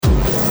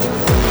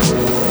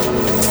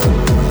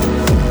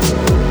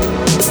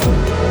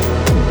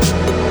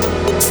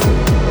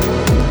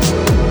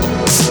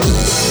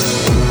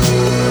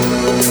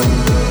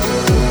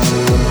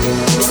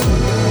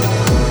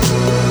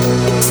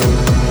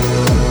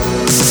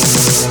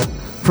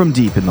From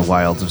deep in the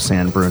wilds of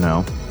San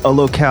Bruno, a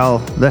locale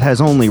that has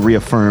only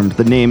reaffirmed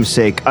the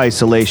namesake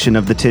isolation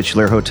of the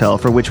titular hotel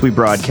for which we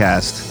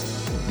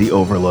broadcast, the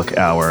Overlook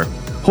Hour.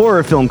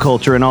 Horror film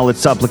culture and all its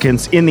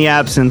supplicants in the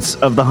absence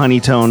of the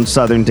honey-toned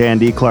southern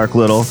dandy Clark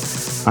Little.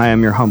 I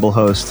am your humble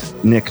host,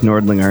 Nick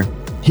Nordlinger.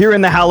 Here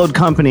in the hallowed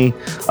company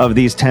of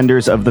these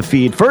tenders of the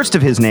feed, first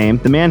of his name,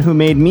 the man who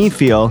made me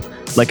feel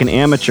like an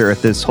amateur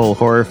at this whole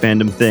horror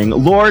fandom thing,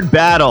 Lord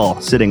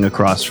Battle, sitting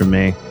across from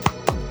me.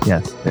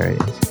 Yes, there he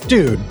is.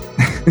 Dude,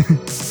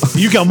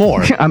 you got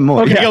more. I'm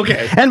more. Okay, yeah.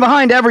 okay. And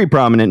behind every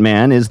prominent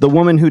man is the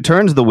woman who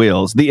turns the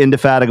wheels, the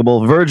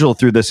indefatigable Virgil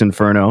through this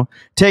inferno,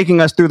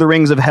 taking us through the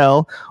rings of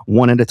hell,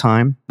 one at a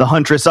time, the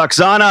huntress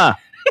Oksana.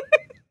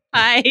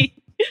 Hi.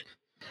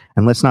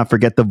 And let's not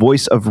forget the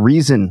voice of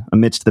reason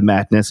amidst the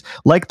madness,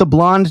 like the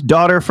blonde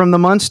daughter from the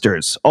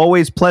Munsters,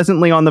 always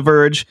pleasantly on the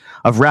verge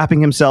of wrapping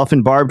himself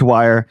in barbed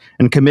wire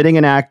and committing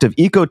an act of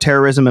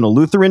eco-terrorism in a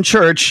Lutheran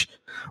church,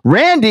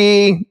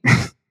 Randy.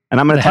 And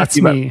I'm going to talk to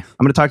you about. I'm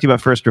going to talk to you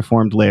about First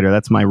Reformed later.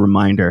 That's my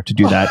reminder to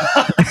do that.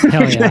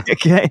 Hell yeah.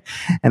 Okay.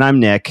 And I'm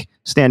Nick,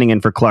 standing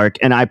in for Clark.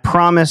 And I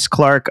promise,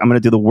 Clark, I'm going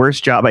to do the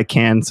worst job I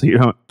can so you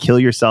don't kill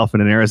yourself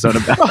in an Arizona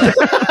battle.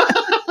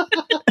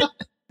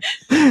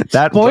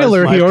 That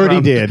Spoiler, he already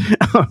did.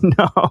 Oh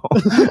no!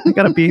 I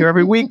gotta be here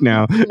every week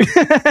now.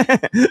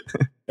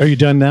 Are you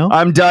done now?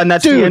 I'm done.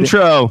 That's Dude. the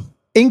intro.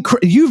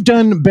 You've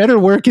done better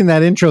work in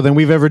that intro than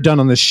we've ever done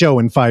on this show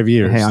in 5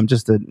 years. Hey, I'm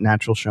just a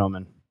natural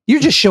showman.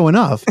 You're just showing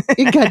off.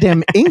 You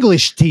goddamn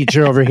English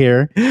teacher over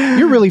here.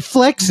 You're really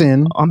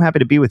flexing. I'm happy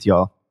to be with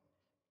y'all.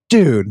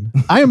 Dude,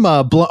 I'm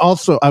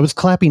also, I was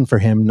clapping for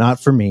him,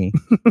 not for me.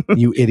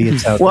 You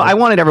idiots out Well, there. I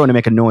wanted everyone to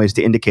make a noise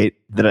to indicate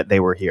that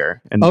they were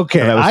here. And Okay,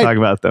 that I was talking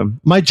about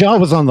them. My jaw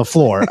was on the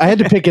floor. I had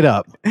to pick it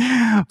up.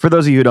 For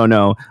those of you who don't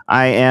know,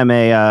 I am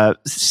a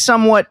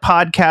somewhat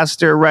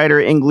podcaster, writer,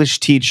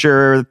 English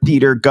teacher,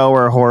 theater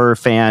goer, horror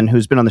fan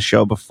who's been on the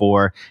show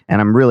before.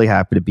 And I'm really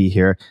happy to be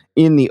here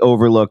in the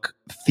Overlook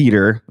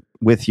Theater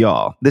with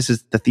y'all. This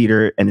is the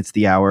theater and it's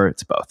the hour.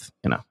 It's both,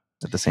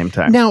 at the same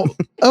time. Now,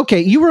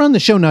 okay, you were on the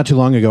show not too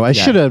long ago. I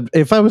should have,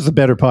 if I was a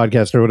better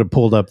podcaster, I would have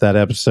pulled up that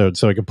episode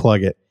so I could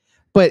plug it.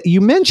 But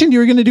you mentioned you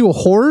were going to do a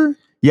horror?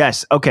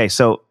 Yes. Okay.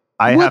 So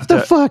What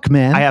the fuck,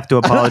 man? I have to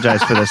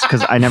apologize for this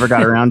because I never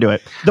got around to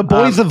it. The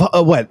boys of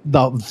what?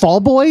 The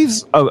Fall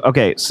Boys? Oh,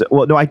 okay. So,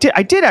 well, no, I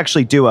did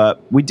actually do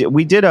we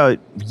did a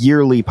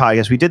yearly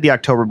podcast. We did the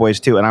October Boys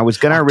too, and I was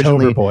gonna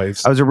originally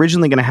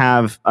gonna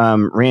have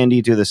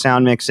Randy do the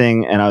sound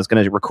mixing, and I was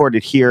gonna record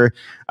it here.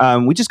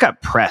 We just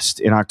got pressed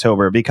in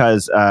October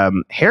because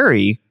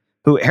Harry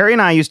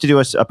and I used to do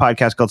a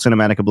podcast called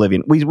Cinematic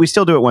Oblivion. We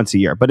still do it once a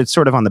year, but it's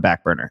sort of on the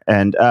back burner,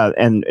 and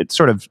it's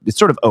sort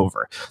of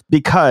over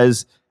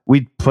because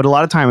we put a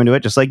lot of time into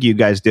it, just like you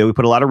guys do. We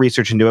put a lot of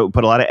research into it. We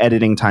put a lot of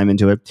editing time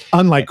into it.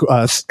 Unlike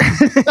us.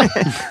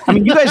 I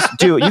mean, you guys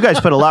do. You guys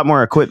put a lot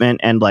more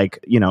equipment and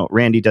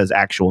Randy does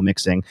actual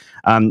mixing.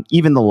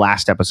 Even the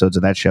last episodes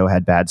of that show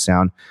had bad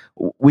sound.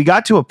 We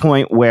got to a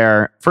point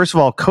where, first of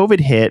all,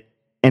 COVID hit.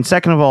 And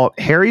second of all,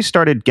 Harry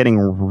started getting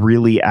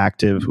really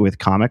active with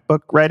comic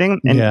book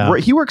writing. And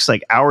he works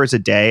like hours a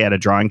day at a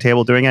drawing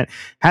table doing it.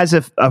 Has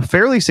a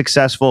fairly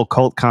successful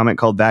cult comic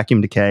called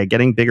Vacuum Decay,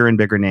 getting bigger and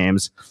bigger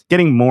names,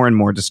 getting more and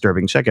more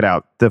disturbing. Check it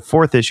out. The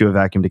 4th issue of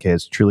Vacuum Decay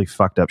is truly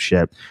fucked up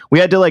shit. We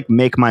had to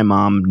make my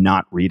mom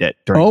not read it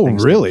during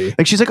Thanksgiving. Really?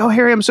 She's like, oh,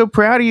 Harry, I'm so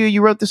proud of you.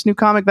 You wrote this new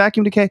comic,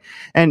 Vacuum Decay.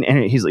 And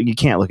he's like, you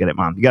can't look at it,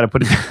 Mom. You got to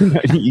put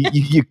it,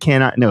 you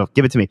cannot. No,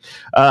 give it to me.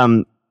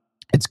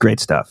 It's great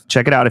stuff.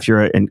 Check it out if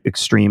you're an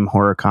extreme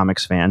horror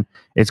comics fan.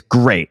 It's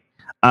great.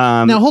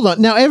 Now, hold on.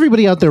 Now,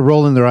 everybody out there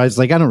rolling their eyes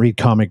like, I don't read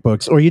comic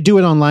books. Or you do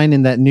it online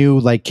in that new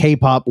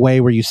K-pop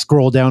way where you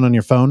scroll down on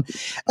your phone.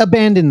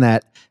 Abandon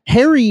that.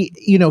 Harry,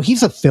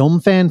 he's a film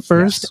fan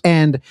first. Yes.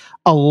 And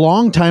a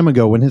long time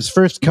ago when his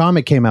first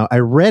comic came out, I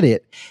read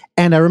it.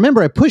 And I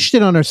remember I pushed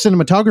it on our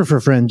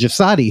cinematographer friend,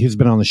 Jasadi, who's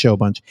been on the show a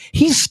bunch.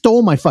 He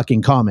stole my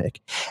fucking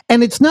comic.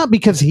 And it's not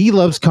because he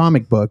loves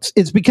comic books.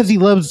 It's because he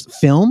loves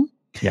film.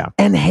 Yeah.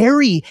 And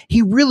Harry,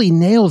 he really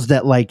nails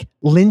that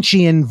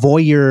Lynchian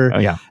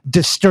voyeur,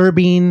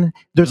 disturbing.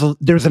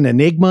 There's an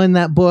enigma in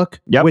that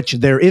book, which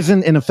there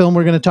isn't in a film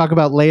we're going to talk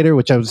about later,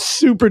 which I was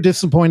super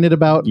disappointed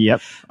about.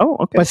 Yep. Oh,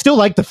 okay. But I still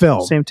like the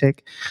film. Same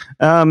take.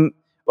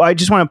 I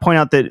just want to point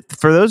out that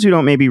for those who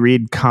don't maybe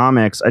read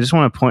comics, I just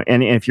want to point,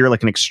 and if you're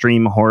an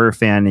extreme horror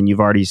fan and you've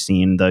already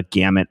seen the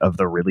gamut of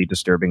the really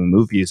disturbing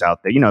movies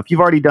out there, if you've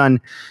already done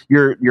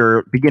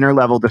your beginner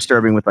level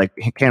disturbing with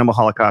Cannibal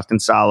Holocaust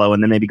and Salo,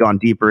 and then maybe gone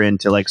deeper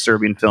into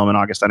Serbian film and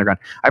August Underground,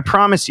 I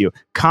promise you,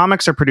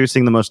 comics are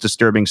producing the most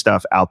disturbing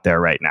stuff out there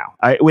right now,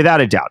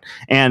 without a doubt.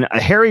 And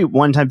Harry,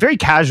 one time, very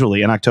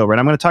casually in October, and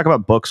I'm going to talk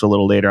about books a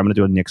little later. I'm going to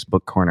do a Nick's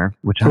Book Corner,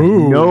 which I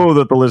know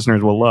that the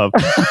listeners will love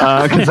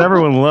because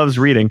everyone loves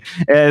reading.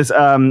 As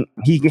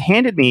he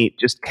handed me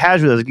just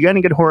casually, like, you got any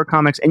good horror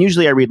comics? And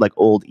usually I read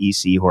old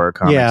EC horror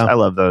comics. Yeah. I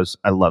love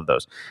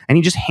those. And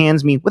he just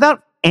hands me,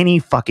 without any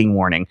fucking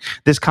warning,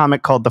 this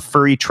comic called The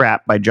Furry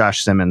Trap by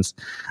Josh Simmons.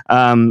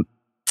 And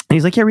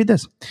he's like, yeah, read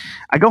this.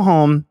 I go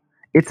home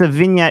it's a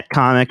vignette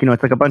comic.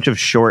 It's like a bunch of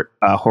short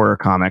horror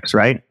comics,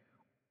 right?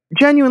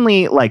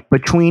 Genuinely, like,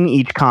 between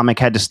each comic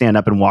had to stand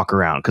up and walk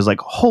around because, like,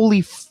 holy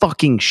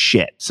fucking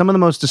shit, some of the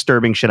most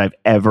disturbing shit I've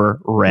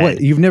ever read.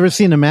 What, you've never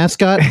seen a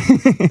mascot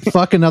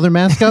fuck another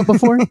mascot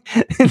before?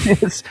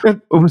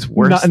 It was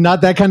worse.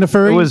 Not that kind of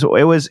furry.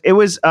 It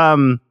was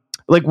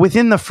like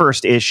within the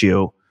first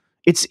issue.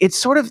 It's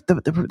sort of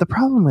the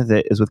problem with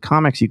it is with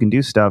comics you can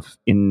do stuff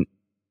in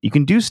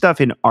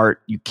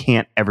art you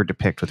can't ever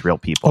depict with real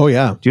people. Oh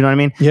yeah, do you know what I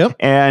mean? Yep.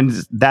 And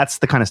that's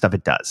the kind of stuff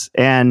it does.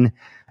 And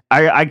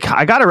I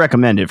gotta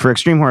recommend it for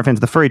extreme horror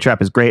fans. The Furry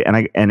Trap is great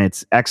and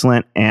it's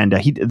excellent. And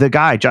the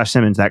guy Josh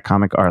Simmons, that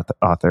comic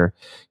author,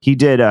 he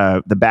did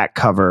the back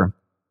cover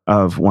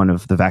of one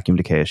of the Vacuum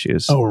Decay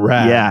issues. Oh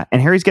right, yeah.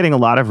 And Harry's getting a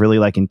lot of really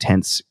like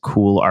intense,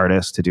 cool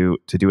artists to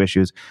do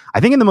issues.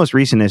 I think in the most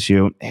recent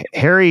issue,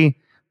 Harry.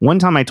 One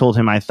time I told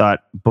him I thought,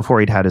 before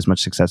he'd had as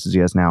much success as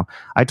he has now,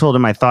 I told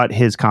him I thought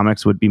his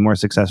comics would be more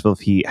successful if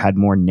he had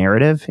more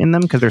narrative in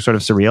them because they're sort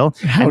of surreal.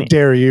 How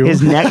dare you?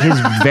 His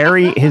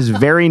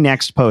very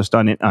next post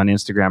on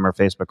Instagram or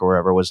Facebook or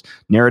wherever was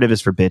narrative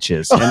is for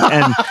bitches.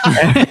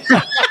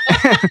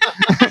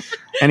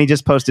 And he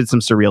just posted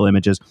some surreal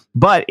images.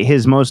 But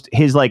his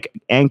like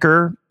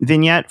anchor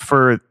vignette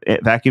for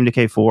Vacuum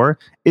Decay 4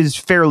 is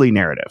fairly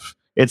narrative.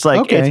 It's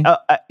like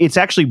it's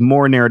actually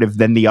more narrative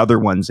than the other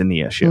ones in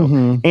the issue.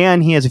 Mm-hmm.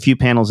 And he has a few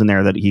panels in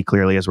there that he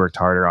clearly has worked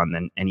harder on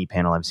than any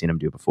panel I've seen him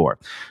do before.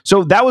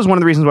 So that was one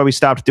of the reasons why we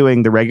stopped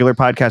doing the regular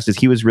podcast is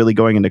he was really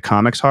going into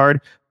comics hard.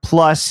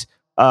 Plus,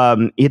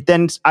 I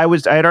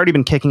had already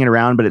been kicking it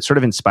around, but it sort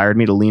of inspired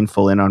me to lean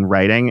full in on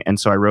writing. And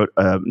so I wrote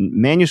a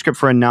manuscript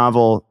for a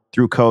novel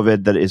through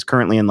COVID that is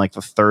currently in like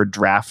the third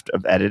draft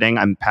of editing.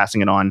 I'm passing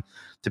it on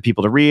to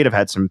people to read. I've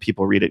had some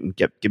people read it and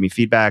give me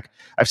feedback.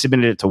 I've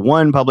submitted it to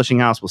one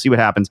publishing house. We'll see what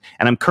happens.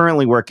 And I'm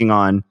currently working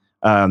on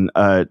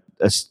a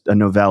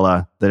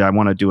novella that I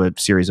want to do a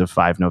series of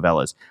 5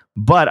 novellas.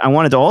 But I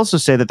wanted to also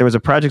say that there was a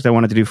project I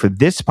wanted to do for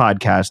this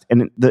podcast.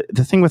 And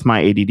the thing with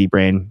my ADD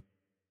brain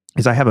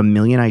is I have a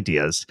million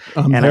ideas.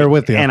 I'm there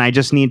with you. And I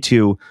just need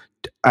to,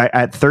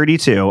 at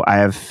 32, I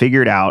have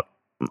figured out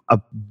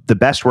the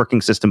best working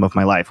system of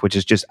my life, which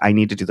is just I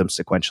need to do them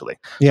sequentially.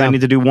 Yeah. So I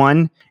need to do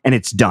one and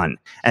it's done.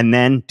 And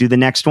then do the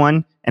next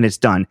one and it's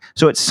done.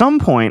 So at some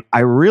point,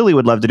 I really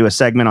would love to do a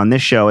segment on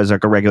this show as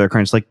like a regular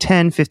occurrence, like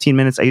 10, 15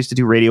 minutes. I used to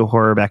do radio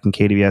horror back in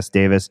KDVS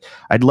Davis.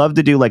 I'd love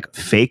to do like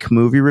fake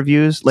movie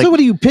reviews. Like, so what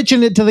are you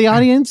pitching it to the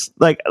audience?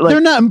 Like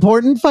they're not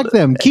important. Fuck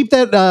them. Keep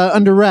that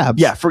under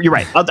wraps. Yeah, you're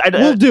right.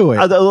 We'll do it.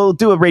 I'll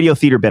do a radio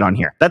theater bit on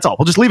here. That's all.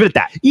 We'll just leave it at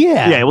that.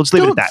 Yeah. We'll just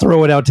leave it at that.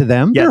 Throw it out to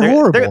them. Yeah, they're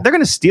horrible. They're going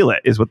to steal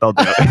it is what they'll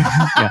do.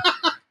 Yeah.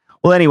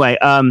 Well, anyway,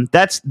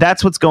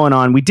 that's what's going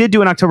on. We did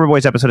do an October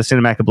Boys episode of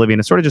Cinematic Oblivion.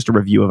 It's sort of just a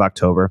review of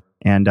October,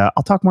 and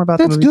I'll talk more about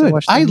that's the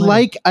movies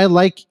good. I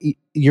like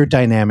your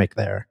dynamic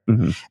there,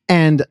 mm-hmm.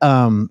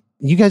 and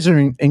you guys are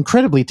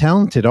incredibly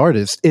talented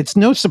artists. It's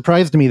no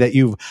surprise to me that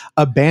you've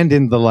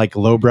abandoned the like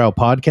lowbrow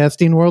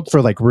podcasting world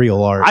for like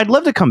real art. I'd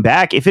love to come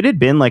back. If it had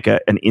been like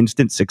an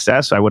instant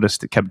success, I would have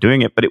kept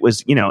doing it. But it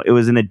was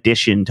an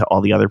addition to all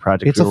the other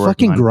projects. It's a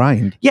fucking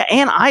grind. Yeah,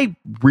 and I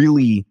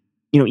really.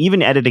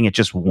 Even editing it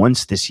just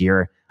once this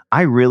year,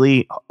 I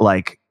really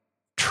like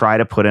try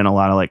to put in a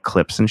lot of like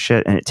clips and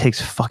shit, and it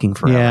takes fucking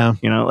forever.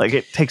 Yeah. Like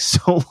it takes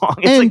so long.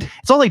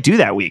 It's all I do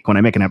that week when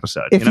I make an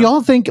episode. If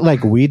y'all think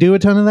like we do a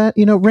ton of that,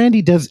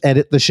 Randy does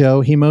edit the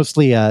show. He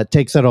mostly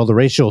takes out all the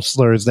racial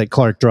slurs that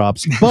Clark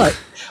drops. But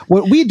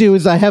what we do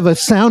is I have a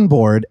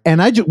soundboard,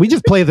 and we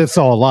just play this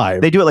all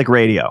live. They do it like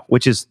radio,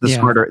 which is the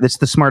smarter. It's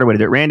the smarter way to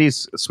do it.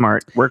 Randy's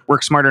smart.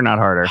 Work smarter, not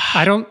harder.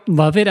 I don't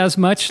love it as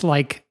much,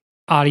 like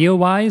audio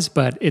wise,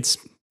 but it's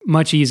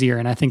much easier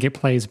and I think it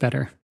plays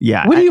better.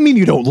 Yeah. What do you mean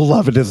you don't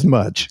love it as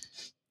much?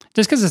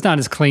 Just because it's not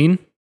as clean.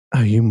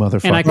 Oh, you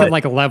motherfucker. And I could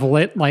like level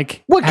it.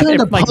 Like what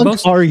kind of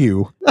punk are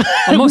you?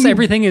 Almost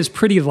everything is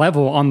pretty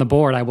level on the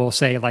board, I will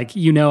say. Like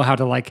how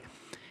to like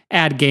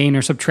add gain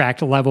or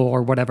subtract a level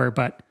or whatever.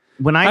 But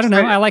I don't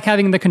know. I like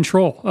having the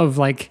control of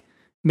like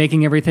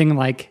making everything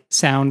like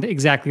sound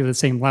exactly the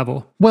same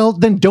level. Well,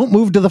 then don't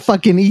move to the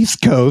fucking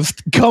East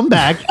Coast. Come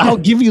back. I'll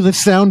give you the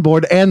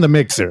soundboard and the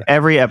mixer.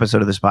 Every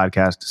episode of this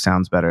podcast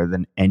sounds better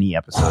than any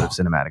episode of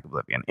Cinematic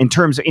Oblivion. In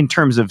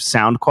terms of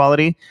sound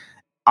quality,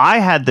 I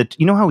had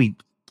how we,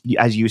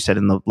 as you said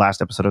in the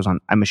last episode I was on,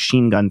 I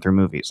machine gun through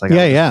movies. Like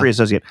free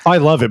associate. I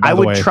love it, by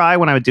the way. I would try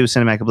when I would do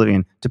Cinematic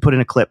Oblivion to put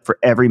in a clip for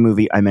every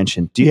movie I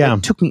mentioned.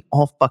 It took me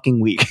all fucking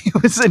week.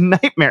 It was a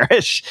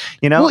nightmarish,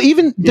 Well,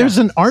 even there's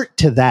an art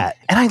to that.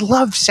 And I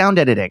love sound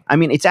editing. I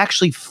mean, it's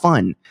actually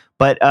fun.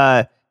 But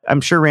I'm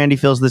sure Randy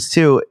feels this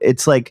too.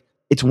 It's like,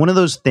 it's one of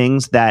those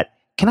things that,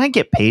 can I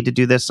get paid to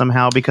do this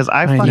somehow? Because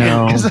I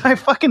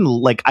fucking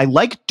like, I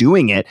like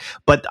doing it,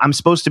 but I'm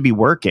supposed to be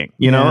working,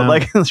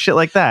 like shit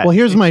like that. Well,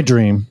 here's my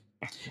dream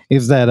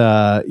is that,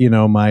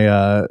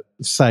 my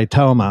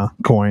Saitama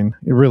coin,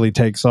 it really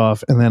takes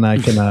off. And then I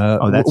can,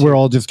 we're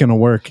all just going to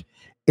work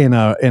in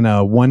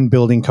a one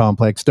building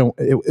complex.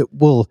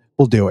 We'll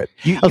we'll do it.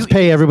 Let's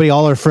pay everybody,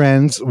 all our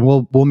friends.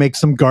 We'll make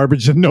some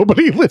garbage that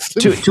nobody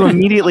listens to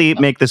immediately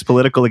make this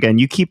political again.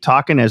 You keep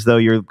talking as though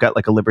you've got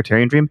like a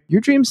libertarian dream.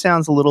 Your dream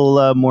sounds a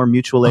little more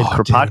mutual aid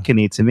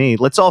Kropotkin-y to me.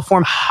 Let's all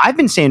form. I've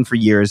been saying for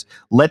years,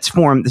 let's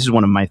form. This is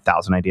one of my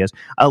 1,000 ideas.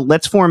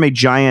 Let's form a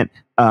giant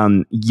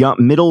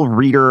middle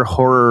reader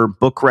horror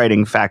book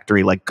writing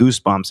factory like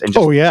Goosebumps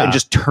and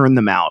just turn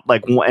them out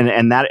like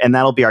and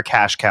that'll be our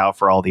cash cow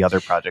for all the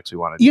other projects we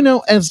want to do. You know,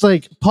 as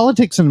like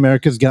politics in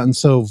America has gotten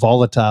so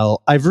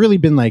volatile, I've really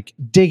been like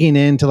digging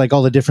into like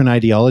all the different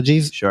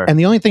ideologies. Sure. And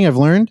the only thing I've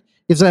learned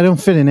is that I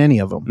don't fit in any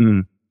of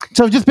them.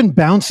 So I've just been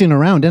bouncing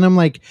around and I'm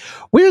like,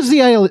 where's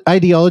the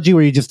ideology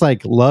where you just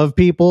like love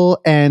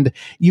people and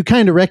you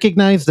kind of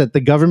recognize that the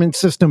government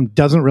system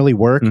doesn't really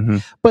work,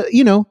 but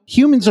you know,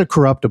 humans are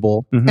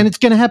corruptible and it's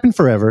going to happen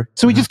forever.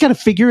 So we just got to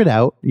figure it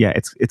out. Yeah.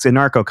 It's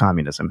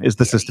anarcho-communism is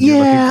the system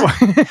you're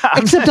looking for.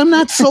 Except I'm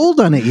not sold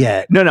on it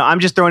yet. No, I'm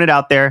just throwing it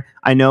out there.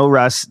 I know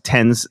Russ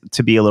tends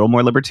to be a little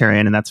more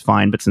libertarian and that's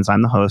fine. But since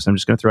I'm the host, I'm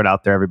just going to throw it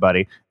out there,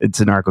 everybody. It's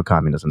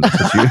anarcho-communism.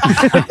 That's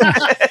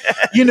what you...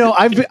 You know,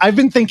 I've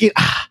been thinking,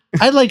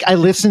 I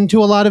listen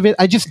to a lot of it.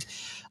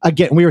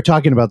 Again, we were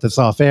talking about this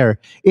off air.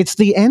 It's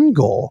the end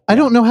goal. I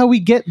don't know how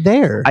we get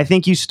there. I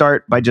think you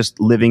start by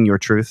just living your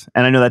truth.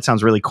 And I know that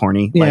sounds really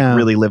corny, like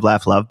really live,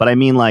 laugh, love. But I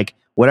mean, like,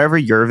 whatever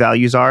your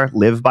values are,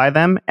 live by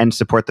them and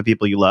support the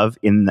people you love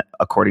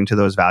according to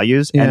those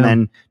values. And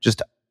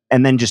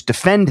then just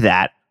defend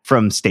that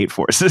from state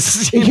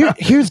forces.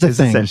 Here's the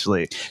thing.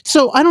 Essentially.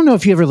 So I don't know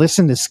if you ever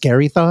listened to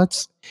Scary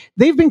Thoughts.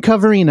 They've been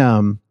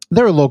covering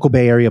they're a local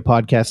Bay Area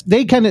podcast.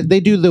 They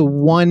do the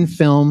one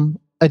film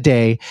a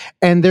day,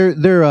 and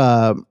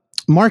they're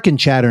Mark and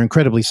Chad are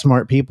incredibly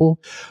smart people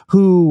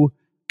who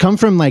come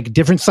from like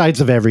different sides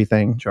of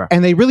everything. Sure.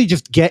 And they really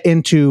just get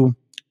into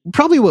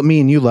probably what me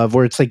and you love,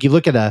 where it's like you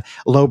look at a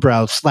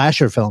lowbrow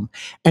slasher film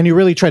and you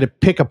really try to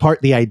pick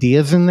apart the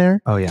ideas in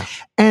there. Oh yeah.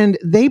 And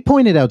they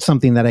pointed out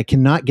something that I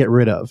cannot get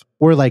rid of,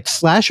 where like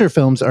slasher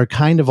films are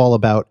kind of all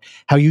about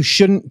how you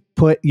shouldn't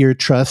put your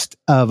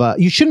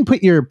you shouldn't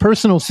put your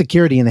personal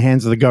security in the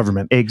hands of the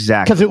government.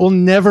 Exactly. Because it will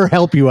never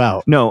help you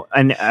out. No.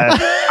 And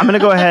I'm going to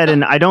go ahead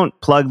and I don't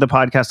plug the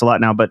podcast a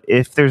lot now, but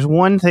if there's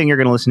one thing you're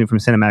going to listen to from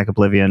Cinematic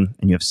Oblivion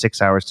and you have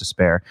 6 hours to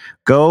spare,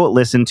 go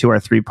listen to our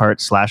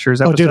 3-part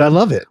slashers episode. Oh, dude, I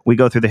love it. We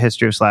go through the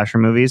history of slasher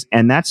movies,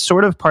 and that's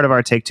sort of part of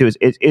our take too.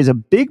 It is a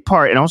big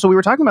part, and also we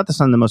were talking about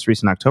this on the most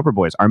recent October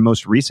Boys, our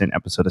most recent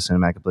episode of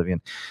Cinematic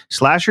Oblivion.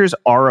 Slashers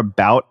are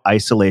about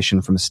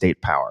isolation from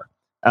state power.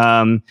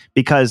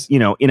 Because, you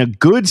know, in a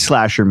good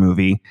slasher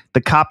movie, the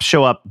cops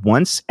show up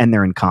once and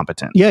they're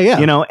incompetent. Yeah.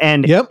 You know,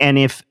 and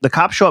if the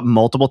cops show up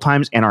multiple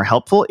times and are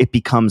helpful, it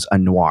becomes a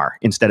noir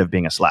instead of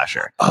being a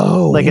slasher.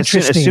 Oh, like as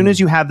soon as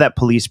you have that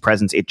police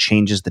presence, it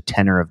changes the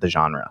tenor of the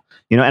genre.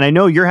 You know, and I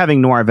know you're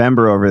having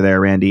Noirvember over there,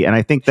 Randy, and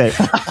I think that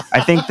I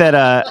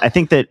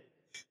think that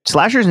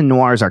slashers and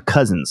noirs are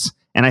cousins,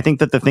 and I think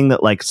that the thing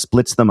that like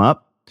splits them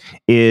up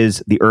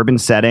is the urban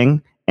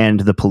setting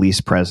and the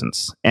police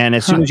presence. And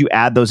as soon as you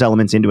add those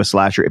elements into a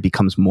slasher, it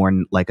becomes more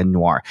like a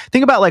noir.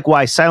 Think about like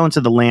why Silence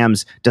of the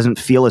Lambs doesn't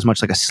feel as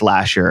much like a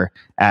slasher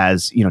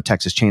as, you know,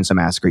 Texas Chainsaw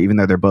Massacre, even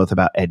though they're both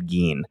about Ed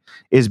Gein,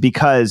 is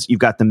because you've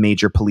got the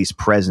major police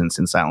presence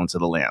in Silence of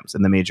the Lambs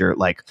and the major,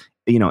 like,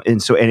 you know,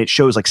 and it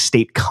shows like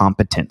state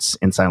competence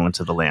in Silence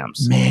of the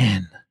Lambs.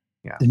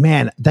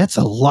 Man, that's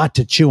a lot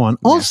to chew on.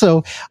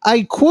 Also,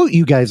 I quote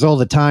you guys all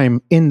the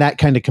time in that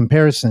kind of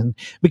comparison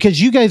because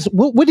you guys,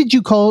 what did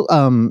you call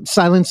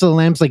Silence of the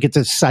Lambs? Like it's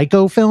a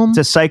psycho film? It's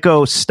a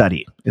psycho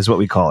study is what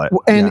we call it.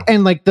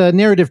 And like the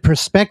narrative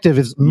perspective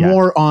is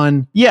more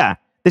on... Yeah.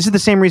 This is the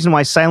same reason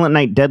why Silent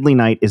Night, Deadly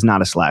Night is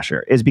not a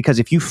slasher, is because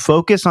if you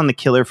focus on the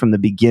killer from the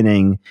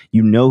beginning,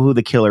 you know who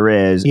the killer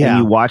is, and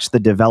you watch the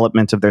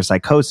development of their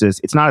psychosis,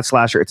 it's not a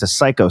slasher, it's a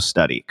psycho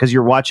study, because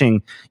you're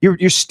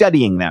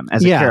studying them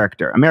as a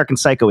character. American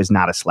Psycho is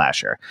not a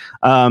slasher.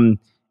 And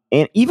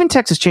even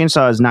Texas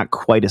Chainsaw is not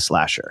quite a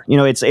slasher. You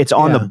know, it's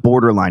on the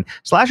borderline.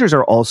 Slashers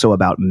are also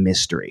about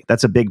mystery.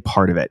 That's a big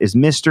part of it, is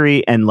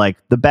mystery, and like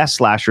the best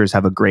slashers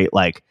have a great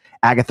like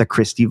Agatha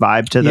Christie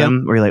vibe to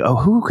them, where you're like, oh,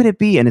 who could it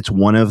be? And it's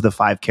one of the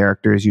 5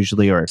 characters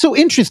usually. Or so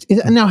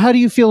interesting. Now, how do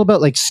you feel about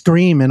like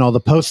Scream and all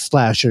the post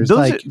slashers?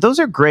 Those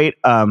are great.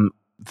 But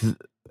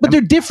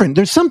they're different.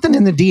 There's something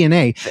in the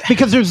DNA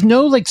because there's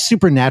no like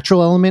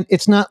supernatural element.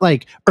 It's not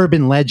like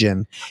urban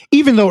legend,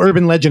 even though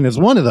urban legend is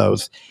one of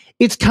those.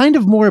 It's kind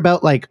of more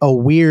about like a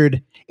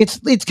weird.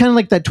 It's kind of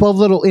like that 12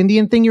 Little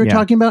Indian thing you were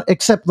talking about,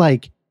 except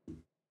like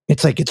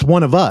it's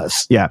one of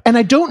us. Yeah, and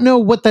I don't know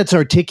what that's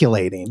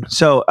articulating.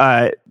 So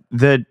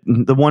the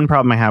one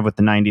problem I have with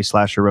the 90s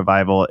slasher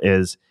revival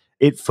is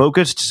it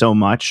focused so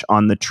much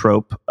on the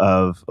trope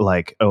of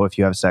like, oh, if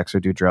you have sex or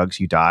do drugs,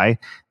 you die,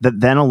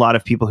 that then a lot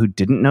of people who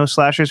didn't know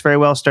slashers very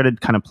well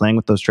started kind of playing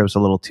with those tropes a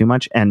little too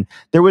much. And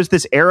there was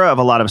this era of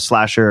a lot of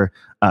slasher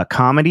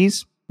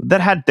comedies,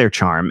 that had their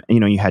charm. You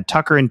know, you had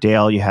Tucker and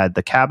Dale, you had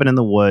The Cabin in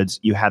the Woods,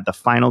 you had The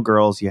Final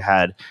Girls, you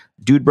had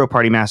Dude Bro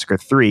Party Massacre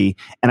 3,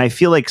 and I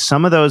feel like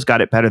some of those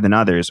got it better than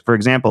others. For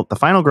example, The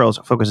Final Girls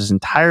focuses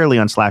entirely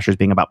on slashers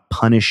being about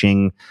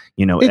punishing,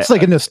 you know, it's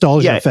like a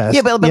nostalgia fest.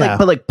 Yeah,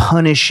 but like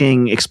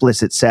punishing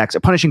explicit sex,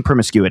 punishing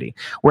promiscuity.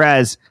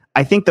 Whereas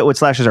I think that what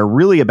slashers are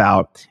really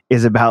about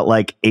is about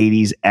like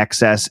 80s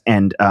excess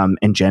and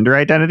gender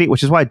identity,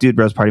 which is why Dude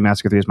Bros Party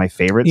Massacre 3 is my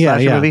favorite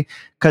slasher movie.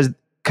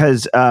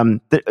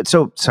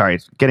 So sorry,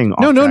 getting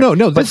off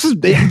track.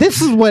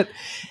 This is what.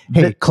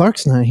 Hey,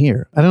 Clark's not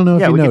here. I don't know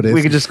if you noticed.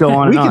 We could just go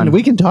on and on.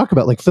 We can talk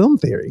about like film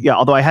theory. Yeah,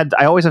 although I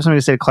always have something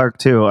to say to Clark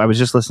too. I was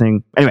just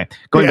listening. Anyway,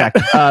 going back,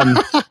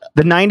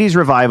 the 90s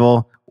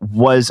revival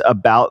was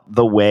about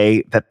the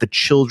way that the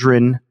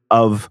children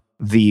of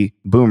the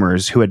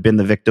boomers who had been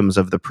the victims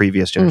of the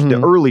previous generation,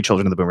 the early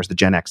children of the boomers, the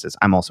Gen X's.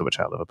 I'm also a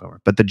child of a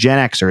boomer, but the Gen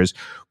Xers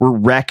were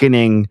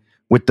reckoning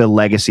with the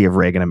legacy of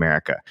Reagan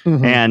America.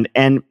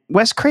 And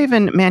Wes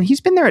Craven, man,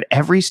 he's been there at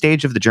every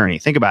stage of the journey.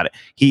 Think about it.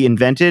 He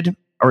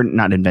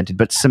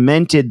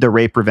cemented the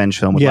rape revenge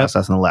film with Last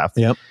Us on the Left.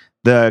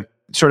 The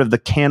sort of the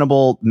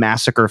cannibal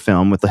massacre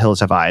film with The Hills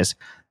Have Eyes,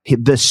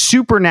 the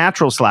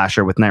supernatural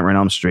slasher with Nightmare on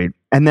Elm Street,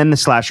 and then the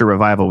slasher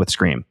revival with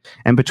Scream.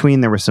 And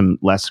between there were some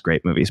less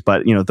great movies,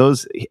 but you know,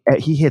 those,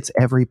 he hits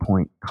every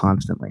point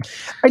constantly.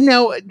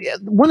 Now,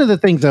 one of the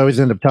things I always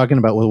end up talking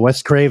about with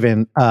Wes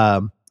Craven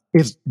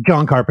is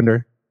John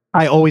Carpenter.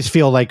 I always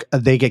feel like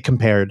they get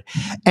compared,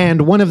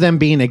 and one of them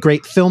being a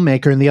great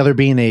filmmaker and the other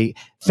being a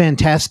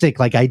fantastic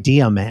like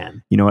idea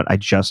man. You know what? I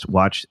just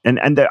watched, and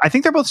I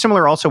think they're both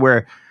similar also,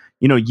 where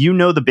you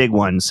know the big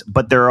ones,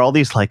 but there are all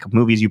these like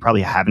movies you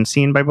probably haven't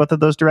seen by both of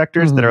those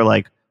directors that are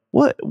like,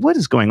 what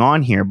is going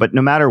on here? But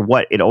no matter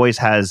what, it always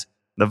has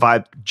the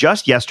vibe.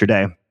 Just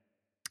yesterday,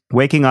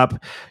 waking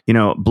up, you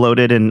know,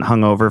 bloated and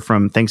hungover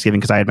from Thanksgiving,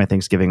 because I had my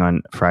Thanksgiving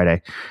on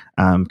Friday,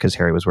 because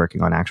Harry was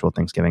working on actual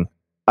Thanksgiving.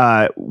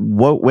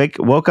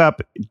 Woke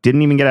up,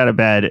 didn't even get out of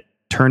bed,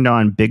 turned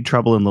on Big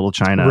Trouble in Little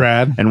China,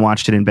 and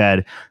watched it in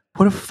bed.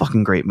 What a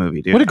fucking great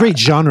movie, dude. What a great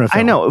genre film.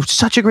 I know, it was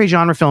such a great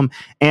genre film.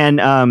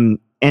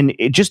 And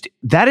it just,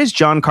 that is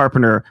John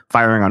Carpenter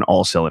firing on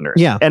all cylinders.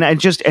 Yeah. But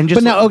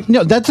now,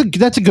 no, that's a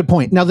good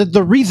point. Now,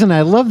 the reason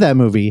I love that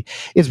movie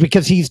is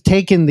because he's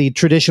taken the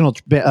traditional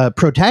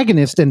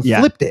protagonist and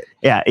flipped it.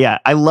 Yeah.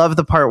 I love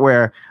the part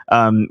where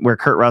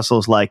Kurt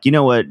Russell's like, you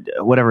know what,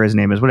 whatever his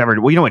name is,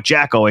 whatever. Well, you know what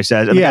Jack always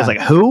says? And the guy's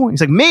like, who?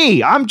 He's like,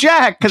 me, I'm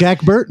Jack.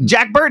 Jack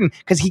Burton.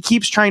 Because he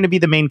keeps trying to be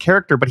the main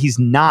character, but he's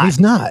not. He's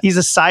not. He's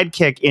a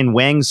sidekick in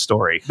Wang's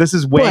story. This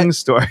is Wang's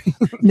story.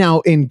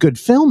 Now, in good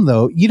film,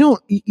 though,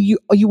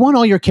 you want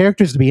all your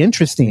characters to be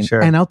interesting.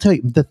 Sure. And I'll tell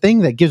you, the thing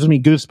that gives me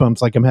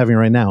goosebumps like I'm having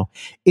right now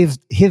is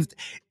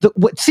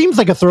what seems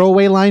like a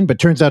throwaway line, but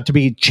turns out to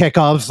be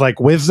Chekhov's like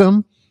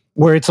wisdom,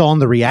 where it's all in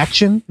the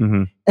reaction.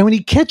 And when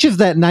he catches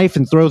that knife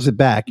and throws it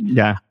back,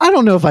 I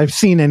don't know if I've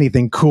seen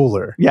anything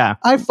cooler.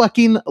 I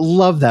fucking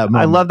love that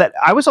moment. I love that.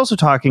 I was also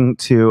talking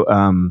to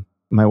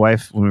my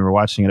wife when we were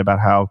watching it about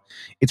how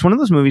it's one of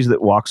those movies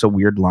that walks a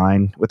weird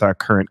line with our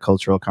current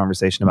cultural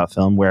conversation about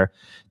film, where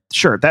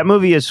sure, that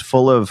movie is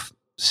full of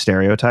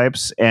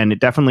stereotypes, and it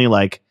definitely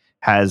like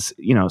has,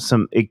 you know,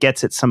 it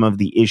gets at some of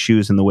the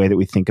issues in the way that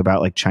we think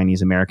about like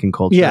Chinese American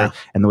culture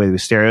and the way that we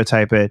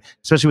stereotype it,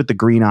 especially with the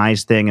green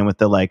eyes thing and with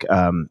the like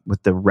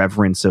with the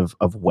reverence of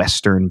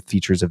Western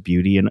features of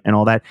beauty and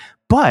all that.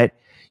 But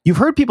you've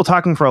heard people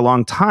talking for a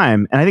long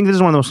time, and I think this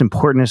is one of the most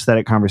important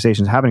aesthetic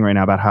conversations happening right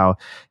now about how,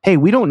 hey,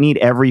 we don't need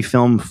every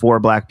film for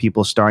Black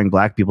people starring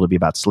Black people to be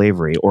about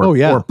slavery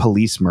or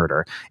police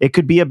murder. It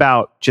could be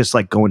about just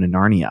like going to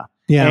Narnia.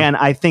 Yeah. And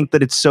I think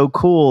that it's so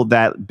cool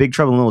that Big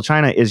Trouble in Little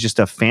China is just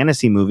a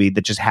fantasy movie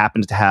that just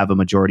happens to have a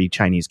majority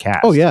Chinese cast.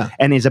 Oh, yeah.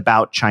 And is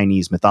about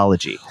Chinese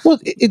mythology. Well,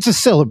 it's a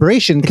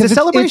celebration. It's a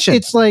celebration.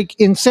 It's like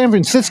in San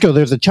Francisco,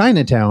 there's a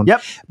Chinatown.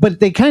 Yep.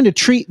 But they kind of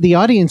treat the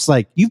audience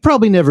like, you've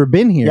probably never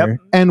been here.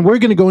 And we're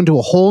going to go into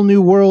a whole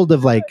new world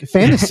of like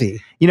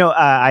fantasy. You know,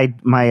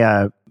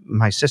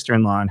 my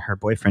sister-in-law and her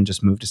boyfriend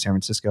just moved to San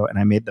Francisco, and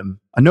I made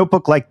them a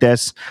notebook like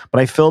this, but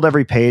I filled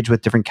every page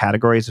with different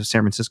categories of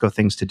San Francisco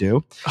things to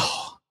do.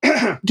 Oh,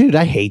 dude,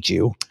 I hate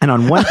you. And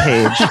on one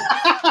page,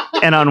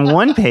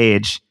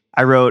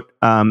 I wrote,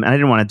 and I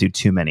didn't want to do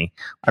too many.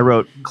 I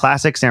wrote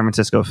classic San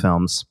Francisco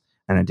films,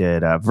 and I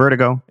did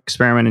Vertigo,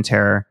 Experiment in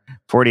Terror,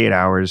 48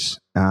 Hours,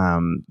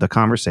 The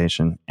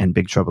Conversation, and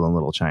Big Trouble in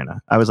Little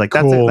China. I was like,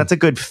 that's a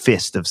good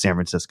fist of San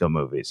Francisco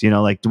movies. You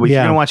know, like, you're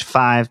going to watch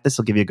 5. This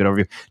will give you a good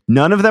overview.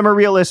 None of them are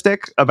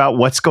realistic about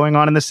what's going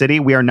on in the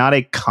city. We are not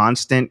a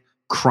constant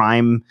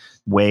crime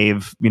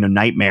wave, you know,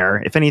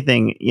 nightmare. If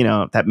anything, you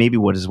know, that maybe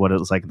what it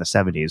was like in the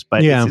 70s.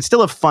 But it's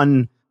still a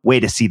fun way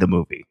to see the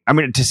movie. I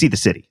mean, to see the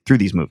city through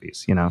these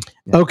movies, you know?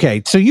 Yeah.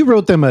 Okay, so you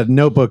wrote them a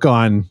notebook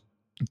on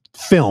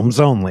films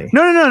only.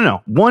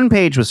 No. One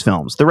page was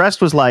films. The rest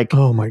was like,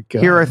 oh my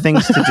God, here are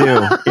things to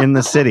do in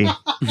the city.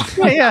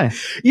 Yeah.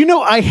 You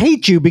know, I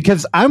hate you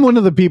because I'm one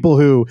of the people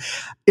who,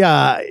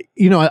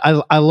 you know,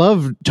 I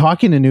love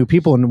talking to new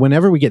people. And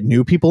whenever we get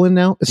new people in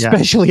now,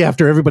 especially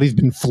after everybody's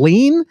been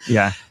fleeing.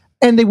 Yeah.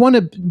 and they want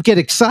to get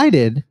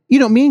excited.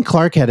 Me and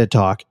Clark had a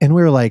talk, and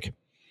we were like,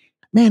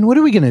 man, what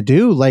are we going to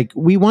do? Like,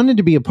 we wanted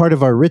to be a part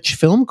of our rich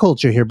film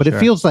culture here, but it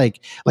feels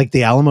like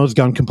the Alamo's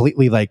gone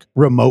completely like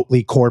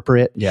remotely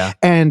corporate. Yeah.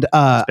 And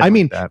I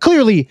mean,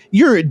 clearly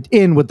you're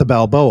in with the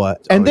Balboa,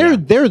 and they're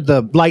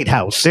the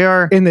lighthouse. They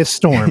are in this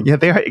storm. Yeah,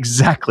 they are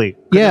exactly.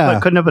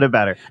 Couldn't have put it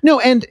better. No,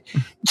 and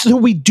so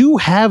we do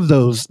have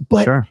those,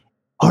 but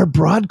our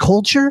broad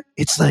culture,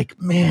 it's like,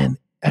 man,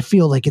 I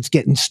feel like it's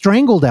getting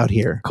strangled out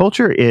here.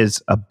 Culture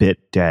is a bit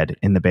dead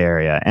in the Bay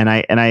Area, and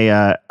I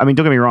mean,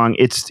 don't get me wrong,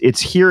 it's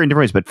here in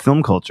different ways, but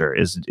film culture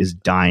is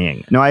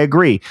dying. No, I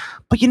agree,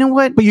 but you know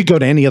what? But you go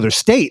to any other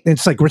state, and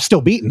it's like we're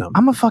still beating them.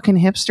 I'm a fucking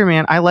hipster,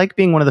 man. I like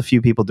being one of the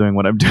few people doing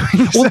what I'm doing.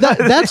 Well,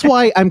 that's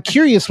why I'm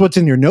curious what's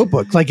in your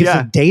notebook. Like, is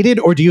it dated,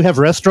 or do you have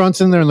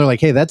restaurants in there, and they're like,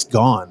 hey, that's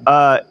gone?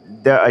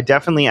 I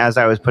definitely, as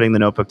I was putting the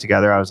notebook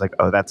together, I was like,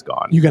 oh, that's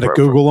gone. You got to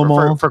Google them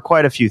all? For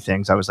quite a few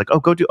things. I was like,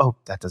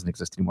 that doesn't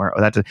exist anymore.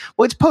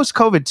 Well, it's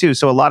post-COVID too,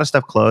 so a lot of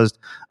stuff closed.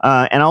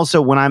 And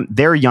also,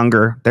 they're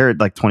younger. They're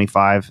like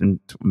 25 and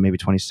maybe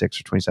 26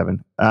 or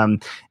 27.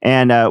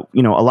 And a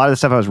lot of the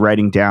stuff I was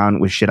writing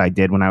down was shit I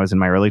did when I was in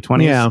my early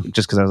 20s. Yeah.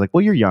 Just because I was like,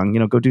 well, you're young,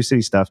 go do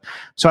city stuff.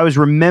 So I was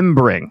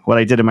remembering what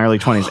I did in my early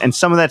 20s. And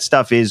some of that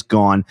stuff is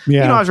gone.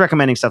 Yeah. I was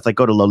recommending stuff like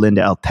go to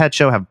Lolinda El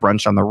Techo, have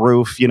brunch on the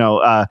roof,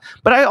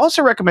 but I also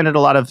recommended a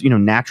lot of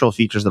natural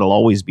features that'll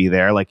always be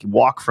there, like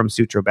walk from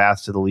Sutro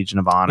Baths to the Legion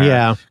of Honor.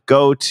 Yeah.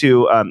 Go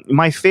to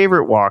my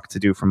favorite walk to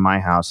do from my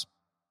house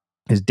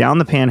is down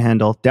the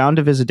Panhandle, down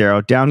to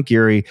Visadero, down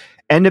Geary,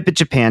 end up at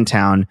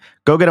Japantown,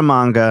 go get a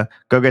manga,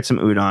 go get some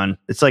udon.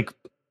 It's like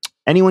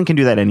anyone can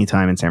do that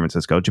anytime in San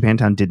Francisco.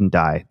 Japantown didn't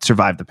die, it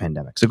survived the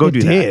pandemic, so go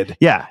do that.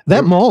 Yeah,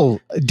 that mall,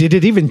 did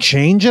it even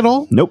change at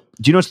all? Nope.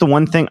 Do you know what's the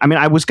one thing? I mean,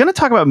 I was going to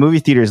talk about movie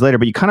theaters later,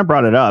 but you kind of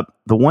brought it up.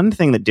 The one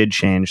thing that did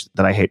change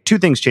that I hate, two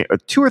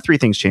or three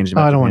things changed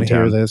about I don't want to Japantown.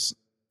 hear this.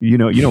 You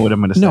know what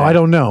I'm going to say. No, I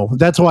don't know.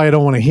 That's why I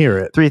don't want to hear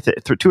it.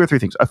 Two or three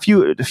things. A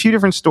few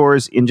different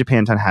stores in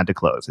Japantown had to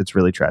close. It's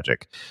really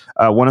tragic.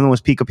 One of them was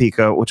Pico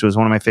Pico, which was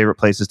one of my favorite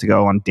places to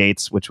go on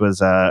dates, which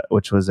was a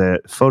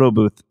photo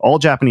booth, all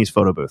Japanese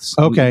photo booths.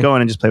 Okay. You go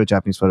in and just play with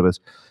Japanese photo booths.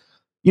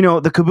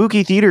 The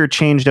Kabuki Theater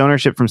changed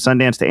ownership from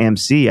Sundance to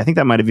AMC. I think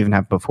that might have even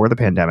happened before the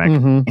pandemic,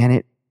 and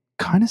it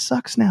kind of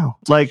sucks now.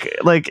 Like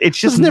it's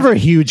just. I was never a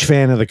huge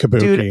fan of the Kabuki.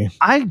 Dude,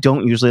 I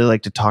don't usually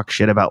like to talk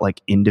shit about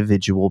like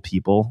individual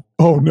people.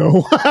 Oh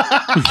no!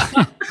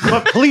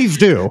 But please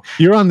do.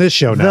 You're on this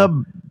show now.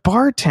 The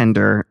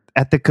bartender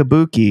at the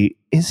Kabuki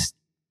is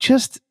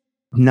just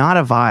not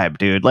a vibe,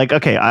 dude. Like,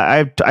 okay,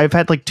 I've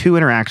had like 2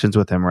 interactions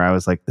with him where I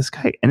was like, this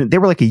guy, and they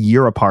were like a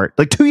year apart,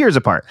 like 2 years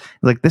apart.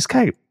 Like, this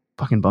guy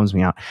fucking bums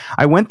me out.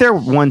 I went there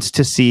once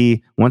to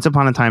see Once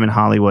Upon a Time in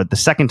Hollywood, the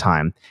second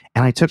time,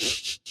 and I took.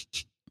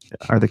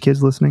 Are the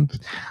kids listening?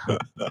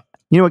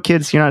 You know what,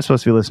 kids? You're not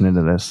supposed to be listening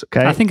to this,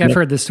 okay? I think I've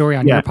heard this story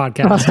on your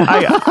podcast.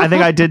 I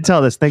think I did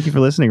tell this. Thank you for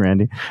listening,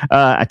 Randy.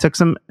 I took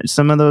some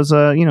of those,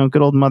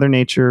 good old Mother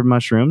Nature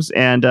mushrooms,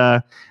 and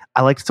I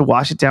liked to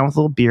wash it down with a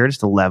little beer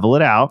just to level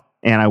it out.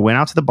 And I went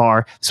out to the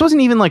bar. This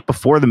wasn't even like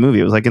before the movie.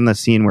 It was like in the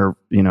scene where,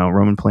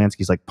 Roman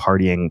Polanski's like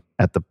partying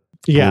at the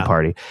pool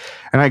party.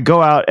 And I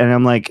go out and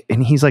I'm like,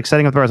 and he's like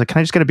setting up the bar. I was like, can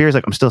I just get a beer? He's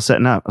like, I'm still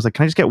setting up. I was like,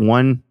 can I just get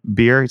one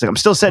beer? He's like, I'm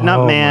still setting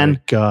up, man.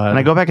 My God. And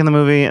I go back in the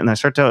movie and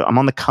I'm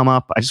on the come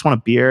up. I just want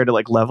a beer to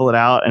like level it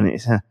out.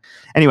 And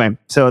anyway,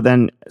 so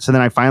then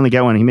I finally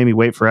get one. He made me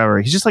wait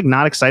forever. He's just like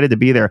not excited to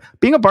be there.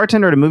 Being a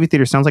bartender at a movie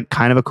theater sounds like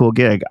kind of a cool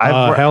gig.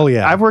 Hell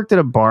yeah. I've worked at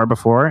a bar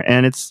before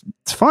and it's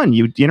fun.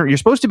 You're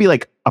supposed to be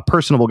like a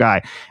personable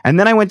guy. And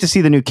then I went to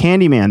see the new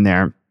Candyman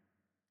there.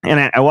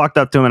 And I walked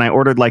up to him and I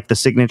ordered like the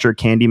signature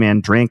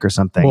Candyman drink or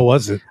something. What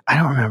was it? I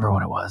don't remember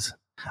what it was.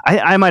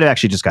 I might have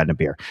actually just gotten a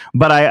beer,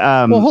 but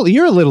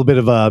you're a little bit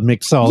of a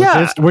mixologist.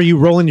 Yeah. Were you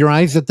rolling your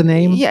eyes at the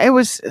name? Yeah, it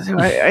was.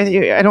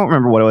 I don't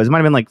remember what it was. It might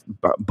have been like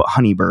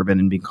honey bourbon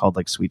and being called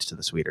like Sweets to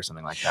the Sweet or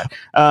something like that.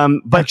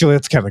 But actually,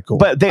 that's kind of cool.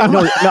 But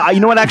no, you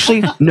know what?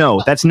 Actually,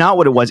 no, that's not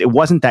what it was. It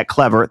wasn't that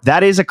clever.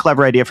 That is a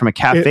clever idea from a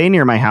cafe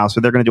near my house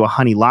where they're going to do a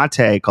honey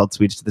latte called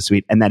Sweets to the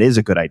Sweet, and that is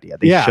a good idea.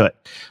 They should.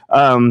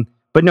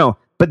 But no.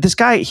 But this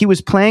guy, he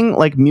was playing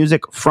like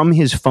music from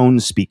his phone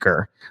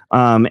speaker.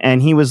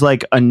 And he was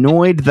like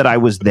annoyed that I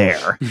was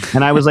there.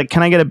 And I was like,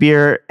 can I get a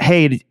beer?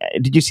 Hey,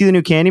 did you see the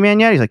new Candyman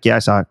yet? He's like, yeah, I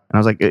saw it. And I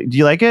was like, do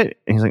you like it?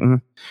 And he's like,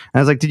 And I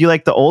was like, did you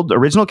like the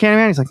original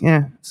Candyman? He's like,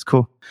 yeah, it's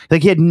cool.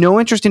 Like he had no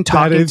interest in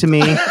talking to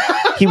me.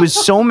 He was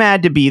so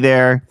mad to be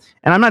there.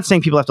 And I'm not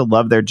saying people have to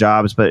love their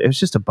jobs, but it was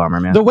just a bummer,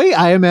 man. The way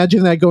I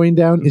imagine that going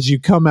down is you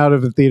come out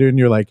of the theater and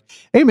you're like,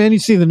 hey, man, you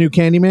see the new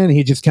Candyman? And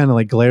he just kind of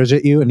like glares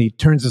at you and he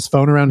turns his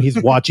phone around.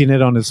 He's watching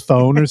it on his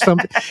phone or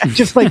something.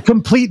 Just like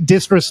complete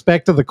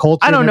disrespect of the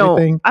culture. I don't know.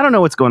 Everything. I don't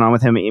know what's going on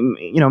with him.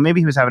 Maybe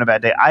he was having a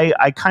bad day.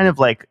 I kind of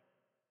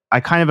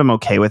am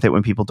okay with it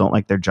when people don't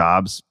like their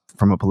jobs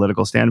from a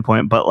political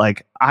standpoint. But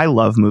like, I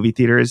love movie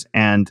theaters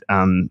and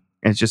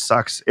it just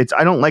sucks.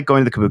 I don't like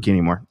going to the Kabuki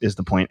anymore is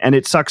the point. And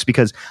it sucks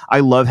because I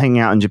love hanging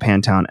out in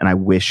Japantown and I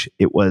wish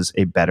it was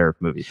a better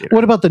movie theater.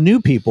 What about the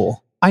new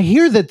people? I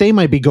hear that they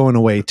might be going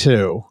away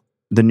too.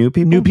 The New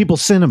People? New People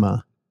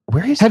Cinema.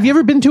 Where is Have you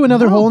ever been to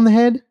Another Hole in the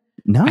Head?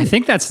 No. I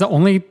think that's the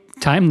only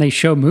time they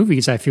show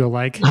movies, I feel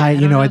like.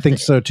 I think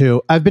so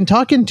too. I've been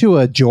talking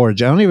to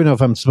George. I don't even know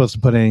if I'm supposed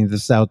to put any of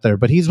this out there,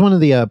 but he's one of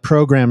the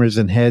programmers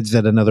and heads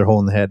at Another Hole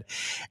in the Head.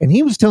 And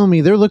he was telling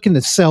me they're looking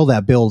to sell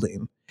that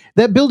building.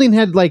 That building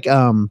had like,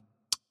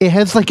 it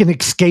has like an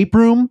escape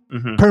room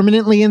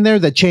permanently in there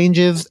that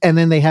changes. And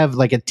then they have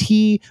like a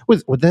tea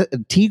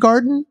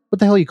garden? What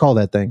the hell you call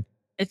that thing?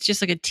 It's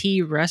just like a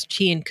tea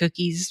and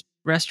cookies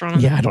restaurant.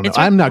 Yeah, I don't know. It's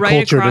I'm not right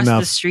cultured across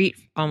enough. the street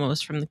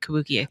almost from the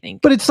Kabuki, I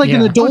think. But it's like in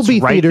the Dolby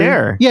right Theater.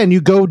 there. Yeah, and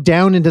you go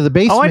down into the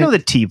basement. Oh, I know the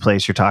tea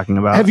place you're talking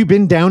about. Have you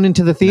been down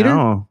into the theater?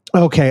 No.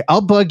 Okay,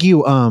 I'll bug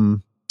you.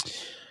 Oh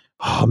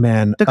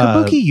man, the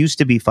Kabuki used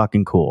to be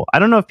fucking cool. I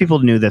don't know if people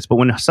knew this, but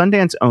when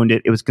Sundance owned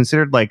it, it was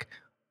considered like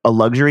a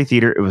luxury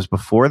theater. It was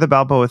before the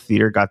Balboa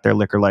Theater got their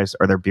liquor license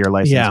or their beer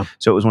license. Yeah.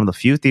 So it was one of the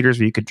few theaters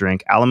where you could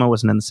drink. Alamo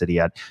wasn't in the city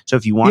yet. So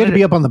if you you wanted had to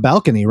be up on the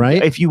balcony,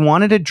 right? if you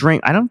wanted to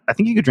drink, I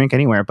think you could drink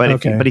anywhere, but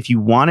if you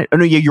wanted, oh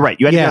no, yeah, you're right.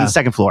 You had to be on the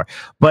second floor.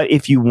 But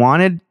if you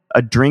wanted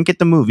a drink at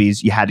the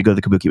movies, you had to go to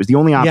the Kabuki. It was the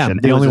only option.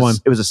 Yeah, the only one.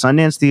 It was a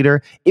Sundance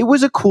theater. It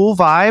was a cool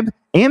vibe.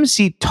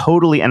 AMC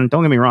totally, and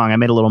don't get me wrong, I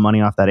made a little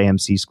money off that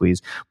AMC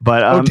squeeze.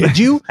 But did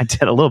you? I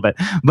did a little bit.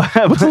 But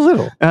what's a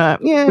little? Yeah,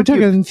 we're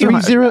talking a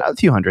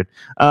few hundred.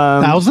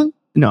 Thousand?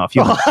 No, a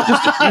few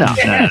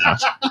hundred.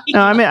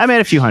 No, I made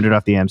a few hundred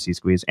off the AMC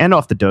squeeze and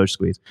off the Doge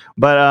squeeze.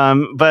 But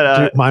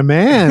my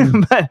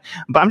man. but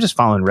I'm just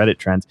following Reddit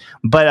trends.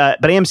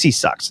 But AMC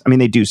sucks. I mean,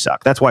 they do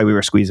suck. That's why we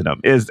were squeezing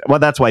them.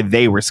 That's why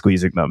they were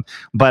squeezing them.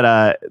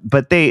 But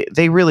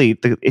they really,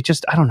 it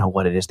just, I don't know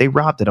what it is. They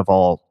robbed it of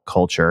all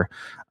culture.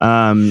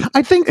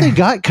 I think they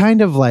got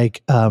kind of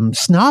like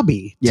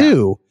snobby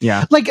too.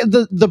 Yeah. Like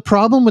the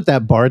problem with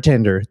that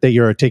bartender that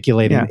you're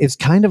articulating is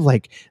kind of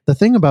like the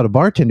thing about a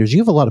bartender is you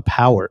have a lot of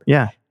power.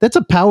 Yeah. That's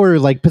a power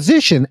like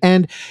position.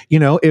 And,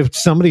 if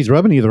somebody's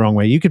rubbing you the wrong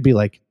way, you could be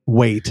like,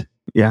 wait.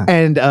 Yeah.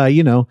 And,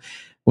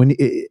 when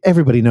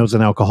everybody knows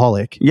an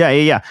alcoholic.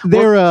 Yeah.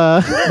 They're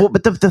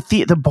but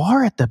the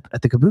bar at the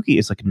Kabuki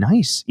is like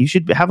nice. You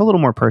should have a little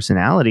more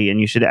personality,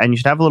 and you should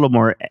have a little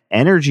more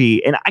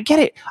energy. And I get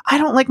it. I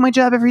don't like my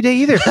job every day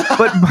either.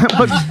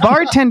 but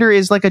bartender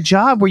is like a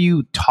job where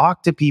you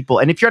talk to people.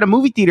 And if you're at a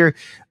movie theater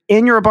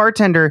and you're a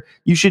bartender,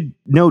 you should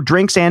know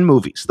drinks and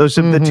movies. Those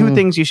are the two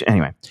things you should.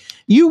 Anyway,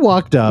 you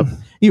walked up.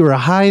 You were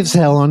high as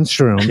hell on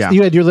shrooms. Yeah.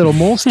 You had your little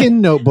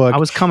moleskin notebook. I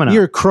was coming up.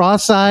 You're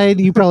cross-eyed.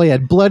 You probably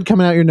had blood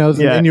coming out your nose.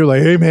 And you're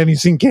like, hey, man, you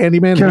seen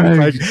Candyman? Can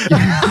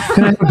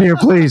I have a beer,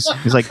 please?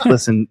 He's like,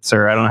 listen,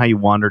 sir, I don't know how you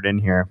wandered in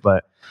here.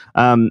 But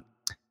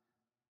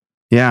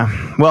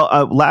yeah.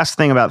 Well, last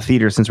thing about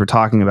theater, since we're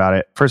talking about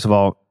it. First of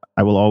all,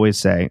 I will always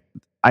say,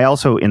 I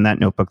also, in that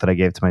notebook that I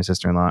gave to my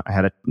sister-in-law, I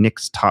had a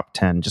Nick's top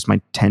 10, just my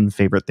 10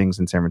 favorite things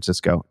in San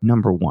Francisco.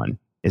 Number 1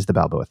 is the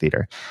Balboa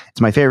Theater. It's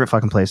my favorite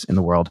fucking place in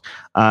the world.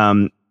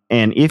 And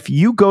if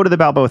you go to the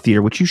Balboa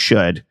Theater, which you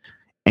should,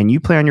 and you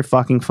play on your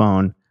fucking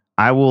phone,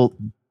 I will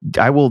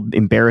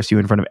embarrass you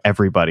in front of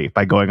everybody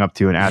by going up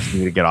to you and asking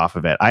you to get off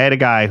of it. I had a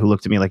guy who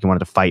looked at me like he wanted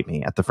to fight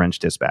me at the French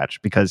Dispatch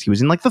because he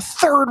was in like the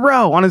third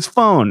row on his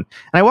phone. And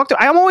I walked up,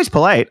 I'm always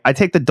polite. I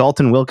take the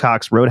Dalton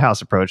Wilcox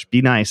Roadhouse approach.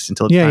 Be nice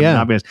until it's time to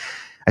not be nice.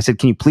 I said,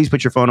 can you please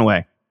put your phone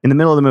away in the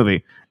middle of the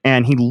movie?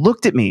 And he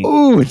looked at me.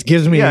 Ooh, it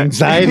gives me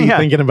anxiety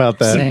thinking about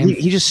that.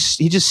 He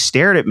just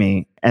stared at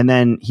me, and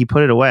then he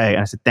put it away.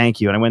 And I said,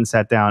 thank you. And I went and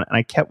sat down, and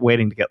I kept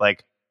waiting to get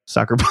like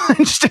sucker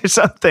punched or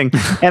something.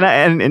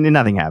 And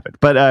nothing happened.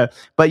 But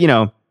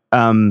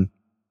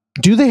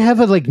do they have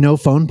a like no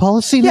phone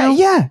policy now?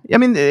 Yeah. I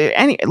mean,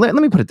 let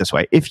me put it this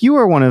way. If you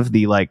are one of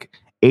the like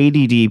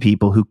ADD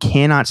people who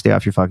cannot stay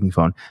off your fucking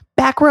phone,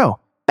 back row.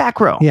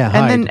 Yeah.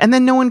 And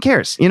then no one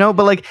cares, but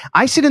like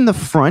I sit in the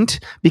front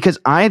because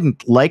I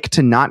like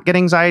to not get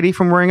anxiety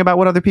from worrying about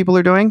what other people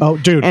are doing. Oh,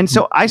 dude. And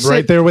so I sit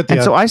right there with you.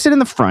 And so I sit in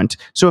the front.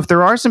 So if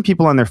there are some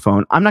people on their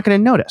phone, I'm not going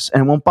to notice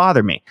and it won't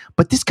bother me.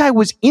 But this guy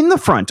was in the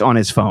front on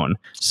his phone.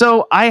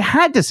 So I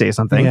had to say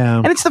something. Yeah.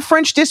 And it's the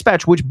French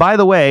Dispatch, which by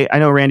the way, I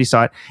know Randy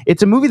saw it.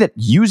 It's a movie that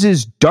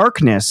uses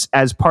darkness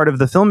as part of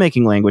the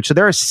filmmaking language. So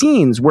there are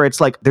scenes where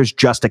it's like, there's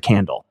just a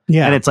candle.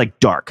 Yeah. And it's like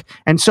dark.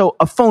 And so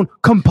a phone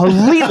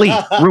completely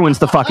ruins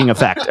the fucking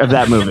effect of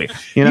that movie.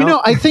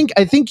 I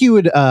think you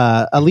would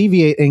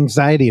alleviate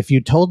anxiety if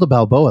you told the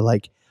Balboa,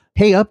 like,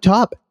 hey, up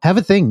top, have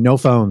a thing, no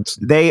phones.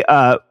 They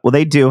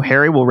do.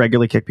 Harry will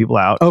regularly kick people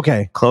out.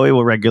 Okay. Chloe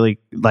will regularly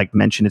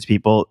mention it to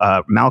people.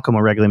 Malcolm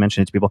will regularly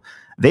mention it to people.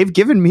 They've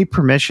given me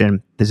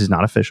permission. This is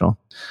not official,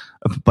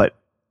 but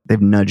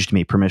they've nudged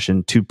me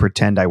permission to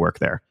pretend I work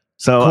there.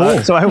 So,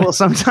 cool. So I will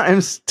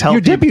sometimes tell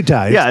you're people,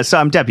 deputized. Yeah, so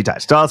I'm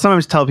deputized. So I'll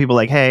sometimes tell people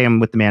like, "Hey, I'm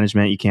with the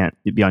management. You can't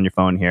be on your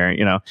phone here."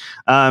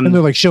 And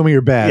they're like, "Show me your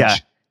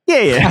badge."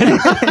 Yeah.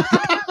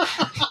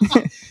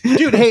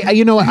 Dude, hey,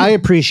 I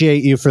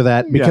appreciate you for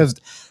that because,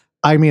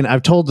 I mean,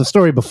 I've told the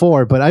story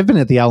before, but I've been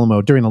at the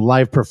Alamo during a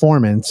live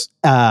performance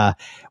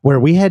where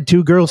we had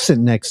two girls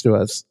sitting next to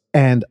us,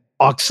 and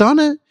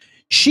Oksana,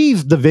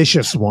 she's the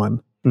vicious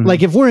one. Mm-hmm.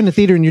 Like if we're in the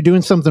theater and you're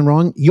doing something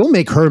wrong, you'll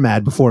make her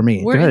mad before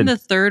me. We're in the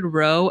third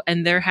row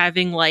and they're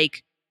having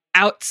like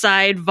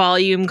outside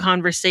volume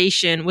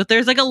conversation with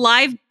there's like a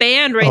live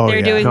band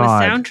there doing the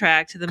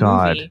soundtrack to the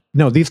movie.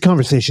 No, these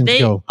conversations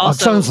go.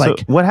 Sounds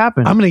like what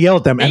happened? I'm gonna yell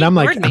at them, and I'm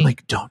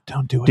like,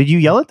 don't do it. Did you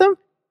yell at them?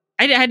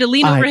 I had to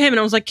lean over him, and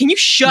I was like, "Can you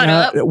shut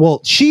up?"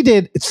 Well, she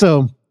did.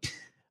 So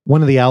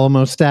one of the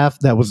Alamo staff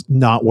that was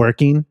not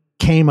working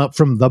came up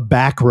from the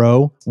back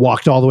row,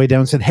 walked all the way down,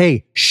 and said,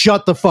 "Hey,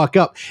 shut the fuck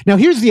up." Now,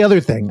 here's the other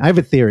thing. I have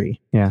a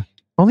theory. Yeah.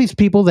 All these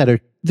people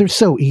they're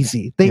so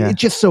easy. They're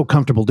just so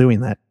comfortable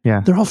doing that.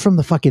 Yeah. They're all from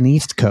the fucking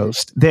East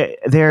Coast.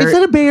 Is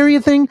that a Bay Area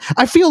thing?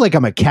 I feel like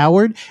I'm a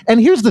coward. And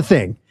here's the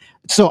thing.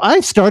 So I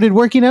started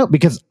working out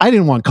because I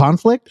didn't want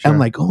conflict. Sure. I'm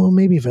like,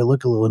 maybe if I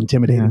look a little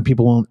intimidating,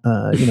 people won't,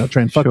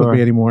 try and fuck with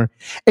me anymore.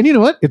 And you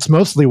know what? It's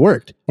mostly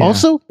worked. Yeah.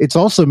 Also, it's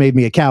also made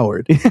me a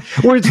coward.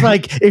 Where it's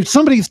like, if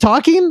somebody's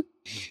talking,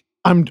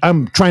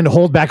 I'm trying to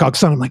hold back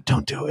Oksana. I'm like,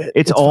 don't do it.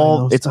 It's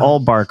all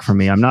bark for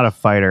me. I'm not a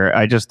fighter.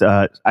 I just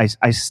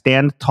I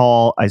stand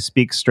tall, I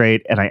speak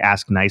straight, and I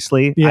ask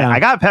nicely. Yeah.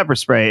 I got pepper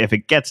spray if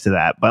it gets to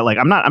that, but like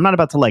I'm not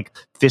about to like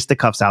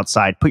fisticuffs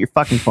outside. Put your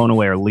fucking phone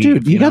away or leave.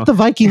 Dude, you got the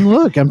Viking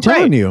look. I'm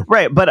telling you.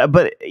 Right, but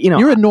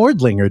you're a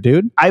Nordlinger,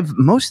 dude. I've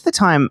most of the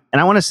time, and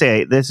I want to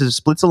say this is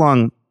splits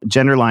along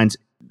gender lines.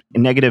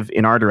 Negative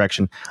in our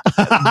direction.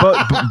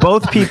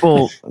 Both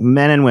people,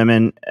 men and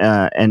women,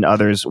 and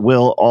others,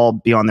 will all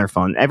be on their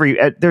phone.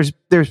 There's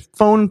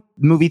phone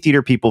movie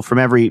theater people from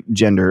every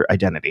gender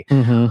identity.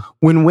 Mm-hmm.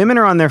 When women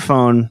are on their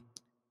phone,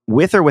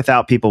 with or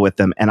without people with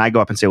them, and I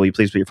go up and say, "Will you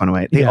please put your phone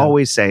away?" They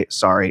always say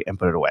sorry and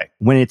put it away.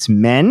 When it's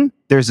men,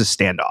 there's a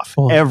standoff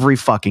every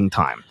fucking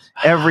time.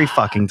 Every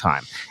fucking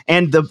time.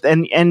 And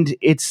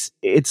it's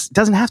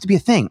doesn't have to be a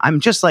thing. I'm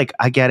just like,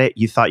 I get it.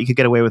 You thought you could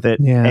get away with it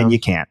and you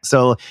can't.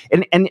 So,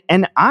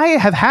 and I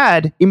have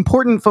had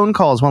important phone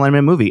calls while I'm in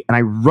a movie and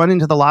I run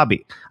into the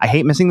lobby. I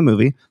hate missing the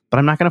movie, but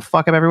I'm not going to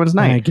fuck up everyone's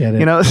night. I get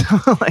it.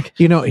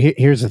 So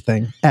here's the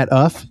thing. At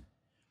UF,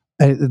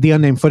 the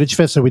Unnamed Footage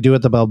Fest that we do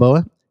at the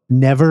Balboa,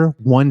 never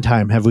one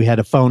time have we had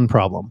a phone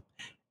problem.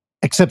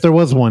 Except there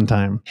was one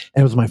time,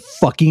 and it was my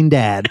fucking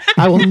dad.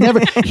 I will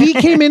never. He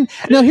came in.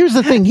 Now, here's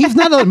the thing. He's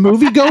not a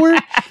moviegoer.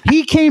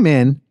 He came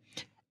in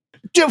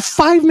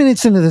 5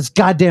 minutes into this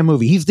goddamn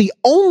movie. He's the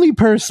only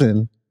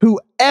person who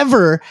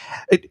ever.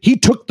 He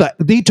took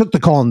the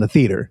call in the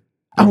theater.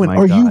 I went,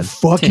 "Are you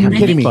fucking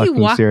kidding me?" He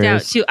walked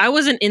out too. I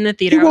wasn't in the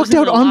theater. He walked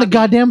out on the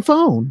goddamn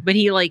phone. But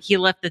he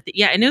left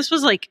the and this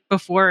was like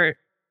before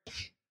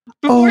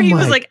he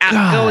was like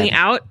going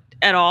out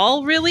at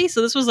all, really. So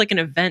this was like an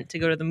event to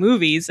go to the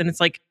movies, and it's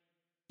like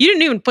you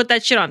didn't even put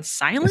that shit on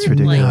silent. It's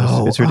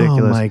ridiculous. It's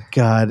ridiculous. Oh my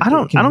god! I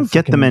don't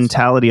get the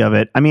mentality of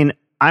it. I mean,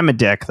 I'm a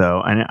dick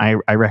though, and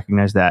I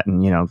recognize that,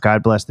 and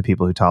God bless the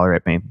people who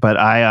tolerate me. But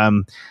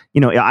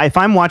if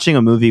I'm watching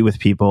a movie with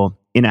people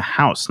in a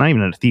house, not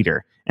even in a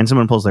theater, and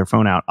someone pulls their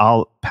phone out,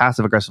 I'll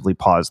passive aggressively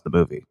pause the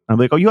movie. I'm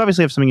like, "Oh, you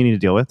obviously have something you need to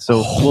deal with."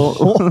 So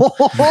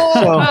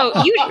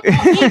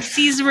he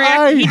sees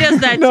reaction. He does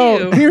that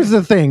too. Here's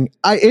the thing: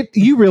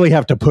 you really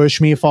have to push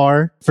me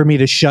far for me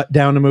to shut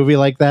down a movie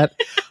like that.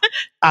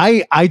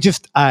 I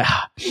just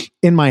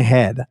in my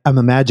head, I'm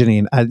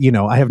imagining, I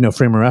have no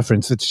frame of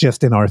reference. It's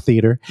just in our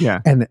theater.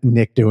 Yeah. And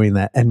Nick doing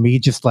that and me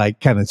just like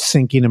kind of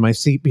sinking in my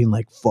seat being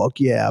like, fuck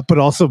yeah. But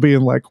also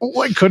being like,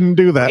 I couldn't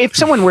do that. If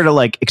someone were to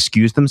like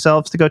excuse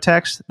themselves to go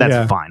text,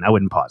 that's fine. I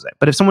wouldn't pause it.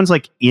 But if someone's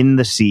like in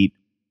the seat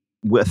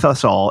with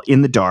us all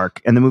in the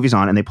dark and the movie's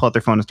on and they pull out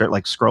their phone and start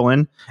like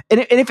scrolling,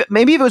 and if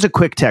it was a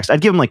quick text,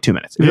 I'd give them like 2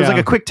 minutes. If it was like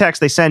a quick text,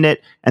 they send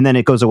it and then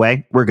it goes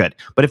away, we're good.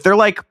 But if they're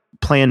like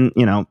playing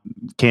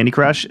Candy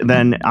Crush,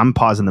 then I'm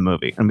pausing the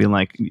movie and being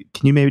like,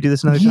 can you maybe do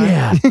this another time?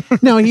 Yeah.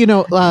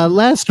 No,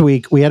 last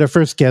week we had our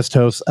first guest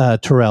host,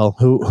 Terrell,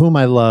 whom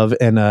I love,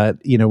 and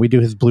we do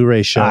his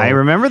Blu-ray show. I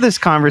remember this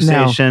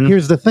conversation. Now,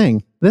 here's the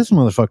thing. This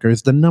motherfucker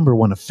is the number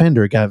one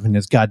offender having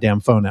his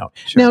goddamn phone out.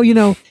 Sure.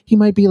 Now, he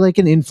might be like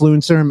an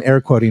influencer. I'm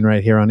air quoting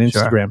right here on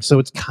Instagram. Sure. So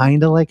it's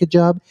kind of like a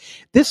job.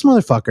 This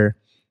motherfucker,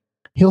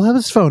 he'll have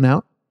his phone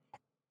out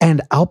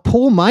and I'll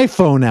pull my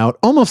phone out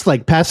almost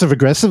like passive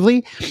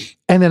aggressively.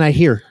 And then I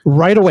hear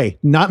right away,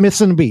 not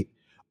missing a beat,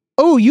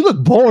 "Oh, you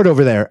look bored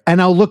over there." And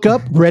I'll look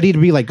up ready to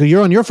be like,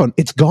 "You're on your phone."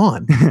 It's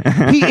gone.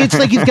 It's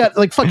like he's got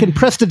like fucking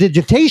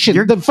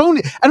prestidigitation. The phone.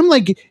 And I'm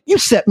like, you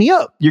set me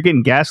up. You're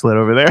getting gaslit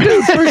over there.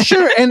 Dude, for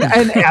sure. And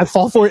I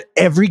fall for it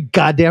every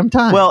goddamn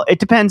time. Well, it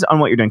depends on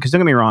what you're doing. Because don't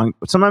get me wrong.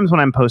 Sometimes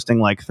when I'm posting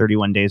like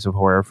 31 Days of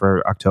Horror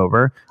for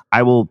October,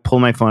 I will pull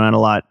my phone out a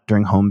lot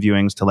during home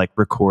viewings to like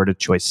record a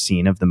choice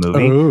scene of the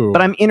movie. Ooh.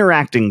 But I'm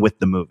interacting with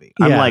the movie.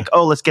 I'm like,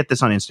 "Oh, let's get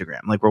this on Instagram.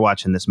 Like, we're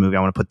watching this movie.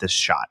 I want to put this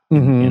shot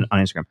on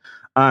Instagram."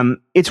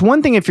 It's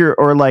one thing if you're,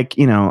 or like,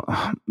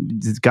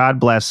 God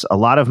bless, a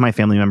lot of my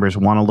family members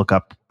want to look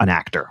up an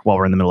actor while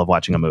we're in the middle of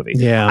watching a movie.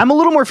 Yeah. I'm a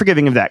little more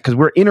forgiving of that because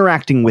we're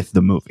interacting with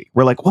the movie.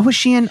 We're like, what was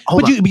she in?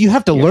 But you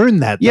have to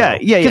learn that. Though.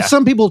 Yeah. Because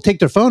some people take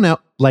their phone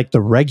out, like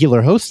the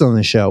regular host on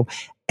the show.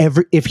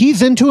 If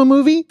he's into a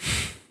movie,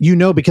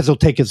 because he'll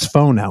take his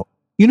phone out.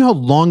 You know how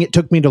long it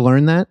took me to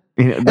learn that?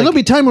 Like, and there'll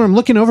be time where I'm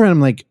looking over and I'm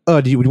like, oh,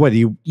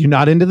 you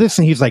not into this?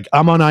 And he's like,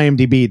 I'm on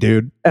IMDb,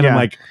 dude. And I'm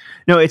like,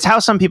 no, it's how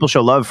some people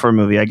show love for a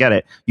movie. I get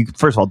it. You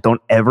first of all,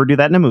 don't ever do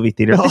that in a movie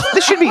theater.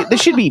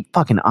 This should be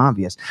fucking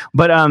obvious.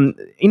 But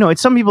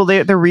it's some people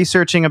they're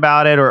researching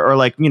about it or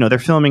like they're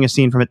filming a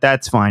scene from it.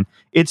 That's fine.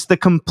 It's the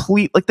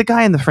complete, like the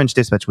guy in the French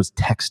Dispatch was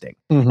texting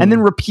and then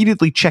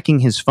repeatedly checking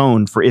his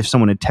phone for if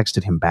someone had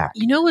texted him back.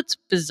 You know what's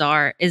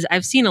bizarre is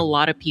I've seen a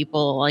lot of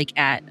people like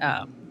at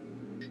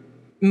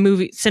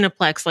movie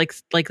Cineplex,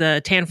 like the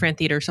Tan Fran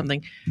Theater or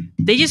something.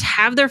 They just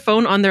have their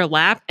phone on their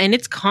lap and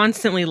it's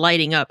constantly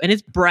lighting up and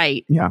it's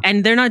bright. Yeah.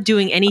 And they're not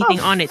doing anything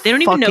on it. They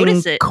don't even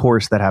notice it. Of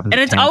course that happens.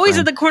 And it's always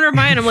at the corner of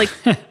my eye. And I'm like,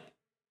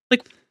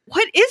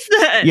 what is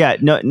that? Yeah,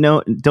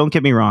 no, don't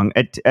get me wrong.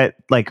 At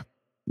like,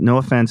 no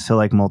offense to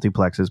like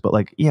multiplexes, but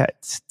like, yeah,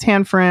 it's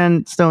Tan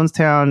Fran,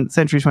 Stonestown,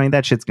 Century 20,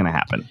 that shit's gonna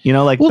happen.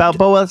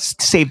 Balboa,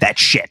 save that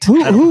shit.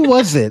 Who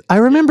was it? I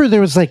remember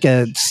there was like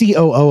a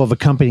COO of a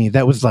company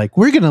that was like,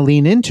 we're gonna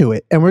lean into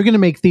it and we're gonna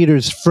make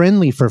theaters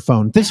friendly for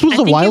phone. This was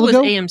a while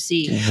ago.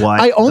 AMC.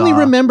 What I only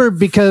remember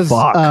because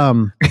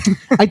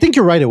I think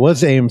you're right, it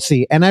was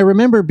AMC. And I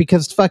remember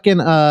because fucking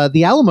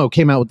the Alamo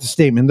came out with the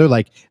statement. They're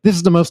like, this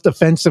is the most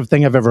offensive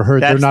thing I've ever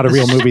heard. They're not a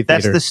real movie theater.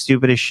 That's the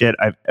stupidest shit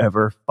I've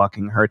ever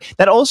fucking heard.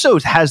 That also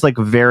has like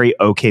very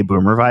okay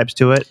boomer vibes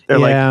to it. They're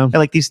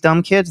like these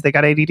dumb kids, they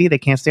got ADD, they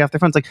can't stay off their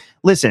phones. Like,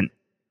 listen,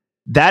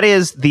 that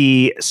is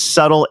the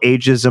subtle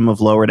ageism of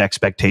lowered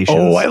expectations.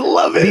 Oh, I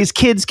love it. These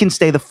kids can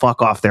stay the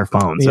fuck off their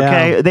phones.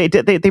 Okay,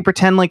 they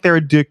pretend like they're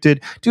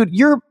addicted. Dude,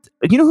 you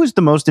know who's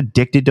the most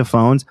addicted to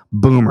phones?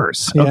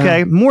 Boomers.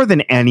 Okay, more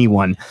than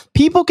anyone.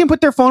 People can put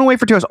their phone away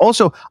for 2 hours.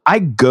 Also, I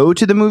go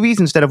to the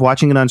movies instead of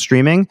watching it on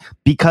streaming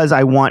because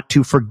I want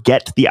to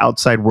forget the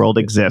outside world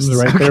exists.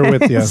 Right there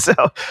with you. So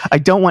I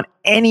don't want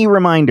any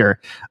reminder.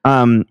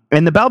 And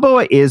the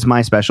Balboa is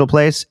my special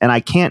place, and I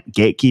can't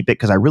gatekeep it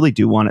because I really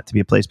do want it to be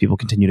a place people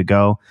continue to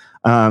go.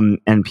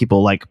 And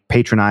people like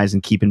patronize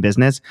and keep in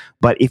business.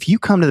 But if you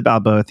come to the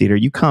Balboa Theater,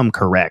 you come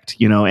correct,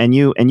 and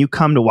you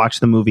come to watch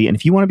the movie. And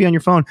if you want to be on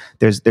your phone,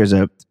 there's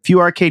a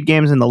few arcade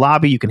games in the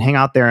lobby. You can hang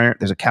out there.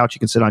 There's a couch you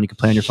can sit on. You can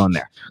play on your phone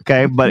there.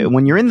 Okay. But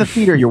when you're in the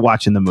theater, you're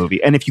watching the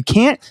movie. And if you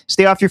can't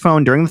stay off your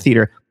phone during the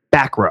theater,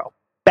 back row,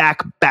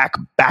 back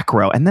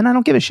row. And then I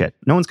don't give a shit.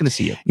 No one's going to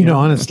see you. You know,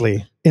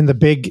 honestly, in the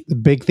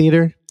big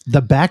theater,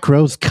 the back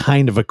row's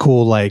kind of a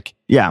cool, like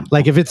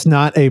if it's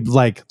not a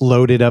like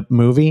loaded up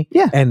movie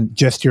and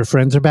just your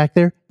friends are back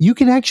there, you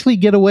can actually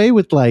get away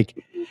with like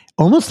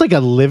almost like a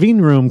living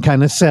room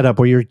kind of setup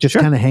where you're just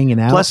kind of hanging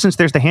out. Plus, since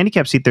there's the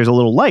handicap seat, there's a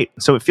little light,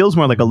 so it feels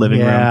more like a living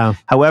room.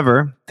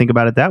 However, think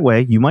about it that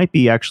way, you might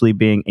be actually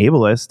being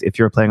ableist if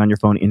you're playing on your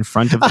phone in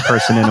front of the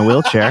person in a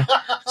wheelchair.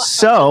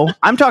 So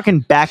I'm talking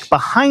back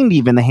behind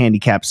even the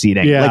handicap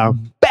seating. Like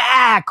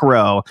back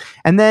row.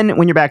 And then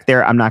when you're back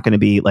there, I'm not going to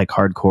be like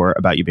hardcore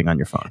about you being on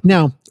your phone.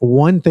 Now,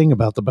 one thing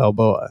about the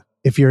Balboa,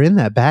 if you're in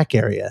that back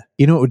area,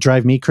 you know what would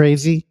drive me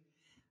crazy?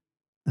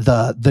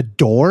 The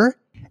door.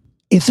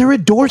 Is there a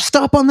door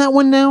stop on that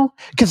one now?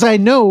 Because I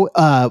know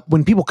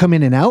when people come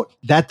in and out,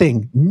 that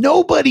thing,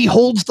 nobody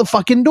holds the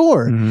fucking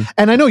door.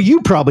 And I know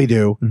you probably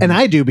do. And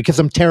I do because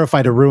I'm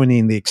terrified of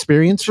ruining the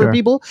experience for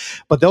people.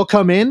 But they'll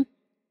come in,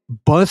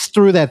 bust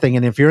through that thing.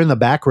 And if you're in the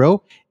back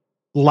row,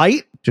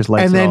 light. Just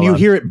lights and then you up.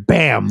 hear it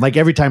bam, like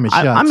every time it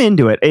shuts. I'm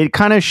into it. It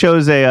kind of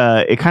shows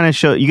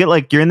you get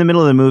like you're in the middle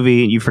of the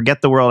movie, you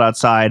forget the world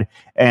outside,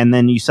 and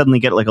then you suddenly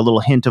get like a little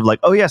hint of like,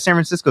 oh yeah, San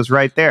Francisco's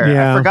right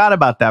there. I forgot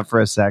about that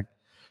for a sec.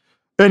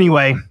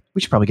 Anyway,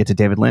 we should probably get to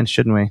David Lynch,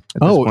 shouldn't we?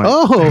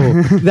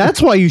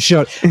 That's why you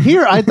showed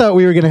here. I thought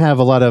we were going to have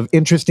a lot of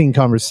interesting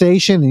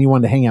conversation, and you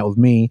wanted to hang out with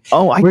me.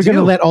 We're going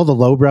to let all the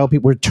lowbrow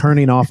people. We're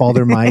turning off all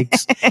their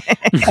mics,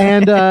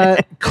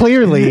 and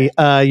clearly,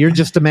 you're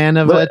just a man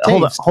of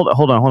taste.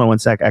 Hold on 1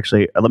 sec.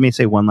 Actually, let me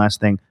say one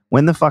last thing.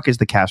 When the fuck is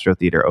the Castro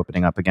Theater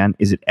opening up again?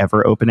 Is it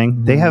ever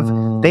opening? They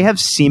have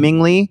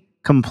seemingly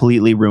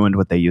completely ruined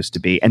what they used to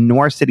be, and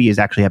Noir City is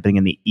actually happening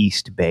in the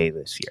East Bay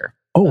this year.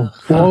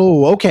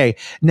 Okay.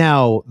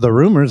 Now, the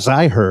rumors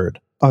I heard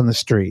on the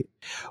street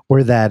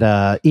were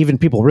that even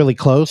people really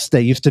close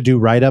that used to do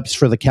write-ups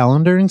for the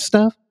calendar and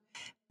stuff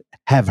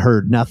have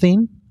heard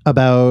nothing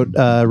about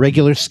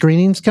regular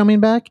screenings coming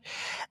back.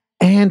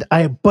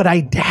 But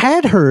I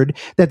had heard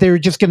that they were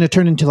just going to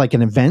turn into like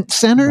an event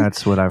center.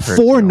 That's what I've heard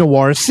for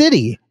Noir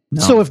City.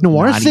 No, so if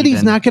Noir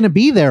City's not going to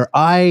be there,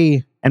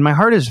 and my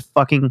heart is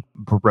fucking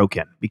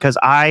broken because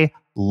I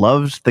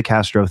loved the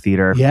Castro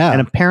Theater. Yeah.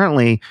 And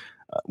apparently,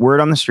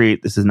 word on the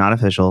street, this is not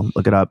official,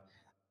 look it up.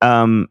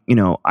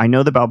 I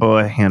know the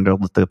Balboa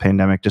handled the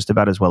pandemic just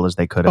about as well as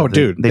they could have. Oh,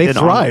 dude, they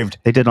thrived.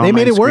 They did online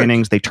made it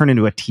screenings. Work. They turned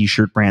into a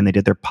t-shirt brand. They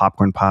did their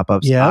popcorn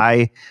pop-ups. Yep.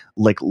 I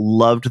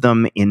loved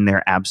them in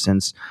their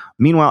absence.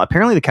 Meanwhile,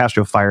 apparently the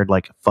Castro fired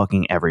like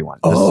fucking everyone.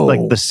 This is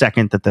like the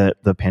second that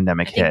the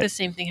pandemic hit. I think the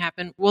same thing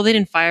happened. Well, they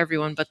didn't fire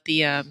everyone, but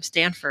the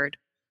Stanford.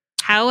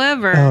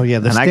 However,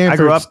 the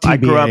Stanford.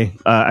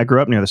 I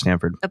grew up near the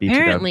Stanford.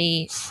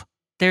 Apparently,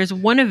 there's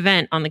one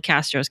event on the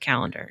Castro's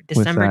calendar,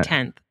 December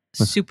 10th.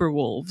 Super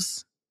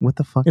Wolves. What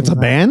the fuck? It's a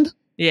band?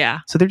 Yeah.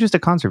 So they're just a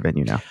concert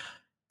venue now.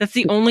 That's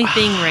the only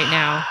thing right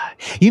now.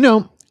 You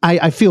know,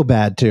 I feel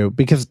bad too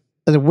because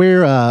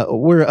we're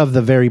of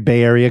the very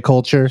Bay Area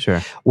culture,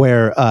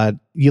 where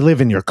you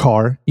live in your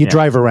car, you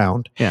drive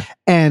around,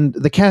 and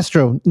the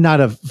Castro,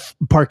 not a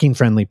parking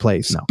friendly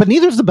place, but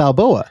neither is the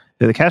Balboa.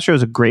 The Castro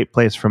is a great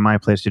place from my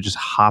place to just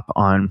hop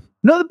on.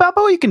 No, the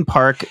Balboa you can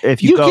park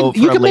if you go.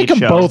 You can make them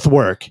both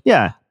work.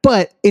 Yeah,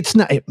 but it's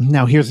not.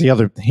 Now here's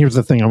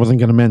the thing I wasn't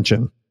going to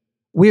mention.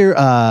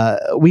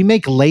 We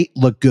make late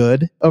look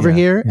good over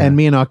here, and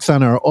me and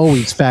Oksana are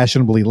always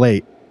fashionably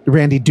late.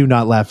 Randy, do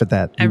not laugh at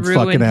that.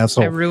 Fucking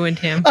asshole. I ruined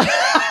him.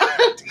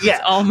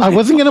 I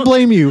wasn't going to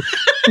blame you.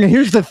 Now,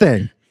 here's the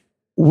thing.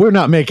 We're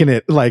not making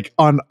it like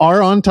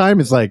on time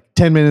is like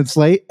 10 minutes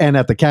late. And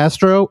at the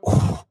Castro,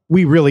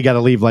 we really got to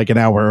leave like an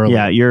hour early.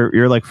 Yeah,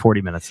 you're like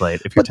 40 minutes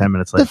late if you're 10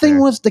 minutes late. The thing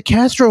was, the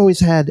Castro always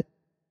had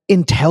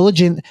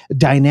intelligent,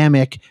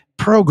 dynamic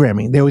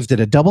programming. They always did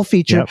a double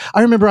feature. Yep.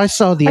 I remember I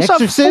saw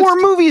Exorcist. Saw 4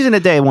 movies in a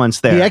day once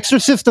there. The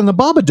Exorcist and the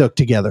Babadook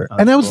together.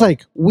 And I was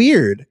like,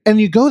 weird.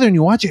 And you go there and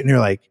you watch it and you're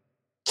like,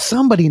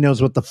 somebody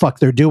knows what the fuck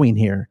they're doing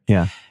here.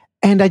 Yeah.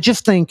 And I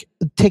just think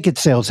ticket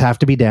sales have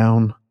to be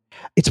down.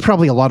 It's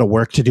probably a lot of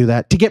work to do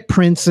that, to get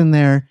Prince in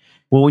there.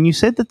 Well, when you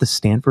said that the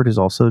Stanford is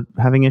also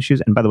having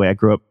issues, and by the way, I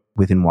grew up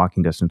within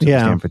walking distance of the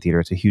Stanford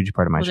Theater. It's a huge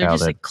part of my childhood. They're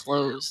just like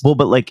closed. Well,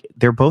 but like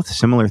they're both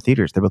similar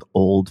theaters. They're both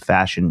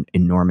old-fashioned,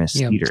 enormous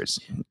theaters.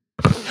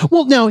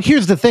 Well, now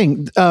here's the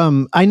thing.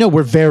 I know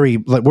we're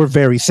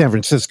very San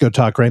Francisco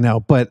talk right now,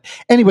 but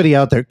anybody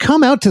out there,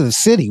 come out to the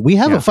city. We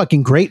have a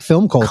fucking great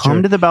film culture.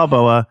 Come to the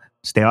Balboa,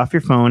 stay off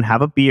your phone,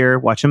 have a beer,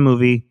 watch a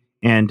movie,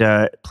 and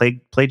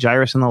play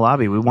Gyrus in the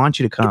lobby. We want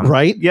you to come.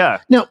 Right? Yeah.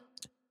 Now,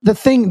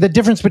 the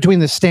difference between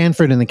the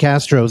Stanford and the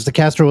Castro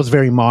was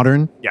very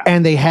modern. Yeah.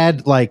 And they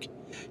had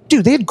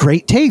they had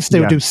great taste.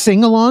 They would do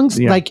sing-alongs.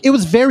 Yeah. Like, it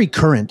was very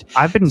current.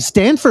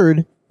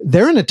 Stanford,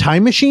 they're in a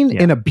time machine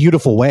in a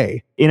beautiful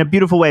way. In a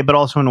beautiful way, but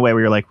also in a way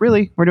where you're like,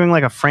 really? We're doing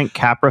like a Frank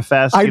Capra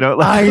fest? I know.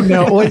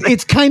 Well,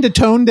 it's kind of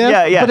tone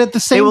deaf, but at the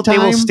same time...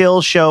 They will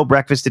still show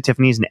Breakfast at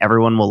Tiffany's and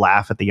everyone will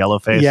laugh at the yellow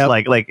face. Yep.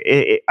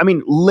 I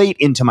mean, late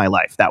into my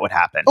life, that would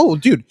happen. Oh,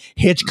 dude.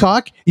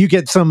 Hitchcock, you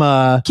get some...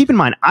 Keep in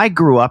mind, I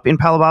grew up in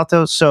Palo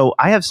Alto, so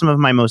I have some of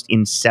my most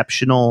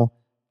inceptional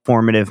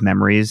formative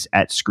memories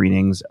at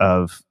screenings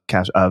of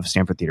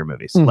Stanford Theater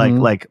movies. Mm-hmm.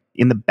 Like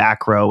in the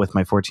back row with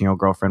my 14-year-old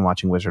girlfriend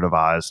watching Wizard of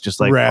Oz. Just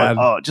like, rad.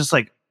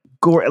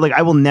 Like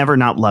I will never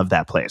not love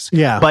that place.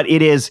 Yeah. But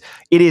it is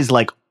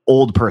like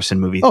old person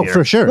movie theater. Oh,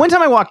 for sure. One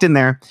time I walked in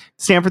there,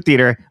 Stanford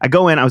Theater. I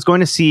was going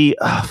to see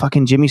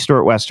fucking Jimmy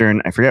Stewart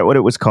Western. I forget what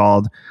it was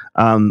called.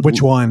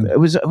 Which one? It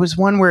was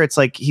one where it's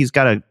like he's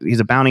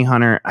a bounty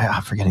hunter.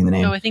 I'm forgetting the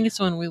name. Oh, I think it's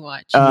the one we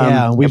watched.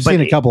 We've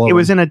seen a couple of them. It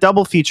was in a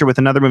double feature with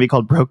another movie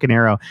called Broken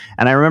Arrow.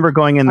 And I remember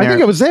going in there. I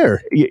think I was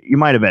there. You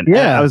might have been.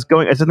 Yeah. I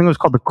think it was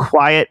called The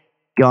Quiet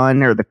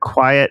Gun or The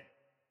Quiet,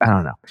 I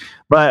don't know.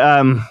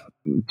 But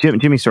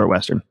Jimmy Stewart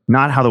Western,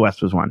 not How the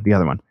West Was Won, the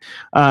other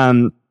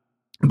one.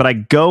 But I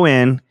go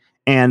in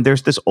and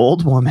there's this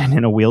old woman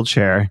in a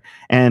wheelchair.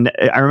 And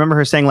I remember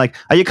her saying like,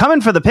 are you coming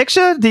for the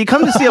picture? Did you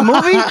come to see a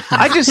movie?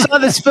 I just saw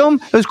this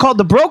film. It was called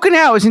The Broken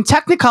Arrow. It was in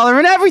Technicolor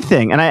and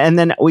everything. And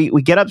then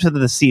we get up to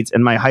the seats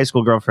and my high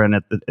school girlfriend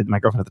my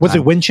girlfriend at the time. Was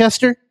it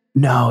Winchester?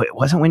 No, it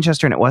wasn't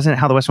Winchester, and it wasn't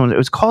How the West Was. It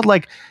was called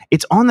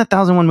it's on the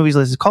 1001 movies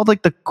list. It's called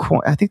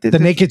the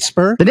Naked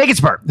Spur. The Naked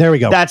Spur. There we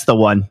go. That's the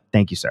one.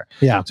 Thank you, sir.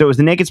 Yeah. So it was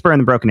The Naked Spur and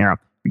The Broken Arrow.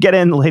 We get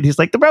in, the lady's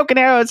like, The Broken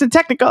Arrow, it's in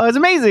Technicolor, it's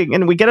amazing.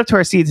 And we get up to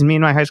our seats, and me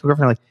and my high school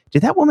girlfriend are like,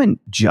 did that woman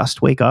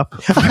just wake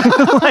up?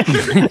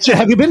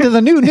 Have you been to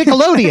the new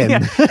Nickelodeon?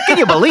 Yeah. Can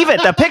you believe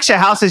it? The picture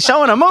house is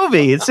showing a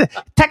movie. It's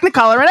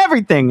Technicolor and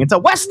everything. It's a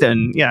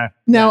Western. Yeah.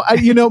 Now, my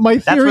theory...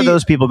 That's where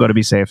those people go to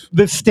be safe.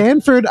 The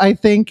Stanford, I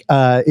think,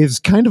 is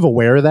kind of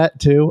aware of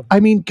that, too. I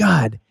mean,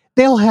 God,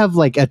 they'll have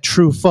like a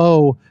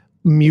Truffaut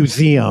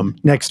museum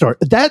next door.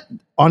 That,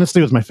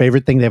 honestly, was my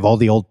favorite thing. They have all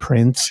the old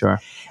prints.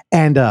 Sure.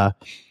 And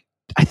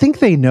I think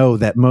they know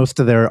that most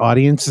of their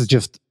audience is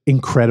just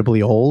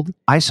incredibly old.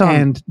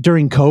 And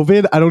during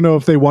COVID, I don't know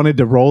if they wanted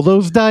to roll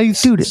those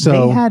dice. Dude,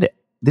 they had...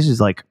 This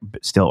is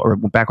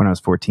back when I was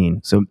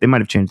 14. So they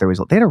might have changed their ways.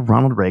 They had a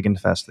Ronald Reagan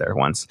fest there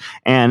once.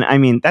 And I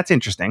mean, that's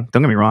interesting.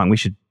 Don't get me wrong. We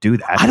should do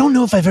that. I don't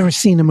know if I've ever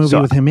seen a movie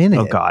with him in it.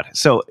 Oh God.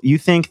 So you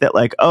think that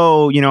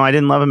I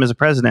didn't love him as a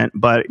president,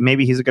 but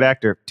maybe he's a good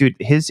actor. Dude,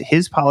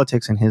 his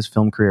politics and his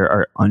film career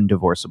are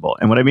undivorceable.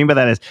 And what I mean by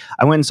that is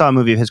I went and saw a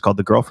movie of his called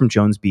The Girl from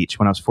Jones Beach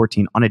when I was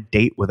 14 on a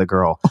date with a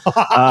girl.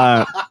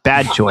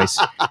 Bad choice.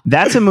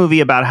 That's a movie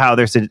about how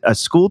there's a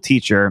school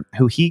teacher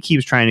who he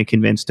keeps trying to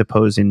convince to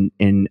pose in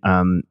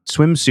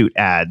swimsuit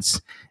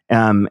ads.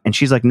 And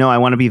she's like, no, I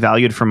want to be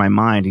valued for my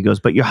mind. He goes,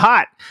 but you're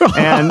hot.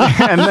 And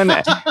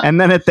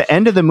then at the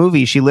end of the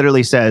movie, she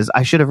literally says,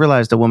 I should have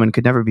realized a woman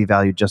could never be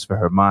valued just for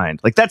her mind.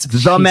 Like that's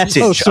the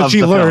message. So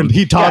she learned. Film.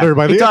 He taught her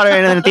by the end.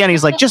 And then at the end,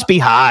 he's like, just be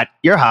hot.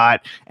 You're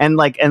hot. And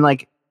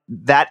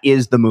that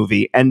is the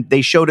movie. And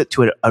they showed it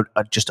to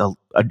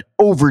an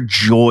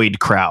overjoyed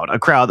crowd, a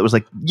crowd that was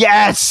like,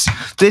 yes,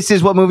 this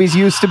is what movies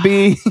used to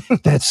be.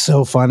 That's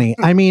so funny.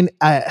 I mean,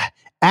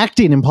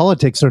 acting and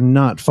politics are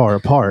not far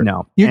apart.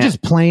 No. You're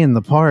just playing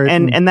the part.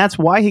 And that's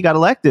why he got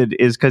elected,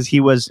 is because he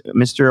was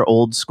Mr.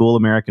 Old School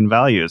American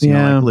Values. You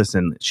know, like,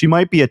 listen, she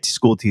might be a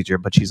school teacher,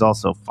 but she's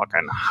also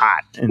fucking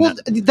hot. Well,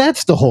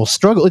 that's the whole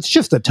struggle. It's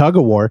just a tug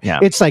of war. Yeah.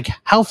 It's like,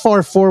 how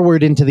far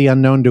forward into the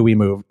unknown do we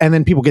move? And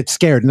then people get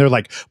scared and they're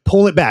like,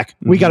 pull it back.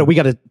 We got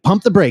to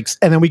pump the brakes.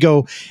 And then we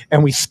go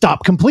and we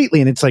stop completely.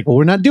 And it's like, well,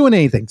 we're not doing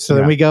anything. So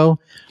then we go.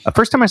 The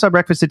first time I saw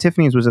Breakfast at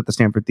Tiffany's was at the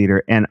Stanford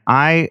Theater, and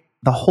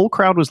the whole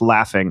crowd was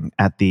laughing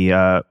at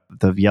the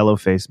yellow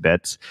face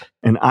bits,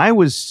 and I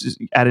was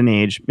at an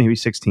age, maybe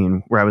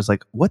 16, where I was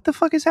like, "What the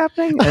fuck is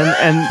happening?"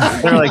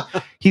 And they're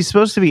like, "He's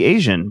supposed to be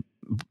Asian,"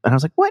 and I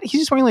was like, "What?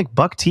 He's just wearing like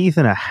buck teeth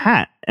and a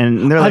hat."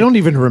 And they're like, I don't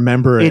even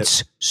remember it.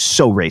 It's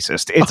so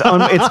racist. It's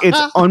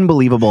it's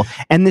unbelievable.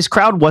 And this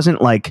crowd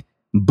wasn't like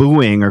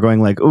booing or going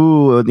like,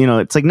 ooh, you know,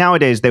 it's like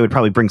nowadays they would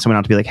probably bring someone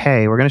out to be like,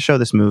 hey, we're going to show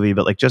this movie,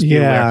 but like, just be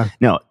aware.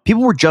 No,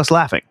 people were just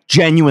laughing,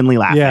 genuinely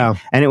laughing. Yeah.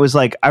 And it was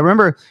like, I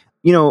remember,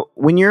 you know,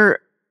 when you're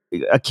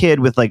a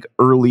kid with like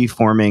early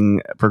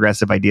forming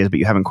progressive ideas, but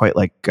you haven't quite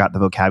like got the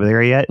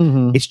vocabulary yet,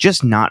 it's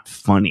just not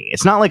funny.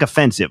 It's not like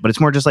offensive, but it's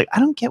more just like, I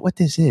don't get what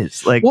this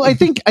is. Like, well, I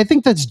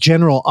think that's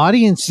general.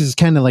 Audiences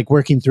kind of like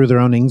working through their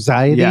own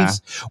anxieties,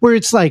 where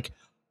it's like,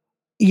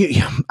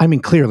 I mean,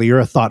 clearly you're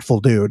a thoughtful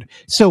dude.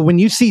 So when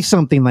you see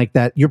something like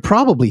that, you're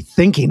probably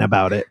thinking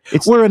about it.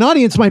 Where an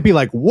audience might be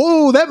like,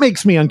 whoa, that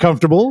makes me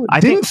uncomfortable. I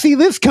didn't see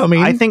this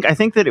coming. I think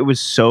that it was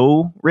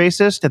so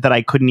racist that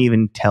I couldn't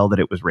even tell that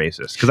it was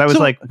racist. Because I was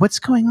like, what's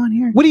going on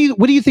here? What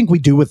do you think we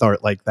do with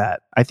art like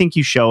that? I think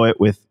you show it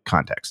with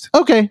context.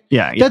 Okay.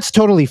 Yeah. That's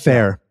totally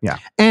fair. Yeah.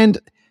 And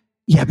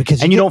yeah,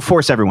 because you don't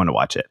force everyone to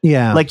watch it.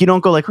 Yeah. Like, you don't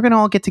go like, we're going to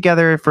all get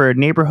together for a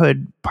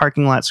neighborhood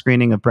parking lot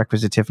screening of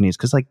Breakfast at Tiffany's.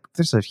 Because like,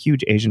 there's a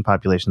huge Asian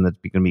population that's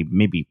going to be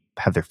maybe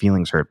have their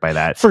feelings hurt by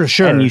that. For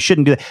sure. And you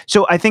shouldn't do that.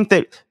 So I think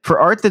that for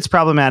art that's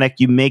problematic,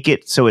 you make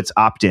it so it's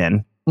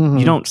opt-in.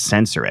 You don't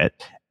censor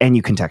it, and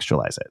you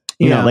contextualize it.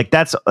 You know, like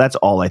that's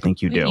all I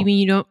think you do. You mean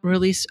you don't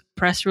release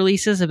press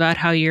releases about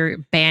how you're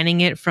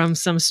banning it from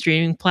some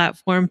streaming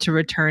platform to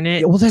return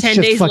it 10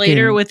 days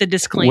later with a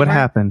disclaimer? What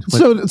happened?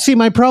 So, see,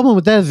 my problem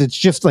with that is it's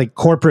just like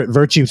corporate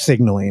virtue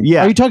signaling.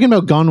 Yeah. Are you talking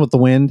about Gone with the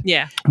Wind?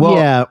 Yeah. Well,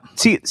 yeah.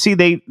 See,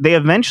 they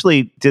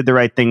eventually did the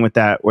right thing with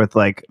that, with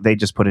like, they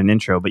just put an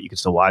intro, but you can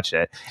still watch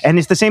it. And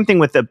it's the same thing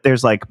with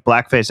there's like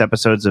blackface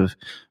episodes of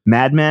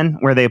Mad Men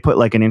where they put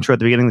like an intro at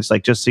the beginning that's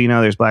like, just so you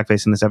know, there's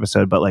blackface in this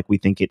episode, but like, we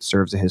think it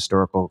serves a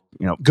historical,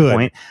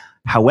 point.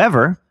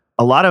 However,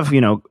 a lot of,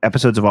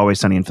 episodes of Always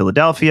Sunny in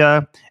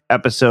Philadelphia,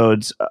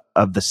 episodes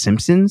of The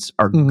Simpsons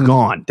are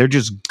gone. They're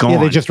just gone. Yeah,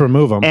 they just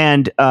remove them.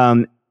 And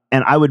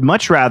I would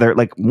much rather,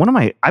 like,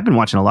 I've been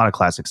watching a lot of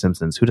classic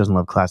Simpsons. Who doesn't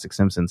love classic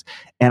Simpsons?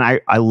 And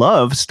I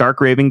love Stark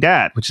Raving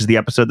Dad, which is the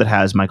episode that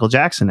has Michael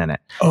Jackson in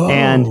it. Oh.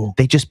 And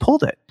they just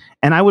pulled it.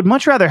 And I would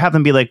much rather have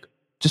them be like,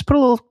 just put a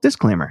little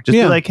disclaimer. Just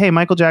be like, hey,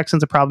 Michael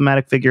Jackson's a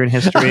problematic figure in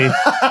history.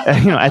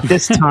 At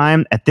this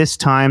time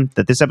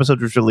that this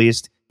episode was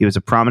released, he was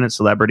a prominent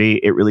celebrity.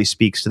 It really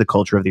speaks to the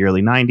culture of the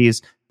early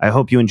 90s. I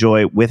hope you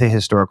enjoy, with a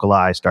historical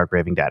eye, Stark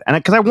Raving Dad. And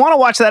because I want to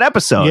watch that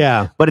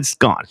episode, but it's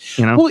gone.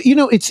 Well,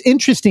 it's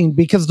interesting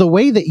because the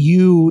way that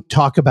you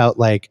talk about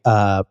like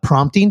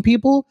prompting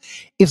people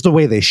is the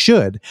way they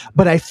should.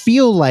 But I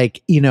feel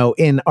like,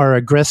 in our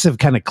aggressive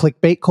kind of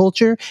clickbait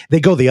culture, they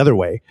go the other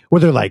way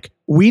where they're like,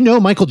 we know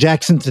Michael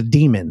Jackson's a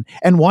demon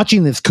and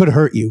watching this could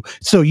hurt you.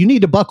 So you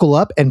need to buckle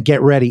up and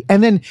get ready.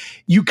 And then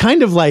you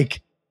kind of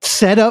like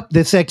set up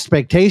this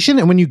expectation.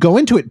 And when you go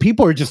into it,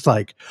 people are just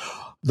like,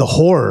 the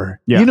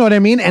horror. Yeah. You know what I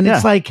mean? And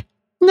it's like,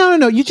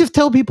 no. You just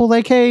tell people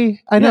like,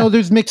 hey, I know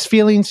there's mixed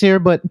feelings here,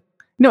 but.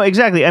 No,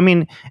 exactly. I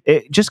mean,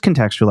 just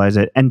contextualize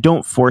it and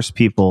don't force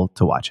people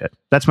to watch it.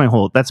 That's my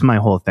whole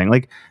thing.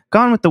 Like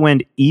Gone with the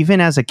Wind, even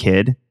as a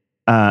kid,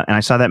 and I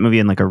saw that movie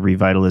in like a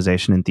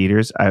revitalization in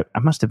theaters. I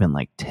must have been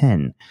like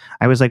 10.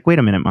 I was like, wait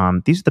a minute,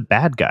 Mom, these are the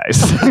bad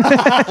guys.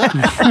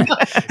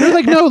 You're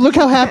like, no, look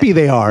how happy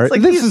they are.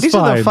 Like, these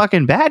are the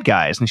fucking bad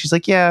guys. And she's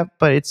like, yeah,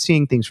 but it's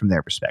seeing things from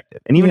their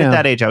perspective. And even at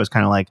that age, I was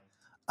kind of like,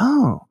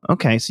 oh,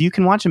 okay. So you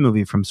can watch a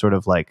movie from sort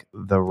of like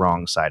the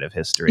wrong side of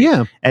history.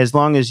 Yeah. As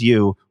long as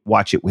you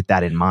watch it with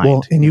that in mind.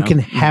 Well, and you can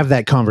have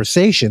that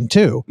conversation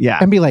too. Yeah.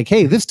 And be like,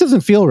 hey, this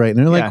doesn't feel right. And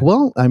they're like,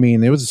 well, I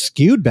mean, it was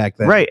skewed back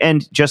then. Right.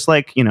 And just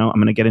like, I'm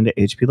going to get into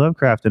H.P.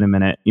 Lovecraft in a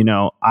minute.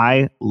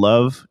 I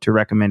love to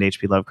recommend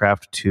H.P.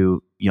 Lovecraft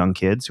to young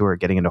kids who are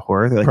getting into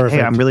horror. They're like,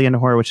 hey, I'm really into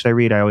horror. What should I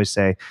read? I always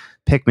say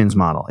Pickman's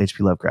Model,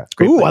 H.P. Lovecraft.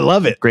 Ooh, I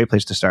love it. Great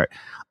place to start.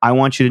 I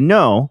want you to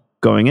know,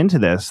 going into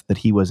this, that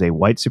he was a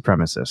white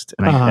supremacist.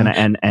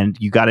 And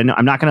you got to know,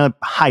 I'm not going to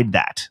hide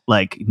that.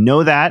 Like,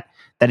 know that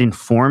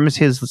informs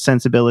his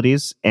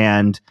sensibilities,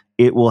 and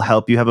it will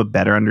help you have a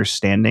better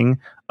understanding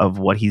of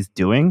what he's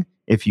doing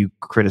if you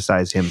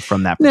criticize him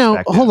from that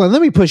perspective. Now, hold on.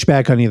 Let me push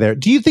back on you there.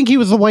 Do you think he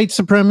was a white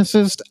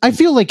supremacist? I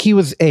feel like he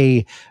was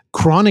a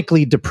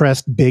chronically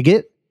depressed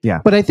bigot. Yeah.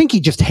 But I think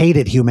he just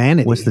hated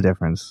humanity. What's the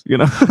difference?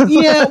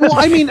 Yeah. Well,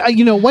 I mean,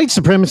 white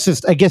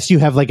supremacist, I guess you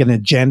have like an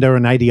agenda or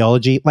an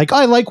ideology. Like,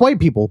 I like white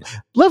people.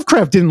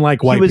 Lovecraft didn't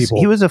like white people.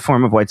 He was a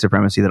form of white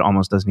supremacy that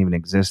almost doesn't even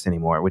exist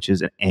anymore, which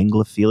is an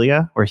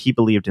Anglophilia, where he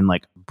believed in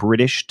like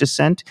British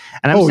descent.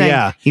 And I'm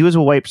saying he was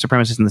a white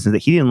supremacist in the sense that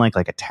he didn't like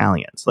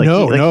Italians.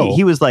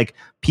 He was like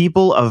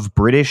people of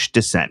British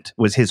descent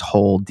was his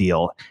whole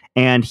deal.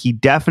 And he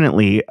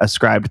definitely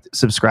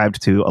subscribed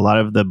to a lot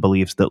of the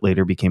beliefs that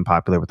later became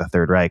popular with the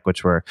Third Reich,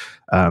 which were,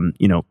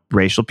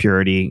 racial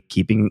purity,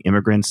 keeping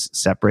immigrants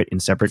separate in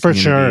separate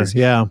communities. For sure,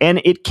 yeah.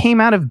 And it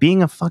came out of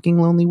being a fucking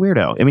lonely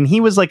weirdo. I mean,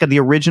 he was like the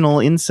original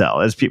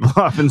incel, as people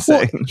often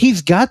say. Well,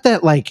 he's got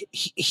that, like,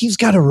 he's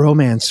got a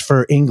romance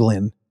for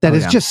England that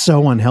is just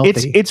so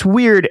unhealthy. It's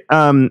weird.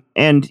 And,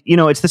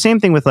 it's the same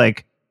thing with,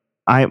 like,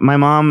 my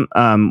mom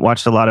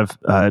watched a lot of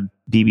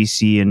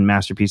BBC and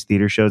Masterpiece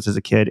Theater shows as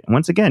a kid. And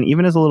once again,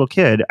 even as a little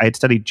kid, I had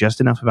studied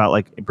just enough about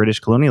like British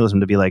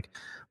colonialism to be like,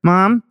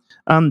 Mom,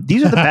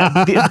 these are the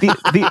bad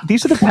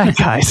these are the bad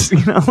guys.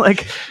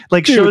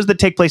 Like Dude. Shows that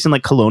take place in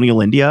like colonial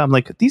India. I'm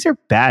like, these are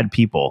bad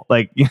people.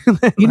 Like, you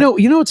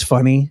know what's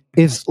funny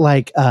is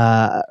like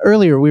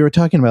earlier we were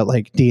talking about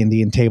like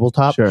D&D and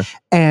tabletop, sure.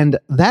 And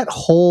that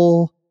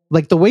whole,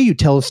 like, the way you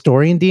tell a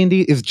story in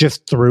D&D is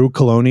just through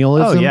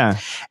colonialism. Oh, yeah.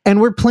 And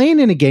we're playing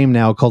in a game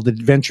now called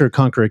Adventure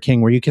Conquer a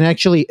King, where you can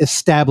actually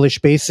establish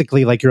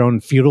basically like your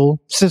own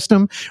feudal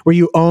system, where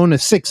you own a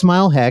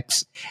 6-mile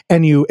hex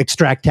and you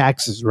extract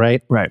taxes,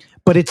 right? Right.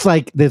 But it's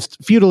like this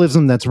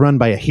feudalism that's run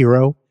by a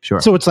hero. Sure.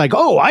 So it's like,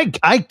 oh,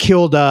 I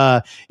killed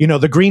the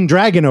green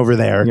dragon over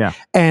there. Yeah.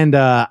 And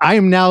I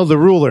am now the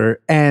ruler.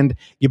 And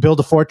you build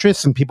a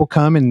fortress and people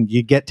come and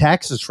you get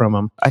taxes from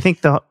them. I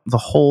think the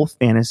whole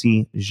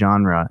fantasy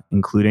genre,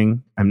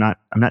 including I'm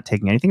not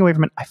taking anything away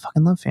from it. I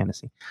fucking love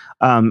fantasy.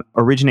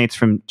 Originates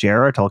from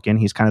J.R.R. Tolkien.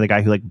 He's kind of the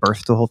guy who like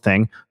birthed the whole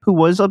thing, who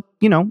was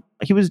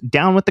he was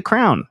down with the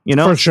crown,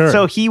 For sure.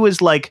 So he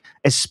was like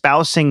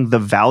espousing the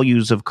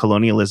values of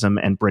colonialism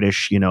and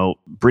British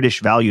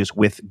values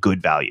with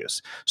good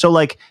values. So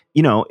like,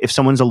 if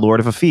someone's a lord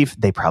of a fief,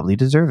 they probably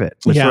deserve it.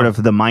 Was sort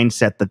of the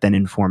mindset that then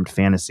informed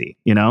fantasy,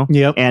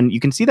 Yep. And you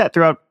can see that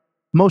throughout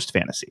most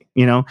fantasy.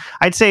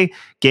 I'd say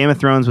Game of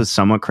Thrones was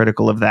somewhat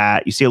critical of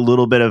that. You see a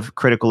little bit of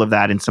critical of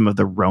that in some of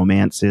the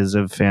romances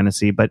of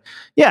fantasy, but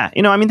yeah,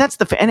 that's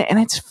and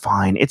it's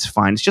fine. It's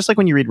fine. It's just like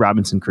when you read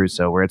Robinson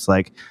Crusoe, where it's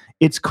like,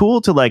 it's cool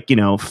to like,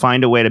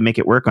 find a way to make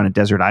it work on a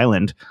desert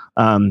island,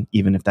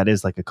 even if that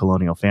is like a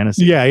colonial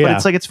fantasy. Yeah. But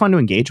it's like, it's fun to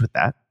engage with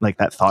that, like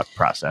that thought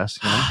process.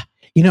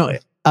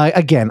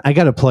 I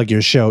got to plug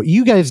your show.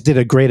 You guys did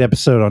a great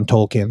episode on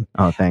Tolkien.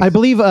 Oh, thanks. I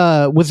believe,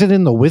 was it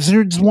in the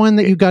Wizards one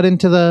that you got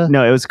into the...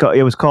 No, it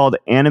was called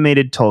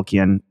Animated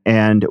Tolkien,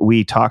 and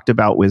we talked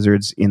about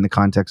wizards in the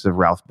context of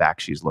Ralph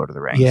Bakshi's Lord of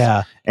the Rings.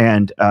 Yeah.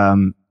 And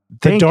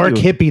the dark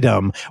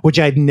hippiedom, which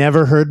I'd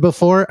never heard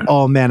before.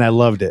 Oh man, I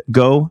loved it.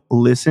 Go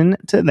listen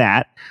to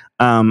that.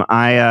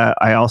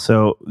 I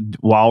also,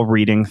 while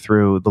reading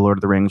through The Lord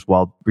of the Rings,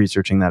 while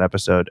researching that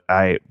episode,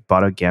 I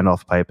bought a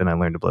Gandalf pipe and I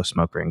learned to blow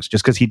smoke rings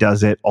just because he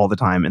does it all the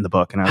time in the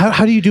book. And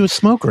how do you do a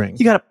smoke ring?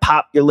 You got to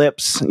pop your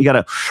lips. You got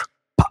to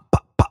pop,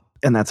 pop, pop.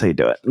 And that's how you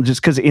do it.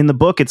 Just because in the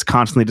book, it's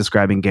constantly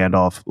describing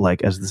Gandalf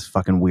like as this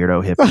fucking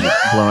weirdo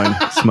hippie blowing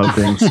smoke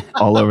rings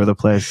all over the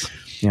place.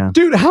 Yeah.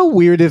 Dude, how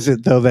weird is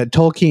it, though, that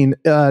Tolkien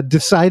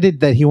decided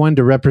that he wanted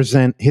to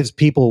represent his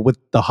people with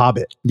The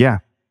Hobbit? Yeah.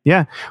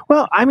 Yeah.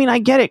 Well, I mean, I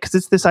get it because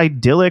it's this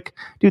idyllic...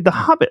 Dude, The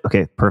Hobbit...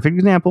 Okay, perfect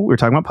example. We were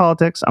talking about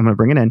politics. I'm going to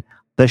bring it in.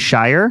 The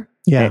Shire,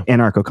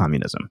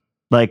 anarcho-communism.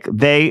 Like,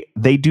 they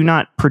do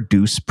not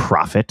produce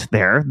profit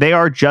there. They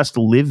are just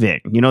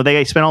living.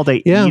 They spend all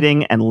day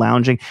eating and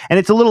lounging. And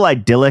it's a little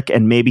idyllic,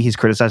 and maybe he's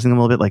criticizing them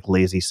a little bit, like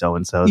lazy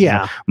so-and-so.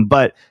 Yeah.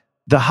 But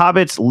the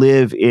hobbits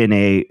live in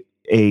a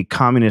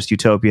communist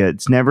utopia.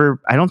 It's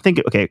never, I don't think,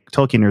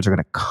 Tolkien nerds are going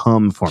to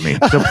come for me.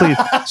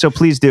 So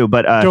please do.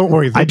 But don't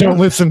worry, they don't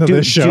listen to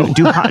this show.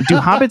 Do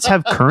hobbits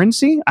have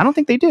currency? I don't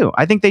think they do.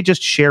 I think they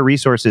just share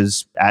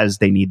resources as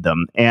they need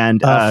them.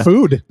 And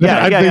food.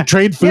 They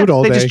trade food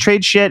all day. They just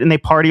trade shit and they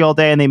party all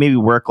day and they maybe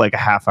work like a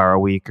half hour a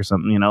week or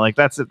something, like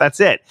that's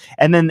it.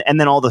 And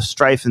then all the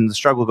strife and the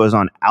struggle goes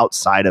on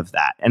outside of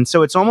that. And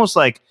so it's almost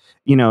like,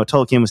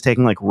 Tolkien was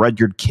taking like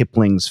Rudyard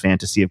Kipling's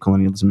fantasy of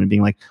colonialism and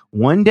being like,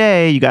 one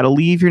day you got to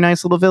leave your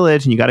nice little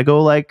village and you got to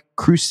go like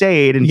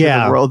crusade into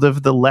the world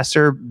of the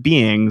lesser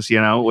beings,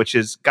 which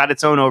has got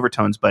its own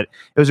overtones. But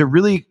it was a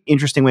really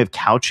interesting way of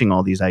couching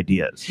all these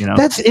ideas.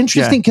 That's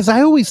interesting because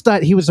I always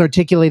thought he was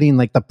articulating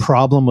like the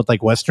problem with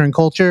like Western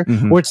culture,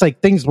 where it's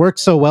like things work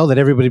so well that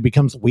everybody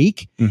becomes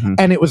weak.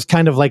 And it was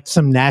kind of like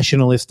some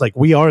nationalist, like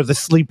we are the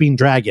sleeping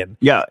dragon.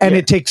 Yeah. And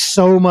it takes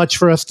so much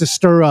for us to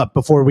stir up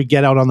before we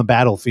get out on the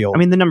battlefield. I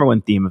mean, the number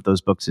one theme of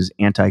those books is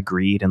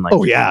anti-greed and like,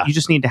 you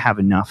just need to have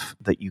enough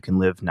that you can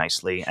live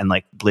nicely and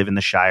like live in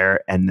the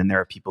Shire, and then there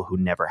are people who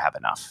never have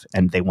enough,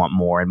 and they want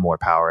more and more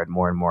power and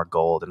more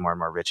gold and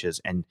more riches.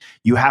 And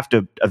you have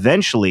to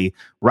eventually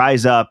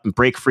rise up and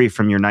break free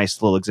from your nice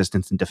little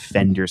existence and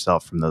defend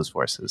yourself from those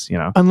forces, you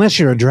know? Unless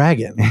you're a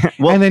dragon.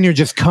 Well, and then you're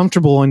just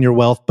comfortable in your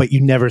wealth, but you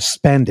never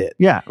spend it.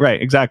 Yeah,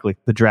 right. Exactly.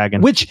 The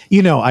dragon. Which,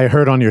 you know, I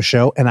heard on your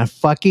show and I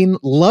fucking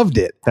loved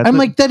it. I'm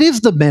like, that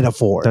is the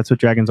metaphor. That's what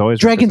dragons always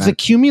Dragons represent.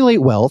 Accumulate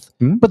wealth,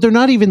 but they're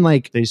not even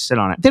like... They just sit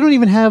on it. They don't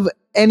even have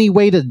any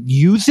way to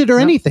use it or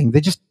anything.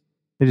 They just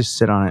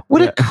sit on it.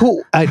 What a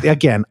cool...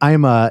 Again,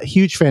 I'm a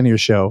huge fan of your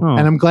show,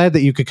 and I'm glad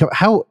that you could come...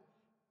 How...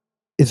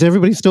 Is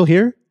everybody still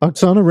here?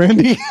 Oksana,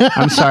 Randy?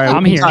 I'm sorry.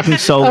 I'm here. Talking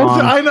so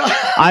long.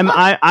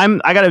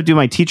 I got to do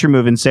my teacher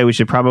move and say we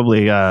should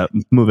probably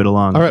move it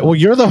along. All right. Well,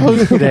 you're the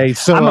host today,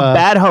 so I'm a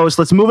bad host.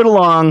 Let's move it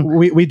along.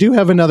 We do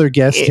have another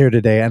guest here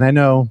today, and I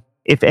know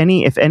if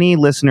any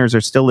listeners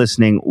are still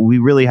listening, we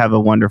really have a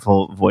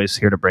wonderful voice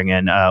here to bring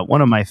in.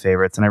 One of my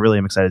favorites, and I really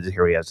am excited to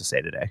hear what he has to say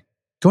today.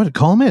 Go ahead,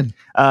 call him in.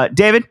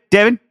 David,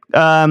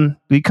 will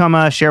you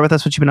come share with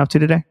us what you've been up to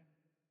today?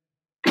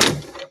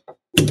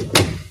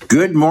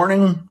 Good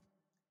morning.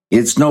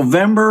 It's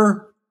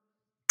November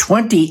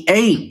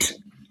 28,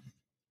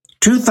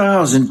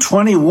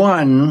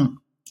 2021,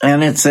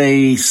 and it's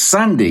a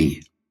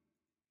Sunday.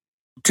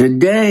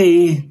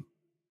 Today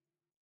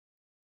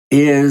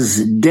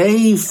is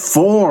day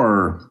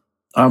 4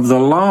 of the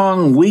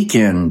long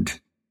weekend,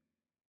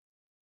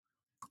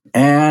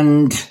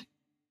 and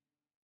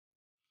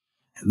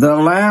the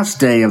last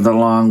day of the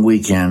long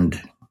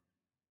weekend.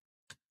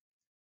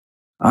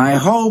 I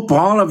hope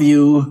all of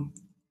you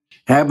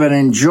have been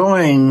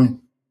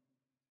enjoying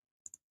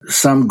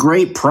some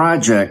great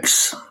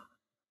projects.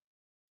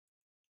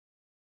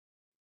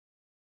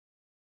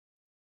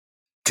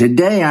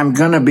 Today I'm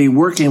going to be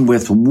working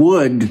with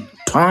wood,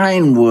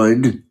 pine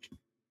wood,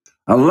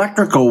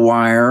 electrical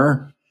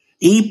wire,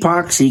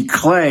 epoxy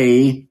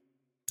clay,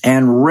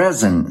 and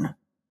resin.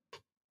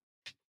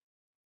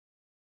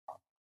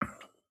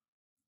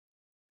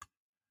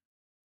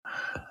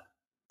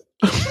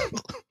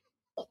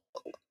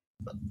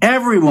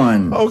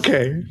 Everyone,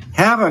 okay,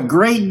 have a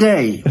great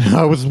day.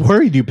 I was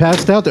worried you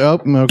passed out there.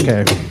 Oh,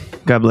 okay.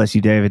 God bless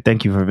you, David.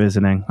 Thank you for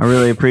visiting. I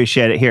really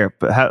appreciate it. Here,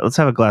 but let's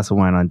have a glass of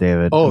wine on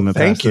David. Oh,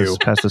 thank you.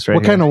 Pass this right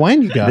What here. kind of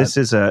wine you got? This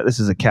is a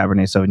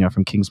Cabernet Sauvignon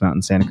from Kings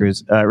Mountain, Santa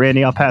Cruz.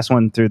 Randy, I'll pass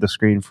one through the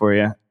screen for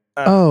you.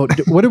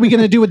 What are we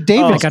going to do with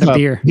David? I got a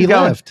beer. He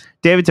left.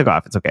 David took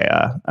off. It's okay.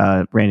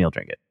 Randy will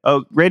drink it.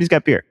 Oh, Randy's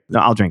got beer. No,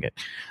 I'll drink it.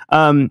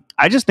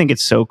 I just think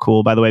it's so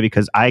cool, by the way,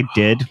 because I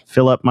did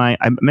fill up I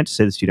meant to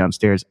say this to you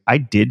downstairs. I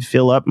did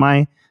fill up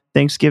my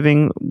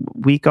Thanksgiving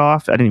week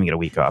off. I didn't even get a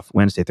week off.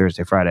 Wednesday,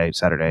 Thursday, Friday,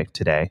 Saturday,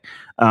 today.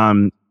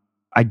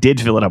 I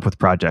did fill it up with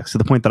projects to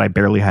the point that I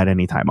barely had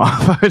any time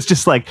off. I was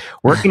just like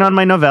working on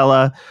my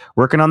novella,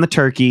 working on the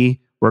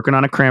turkey, working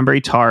on a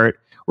cranberry tart,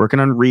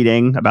 working on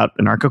reading about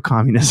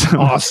anarcho-communism.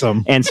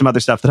 Awesome. And some other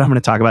stuff that I'm going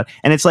to talk about.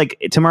 And it's like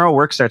tomorrow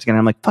work starts again.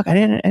 I'm like, fuck, I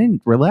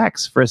didn't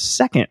relax for a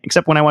second,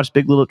 except when I watched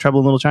Big Little Trouble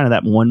in Little China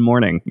that one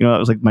morning. You know, that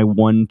was like my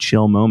one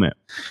chill moment.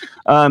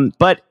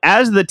 But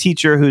as the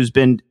teacher who's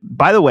been,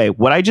 by the way,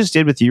 what I just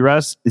did with you,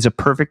 Russ, is a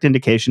perfect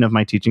indication of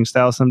my teaching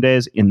style some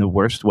days in the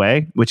worst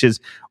way, which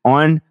is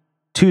on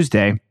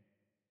Tuesday,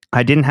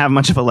 I didn't have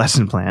much of a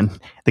lesson plan.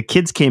 The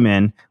kids came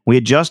in. We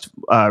had just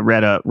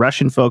read a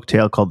Russian folk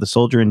tale called The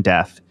Soldier in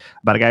Death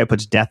about a guy who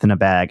puts death in a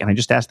bag. And I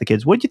just asked the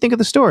kids, what did you think of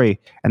the story?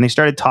 And they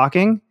started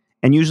talking.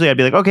 And usually I'd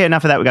be like, okay,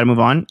 enough of that. We got to move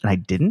on. And I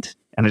didn't.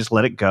 And I just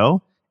let it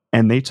go.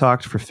 And they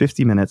talked for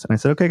 50 minutes. And I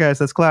said, okay, guys,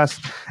 that's class.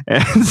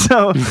 And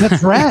so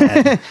that's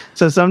rad.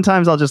 So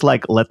sometimes I'll just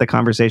like let the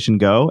conversation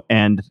go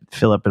and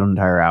fill up an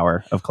entire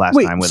hour of class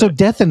time with it.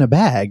 Death in a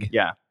bag?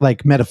 Yeah.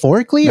 Like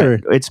metaphorically or?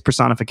 It's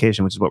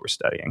personification, which is what we're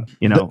studying.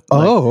 You know?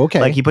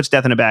 Okay. Like he puts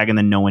death in a bag and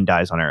then no one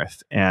dies on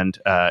Earth. And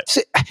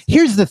so,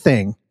 here's the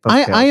thing.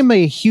 I am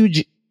a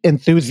huge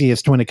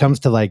enthusiast when it comes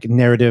to like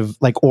narrative,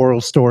 like oral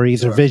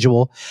stories or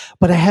visual,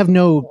 but I have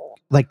no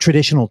like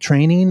traditional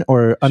training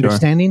or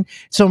understanding.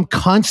 So I'm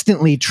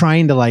constantly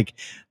trying to like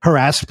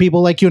harass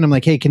people like you. And I'm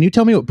like, hey, can you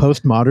tell me what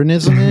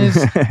postmodernism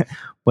is?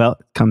 Well,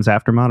 it comes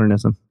after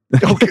modernism.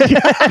 Okay.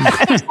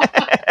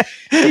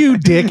 You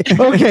dick.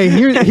 Okay,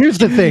 here's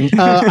the thing.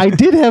 I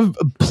did have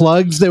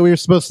plugs that we were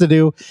supposed to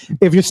do.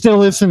 If you're still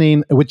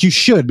listening, which you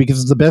should,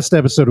 because it's the best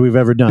episode we've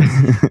ever done.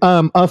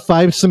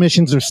 5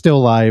 submissions are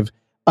still live.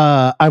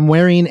 I'm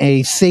wearing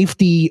a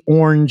safety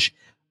orange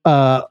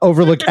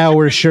Overlook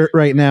Hour shirt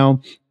right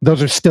now.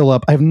 Those are still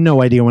up. I have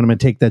no idea when I'm going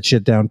to take that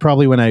shit down.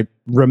 Probably when I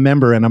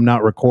remember and I'm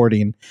not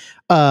recording.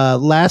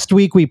 Last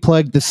week we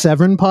plugged the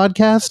Severin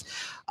podcast.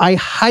 I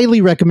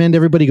highly recommend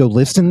everybody go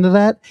listen to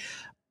that.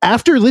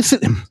 After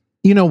listening,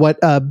 you know what?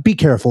 Be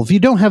careful. If you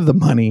don't have the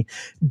money,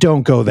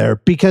 don't go there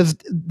because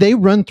they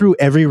run through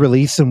every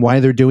release and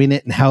why they're doing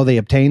it and how they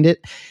obtained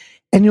it.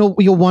 And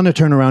you'll want to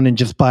turn around and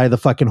just buy the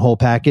fucking whole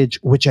package,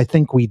 which I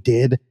think we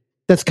did.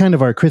 That's kind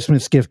of our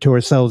Christmas gift to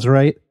ourselves,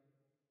 right?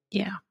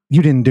 Yeah.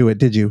 You didn't do it,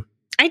 did you?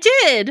 I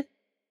did.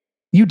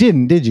 You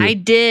didn't, did you? I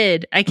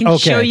did. I can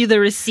show you the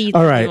receipts.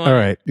 All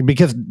right.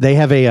 Because they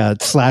have a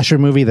slasher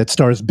movie that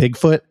stars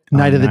Bigfoot,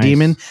 Night of the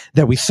Demon,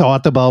 that we saw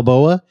at the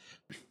Balboa.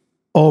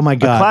 Oh my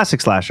God. A classic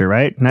slasher,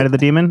 right? Night of the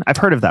Demon? I've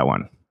heard of that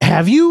one.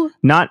 Have you?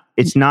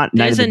 It's not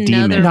Night of the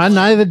Demon. Not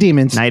Night of the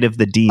Demons. Night of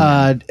the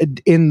Demon.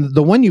 In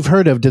the one you've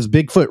heard of, does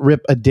Bigfoot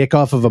rip a dick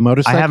off of a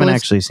motorcycle? I haven't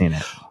actually seen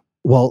it.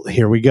 Well,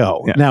 here we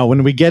go. Yeah. Now,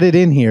 when we get it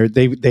in here,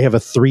 they have a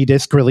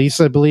 3-disc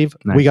release, I believe.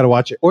 Nice. We got to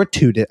watch it. Or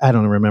 2 disc. I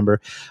don't remember.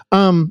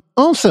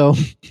 Also,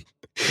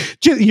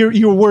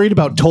 you're worried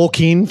about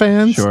Tolkien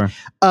fans? Sure.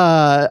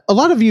 A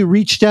lot of you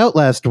reached out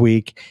last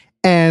week,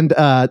 and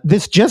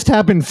this just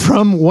happened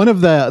from one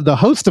of the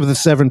hosts of the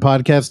Seven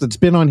podcast that's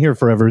been on here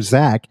forever,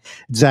 Zach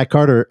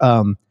Carter,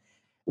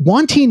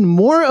 wanting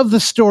more of the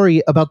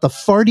story about the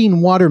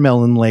farting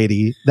watermelon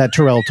lady that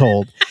Terrell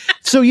told.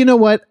 So you know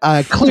what?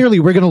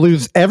 Clearly, we're going to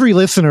lose every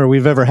listener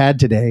we've ever had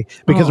today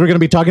because we're going to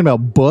be talking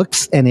about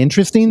books and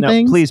interesting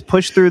things. Please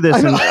push through this.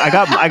 I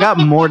got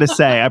more to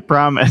say. I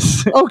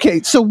promise.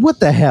 Okay, so what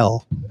the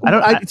hell?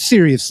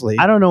 Seriously,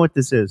 I don't know what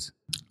this is.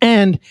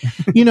 And,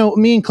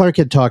 me and Clark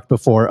had talked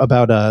before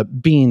about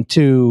being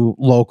too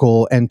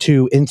local and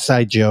too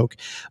inside joke.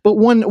 But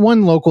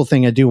one local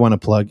thing I do want to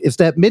plug is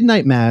that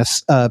Midnight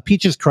Mass,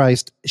 Peaches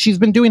Christ, she's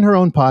been doing her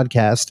own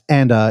podcast,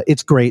 and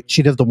it's great.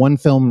 She does the one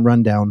film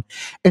rundown,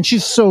 and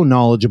she's so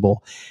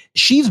knowledgeable.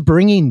 She's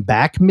bringing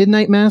back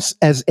Midnight Mass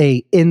as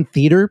a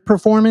in-theater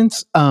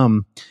performance.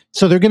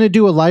 So they're going to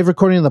do a live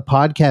recording of the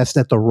podcast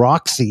at the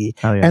Roxy,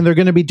 and they're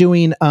going to be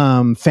doing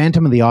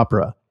Phantom of the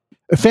Opera.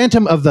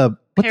 Phantom of the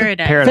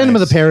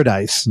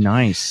Paradise.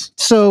 Nice.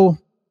 So,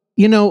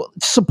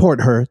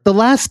 support her. The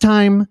last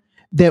time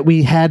that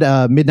we had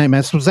Midnight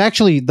Mass was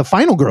actually the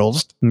Final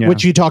Girls,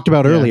 which you talked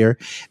about earlier.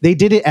 They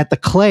did it at the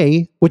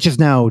Clay, which is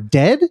now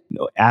dead.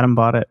 No, Adam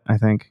bought it, I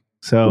think.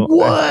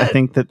 So I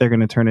think that they're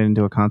going to turn it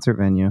into a concert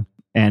venue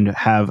and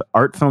have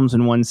art films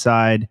on one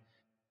side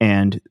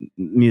and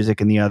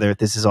music in the other.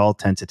 This is all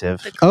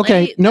tentative. Clay,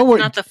 okay. No, we're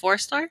not the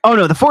 4-star. Oh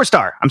no, the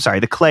 4-star. I'm sorry.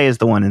 The Clay is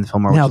the one in the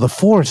film. Now the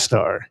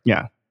 4-star.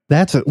 Yeah.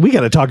 We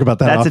got to talk about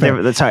that. That's a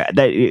different. Sorry,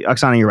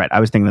 Oksana, you're right.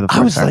 I was thinking of the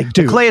 4-star. I was like,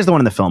 dude, the Clay is the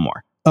one in the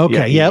Fillmore.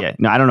 Okay. Yeah.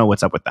 No, I don't know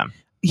what's up with them.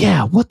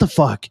 Yeah. What the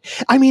fuck?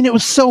 I mean, it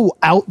was so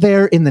out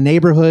there in the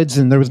neighborhoods,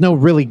 and there was no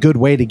really good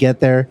way to get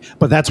there.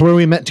 But that's where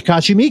we met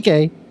Takashi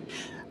Miike.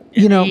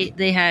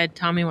 They had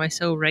Tommy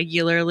Wiseau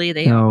regularly.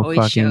 They no always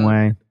fucking showed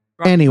way.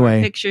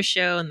 Anyway, picture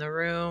show in the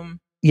room.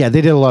 Yeah, they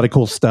did a lot of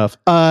cool stuff.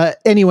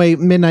 Anyway,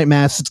 Midnight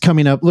Mass, it's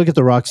coming up. Look at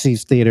the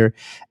Roxy's Theater.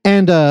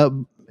 And,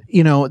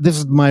 this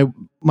is my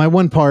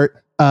one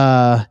part.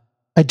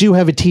 I do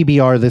have a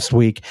TBR this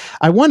week.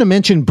 I want to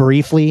mention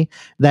briefly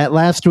that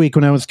last week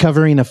when I was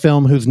covering a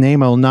film whose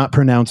name I'll not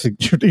pronounce,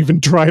 even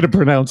try to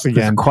pronounce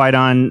again.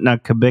 Quaidan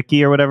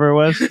Nakabiki or whatever it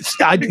was.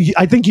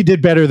 I think you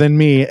did better than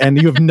me,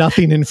 and you have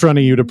nothing in front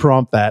of you to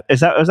prompt that. Is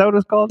that what it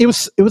was called? It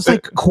was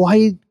like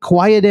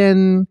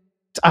Quaidan.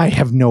 I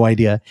have no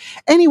idea.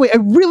 Anyway, I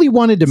really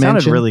wanted to mention.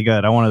 It sounded really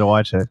good. I wanted to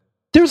watch it.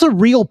 There's a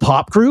real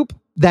pop group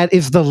that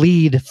is the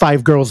lead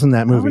 5 girls in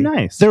that movie. Oh,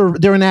 nice.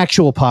 They're an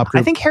actual pop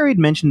group. I think Harry had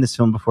mentioned this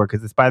film before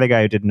because it's by the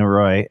guy who did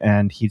Noroi,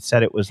 and he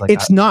said it was like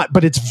it's not,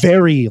 but it's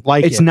very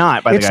like it's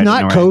not. By the it's guy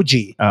not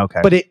Koji. Oh,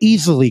 okay, but it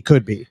easily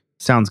could be.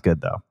 Sounds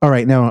good though. All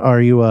right, now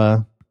are you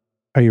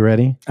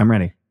ready? I'm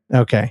ready.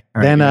 Okay,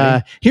 all right,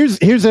 then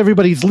here's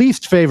everybody's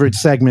least favorite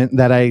segment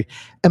that I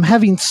am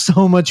having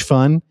so much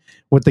fun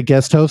with the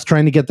guest host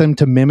trying to get them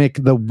to mimic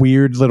the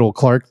weird little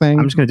Clark thing.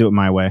 I'm just going to do it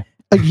my way.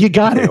 You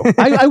got to.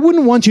 I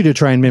wouldn't want you to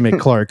try and mimic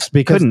Clark's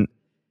because couldn't.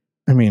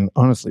 I mean,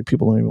 honestly,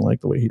 people don't even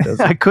like the way he does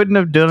it. I couldn't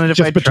have done it if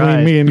I tried. Just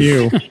between me and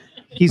you.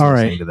 He's all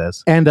listening right to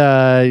this. And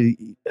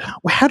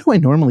how do I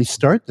normally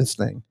start this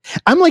thing?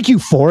 I'm like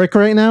euphoric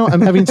right now.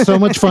 I'm having so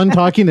much fun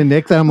talking to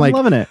Nick that I'm like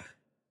loving it.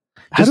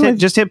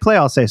 Just hit play.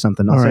 I'll say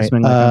something. I'll say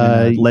something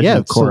like Legend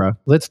of Korra. So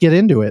let's get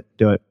into it.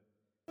 Do it.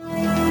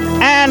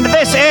 And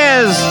this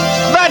is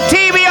the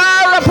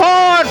TBR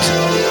report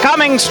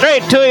coming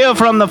straight to you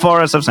from the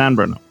forest of San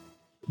Bruno.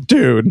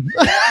 Dude.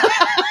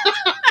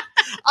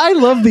 I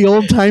love the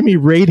old timey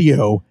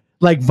radio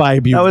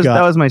vibe you've got.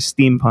 That was my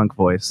steampunk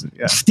voice.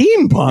 Yeah.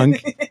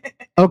 Steampunk?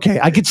 Okay,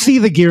 I could see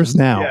the gears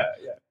now. Yeah.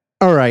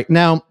 All right,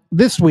 now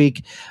this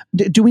week,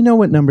 do we know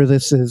what number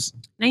this is?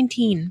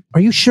 19. Are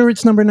you sure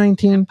it's number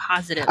 19? I'm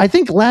positive. I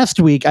think last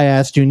week I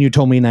asked you and you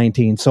told me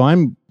 19, so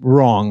I'm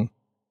wrong.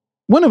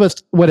 One of us,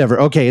 whatever.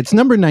 Okay, it's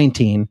number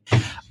 19.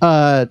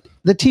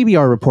 The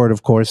TBR report,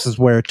 of course, is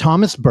where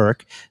Thomas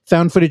Burke,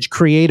 found footage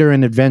creator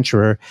and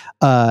adventurer,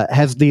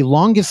 has the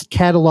longest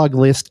catalog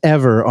list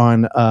ever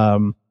on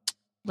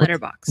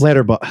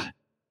Letterboxd.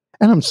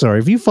 And I'm sorry,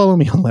 if you follow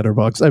me on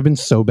Letterboxd, I've been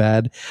so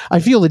bad. I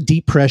feel a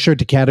deep pressure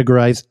to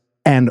categorize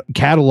and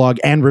catalog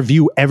and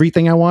review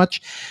everything I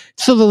watch.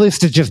 So the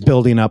list is just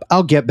building up.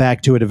 I'll get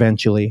back to it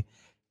eventually.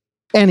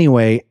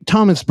 Anyway,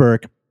 Thomas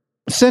Burke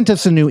sent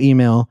us a new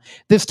email,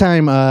 this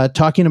time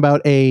talking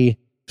about a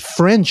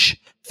French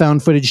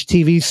found footage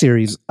TV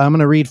series. I'm going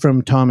to read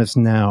from Thomas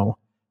now.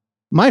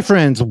 My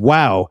friends,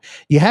 wow.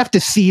 You have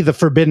to see The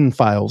Forbidden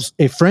Files,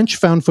 a French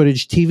found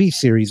footage TV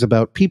series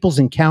about people's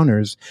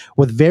encounters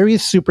with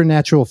various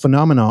supernatural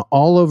phenomena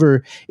all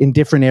over in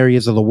different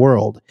areas of the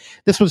world.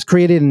 This was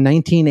created in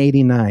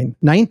 1989.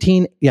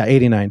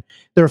 89.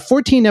 There are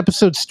 14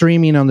 episodes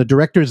streaming on the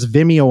director's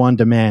Vimeo on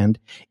demand,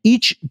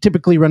 each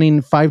typically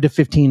running 5 to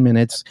 15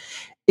 minutes.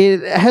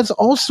 It has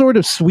all sort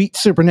of sweet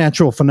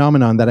supernatural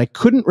phenomenon that I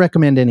couldn't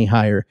recommend any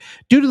higher,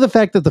 due to the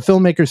fact that the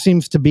filmmaker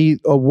seems to be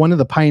one of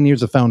the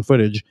pioneers of found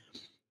footage.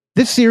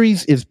 This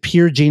series is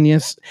pure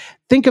genius.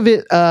 Think of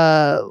it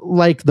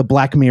like the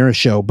Black Mirror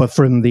show, but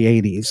from the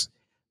 80s.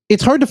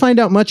 It's hard to find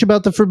out much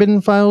about The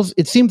Forbidden Files.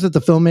 It seems that the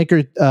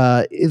filmmaker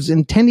is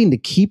intending to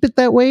keep it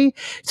that way,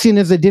 seeing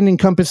as it didn't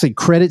encompass a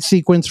credit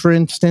sequence, for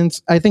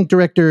instance. I think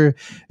director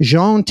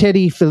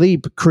Jean-Thierry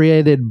Philippe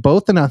created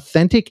both an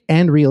authentic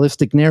and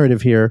realistic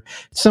narrative here,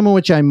 some of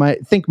which I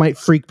might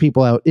freak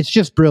people out. It's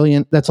just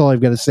brilliant. That's all I've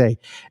got to say.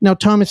 Now,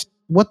 Thomas,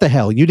 what the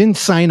hell? You didn't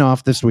sign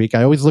off this week.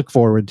 I always look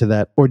forward to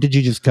that. Or did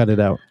you just cut it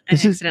out? I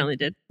accidentally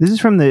did. This is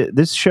from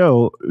this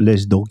show,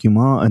 Les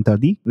Documents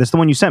Interdits. That's the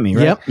one you sent me,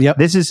 right? Yep.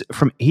 This is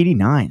from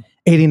 89.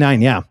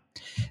 89, yeah.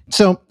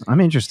 So I'm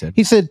interested.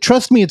 He said,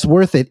 trust me, it's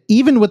worth it,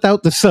 even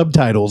without the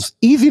subtitles.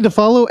 Easy to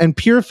follow and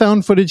pure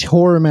found footage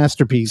horror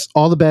masterpiece.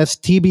 All the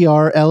best,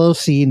 TBR,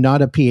 LLC,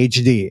 not a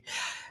PhD.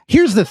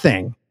 Here's the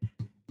thing.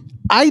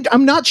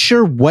 I'm not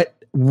sure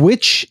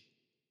which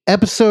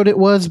episode it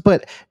was,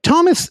 but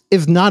Thomas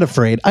is not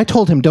afraid. I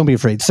told him, don't be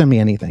afraid, send me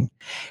anything.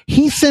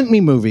 He sent me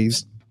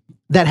movies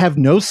that have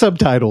no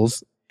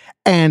subtitles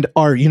and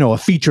are, a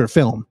feature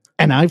film.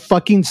 And I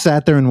fucking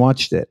sat there and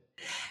watched it.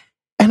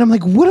 And I'm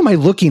like, what am I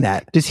looking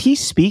at? Does he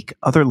speak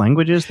other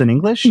languages than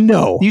English?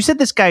 No. You said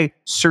this guy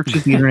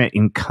searches the internet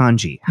in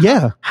kanji.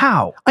 Yeah.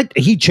 How?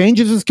 He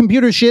changes his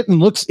computer shit and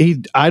looks,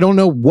 I don't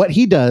know what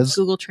he does.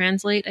 Google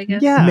Translate, I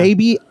guess. Yeah.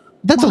 Maybe.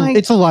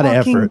 It's a lot of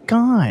effort.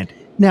 God.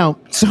 Now,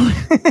 so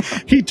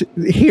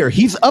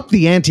he's up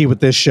the ante with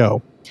this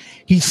show.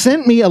 He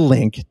sent me a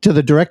link to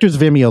the director's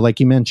Vimeo, like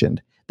he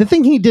mentioned. The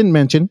thing he didn't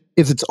mention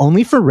is it's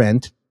only for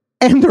rent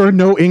and there are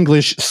no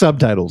English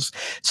subtitles.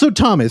 So,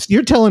 Thomas,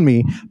 you're telling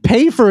me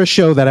pay for a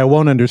show that I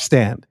won't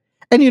understand.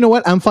 And you know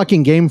what? I'm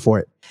fucking game for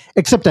it.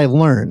 Except I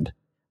learned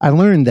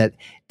that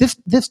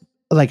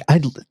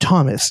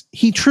Thomas,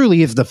 he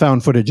truly is the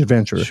found footage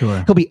adventurer.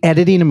 Sure. He'll be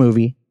editing a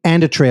movie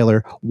and a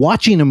trailer,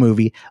 watching a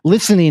movie,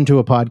 listening to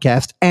a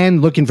podcast,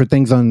 and looking for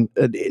things on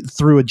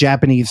through a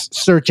Japanese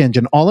search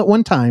engine all at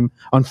one time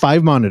on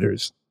 5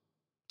 monitors.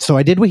 So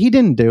I did what he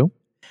didn't do.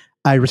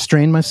 I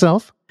restrained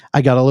myself.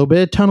 I got a little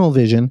bit of tunnel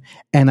vision,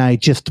 and I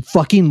just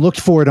fucking looked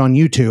for it on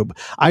YouTube.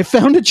 I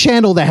found a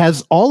channel that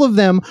has all of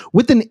them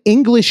with an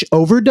English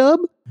overdub,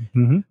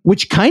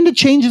 which kind of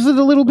changes it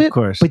a little bit, of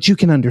course, but you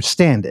can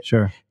understand it.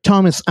 Sure.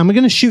 Thomas, I'm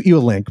going to shoot you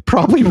a link,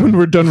 probably when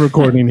we're done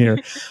recording here.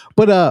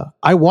 But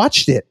I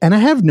watched it, and I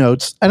have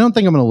notes. I don't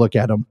think I'm going to look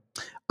at them.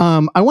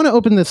 I want to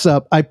open this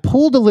up. I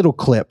pulled a little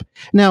clip.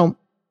 Now,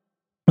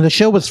 the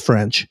show was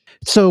French,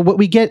 so what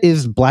we get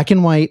is black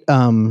and white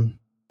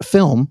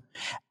film,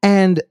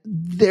 and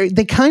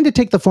they kind of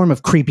take the form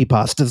of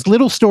creepypastas,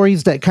 little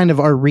stories that kind of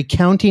are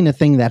recounting a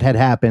thing that had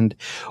happened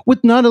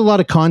with not a lot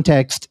of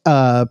context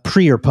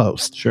pre or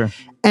post. Sure.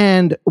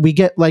 And we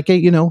get like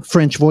a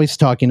French voice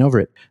talking over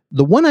it.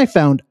 The one I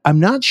found, I'm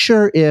not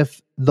sure if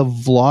the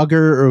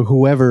vlogger or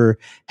whoever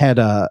had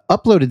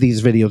uploaded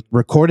these videos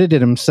recorded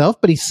it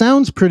himself, but he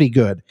sounds pretty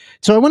good.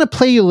 So I want to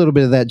play you a little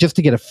bit of that just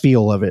to get a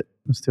feel of it.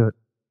 Let's do it.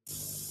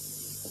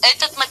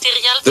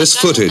 This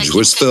footage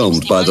was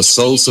filmed by the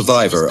sole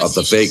survivor of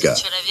the Vega,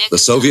 the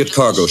Soviet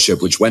cargo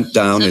ship which went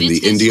down in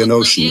the Indian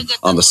Ocean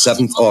on the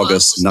 7th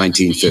August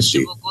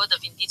 1950.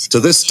 To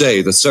this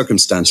day, the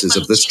circumstances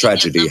of this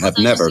tragedy have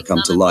never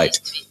come to light,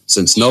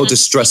 since no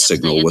distress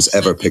signal was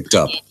ever picked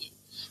up.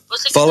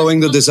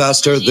 Following the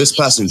disaster, this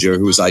passenger,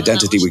 whose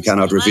identity we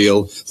cannot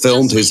reveal,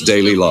 filmed his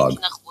daily log.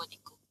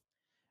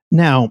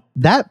 Now,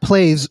 that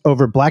plays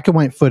over black and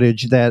white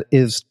footage that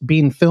is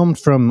being filmed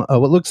from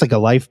what looks like a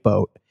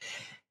lifeboat.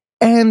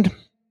 And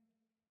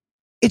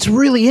it's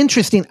really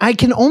interesting. I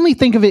can only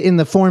think of it in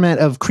the format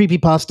of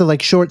creepypasta,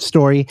 like short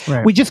story.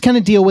 Right. We just kind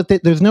of deal with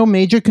it. There's no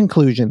major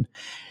conclusion.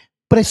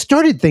 But I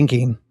started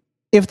thinking,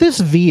 if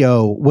this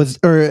VO was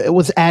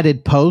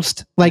added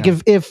post, like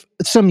if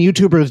some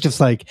YouTuber is just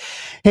like,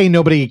 hey,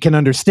 nobody can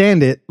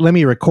understand it, let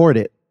me record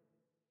it.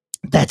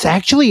 That's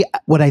actually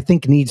what I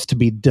think needs to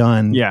be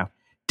done. Yeah.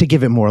 To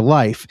give it more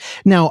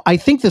life. Now, I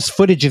think this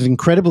footage is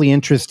incredibly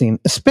interesting,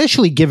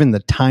 especially given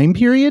the time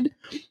period,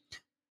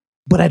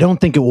 but I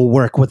don't think it will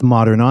work with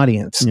modern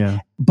audience. Yeah.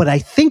 But I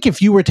think if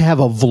you were to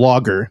have a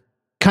vlogger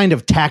kind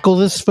of tackle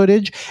this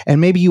footage and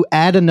maybe you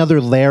add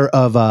another layer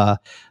of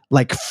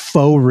like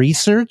faux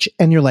research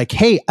and you're like,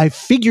 hey, I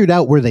figured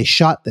out where they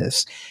shot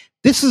this.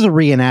 This is a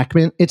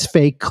reenactment. It's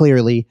fake,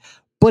 clearly,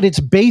 but it's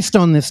based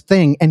on this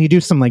thing. And you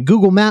do some like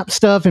Google Map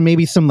stuff and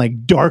maybe some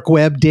like dark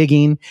web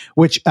digging,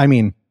 which, I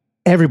mean,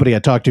 everybody I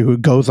talk to who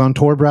goes on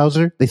Tor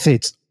browser, they say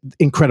it's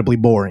incredibly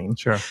boring.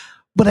 Sure.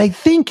 But I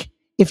think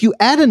if you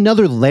add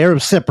another layer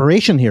of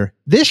separation here,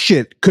 this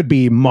shit could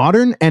be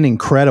modern and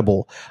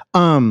incredible.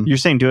 You're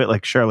saying do it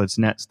like Charlotte's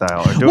Net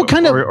style,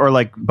 or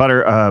like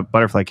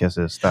Butterfly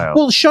Kisses style.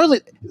 Well,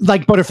 Charlotte,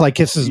 like Butterfly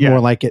Kisses,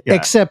 more like it,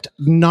 except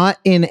not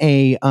in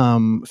a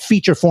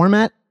feature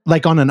format,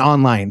 like on an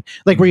online,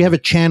 like where you have a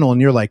channel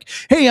and you're like,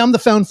 hey, I'm the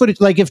found footage.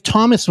 Like if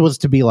Thomas was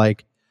to be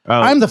like,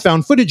 I'm the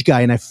found footage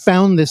guy and I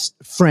found this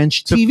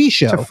French TV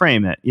show. To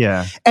frame it,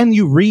 yeah. And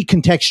you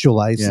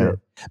recontextualize it.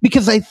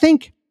 Because I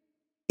think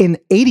in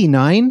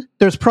 89,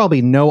 there's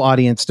probably no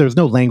audience, there's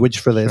no language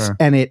for this. Sure.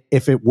 And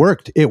if it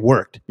worked, it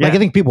worked. Yeah. Like I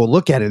think people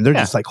look at it and they're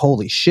just like,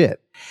 holy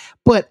shit.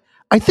 But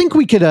I think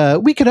we could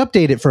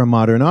update it for a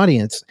modern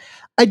audience.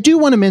 I do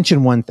want to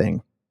mention one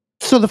thing.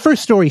 So the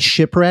first story,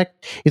 Shipwreck,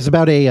 is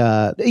about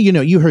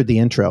you heard the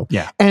intro.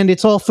 Yeah. And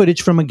it's all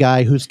footage from a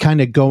guy who's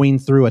kind of going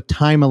through a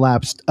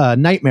time-elapsed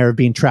nightmare of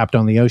being trapped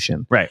on the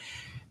ocean. Right.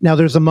 Now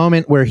there's a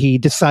moment where he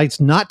decides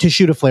not to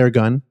shoot a flare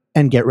gun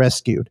and get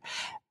rescued.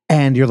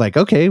 And you're like,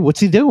 okay, what's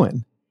he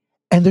doing?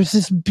 And there's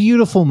this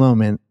beautiful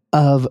moment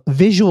of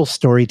visual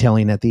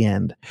storytelling at the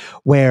end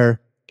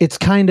where it's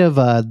kind of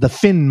the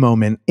Finn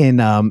moment in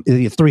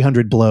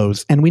 300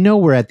 Blows. And we know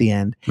we're at the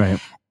end.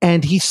 Right.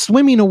 And he's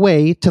swimming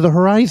away to the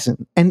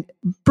horizon. And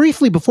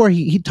briefly before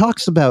he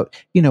talks about,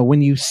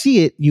 when you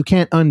see it, you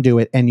can't undo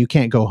it and you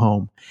can't go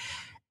home.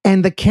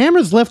 And the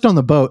camera's left on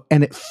the boat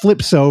and it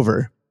flips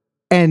over.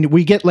 And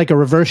we get like a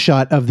reverse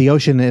shot of the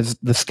ocean as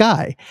the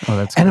sky. Oh,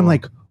 that's cool. And I'm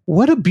like,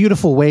 what a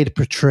beautiful way to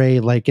portray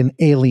like an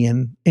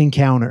alien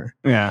encounter.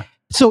 Yeah.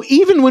 So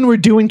even when we're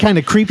doing kind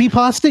of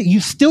creepypasta,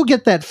 you still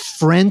get that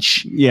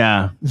French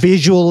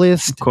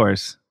visualist. Of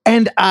course.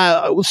 And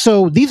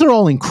so these are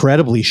all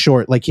incredibly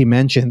short, like you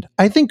mentioned.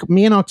 I think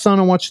me and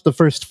Oksana watched the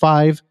first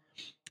 5.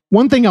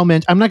 One thing I'll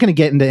mention, I'm not going to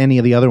get into any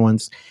of the other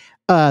ones.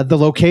 The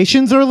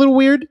locations are a little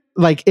weird.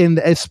 Like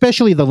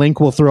especially the link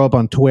we'll throw up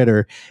on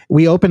Twitter.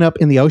 We open up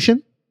in the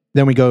ocean,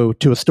 then we go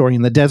to a story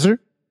in the desert,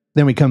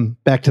 then we come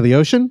back to the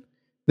ocean,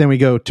 then we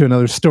go to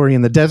another story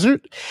in the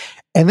desert,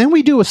 and then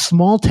we do a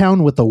small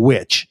town with a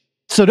witch.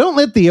 So don't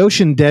let the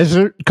ocean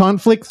desert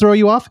conflict throw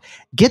you off.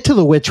 Get to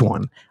the witch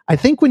one. I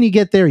think when you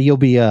get there, you'll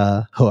be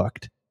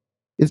hooked.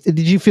 Did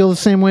you feel the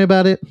same way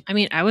about it? I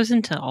mean, I was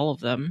into all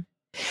of them.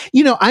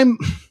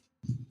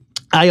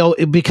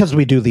 Because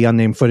we do the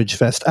Unnamed Footage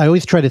Fest, I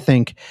always try to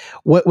think,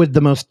 what would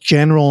the most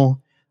general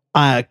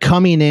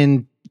coming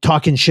in,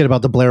 talking shit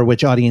about the Blair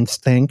Witch audience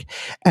think?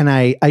 And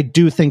I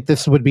do think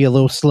this would be a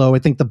little slow. I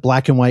think the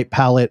black and white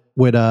palette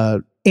would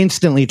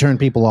instantly turn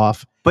people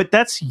off. But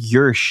that's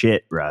your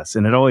shit, Russ,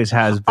 and it always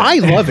has been. I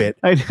love it.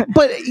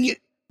 But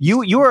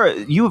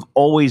you have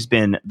always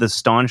been the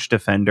staunch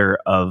defender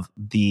of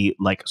the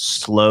like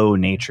slow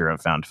nature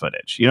of found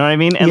footage. You know what I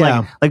mean? And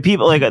like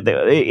people like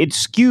it's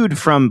skewed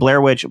from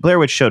Blair Witch. Blair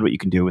Witch showed what you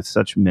can do with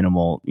such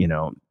minimal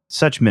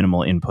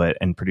input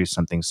and produce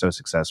something so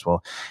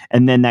successful.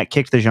 And then that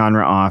kicked the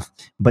genre off,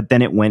 but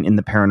then it went in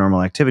the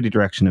Paranormal Activity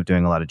direction of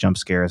doing a lot of jump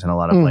scares and a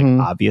lot of like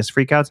obvious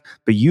freakouts.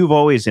 But you've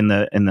always in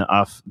the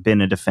off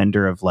been a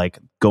defender of like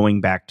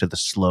going back to the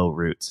slow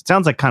roots. It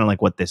sounds like kind of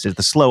like what this is,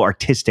 the slow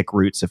artistic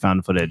roots of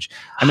found footage.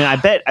 I mean, I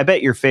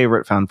bet your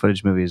favorite found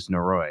footage movie is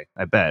Noroi.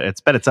 I bet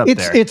it's up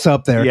there. It's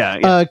up there.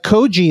 Yeah.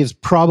 Koji is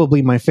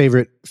probably my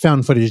favorite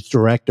found footage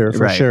director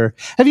for sure.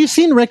 Have you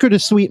seen Record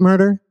of Sweet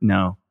Murder?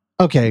 No.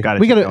 Okay,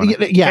 we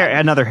gotta. Yeah,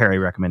 another Harry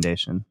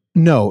recommendation.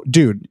 No,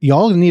 dude,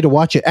 y'all need to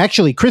watch it.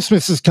 Actually,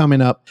 Christmas is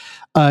coming up.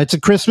 It's a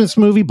Christmas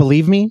movie.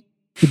 Believe me,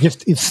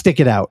 just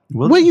stick it out.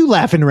 What are you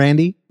laughing,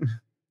 Randy?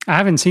 I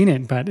haven't seen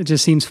it, but it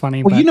just seems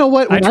funny. Well, you know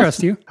what? I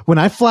trust you. When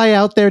I fly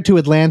out there to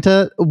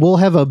Atlanta, we'll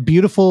have a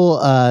beautiful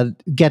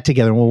get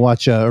together and we'll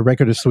watch a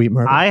Record of Sweet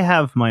Murder. I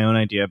have my own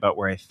idea about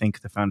where I think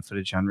the found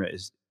footage genre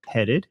is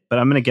headed, but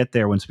I'm going to get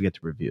there once we get to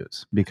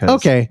reviews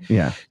because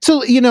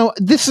So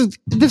this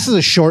is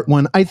a short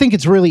one. I think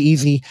it's really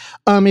easy.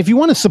 If you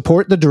want to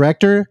support the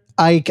director,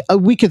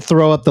 we could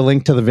throw up the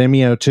link to the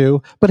Vimeo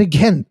too, but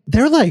again,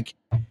 they were like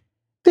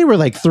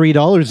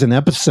 $3 an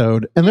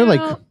episode, and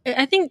they're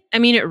I think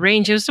it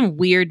ranged. It was some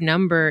weird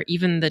number.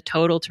 Even the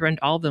total to rent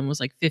all of them was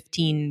like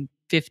 $15.50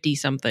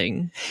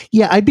 something.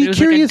 Yeah, I'd be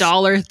curious. Like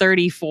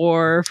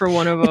 $1.34 for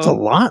one of them. It's a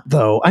lot,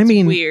 though. I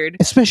mean, weird,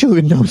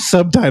 especially with no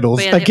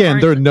subtitles. Again,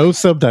 there are no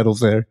subtitles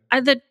there.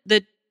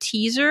 The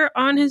teaser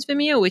on his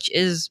Vimeo, which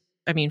is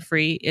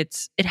free.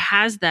 It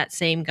has that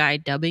same guy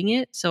dubbing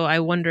it. So I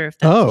wonder if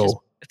that's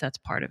if that's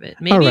part of it.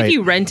 Maybe if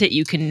you rent it,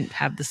 you can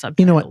have the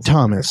subtitles. You know what,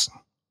 Thomas?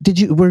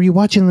 Were you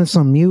watching this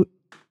on mute?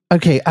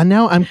 Okay,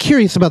 now I'm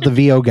curious about the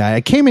VO guy.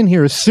 I came in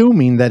here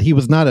assuming that he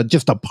was not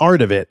just a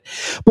part of it,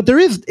 but there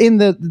is in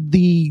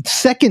the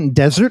second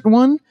desert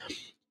one.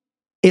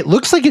 It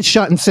looks like it's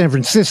shot in San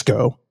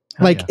Francisco.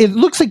 It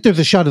looks like there's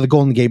a shot of the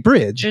Golden Gate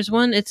Bridge. There's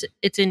one. It's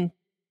in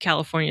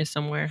California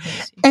somewhere.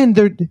 And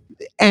the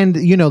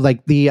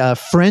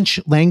French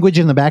language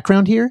in the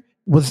background here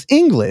was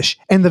English,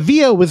 and the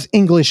VO was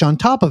English on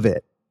top of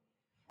it.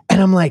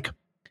 And I'm like,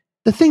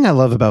 The thing I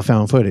love about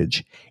found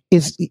footage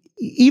is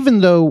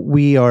even though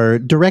we are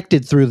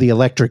directed through the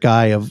electric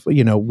eye of,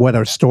 what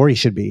our story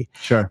should be,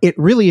 sure, it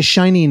really is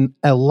shining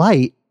a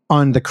light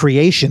on the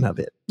creation of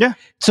it. Yeah.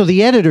 So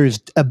the editor's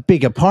a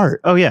big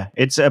part. Oh, yeah.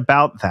 It's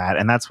about that.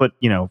 And that's what,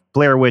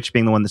 Blair Witch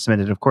being the one that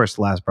submitted, of course,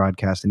 the last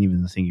broadcast, and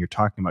even the thing you're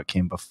talking about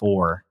came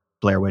before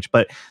Blair Witch.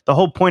 But the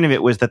whole point of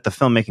it was that the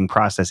filmmaking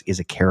process is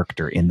a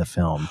character in the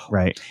film,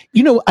 right?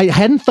 I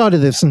hadn't thought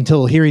of this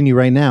until hearing you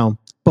right now.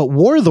 But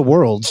War of the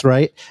Worlds,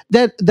 right?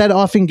 That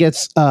often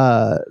gets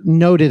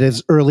noted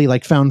as early,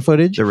 like found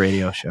footage. The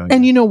radio show.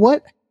 And you know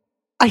what?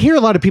 I hear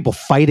a lot of people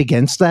fight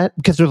against that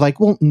because they're like,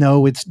 well,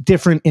 no, it's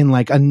different in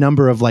like a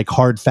number of like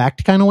hard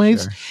fact kind of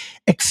ways. Sure.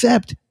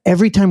 Except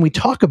every time we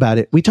talk about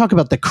it, we talk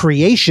about the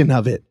creation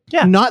of it,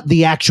 not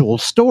the actual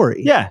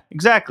story. Yeah,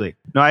 exactly.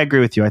 No, I agree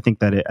with you. I think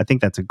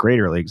that's a great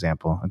early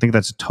example. I think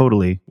that's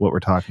totally what we're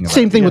talking about.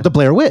 Same thing with the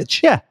Blair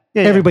Witch. Yeah.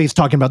 Everybody's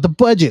talking about the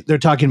budget. They're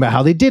talking about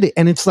how they did it.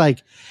 And it's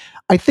like,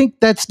 I think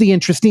that's the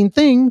interesting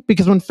thing,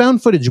 because when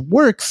found footage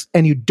works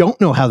and you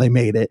don't know how they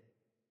made it,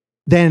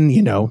 then,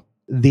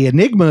 the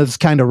enigma is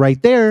kind of right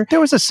there.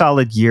 There was a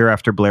solid year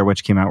after Blair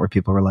Witch came out where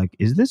people were like,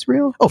 is this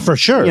real? Oh, for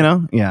sure.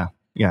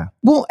 Yeah.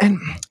 Well, and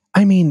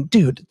I mean,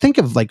 dude, think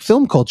of like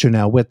film culture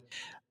now with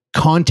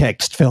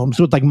context films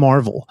with like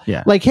Marvel.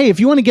 Yeah. Like, hey, if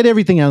you want to get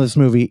everything out of this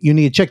movie, you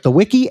need to check the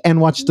wiki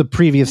and watch the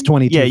previous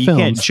 22 films. Yeah, you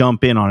can't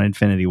jump in on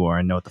Infinity War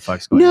and know what the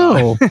fuck's going on.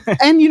 No.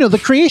 And, the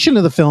creation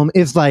of the film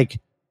is like,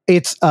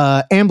 it's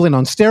Amblin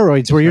on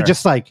steroids where you're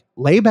just like,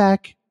 lay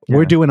back. Yeah.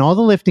 We're doing all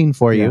the lifting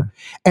for you.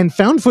 And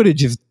found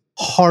footage is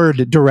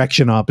hard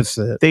direction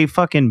opposite. They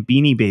fucking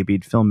Beanie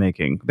Babied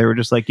filmmaking. They were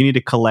just like, you need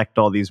to collect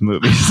all these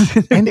movies.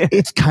 And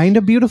it's kind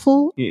of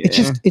beautiful.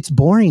 Yeah. It's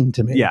boring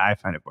to me. Yeah, I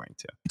find it boring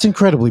too. It's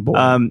incredibly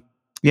boring.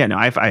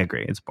 I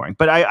agree. It's boring.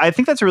 But I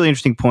think that's a really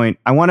interesting point.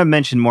 I want to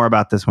mention more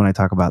about this when I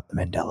talk about the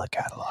Mandela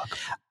Catalogue.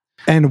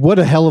 And what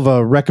a hell of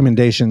a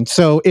recommendation.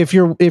 So if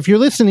you're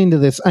listening to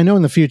this, I know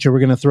in the future we're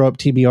going to throw up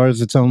TBR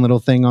as its own little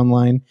thing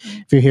online.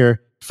 If you're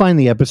here, find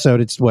the episode.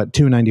 It's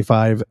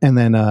 $2.95, and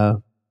then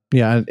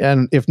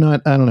and if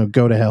not, I don't know,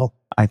 go to hell.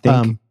 I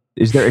think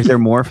is there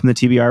more from the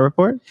TBR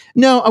report?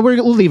 No,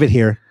 we'll leave it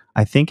here.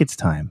 I think it's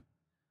time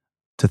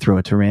to throw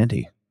it to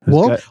Randy.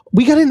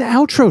 We got an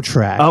outro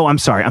track. Oh, I'm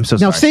sorry. I'm so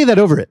sorry. Now say that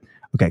over it.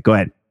 Okay, go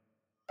ahead.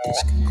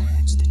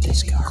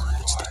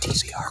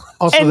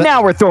 Also,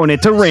 now we're throwing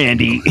it to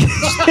Randy.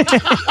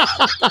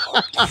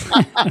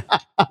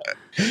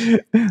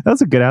 That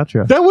was a good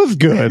outro. That was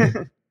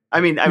good. I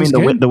mean,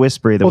 the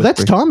whispery.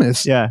 That's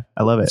Thomas. Yeah,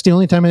 I love it. It's the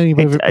only time I've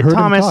ever heard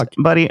Thomas, him talk.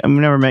 Buddy, I've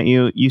never met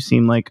you. You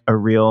seem like a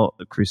real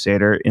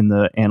crusader in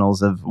the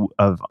annals of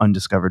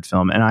undiscovered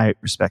film, and I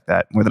respect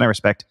that more than I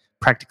respect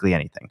practically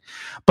anything.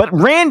 But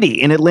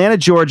Randy in Atlanta,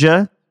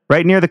 Georgia,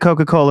 right near the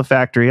Coca-Cola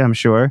factory, I'm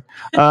sure.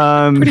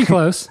 Pretty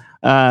close.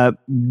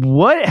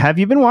 What have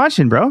you been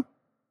watching, bro?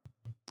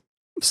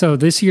 So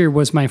this year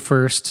was my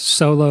first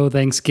solo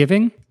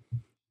Thanksgiving.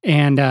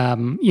 And,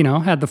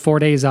 had the 4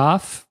 days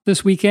off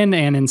this weekend.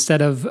 And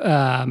instead of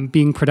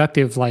being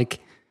productive like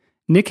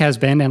Nick has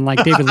been and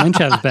like David Lynch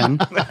has been,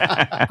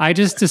 I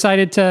just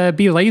decided to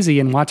be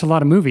lazy and watch a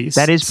lot of movies.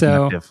 That is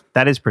productive.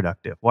 That is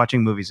productive.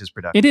 Watching movies is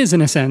productive. It is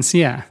in a sense,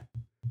 yeah.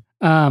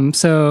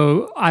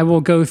 So I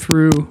will go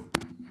through...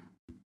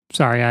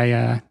 Sorry,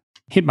 I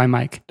hit my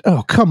mic.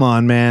 Oh, come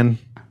on, man.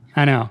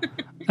 I know.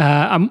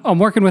 I'm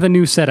working with a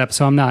new setup,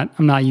 so I'm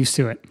not used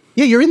to it.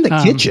 Yeah, you're in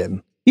the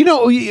kitchen.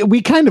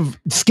 We kind of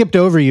skipped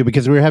over you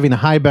because we were having a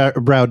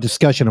highbrow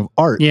discussion of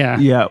art.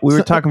 Yeah, we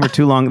were talking for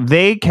too long.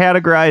 They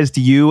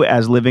categorized you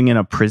as living in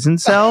a prison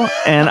cell,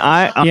 and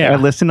I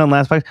listened on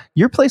last podcast.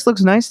 Your place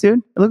looks nice, dude.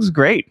 It looks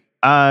great.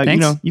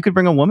 Thanks. You could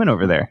bring a woman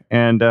over there,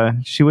 and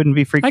she wouldn't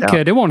be freaked out. I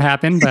could. It won't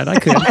happen, but I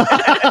could.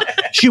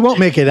 She won't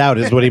make it out,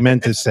 is what he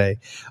meant to say.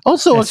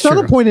 Also,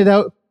 Oksana pointed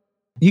out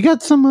you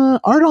got some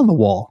art on the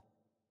wall.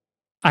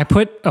 I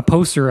put a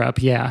poster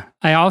up, yeah.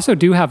 I also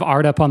do have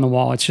art up on the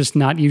wall. It's just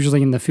not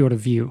usually in the field of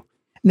view.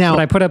 Now,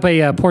 but I put up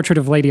a Portrait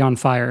of Lady on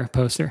Fire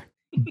poster.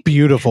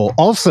 Beautiful.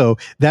 Also,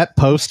 that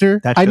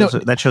poster...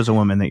 That shows a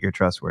woman that you're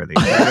trustworthy.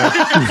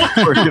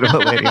 Portrait of a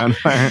Lady on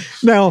Fire.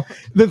 Now,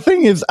 the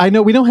thing is, I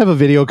know we don't have a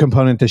video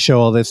component to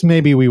show all this.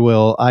 Maybe we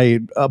will.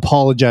 I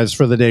apologize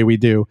for the day we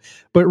do.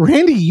 But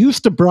Randy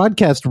used to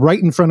broadcast right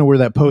in front of where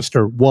that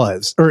poster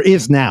was, or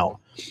is now.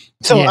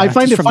 So I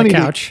find it funny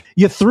that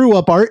you threw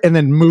up art and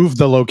then moved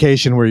the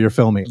location where you're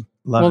filming.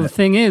 The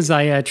thing is,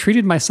 I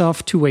treated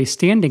myself to a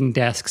standing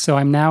desk, so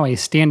I'm now a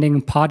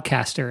standing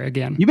podcaster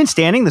again. You've been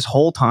standing this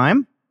whole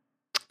time?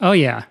 Oh,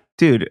 yeah.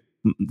 Dude,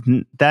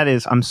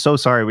 I'm so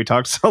sorry we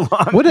talked so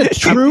long. What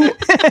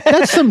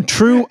that's some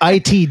true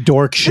IT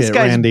dork shit, this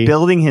guy's Randy.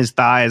 Building his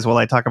thighs while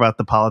I talk about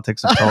the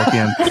politics of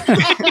Tolkien.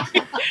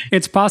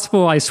 It's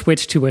possible I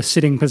switch to a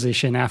sitting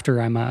position after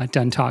I'm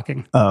done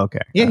talking. Oh, okay.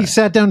 Yeah, you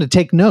sat down to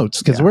take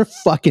notes because we're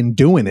fucking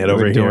doing it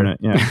over here.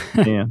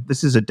 Yeah.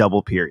 This is a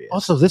double period.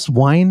 Also, this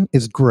wine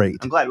is great.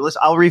 I'm glad.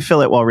 I'll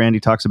refill it while Randy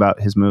talks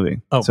about his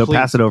movie. So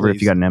pass it over if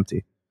you got an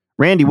empty.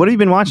 Randy, what have you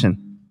been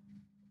watching?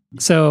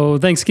 So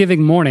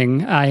Thanksgiving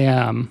morning,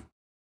 I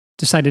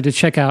decided to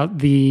check out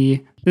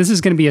this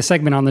is going to be a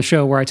segment on the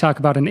show where I talk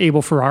about an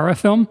Abel Ferrara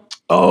film.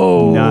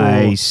 Oh,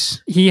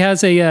 nice. He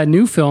has a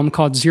new film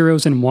called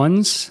Zeros and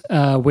Ones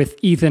with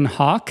Ethan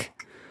Hawke.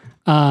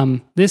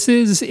 This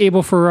is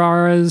Abel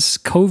Ferrara's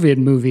COVID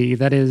movie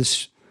that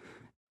is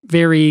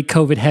very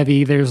COVID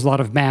heavy. There's a lot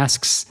of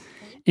masks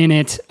in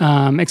it,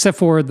 except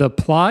for the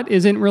plot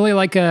isn't really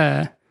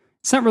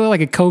it's not really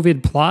like a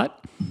COVID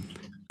plot,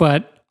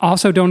 but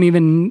also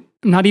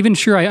not even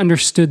sure I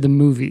understood the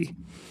movie.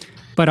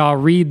 But I'll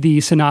read the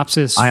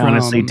synopsis. I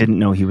honestly didn't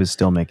know he was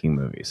still making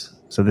movies.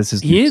 So this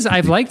is... He is.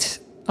 I've liked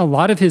a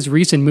lot of his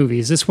recent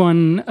movies. This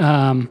one,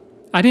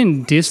 I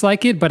didn't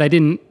dislike it, but I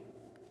didn't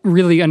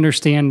really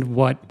understand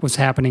what was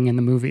happening in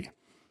the movie.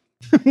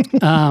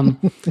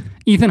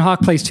 Ethan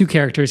Hawke plays two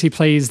characters. He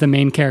plays the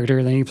main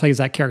character, then he plays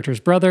that character's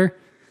brother.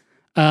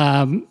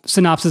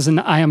 Synopsis in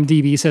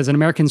IMDb says, an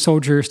American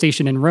soldier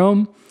stationed in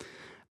Rome,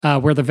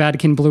 where the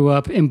Vatican blew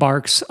up,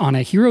 embarks on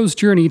a hero's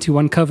journey to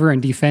uncover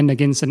and defend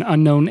against an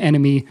unknown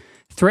enemy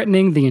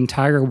threatening the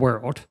entire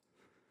world.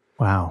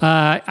 Wow.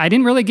 I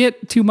didn't really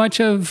get too much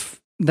of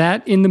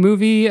that in the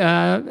movie.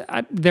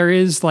 There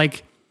is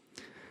like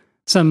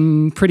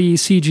some pretty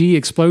CG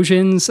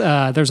explosions.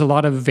 There's a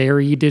lot of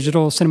very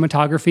digital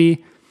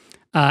cinematography,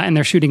 and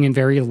they're shooting in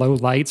very low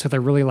light, so they're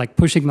really like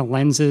pushing the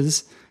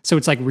lenses, so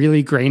it's like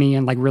really grainy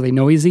and like really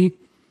noisy.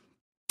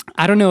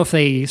 I don't know if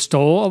they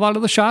stole a lot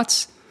of the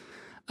shots.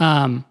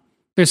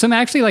 There's some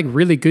actually like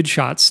really good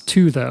shots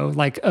too, though,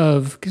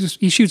 because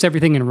he shoots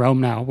everything in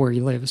Rome now where he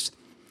lives.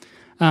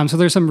 So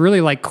there's some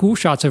really like cool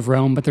shots of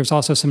Rome, but there's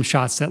also some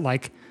shots that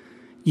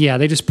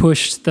they just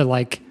push the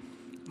like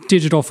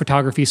digital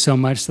photography so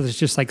much that it's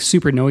just like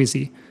super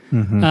noisy.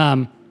 Mm-hmm.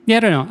 I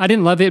don't know. I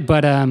didn't love it,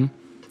 but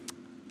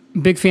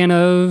big fan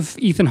of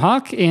Ethan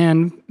Hawke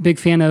and big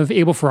fan of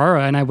Abel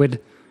Ferrara, and I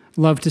would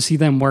love to see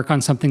them work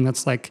on something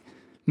that's like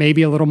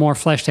maybe a little more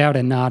fleshed out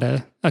and not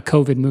a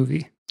COVID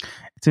movie.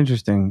 It's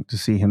interesting to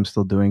see him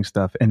still doing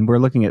stuff, and we're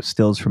looking at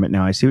stills from it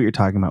now. I see what you're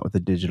talking about with the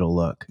digital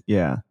look.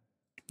 Yeah.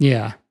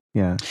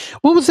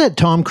 What was that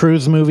Tom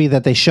Cruise movie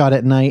that they shot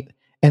at night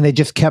and they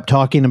just kept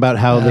talking about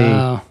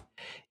how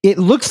it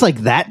looks like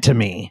that to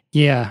me.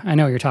 Yeah, I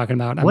know what you're talking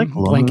about. I'm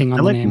blanking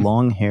on the name.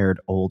 Long-haired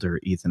older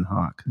Ethan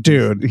Hawke.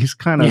 Dude, he's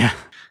kind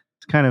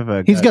of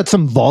a... He's got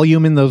some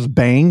volume in those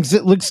bangs.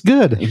 It looks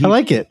good. I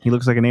like it. He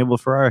looks like an Abel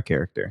Ferrara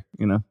character,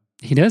 you know?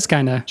 He does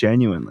kind of.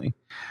 Genuinely.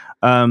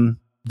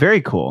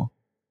 Very cool.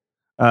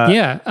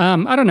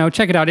 I don't know.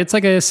 Check it out. It's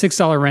like a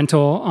 $6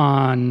 rental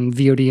on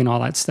VOD and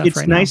all that stuff.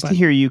 It's nice to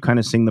hear you kind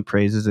of sing the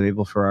praises of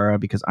Abel Ferrara,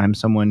 because I'm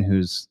someone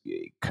who's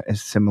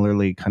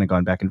similarly kind of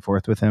gone back and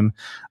forth with him.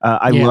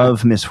 I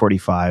love Miss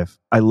 45.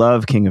 I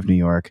love King of New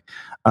York.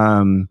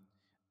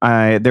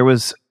 There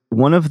was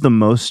one of the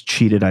most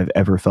cheated I've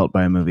ever felt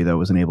by a movie, though,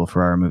 was an Abel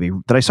Ferrara movie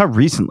that I saw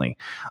recently.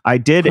 I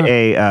did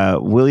a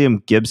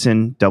William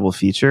Gibson double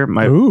feature.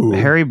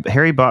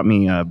 Harry bought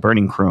me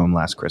Burning Chrome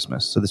last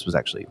Christmas. So this was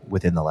actually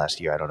within the last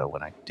year. I don't know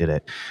when I did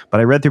it. But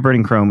I read through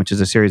Burning Chrome, which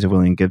is a series of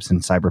William Gibson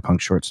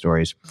cyberpunk short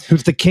stories.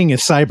 Who's the king of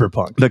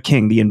cyberpunk? The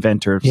king, the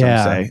inventor, some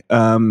say.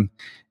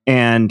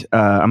 And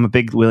I'm a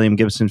big William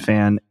Gibson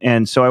fan.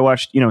 And so I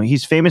watched,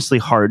 he's famously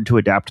hard to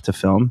adapt to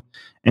film.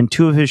 And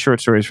two of his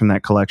short stories from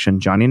that collection,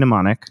 Johnny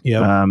Mnemonic,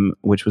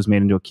 which was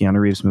made into a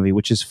Keanu Reeves movie,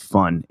 which is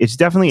fun. It's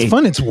definitely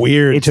fun. It's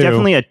weird. It's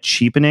definitely a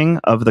cheapening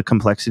of the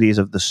complexities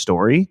of the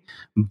story,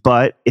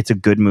 but it's a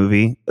good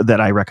movie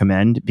that I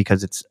recommend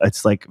because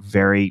it's like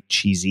very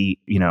cheesy,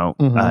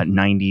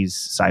 90s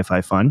sci-fi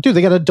fun. Dude,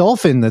 they got a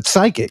dolphin that's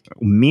psychic.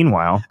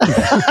 Meanwhile,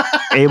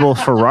 Abel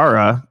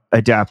Ferrara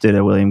adapted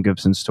a William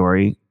Gibson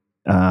story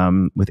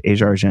with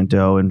Asia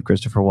Argento and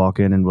Christopher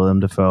Walken and Willem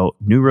Dafoe,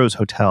 New Rose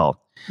Hotel.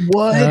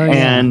 What?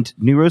 And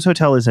New Rose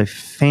Hotel is a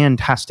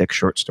fantastic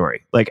short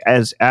story. Like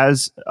as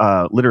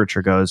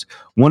literature goes,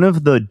 one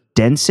of the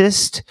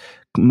densest,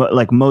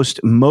 most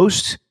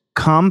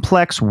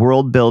complex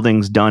world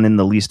buildings done in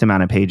the least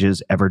amount of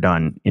pages ever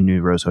done in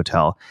New Rose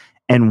Hotel,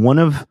 and one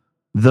of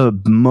the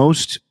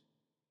most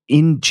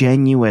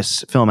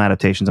ingenuous film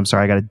adaptations. I'm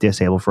sorry, I got to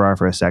diss Abel Ferrara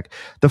for a sec.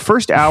 The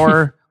first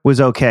hour was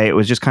okay. It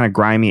was just kind of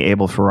grimy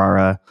Abel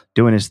Ferrara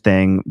doing his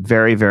thing.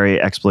 Very, very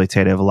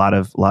exploitative. A lot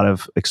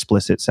of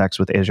explicit sex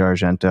with Asia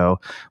Argento,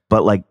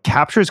 but like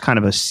captures kind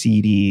of a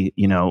seedy,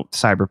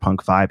 cyberpunk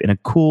vibe in a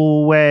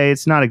cool way.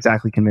 It's not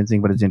exactly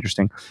convincing, but it's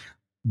interesting.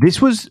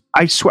 This was,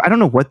 I swear, I don't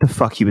know what the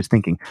fuck he was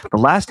thinking. The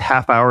last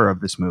half hour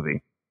of this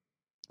movie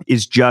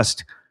is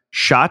just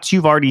shots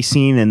you've already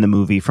seen in the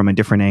movie from a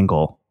different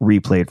angle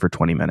replayed for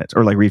 20 minutes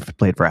or like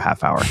replayed for a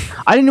half hour.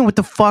 I didn't know what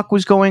the fuck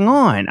was going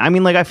on. I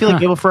mean, like, I feel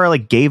like Abel Ferrara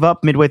gave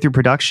up midway through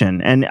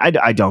production, and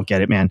I don't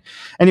get it, man.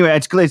 Anyway,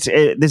 this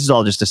is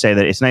all just to say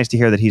that it's nice to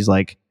hear that he's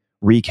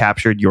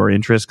recaptured your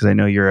interest, because I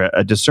know you're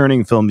a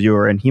discerning film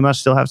viewer, and he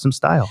must still have some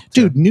style.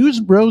 Dude, New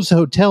Rose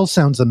Hotel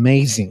sounds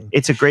amazing.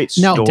 It's a great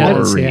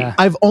story. Yeah.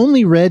 I've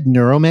only read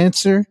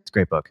Neuromancer. It's a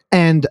great book.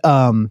 And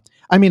I'm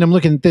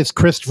looking at this: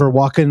 Christopher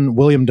Walken,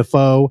 William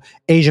Dafoe,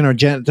 Asia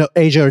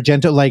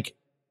Argento. Like,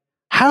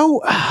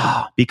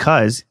 how?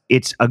 Because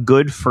it's a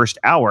good first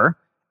hour,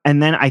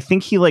 and then I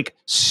think he like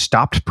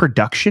stopped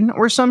production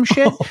or some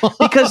shit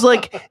because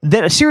like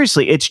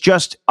seriously, it's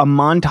just a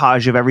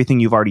montage of everything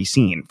you've already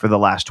seen for the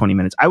last 20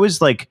 minutes. I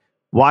was like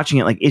watching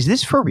it like, is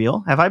this for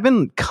real? Have I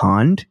been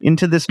conned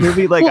into this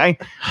movie? Like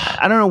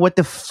I don't know what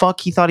the fuck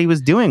he thought he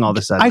was doing all of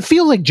a sudden. I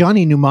feel like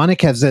Johnny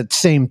Mnemonic has that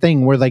same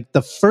thing where like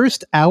the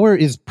first hour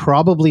is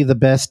probably the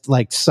best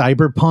like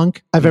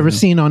cyberpunk I've ever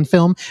seen on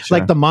film. Sure.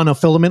 Like the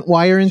monofilament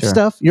wire and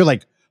stuff. You're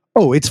like,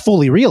 oh, it's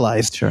fully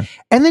realized. Sure.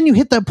 And then you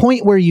hit that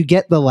point where you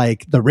get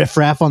the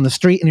riffraff on the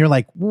street and you're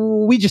like,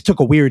 we just took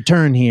a weird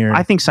turn here.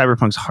 I think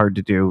cyberpunk's hard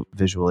to do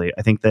visually.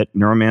 I think that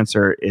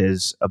Neuromancer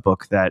is a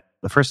book that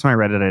the first time I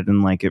read it, I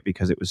didn't like it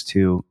because it was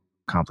too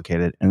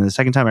complicated. And the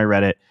second time I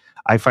read it,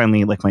 I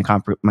finally like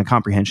my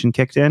comprehension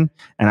kicked in,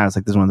 and I was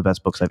like, this is one of the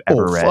best books I've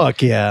ever read.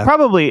 Fuck yeah.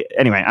 Probably.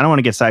 Anyway, I don't want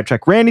to get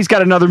sidetracked. Randy's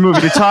got another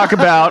movie to talk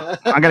about.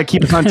 I got to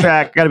keep us on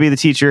track. Got to be the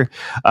teacher.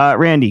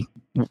 Randy,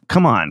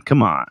 come on.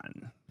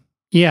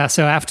 Yeah,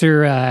 so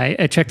after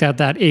I checked out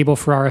that Abel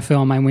Ferrara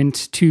film, I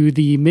went to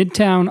the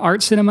Midtown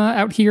Art Cinema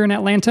out here in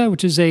Atlanta,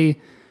 which is a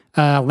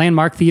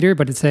landmark theater,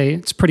 but it's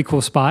a pretty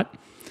cool spot.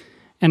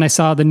 And I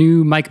saw the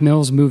new Mike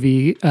Mills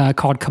movie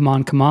called Come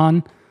On, Come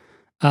On,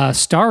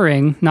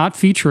 starring, not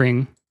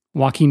featuring,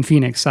 Joaquin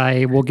Phoenix.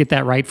 I will get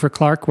that right for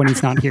Clark when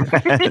he's not here.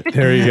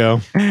 There you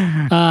go.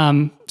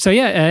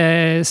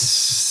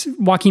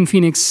 Joaquin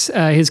Phoenix,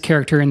 his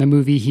character in the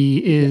movie,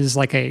 he is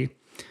like a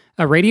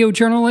radio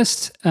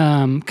journalist,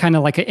 kind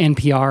of like an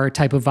NPR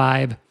type of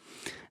vibe.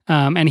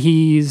 And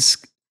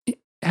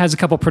has a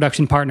couple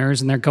production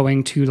partners, and they're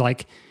going to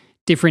like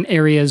different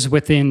areas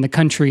within the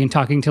country and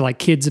talking to like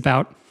kids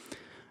about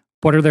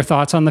what are their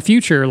thoughts on the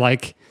future,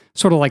 like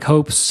sort of like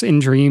hopes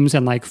and dreams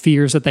and like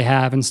fears that they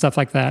have and stuff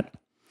like that.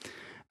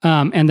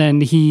 And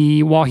then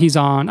while he's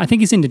on, I think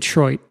he's in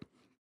Detroit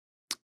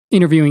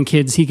interviewing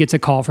kids, he gets a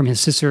call from his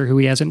sister who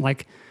he hasn't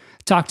like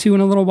talked to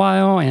in a little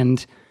while.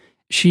 And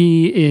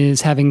she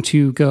is having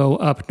to go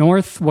up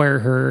north where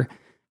her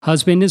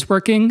husband is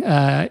working.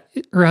 Her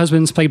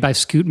husband's played by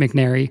Scoot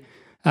McNairy,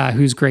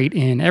 who's great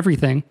in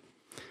everything.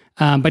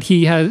 But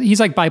he's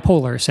like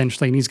bipolar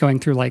essentially, and he's going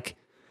through like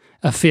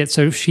a fit.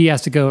 So she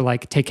has to go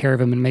like take care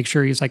of him and make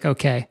sure he's like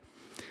okay.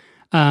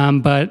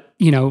 But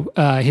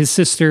his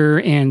sister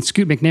and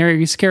Scoot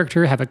McNairy's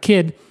character have a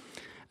kid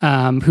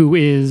who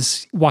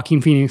is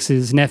Joaquin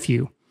Phoenix's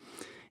nephew,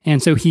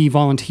 and so he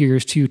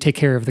volunteers to take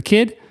care of the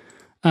kid.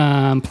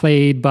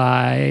 Played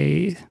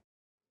by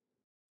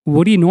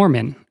Woody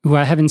Norman, who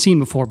I haven't seen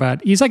before,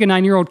 but he's like a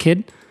 9-year-old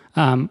kid.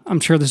 I'm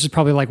sure this is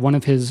probably like one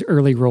of his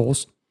early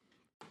roles.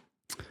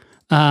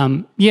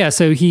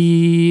 So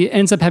he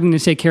ends up having to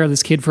take care of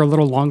this kid for a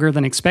little longer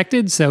than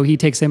expected. So he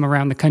takes him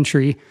around the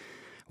country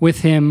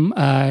with him,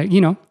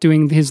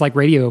 doing his like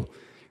radio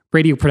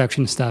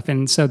production stuff.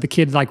 And so the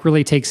kid like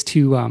really takes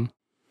to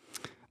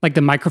like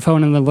the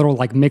microphone and the little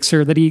like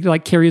mixer that he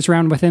like carries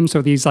around with him.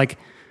 So he's like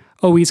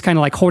always kind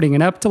of like holding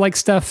it up to like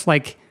stuff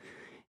like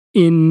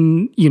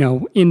in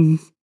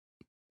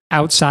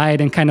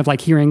outside and kind of like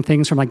hearing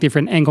things from like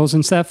different angles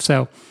and stuff.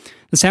 So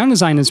the sound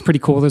design is pretty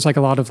cool. There's like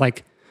a lot of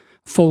like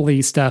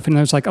Foley stuff and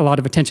there's like a lot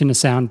of attention to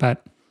sound.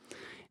 But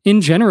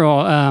in general,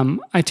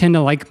 I tend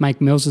to like Mike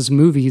Mills's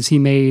movies. He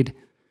made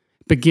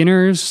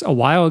Beginners a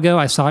while ago.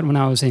 I saw it when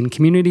I was in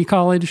community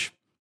college.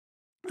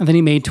 And then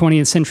he made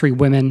 20th Century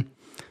Women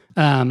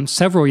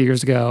several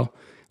years ago,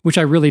 which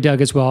I really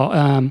dug as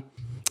well.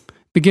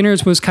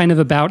 Beginners was kind of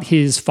about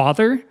his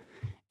father,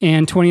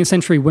 and 20th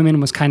Century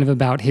Women was kind of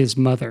about his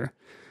mother.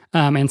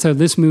 And so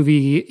this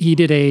movie, he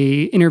did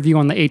a interview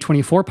on the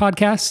A24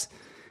 podcast,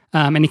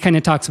 and he kind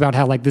of talks about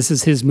how like this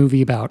is his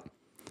movie about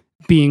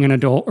being an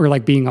adult or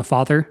like being a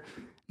father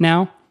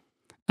now,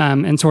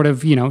 and sort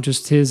of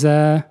just his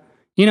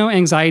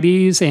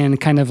anxieties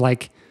and kind of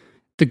like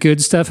the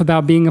good stuff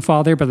about being a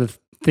father, but the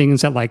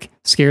things that like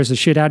scares the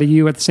shit out of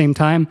you at the same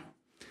time.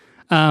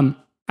 I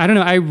don't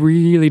know. I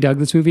really dug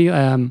this movie.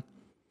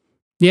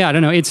 I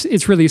don't know.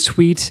 It's really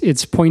sweet.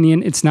 It's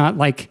poignant. It's not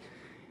like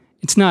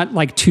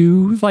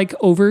too like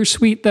over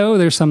sweet though.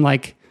 There's some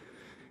like,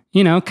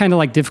 kind of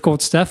like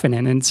difficult stuff in it.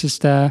 And it's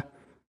just, I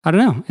don't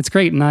know. It's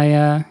great. And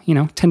I,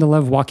 tend to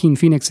love Joaquin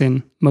Phoenix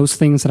in most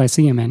things that I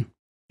see him in.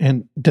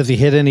 And does he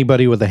hit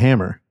anybody with a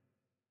hammer?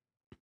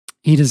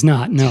 He does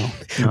not. No.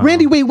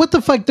 Randy, wait, what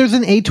the fuck? There's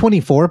an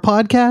A24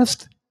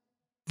 podcast?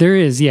 There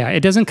is. Yeah.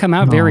 It doesn't come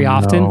out very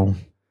often.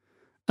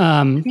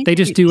 They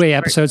just do a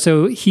episode.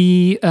 So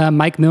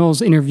Mike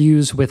Mills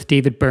interviews with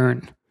David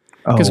Byrne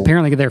because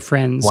apparently they're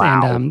friends.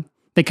 Wow. And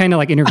they kind of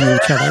like interview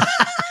each other.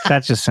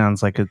 That just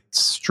sounds like a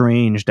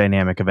strange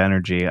dynamic of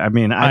energy. I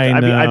mean,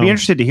 I'd be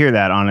interested to hear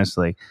that,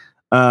 honestly.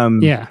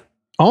 Yeah.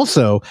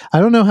 Also, I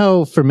don't know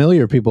how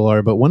familiar people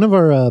are, but one of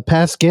our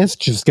past guests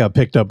just got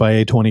picked up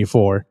by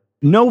A24.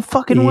 No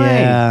fucking way.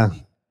 Yeah.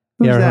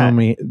 Who's that?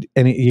 Homie.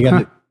 And you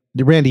got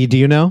Randy, do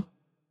you know?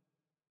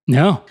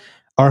 No.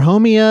 Our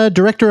homie,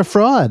 director of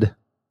fraud,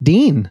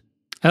 Dean.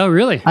 Oh,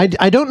 really?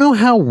 I don't know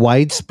how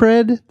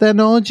widespread that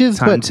knowledge is,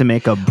 Time but to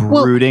make a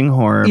brooding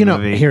horror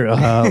movie. Here,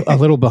 a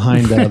little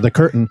behind the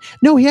curtain.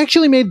 No, he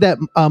actually made that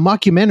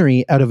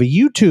mockumentary out of a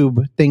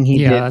YouTube thing he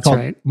did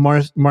called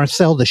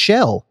Marcel the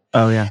Shell.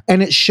 Oh, yeah.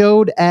 And it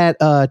showed at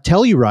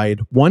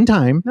Telluride one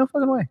time. No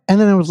fucking way. And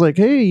then I was like,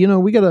 hey,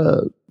 we got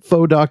a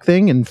faux doc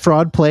thing and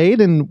Fraud played,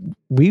 and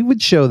we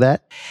would show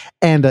that.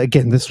 And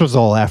again, this was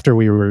all after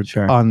we were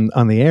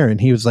on the air.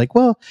 And he was like,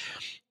 well,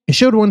 it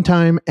showed one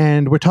time,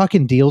 and we're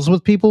talking deals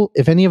with people.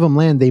 If any of them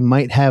land, they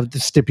might have the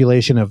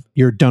stipulation of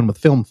you're done with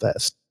Film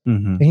Fest.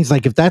 Mm-hmm. And he's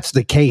like, if that's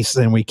the case,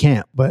 then we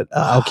can't, but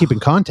I'll keep in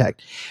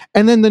contact.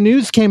 And then the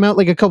news came out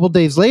like a couple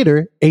days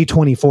later.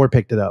 A24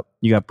 picked it up.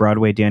 You got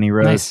Broadway Danny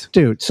Rose. Nice.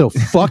 Dude, so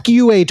fuck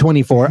you,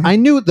 A24. I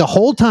knew it the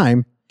whole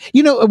time.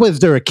 Was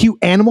there a cute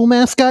animal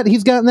mascot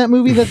he's got in that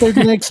movie that they're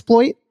going to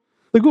exploit?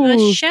 Like,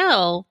 a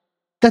shell.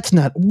 That's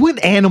not...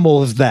 What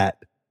animal is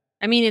that?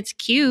 I mean, it's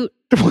cute.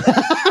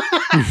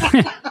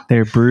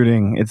 They're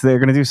brooding. They're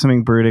going to do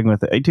something brooding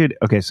with it. Dude,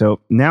 okay,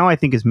 so now I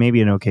think is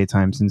maybe an okay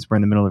time, since we're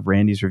in the middle of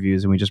Randy's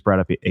reviews and we just brought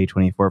up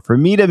A24, for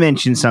me to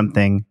mention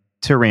something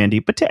to Randy,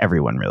 but to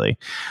everyone really,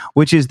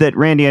 which is that,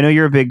 Randy, I know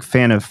you're a big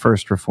fan of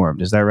First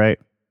Reformed. Is that right?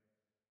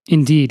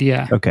 Indeed,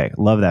 yeah. Okay,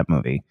 love that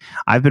movie.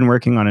 I've been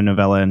working on a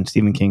novella, and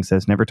Stephen King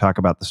says never talk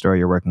about the story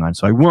you're working on,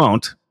 so I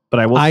won't. But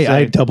I will say,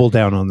 I double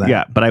down on that.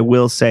 Yeah, but I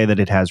will say that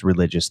it has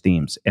religious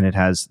themes, and it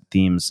has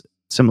themes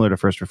similar to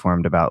First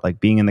Reformed about like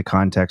being in the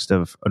context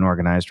of an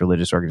organized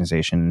religious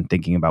organization and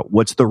thinking about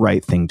what's the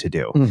right thing to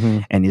do. Mm-hmm.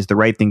 And is the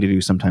right thing to do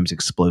sometimes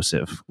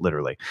explosive,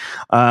 literally.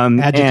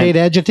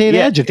 Agitate.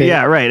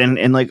 Yeah, right.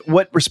 And like,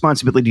 what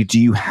responsibility do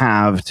you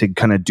have to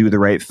kind of do the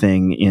right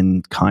thing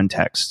in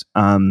context?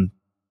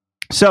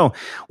 So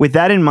with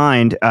that in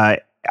mind,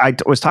 I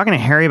was talking to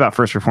Harry about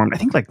First Reformed, I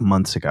think like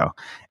months ago,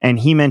 and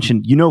he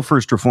mentioned,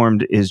 First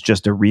Reformed is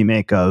just a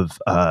remake of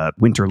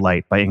Winter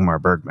Light by Ingmar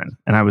Bergman.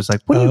 And I was like,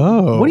 what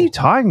are you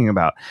talking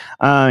about?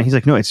 He's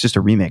like, no, it's just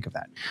a remake of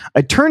that.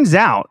 It turns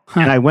out,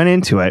 and I went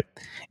into it,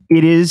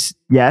 it is,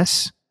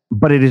 yes,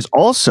 but it is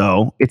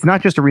also, it's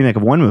not just a remake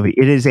of one movie.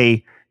 It is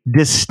a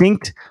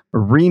distinct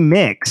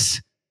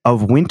remix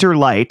of Winter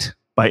Light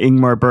by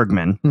Ingmar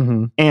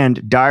Bergman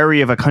and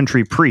Diary of a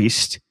Country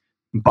Priest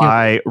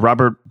by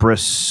Robert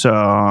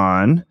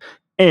Bresson,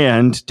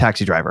 and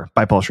Taxi Driver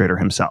by Paul Schrader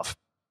himself.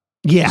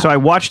 Yeah. So I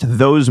watched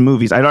those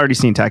movies. I'd already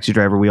seen Taxi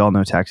Driver. We all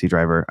know Taxi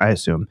Driver, I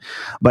assume.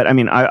 But I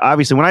mean,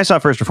 obviously, when I saw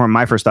First Reformed,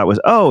 my first thought was,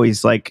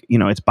 he's like,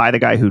 it's by the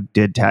guy who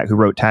who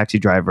wrote Taxi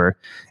Driver,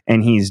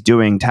 and he's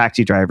doing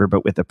Taxi Driver,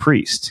 but with a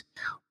priest.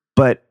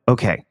 But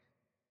okay.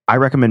 I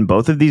recommend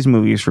both of these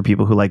movies for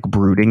people who like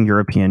brooding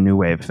European New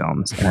Wave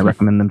films, and I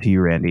recommend them to you,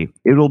 Randy.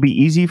 It'll be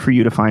easy for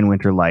you to find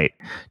Winter Light.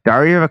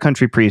 Diary of a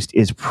Country Priest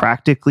is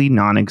practically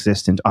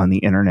non-existent on the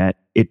internet.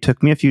 It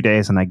took me a few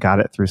days, and I got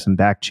it through some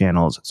back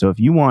channels. So if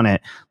you want it,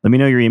 let me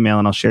know your email,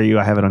 and I'll share you.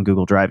 I have it on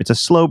Google Drive. It's a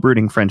slow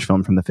brooding French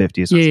film from the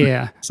 50s.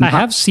 So I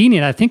have seen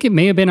it. I think it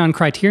may have been on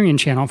Criterion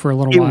Channel for a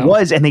little while. It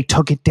was, and they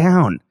took it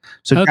down.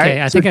 So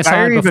I think I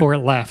saw it before it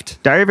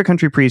left. Diary of a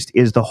Country Priest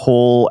is the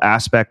whole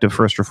aspect of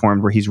First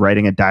Reformed where he's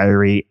writing a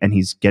diary and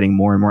he's getting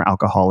more and more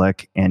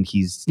alcoholic and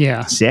he's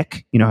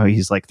sick. How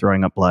he's like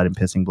throwing up blood and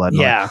pissing blood.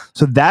 Yeah.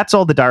 So that's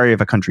all the Diary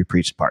of a Country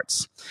Priest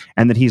parts.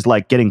 And that he's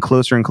like getting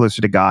closer and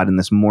closer to God in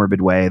this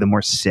morbid way, the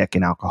more sick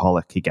and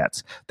alcoholic he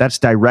gets. That's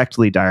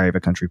directly Diary of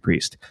a Country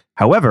Priest.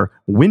 However,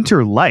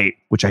 Winter Light,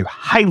 which I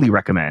highly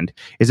recommend,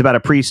 is about a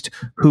priest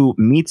who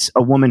meets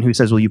a woman who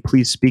says, will you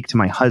please speak to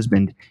my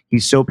husband?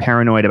 He's so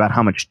paranoid about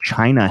how much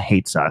China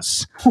hates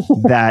us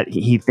that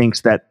he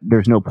thinks that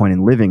there's no point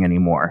in living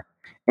anymore.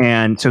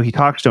 And so he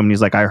talks to him and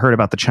he's like, I heard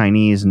about the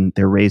Chinese and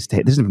they're raised to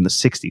hate. This is from the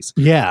 60s.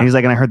 Yeah. And he's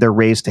like, and I heard they're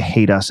raised to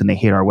hate us and they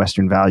hate our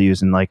Western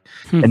values. And like,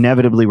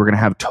 inevitably we're going to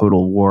have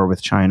total war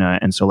with China.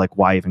 And so like,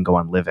 why even go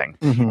on living?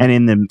 Mm-hmm. And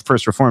in the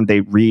First Reformed,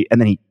 and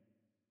then he,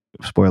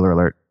 spoiler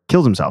alert,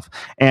 kills himself.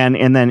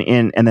 And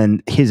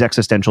then his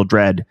existential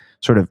dread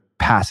sort of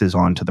passes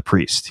on to the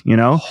priest,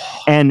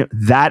 and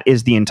that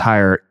is the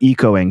entire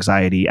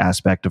eco-anxiety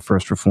aspect of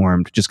First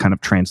Reformed, just kind of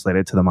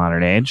translated to the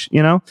modern age,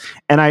 and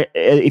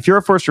if you're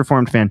a First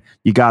Reformed fan,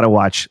 you got to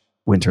watch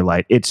Winter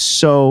Light. It's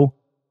so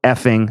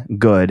effing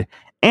good.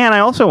 And I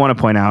also want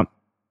to point out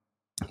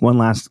one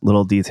last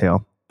little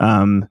detail.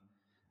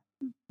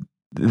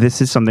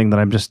 This is something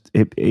that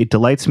it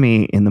delights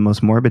me in the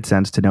most morbid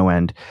sense to no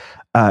end.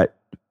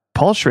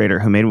 Paul Schrader,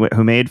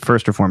 who made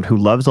First Reformed, who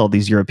loves all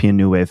these European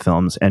New Wave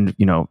films and,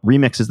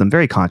 remixes them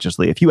very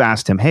consciously. If you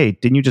asked him, hey,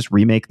 didn't you just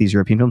remake these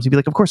European films? He'd be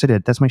like, of course I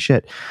did. That's my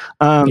shit.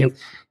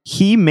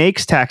 He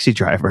makes Taxi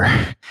Driver.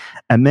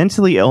 A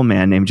mentally ill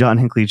man named John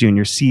Hinckley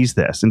Jr. sees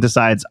this and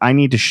decides, I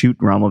need to shoot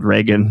Ronald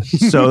Reagan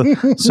so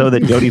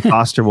that Jodie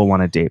Foster will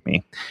want to date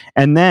me.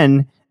 And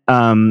then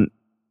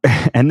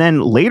And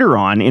then later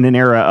on, in an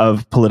era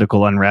of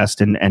political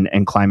unrest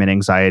and climate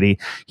anxiety,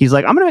 he's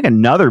like, I'm going to make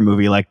another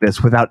movie like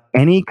this without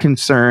any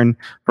concern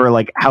for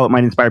like how it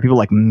might inspire people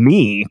like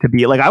me to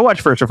be like, I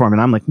watch First Reform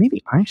and I'm like,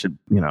 maybe I should,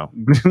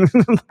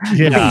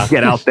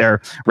 get out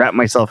there, wrap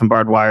myself in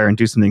barbed wire and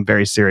do something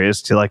very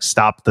serious to like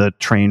stop the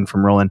train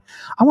from rolling.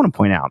 I want to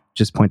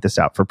point this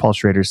out for Paul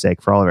Schrader's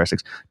sake, for all of our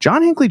sakes.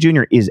 John Hinckley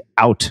Jr. is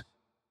out.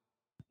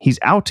 He's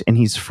out and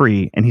he's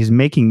free and he's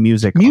making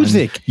music on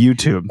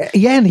YouTube.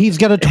 Yeah, and he's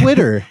got a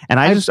Twitter. And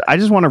I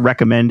just want to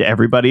recommend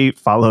everybody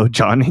follow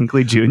John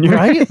Hinckley Jr.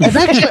 Right?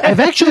 I've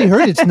actually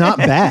heard it's not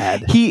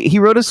bad. He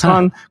wrote a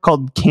song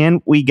called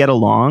 "Can We Get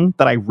Along"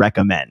 that I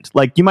recommend.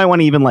 Like, you might want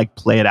to even like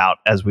play it out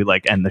as we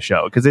like end the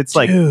show, because it's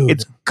like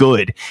it's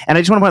good. And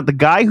I just want to point out, the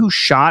guy who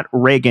shot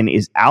Reagan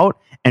is out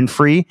and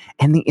free,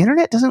 and the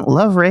internet doesn't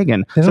love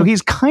Reagan, so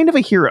he's kind of a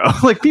hero.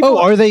 Like, people,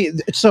 are they?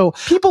 So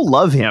people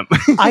love him.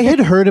 I had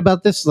heard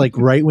about this like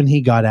right when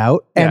he got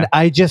out, and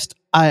I just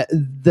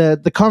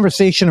the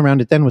conversation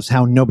around it then was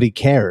how nobody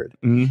cared,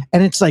 and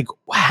it's like,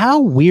 how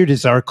weird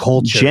is our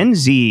culture? Gen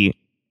Z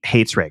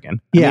hates Reagan,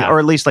 or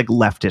at least like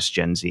leftist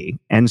Gen Z,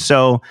 and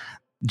so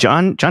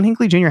John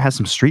Hinckley Jr. has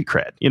some street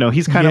cred.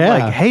 He's kind of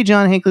like, hey,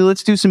 John Hinckley,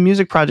 let's do some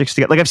music projects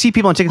together. Like, I've seen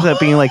people on TikTok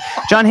being like,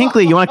 John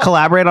Hinckley, you want to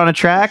collaborate on a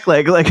track?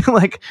 Like, what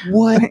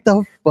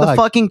the fuck? The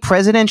fucking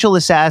presidential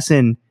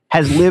assassin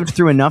has lived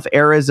through enough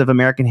eras of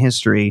American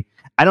history.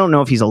 I don't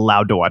know if he's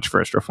allowed to watch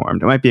First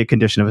Reformed. It might be a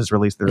condition of his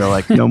release that they're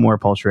like, no more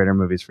Paul Schrader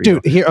movies for you.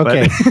 Dude, here,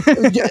 okay.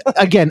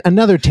 Again,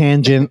 another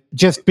tangent,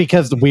 just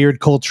because the weird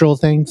cultural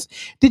things.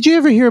 Did you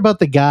ever hear about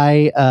the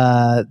guy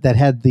that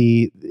had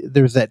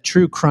there was that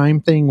true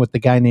crime thing with the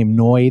guy named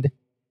Noid?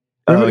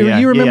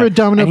 You remember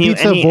Domino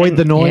Pizza, Avoid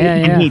the Noid?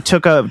 And he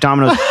took a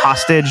Domino's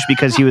hostage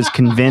because he was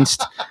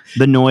convinced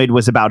the Noid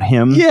was about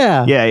him.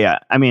 Yeah.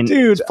 I mean,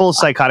 dude, full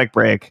psychotic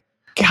break.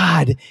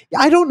 God,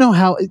 I don't know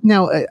how.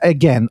 Now,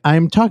 again,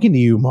 I'm talking to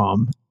you,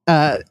 Mom,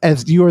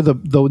 as you're the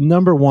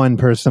number one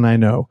person I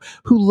know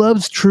who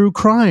loves true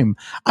crime.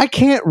 I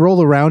can't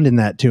roll around in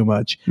that too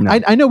much. No.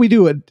 I know we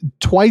do a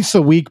twice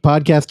a week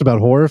podcast about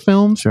horror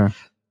films. Sure.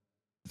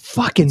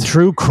 Fucking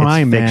true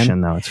crime, man. It's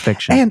fiction, man. Though. It's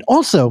fiction. And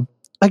also,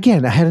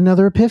 again, I had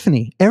another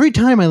epiphany. Every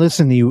time I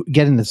listen to you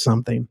get into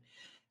something,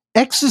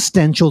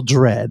 existential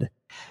dread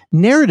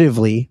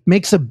narratively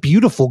makes a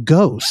beautiful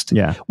ghost,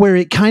 where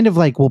it kind of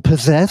like will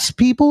possess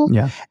people,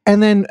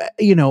 and then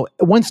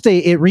once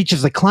it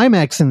reaches a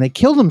climax and they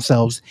kill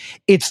themselves,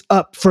 it's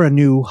up for a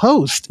new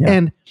host.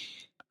 And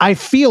I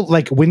feel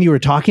like when you were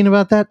talking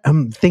about that,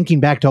 I'm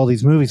thinking back to all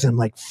these movies and I'm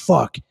like,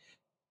 fuck,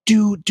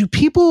 do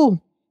people,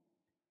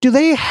 do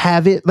they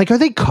have it? Like, are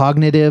they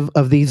cognitive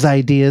of these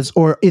ideas,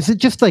 or is it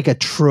just like a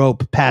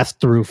trope passed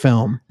through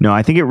film? No,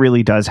 I think it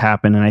really does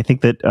happen. And I think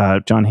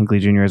that John Hinckley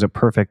Jr. is a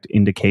perfect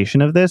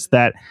indication of this,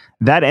 and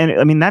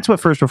I mean, that's what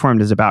First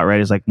Reformed is about,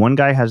 right? Is like, one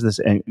guy has this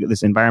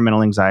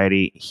environmental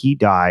anxiety, he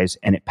dies,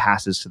 and it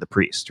passes to the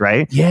priest,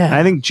 right? Yeah. And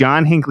I think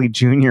John Hinckley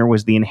Jr.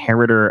 was the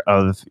inheritor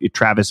of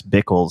Travis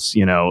Bickle's,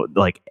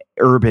 like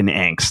urban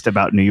angst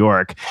about New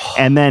York.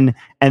 And then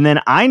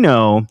I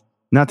know,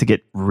 not to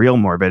get real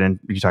morbid, and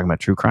you're talking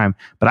about true crime,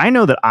 but I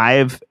know that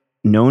I've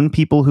known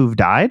people who've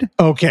died,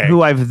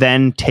 who I've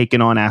then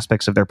taken on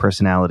aspects of their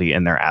personality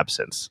in their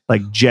absence,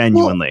 like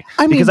genuinely,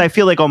 because I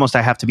feel like almost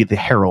I have to be the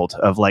herald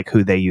of like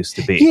who they used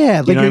to be.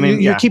 Yeah, like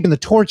you're keeping the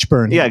torch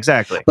burning. Yeah,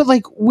 exactly. But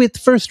like with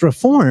First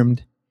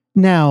Reformed,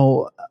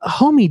 now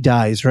homie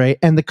dies, right?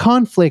 And the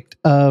conflict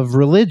of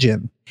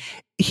religion,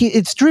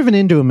 it's driven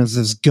into him as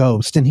this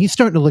ghost, and he's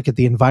starting to look at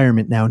the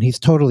environment now, and he's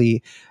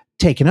totally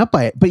taken up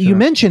by it. But you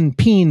mentioned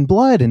peeing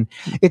blood, and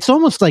it's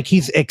almost like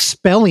he's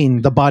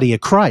expelling the body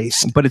of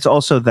Christ. But it's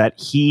also that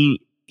he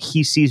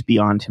sees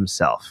beyond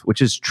himself, which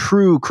is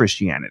true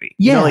Christianity.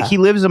 Yeah. Like, he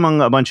lives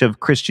among a bunch of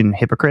Christian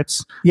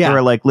hypocrites who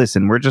are like,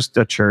 listen, we're just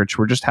a church.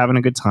 We're just having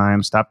a good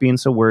time. Stop being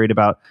so worried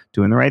about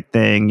doing the right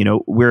thing.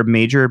 We're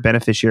major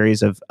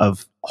beneficiaries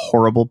of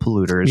horrible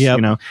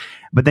polluters,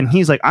 But then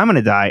he's like, I'm going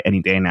to die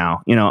any day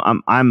now.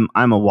 I'm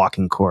a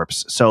walking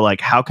corpse. So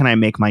like, how can I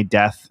make my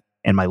death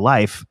and my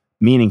life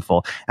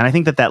meaningful? And I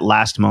think that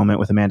last moment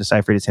with Amanda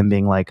Seyfried is him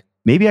being like,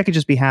 maybe I could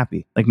just be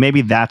happy. Like,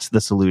 maybe that's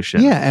the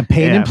solution. Yeah, and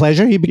pain and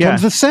pleasure, he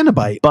becomes a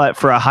Cenobite. But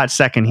for a hot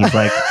second, he's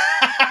like,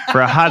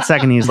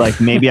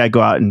 maybe I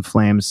go out in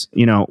flames,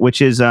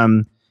 which is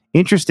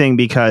interesting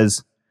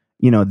because,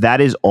 that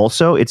is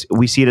also,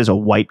 we see it as a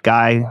white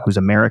guy who's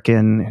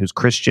American, who's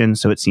Christian,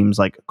 so it seems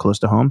like close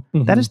to home.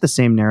 Mm-hmm. That is the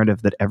same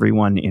narrative that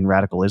everyone in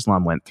radical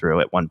Islam went through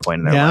at one point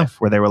in their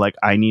life, where they were like,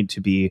 I need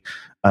to be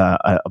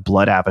a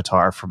blood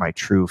avatar for my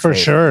true faith. For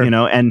sure.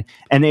 And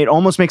it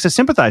almost makes us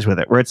sympathize with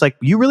it, where it's like,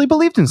 you really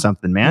believed in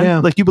something, man. Yeah.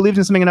 Like, you believed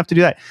in something enough to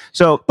do that.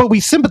 So, but we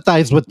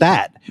sympathize with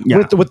that,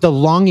 with the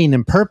longing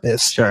and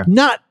purpose,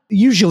 not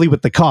usually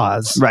with the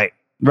cause.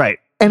 Right.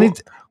 And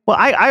Well,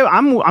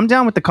 I'm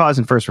down with the cause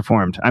in First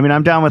Reformed. I mean,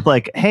 I'm down with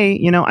like, hey,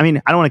 I don't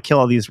want to kill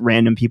all these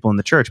random people in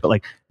the church, but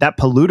like that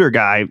polluter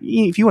guy,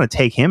 if you want to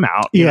take him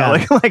out,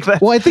 like that.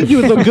 Well, I think you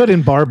would look good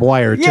in barbed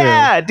wire too.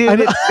 Yeah,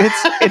 dude,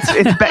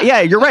 yeah,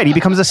 you're right. He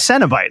becomes a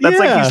Cenobite. That's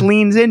like he just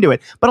leans into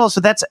it. But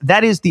also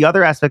that is the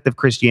other aspect of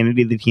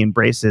Christianity that he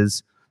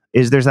embraces.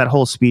 Is there's that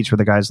whole speech where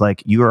the guy's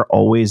like, you are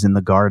always in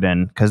the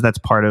garden, because that's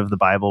part of the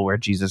Bible where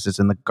Jesus is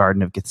in the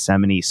Garden of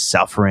Gethsemane,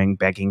 suffering,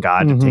 begging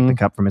God to take the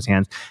cup from his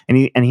hands.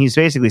 And he's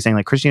basically saying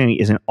like Christianity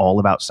isn't all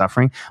about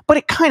suffering, but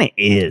it kind of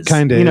is.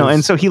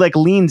 And so he like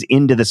leans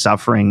into the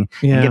suffering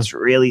and gets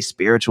really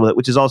spiritual,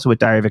 which is also what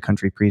Diary of a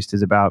Country Priest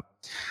is about.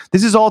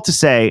 This is all to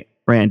say,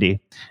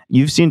 Randy,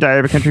 you've seen Diary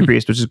of a Country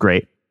Priest, which is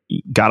great.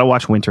 You got to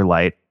watch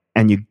Winterlight.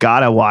 And you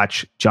gotta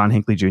watch John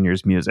Hinckley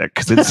Jr.'s music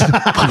because it's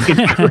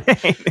fucking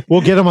great.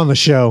 We'll get him on the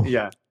show.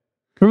 Yeah.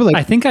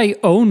 I think I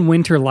own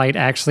Winterlight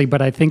actually,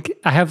 but I think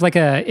I have like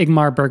a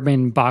Ingmar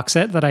Bergman box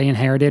set that I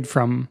inherited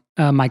from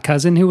my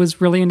cousin who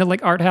was really into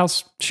like art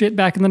house shit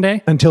back in the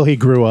day. Until he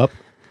grew up.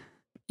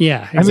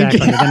 Yeah, exactly.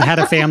 Then had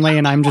a family,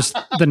 and I'm just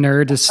the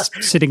nerd just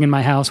sitting in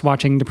my house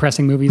watching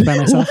depressing movies by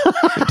myself.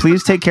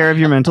 Please take care of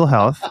your mental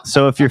health.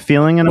 So if you're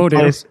feeling in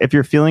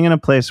a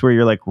place where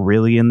you're like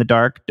really in the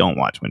dark, don't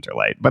watch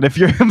Winterlight. But if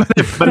you're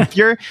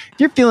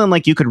feeling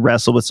like you could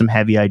wrestle with some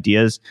heavy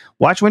ideas,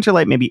 watch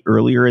Winterlight maybe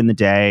earlier in the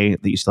day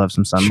that you still have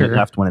some sunlight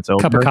left when it's over.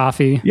 Cup of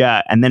coffee.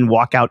 Yeah, and then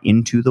walk out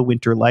into the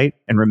Winterlight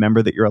and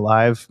remember that you're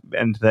alive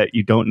and that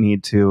you don't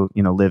need to,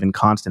 live in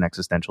constant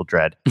existential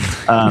dread.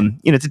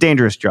 It's a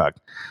dangerous drug.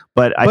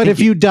 But if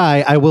you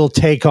die, I will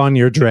take on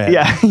your dread.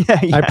 Yeah.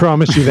 I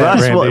promise you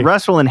that, Randy.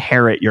 Russ will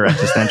inherit your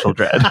existential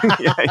dread.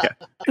 Yeah.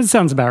 It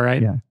sounds about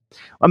right. Yeah.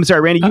 I'm sorry,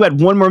 Randy, you had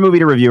one more movie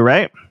to review,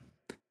 right?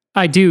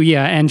 I do,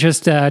 yeah. And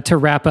just to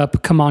wrap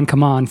up, Come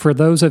On, for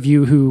those of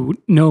you who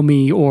know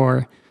me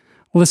or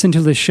listen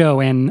to the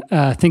show and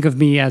think of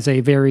me as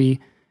a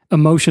very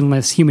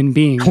emotionless human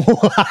being,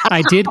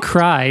 I did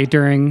cry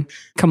during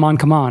Come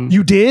On.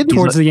 You did?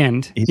 Towards the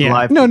end.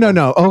 Yeah.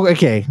 No. Oh,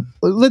 okay.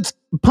 Let's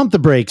pump the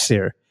brakes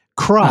here.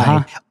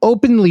 Cry,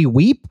 openly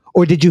weep,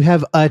 or did you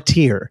have a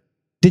tear?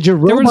 Did your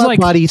robot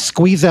body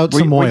squeeze out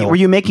some oil? Were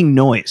you making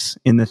noise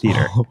in the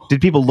theater?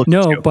 Did people look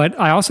at you? But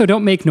I also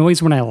don't make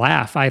noise when I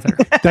laugh either.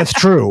 That's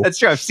true. That's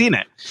true. I've seen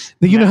it.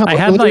 You know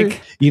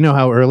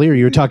how earlier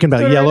you were talking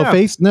about yellow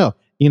face? No.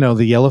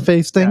 The yellow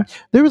face thing? Yeah.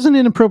 There was an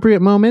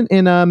inappropriate moment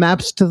in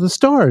Maps to the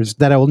Stars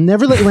that I will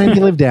never let Randy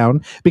live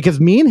down,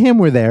 because me and him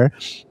were there,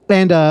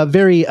 and a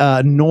very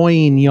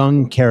annoying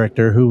young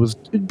character who was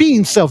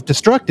being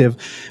self-destructive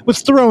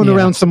was throwing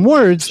around some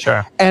words.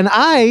 Sure. And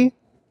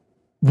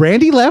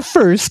Randy laughed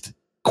first,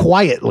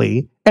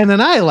 quietly, and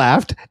then I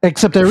laughed,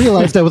 except I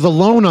realized I was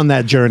alone on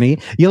that journey.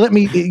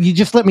 You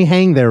just let me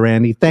hang there,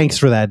 Randy. Thanks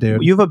for that,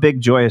 dude. You have a big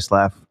joyous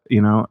laugh.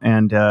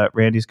 And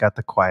Randy's got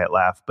the quiet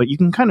laugh, but you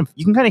can kind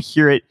of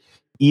hear it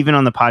even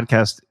on the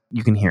podcast.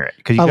 You can hear it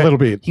because a little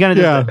bit.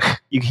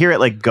 You hear it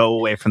like go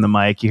away from the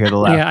mic. You hear the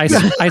laugh. Yeah,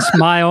 I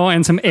smile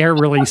and some air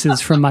releases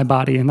from my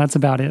body, and that's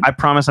about it. I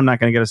promise I'm not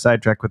going to get a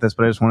sidetrack with this,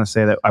 but I just want to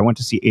say that I went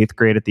to see 8th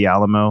Grade at the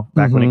Alamo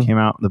back when it came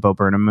out, the Bo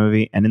Burnham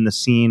movie, and in the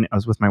scene, I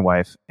was with my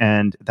wife,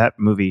 and that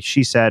movie,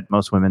 she said,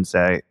 most women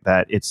say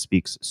that it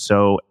speaks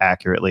so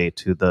accurately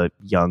to the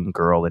young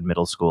girl in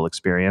middle school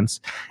experience.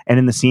 And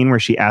in the scene where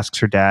she asks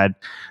her dad,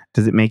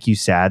 does it make you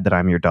sad that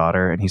I'm your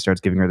daughter? And he starts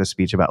giving her the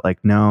speech about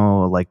like,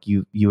 no, like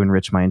you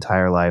enrich my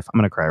entire life. I'm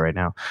going to cry right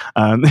now.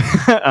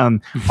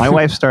 My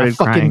wife started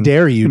crying. Fucking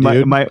dare you,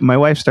 dude. My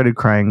wife started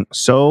crying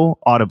so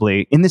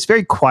audibly in this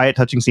very quiet,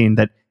 touching scene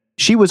that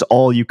she was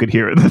all you could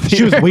hear in the theater.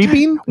 She was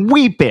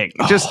weeping.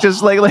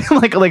 Just like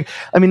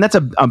I mean, that's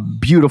a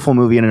beautiful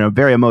movie and a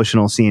very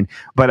emotional scene,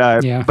 but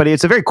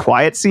it's a very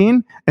quiet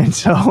scene, and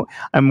so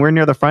we're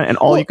near the front, and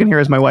all you can hear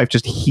is my wife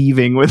just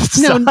heaving with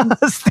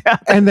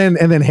and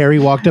then Harry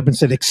walked up and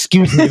said,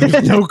 "Excuse me,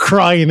 there's no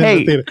crying in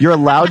the theater." You're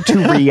allowed to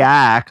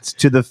react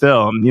to the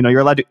film.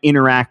 You're allowed to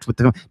interact with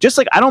the film. Just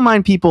like I don't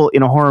mind people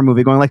in a horror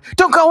movie going like,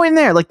 "Don't go in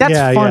there." Like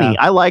that's funny.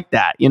 I like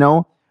that.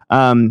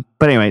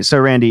 But anyway, so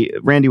Randy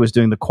was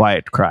doing the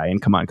quiet cry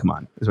and come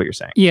on, is what you're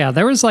saying. Yeah,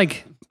 there was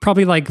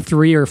probably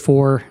 3 or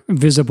 4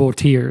 visible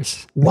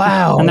tears.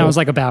 Wow. And that was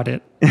about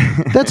it.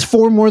 That's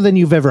 4 more than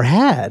you've ever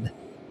had.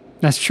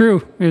 That's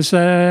true. It was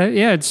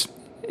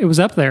it was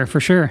up there for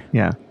sure.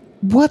 Yeah.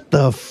 What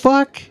the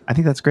fuck? I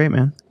think that's great,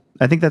 man.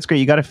 I think that's great.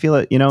 You got to feel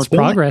it, It's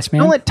progress,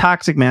 man. Don't let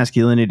toxic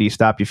masculinity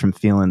stop you from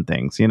feeling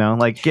things,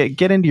 Like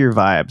get into your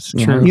vibes.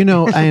 True.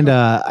 And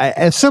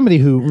as somebody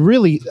who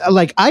really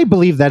I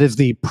believe that is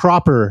the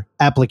proper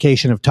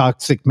application of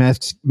toxic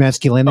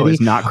masculinity. Oh,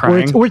 it's not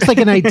crying. Where it's like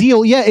an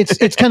ideal. Yeah,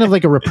 it's kind of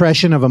like a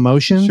repression of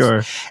emotions.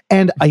 Sure.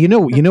 And you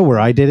know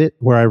where I did it,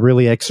 where I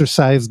really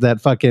exercised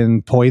that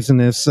fucking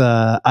poisonous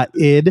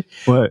id.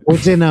 What?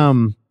 Was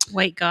in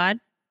White God.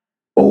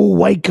 Oh,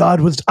 White God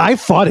I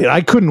fought it.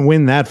 I couldn't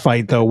win that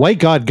fight though. White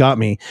God got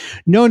me.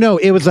 No,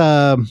 it was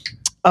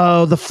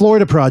Oh, the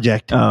Florida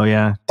Project. Oh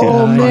yeah. Dude,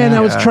 man, I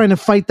was trying to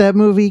fight that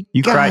movie.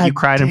 You cried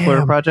in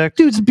Florida Project?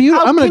 Dude, it's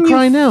beautiful. I'm going to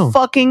cry now.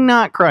 Fucking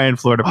not cry in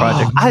Florida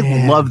Project.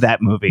 I love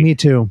that movie. Me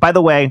too. By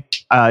the way,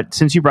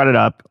 since you brought it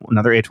up,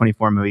 another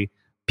A24 movie.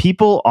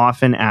 People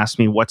often ask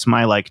me what's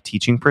my like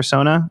teaching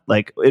persona,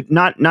 like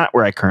not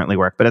where I currently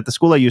work, but at the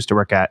school I used to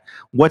work at.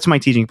 What's my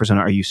teaching persona?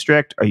 Are you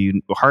strict? Are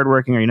you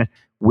hardworking? Are you not?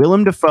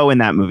 Willem Dafoe in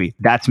that movie?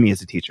 That's me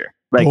as a teacher.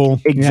 Like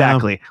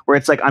exactly, where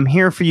it's like I'm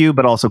here for you,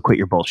 but also quit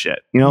your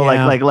bullshit. You know,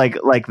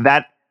 like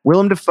that.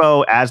 Willem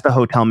Dafoe as the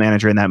hotel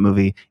manager in that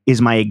movie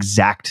is my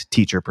exact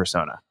teacher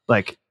persona,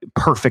 like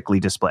perfectly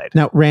displayed.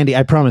 Now, Randy,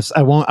 I promise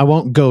I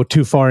won't go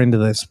too far into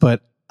this,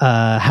 but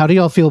how do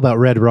y'all feel about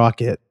Red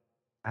Rocket?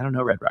 I don't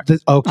know Red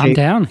Rocket. Okay, I'm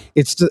down.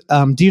 It's the,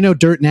 do you know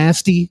Dirt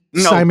Nasty?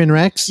 No. Simon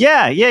Rex?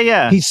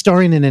 Yeah. He's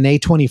starring in an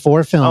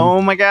A24 film.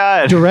 Oh my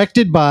god!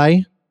 Directed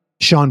by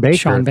Sean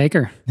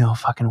Baker. No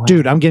fucking way.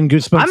 Dude, I'm getting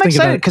goosebumps. I'm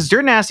excited because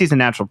Dirt Nasty's a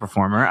natural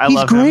performer. He's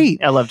love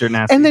great. Him. I love Dirt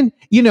Nasty. And then,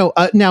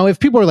 now if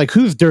people are like,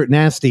 who's Dirt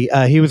Nasty?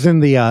 He was in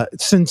the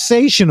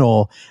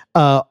sensational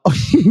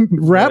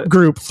rap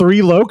group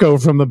 3 Loco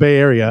from the Bay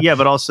Area. Yeah,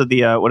 but also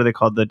the, what are they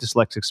called? The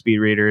Dyslexic Speed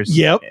Readers.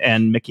 Yep.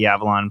 And Mickey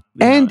Avalon.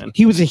 And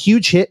he was a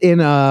huge hit in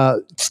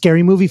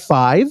Scary Movie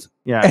 5.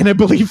 Yeah. And I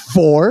believe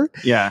 4.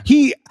 Yeah.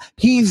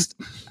 He's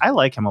I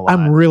like him a lot.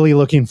 I'm really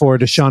looking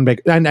forward to Sean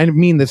Baker. And I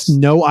mean this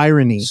no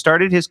irony.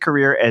 Started his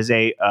career as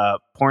a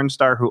porn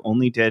star who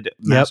only did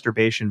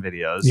masturbation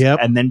videos. Yep.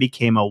 And then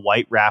became a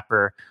white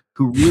rapper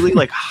who really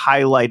like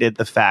highlighted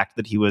the fact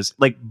that he was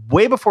like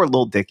way before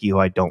Lil Dicky, who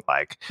I don't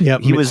like.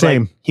 Yep. He was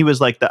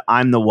like the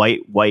I'm the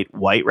white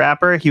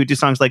rapper. He would do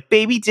songs like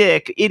Baby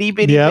Dick, Itty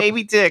Bitty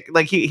Baby Dick.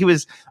 Like he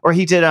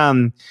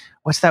did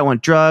what's that one?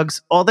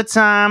 Drugs all the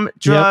time.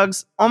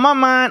 Drugs on my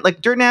mind.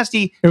 Like Dirt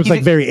Nasty. It was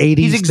like very 80s.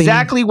 He's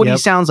exactly what he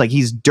sounds like.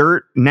 He's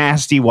Dirt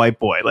Nasty white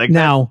boy. Like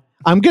now,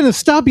 I'm going to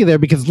stop you there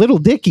because Little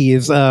Dicky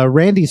is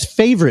Randy's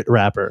favorite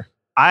rapper.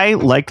 I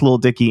liked Lil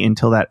Dicky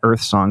until that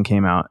Earth song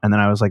came out, and then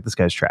I was like, this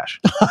guy's trash.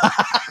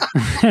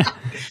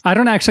 I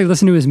don't actually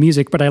listen to his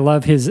music, but I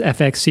love his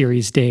FX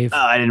series, Dave.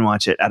 I didn't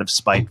watch it out of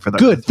spite for the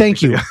Good,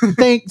 thank you.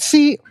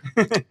 See,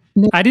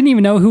 I didn't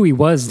even know who he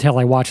was until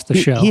I watched the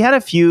show. He had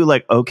a few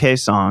like okay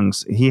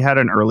songs. He had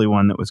an early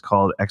one that was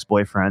called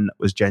Ex-Boyfriend that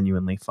was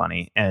genuinely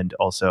funny and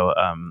also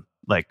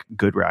like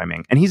good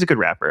rhyming. And he's a good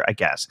rapper, I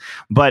guess.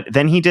 But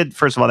then he did,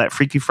 first of all, that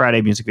Freaky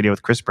Friday music video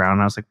with Chris Brown.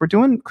 And I was like,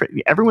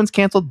 everyone's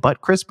canceled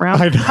but Chris Brown.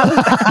 How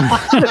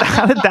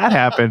did that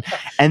happen?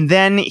 And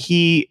then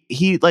he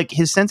like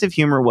his sense of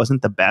humor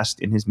wasn't the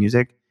best in his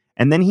music.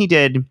 And then he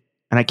did,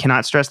 and I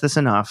cannot stress this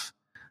enough,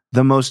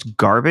 the most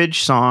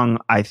garbage song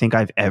I think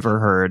I've ever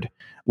heard,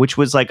 which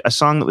was like a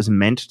song that was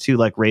meant to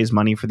like raise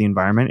money for the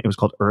environment. It was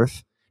called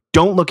Earth.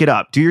 Don't look it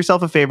up. Do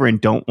yourself a favor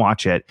and don't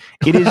watch it.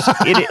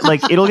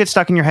 It'll get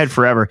stuck in your head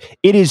forever.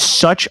 It is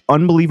such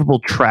unbelievable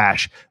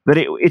trash that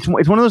it's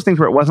one of those things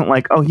where it wasn't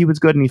like, oh, he was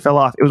good and he fell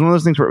off. It was one of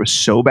those things where it was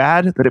so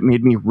bad that it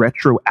made me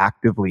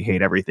retroactively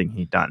hate everything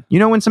he'd done. You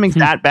know, when something's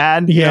that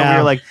bad, you know, where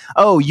you're like,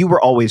 oh, you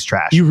were always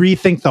trash. You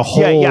rethink the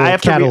whole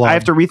catalog. I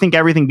have to rethink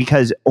everything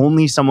because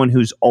only someone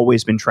who's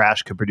always been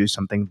trash could produce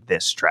something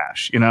this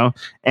trash, you know?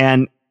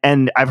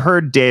 And I've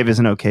heard Dave is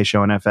an okay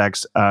show on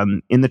FX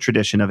in the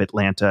tradition of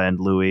Atlanta and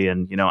Louis.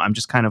 And, you know, I'm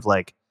just kind of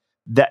like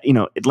that, you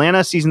know,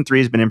 Atlanta season 3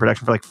 has been in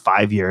production for like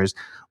 5 years.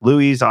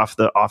 Louis off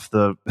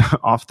the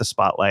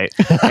spotlight.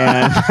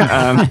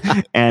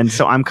 And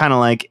so I'm kind of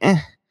like,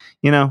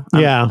 you know,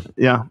 yeah,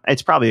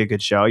 it's probably a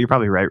good show. You're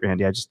probably right,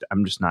 Randy.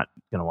 I'm just not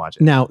going to watch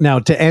it. Now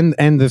to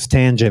end this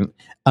tangent,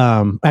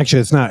 actually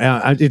it's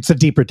not, it's a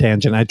deeper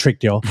tangent. I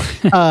tricked y'all.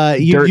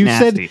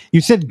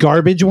 You said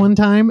garbage one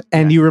time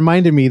and you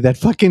reminded me that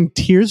fucking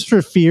Tears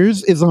for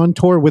Fears is on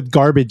tour with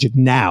Garbage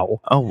now.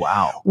 Oh,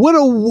 wow. What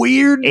a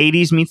weird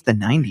 80s meets the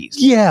 90s.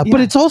 Yeah, but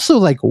it's also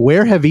like,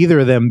 where have either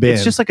of them been?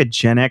 It's just like a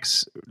Gen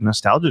X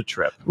nostalgia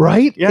trip.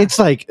 Right? Yeah. It's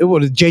like,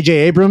 what is J.J.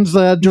 Abrams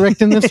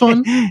directing this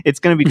one? It's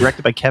going to be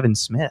directed by Kevin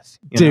Smith.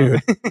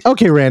 Dude.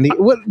 Okay, Randy.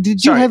 What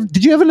did you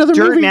have another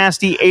Dirt movie?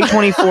 Nasty,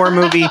 A24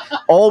 movie.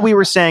 All we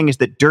were saying is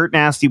that Dirt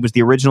Nasty was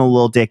the original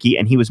Lil Dicky,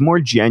 and he was more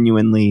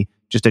genuinely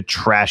just a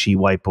trashy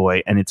white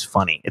boy, and it's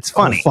funny. It's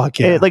funny. Oh, fuck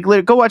yeah.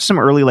 Go watch some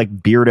early like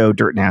Beardo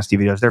Dirt Nasty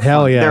videos. They're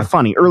Hell funny. Yeah. They're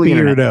funny. Early Beardo.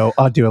 Internet.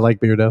 Oh, dude, I like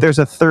Beardo. There's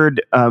a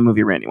third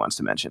movie Randy wants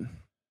to mention.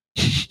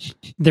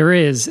 There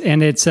is,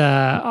 and it's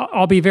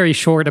I'll be very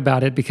short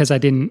about it because I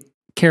didn't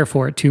care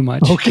for it too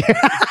much. Okay.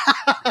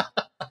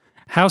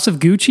 House of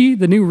Gucci,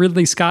 the new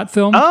Ridley Scott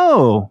film.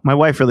 Oh, my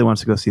wife really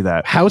wants to go see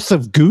that. House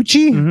of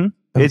Gucci? Mm-hmm.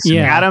 It's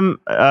Adam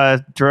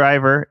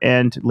Driver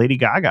and Lady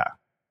Gaga.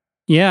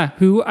 Yeah,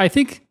 who I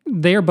think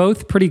they're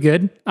both pretty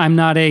good. I'm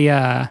not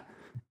a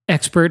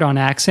expert on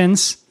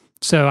accents,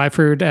 so I've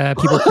heard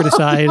people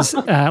criticize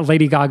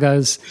Lady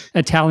Gaga's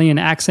Italian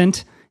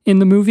accent in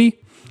the movie,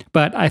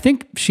 but I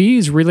think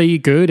she's really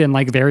good and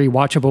like very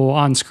watchable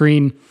on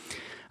screen.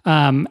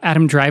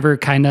 Adam Driver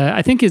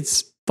I think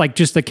it's like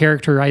just the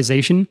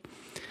characterization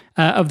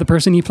of the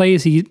person he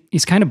plays.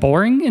 He's kind of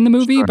boring in the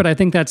movie, but I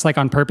think that's like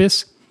on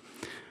purpose.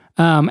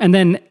 And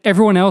then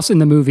everyone else in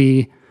the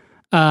movie,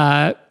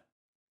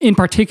 In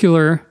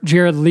particular,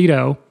 Jared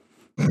Leto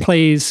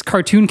plays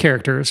cartoon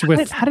characters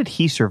with. How did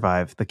he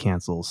survive the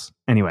cancels?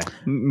 Anyway,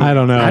 I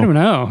don't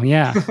know.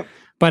 Yeah.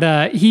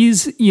 But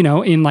he's,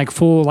 in like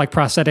full like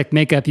prosthetic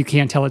makeup. You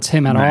can't tell it's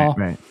him at all.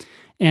 Right.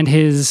 And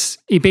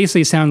he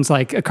basically sounds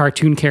like a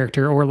cartoon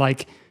character or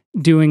like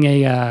doing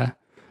a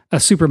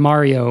Super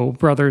Mario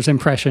Brothers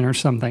impression or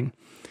something.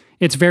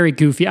 It's very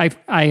goofy.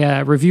 I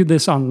reviewed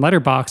this on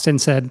Letterboxd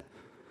and said,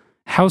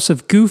 House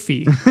of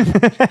Goofy.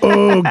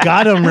 Oh,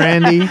 got him,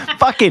 Randy.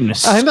 Fucking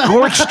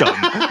scorched him.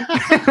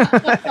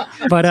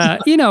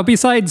 But,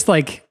 besides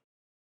like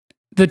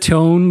the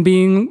tone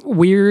being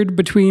weird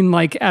between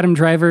like Adam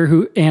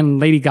Driver and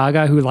Lady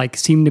Gaga, who like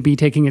seem to be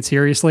taking it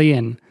seriously,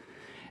 and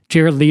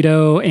Jared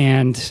Leto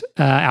and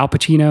Al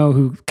Pacino,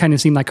 who kind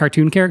of seem like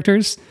cartoon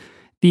characters.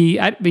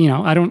 I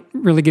don't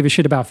really give a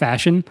shit about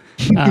fashion.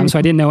 So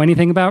I didn't know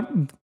anything about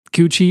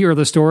Gucci or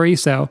the story.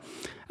 So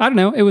I don't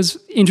know. It was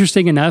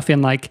interesting enough.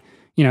 And like,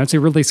 it's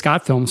a Ridley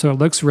Scott film, so it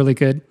looks really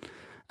good.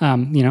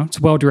 It's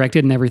well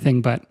directed and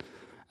everything, but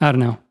I don't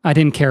know. I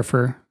didn't care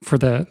for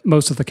the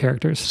most of the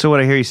characters. So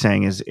what I hear you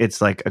saying is it's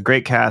like a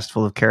great cast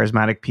full of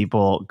charismatic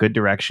people, good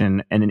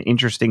direction, and an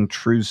interesting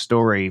true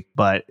story,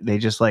 but they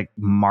just like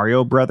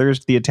Mario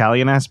Brothers, the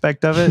Italian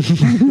aspect of it.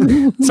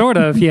 Sort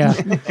of, yeah.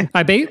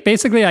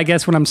 Basically, I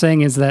guess what I'm saying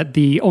is that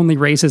the only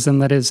racism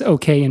that is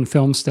okay in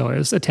film still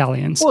is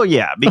Italians. Well,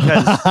 yeah,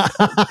 because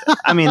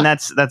I mean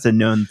that's a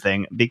known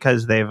thing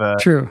because they've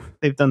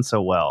done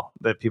so well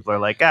that people are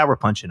like, we're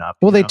punching up.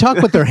 Well, they talk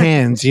with their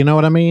hands. You know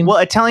what I mean? Well,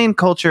 Italian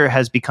culture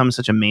has become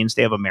such a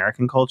mainstay of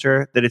American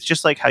culture that it's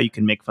just like how you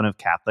can make fun of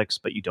Catholics,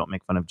 but you don't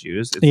make fun of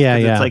Jews.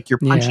 It's like you're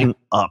punching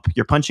up.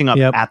 You're punching up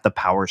at the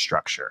power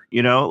structure.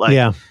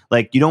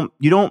 Like you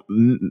don't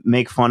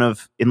make fun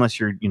of, unless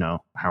you're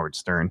Howard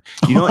Stern.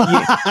 You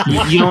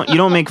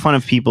don't make fun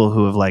of people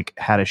who have like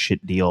had a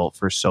shit deal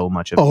for so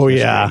much of. Oh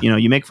history. yeah.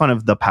 You make fun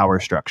of the power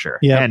structure.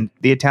 Yeah. And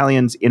the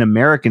Italians in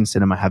American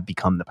cinema have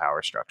become the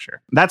power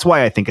structure. That's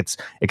why I think it's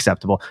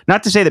acceptable.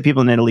 Not to say that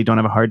people in Italy don't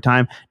have a hard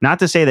time. Not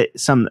to say that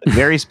some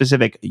very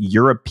specific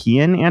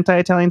European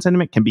anti-Italian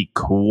sentiment can be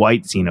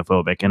quite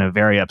xenophobic in a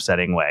very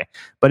upsetting way.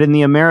 But in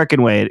the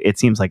American way, it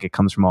seems like it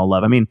comes from all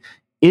love. I mean,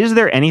 is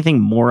there anything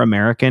more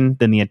American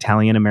than the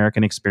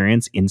Italian-American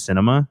experience in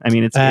cinema? I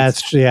mean,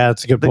 that's a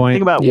good point.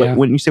 Think about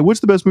when you say, what's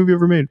the best movie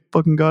ever made?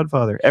 Fucking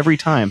Godfather. Every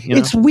time.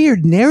 It's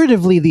weird.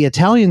 Narratively, the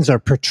Italians are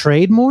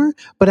portrayed more,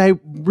 but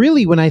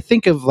when I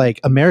think of like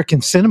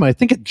American cinema, I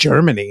think of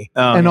Germany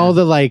all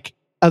the like,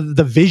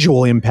 the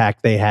visual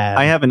impact they have.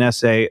 I have an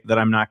essay that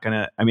I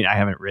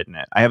haven't written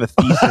it. I have a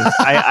thesis.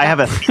 I have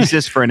a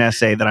thesis for an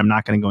essay that I'm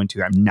not going to go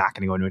into. I'm not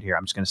going to go into it here.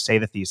 I'm just going to say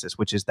the thesis,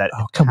 which is that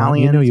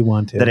you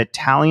want to. That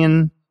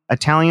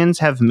Italians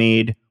have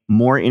made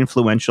more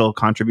influential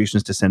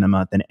contributions to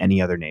cinema than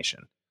any other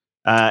nation.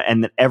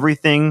 And that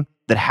everything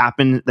that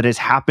has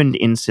happened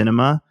in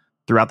cinema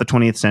throughout the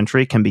 20th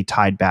century can be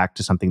tied back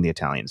to something the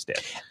Italians did.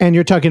 And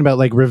you're talking about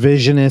like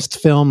revisionist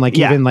film,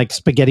 even like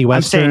spaghetti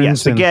westerns. I'm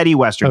saying, spaghetti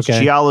westerns,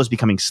 giallos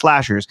becoming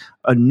slashers,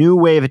 a new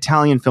wave of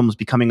Italian films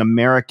becoming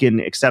American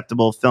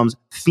acceptable films,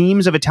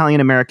 themes of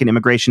Italian-American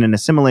immigration and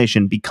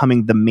assimilation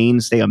becoming the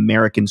mainstay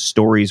American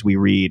stories we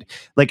read.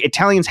 Like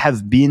Italians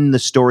have been the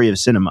story of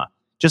cinema.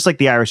 Just like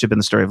the Irish have been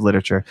the story of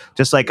literature,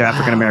 just like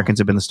African Americans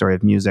have been the story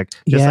of music,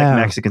 just like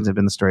Mexicans have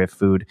been the story of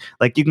food.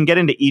 Like you can get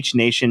into each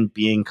nation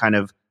being kind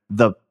of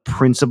the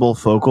principal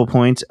focal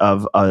point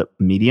of a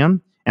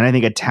medium. And I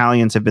think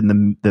Italians have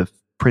been the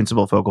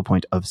principal focal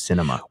point of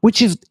cinema.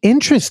 Which is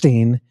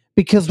interesting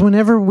because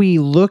whenever we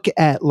look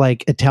at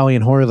like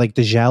Italian horror, like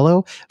the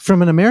giallo,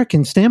 from an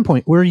American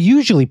standpoint, we're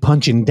usually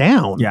punching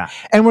down. Yeah.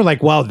 And we're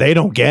like, wow, they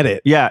don't get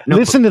it. Yeah.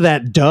 Listen to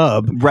that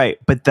dub. Right.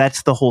 But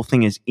that's the whole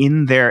thing is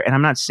in there. And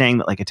I'm not saying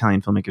that like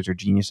Italian filmmakers are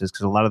geniuses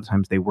because a lot of the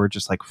times they were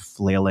just like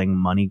flailing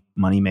money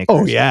makers.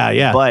 Oh, yeah,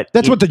 yeah. But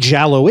that's what the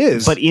giallo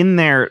is. But in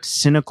their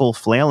cynical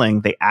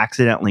flailing, they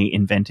accidentally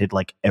invented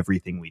like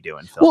everything we do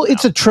in film. Well,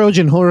 it's a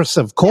Trojan horse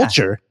of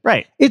culture. Yeah,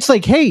 right. It's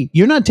like, hey,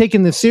 you're not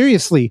taking this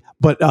seriously,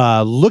 but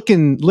look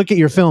at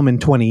your film in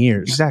 20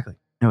 years. Exactly.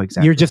 No,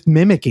 exactly. You're just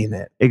mimicking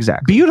it.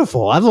 Exactly.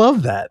 Beautiful. I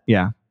love that.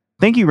 Yeah.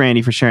 Thank you,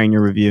 Randy, for sharing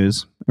your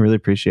reviews. I really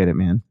appreciate it,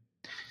 man.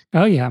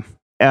 Oh, yeah.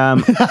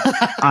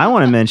 I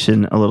want to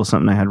mention a little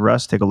something I had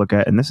Russ take a look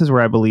at, and this is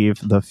where I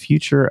believe the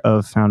future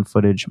of found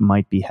footage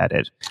might be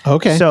headed.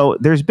 Okay. So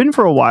there's been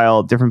for a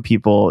while different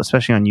people,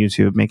 especially on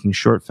YouTube, making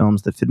short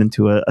films that fit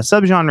into a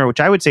subgenre, which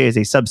I would say is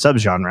a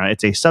subgenre.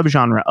 It's a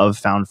subgenre of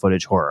found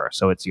footage horror.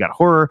 So you got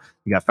horror,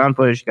 you got found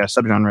footage, you got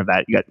a subgenre of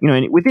that. You got,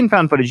 and within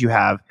found footage, you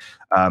have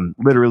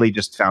literally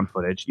just found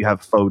footage. You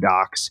have faux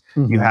docs.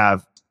 Mm-hmm. You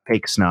have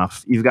fake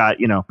snuff. You've got,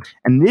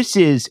 and this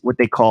is what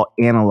they call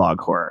analog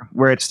horror,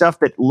 where it's stuff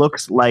that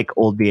looks like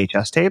old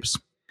VHS tapes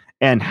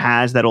and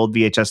has that old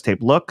VHS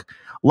tape look.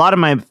 A lot of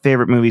my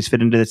favorite movies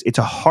fit into this. It's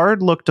a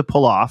hard look to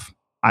pull off.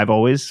 I've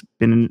always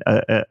been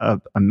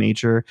a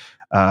major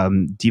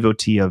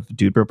devotee of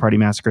Dude Bro Party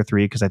Massacre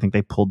 3 because I think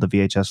they pulled the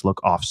VHS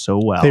look off so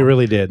well. They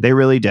really did. They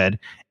really did.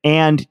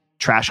 And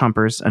Trash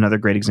Humpers, another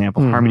great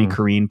example. Harmony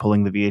Korine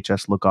pulling the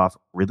VHS look off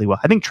really well.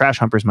 I think Trash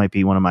Humpers might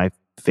be one of my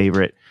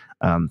favorite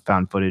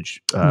found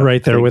footage.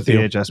 Right there with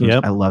VHS you.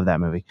 Yep. I love that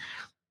movie.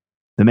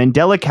 The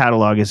Mandela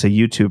Catalogue is a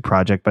YouTube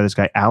project by this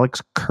guy,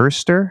 Alex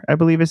Kirster, I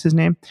believe is his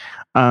name.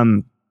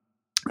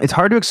 It's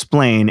hard to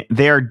explain.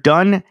 They are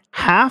done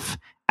half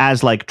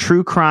as like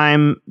true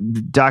crime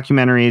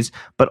documentaries,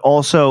 but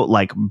also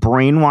like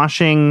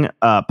brainwashing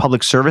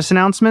public service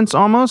announcements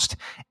almost.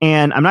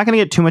 And I'm not going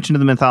to get too much into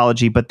the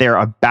mythology, but they're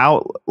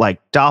about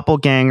like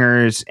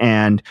doppelgangers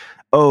and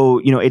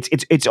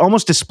it's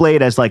almost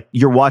displayed as like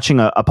you're watching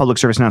a public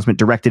service announcement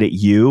directed at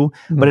you,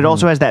 but it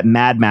also has that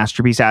mad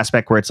masterpiece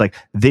aspect where it's like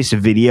this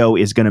video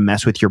is going to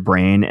mess with your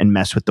brain and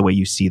mess with the way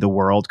you see the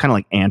world, kind of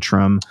like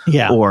Antrim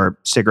or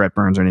cigarette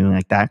burns or anything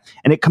like that.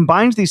 And it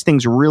combines these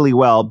things really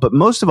well. But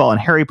most of all, and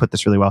Harry put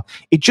this really well,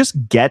 it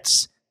just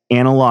gets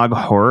analog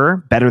horror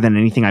better than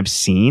anything I've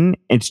seen.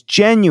 It's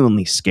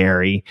genuinely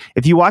scary.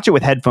 If you watch it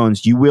with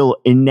headphones, you will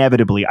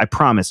inevitably, I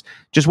promise,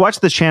 just watch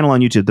the channel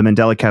on YouTube, the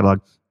Mandela Catalogue.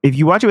 If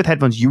you watch it with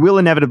headphones, you will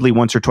inevitably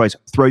once or twice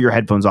throw your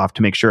headphones off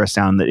to make sure a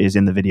sound that is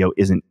in the video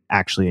isn't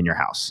actually in your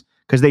house.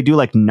 Because they do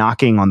like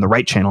knocking on the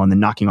right channel and then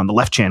knocking on the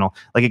left channel.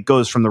 Like it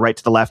goes from the right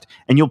to the left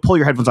and you'll pull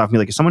your headphones off and be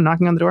like, is someone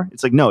knocking on the door?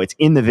 It's like, no, it's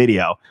in the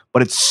video,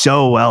 but it's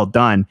so well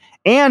done.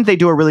 And they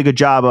do a really good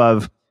job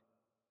of,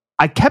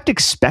 I kept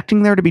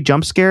expecting there to be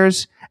jump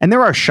scares, and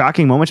there are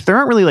shocking moments. There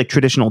aren't really like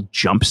traditional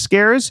jump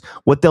scares.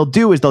 What they'll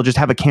do is they'll just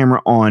have a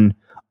camera on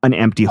an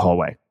empty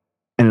hallway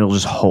and it'll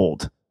just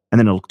hold. And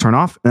then it'll turn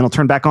off, and then it'll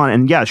turn back on.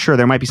 And yeah, sure,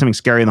 there might be something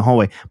scary in the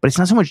hallway, but it's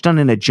not so much done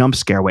in a jump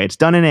scare way. It's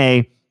done in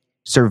a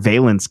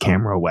surveillance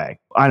camera way.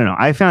 I don't know.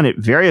 I found it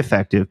very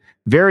effective,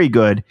 very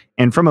good.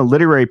 And from a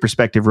literary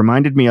perspective,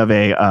 reminded me of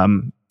a,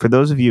 for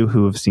those of you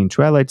who have seen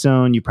Twilight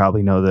Zone, you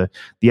probably know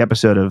the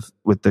episode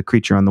with the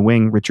creature on the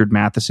wing. Richard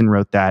Matheson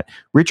wrote that.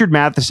 Richard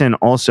Matheson,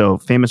 also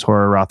famous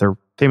horror author,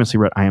 famously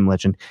wrote I Am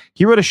Legend.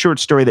 He wrote a short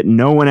story that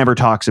no one ever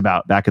talks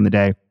about back in the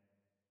day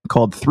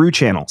called Through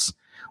Channels,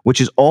 which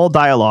is all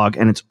dialogue,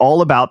 and it's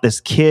all about this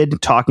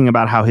kid talking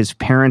about how his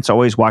parents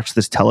always watched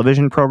this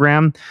television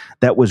program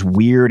that was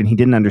weird and he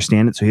didn't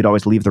understand it, so he'd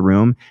always leave the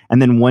room.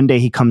 And then one day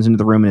he comes into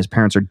the room and his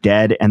parents are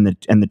dead, and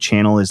the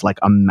channel is like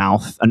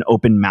an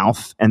open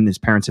mouth, and his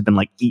parents have been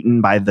like eaten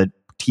by the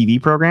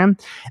TV program.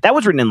 That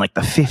was written in like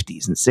the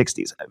 50s and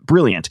 60s.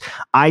 Brilliant.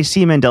 I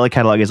see Mandela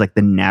Catalogue as like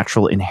the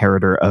natural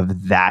inheritor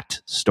of that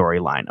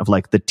storyline of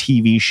like the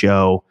TV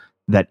show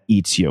that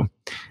eats you.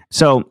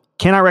 So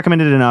cannot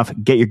recommend it enough.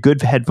 Get your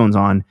good headphones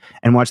on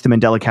and watch the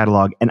Mandela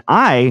Catalogue. And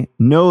I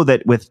know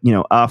that with,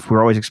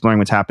 we're always exploring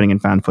what's happening in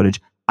found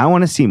footage. I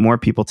want to see more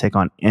people take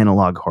on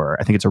analog horror.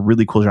 I think it's a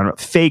really cool genre.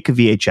 Fake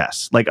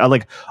VHS,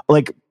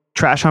 like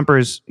Trash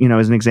Humpers,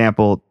 as an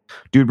example.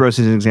 Dude Bros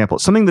is an example.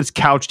 Something that's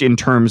couched in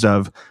terms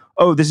of,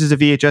 oh, this is a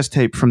VHS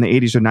tape from the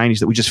 80s or 90s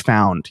that we just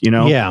found,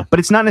 Yeah. But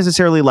it's not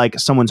necessarily like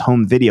someone's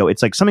home video.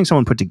 It's like something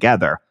someone put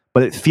together,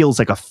 but it feels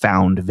like a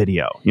found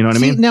video. You know what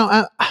I mean?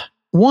 Now,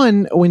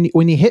 one, when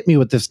you hit me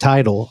with this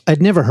title,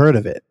 I'd never heard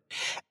of it.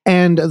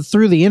 And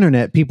through the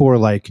internet, people were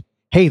like,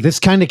 hey, this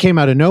kind of came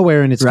out of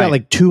nowhere and it's got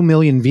like 2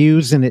 million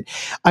views. And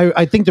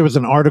I think there was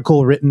an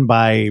article written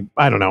by,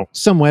 I don't know,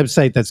 some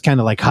website that's kind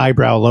of like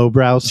highbrow,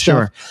 lowbrow stuff.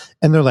 Sure.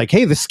 And they're like,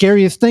 hey, the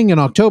scariest thing in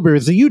October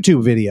is a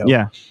YouTube video.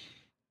 Yeah.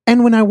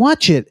 And when I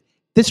watch it,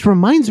 this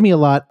reminds me a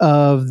lot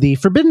of the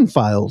Forbidden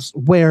Files,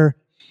 where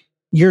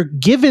you're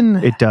given...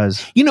 It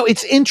does.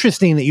 It's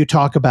interesting that you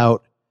talk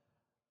about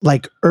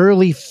like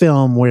early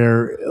film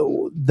where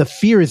the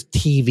fear is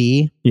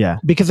TV. Yeah.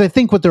 Because I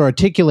think what they're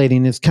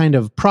articulating is kind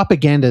of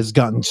propaganda has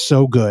gotten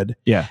so good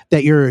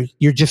that you're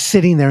just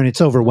sitting there and it's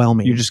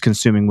overwhelming. You're just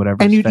consuming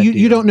whatever. And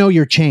you don't know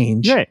your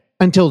change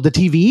until the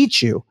TV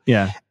eats you.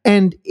 Yeah.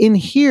 And in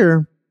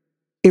here,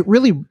 it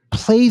really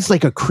plays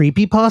like a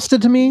creepypasta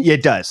to me. Yeah,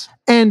 it does.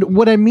 And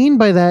what I mean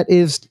by that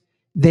is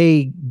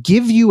they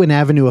give you an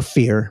avenue of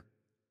fear.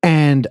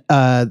 And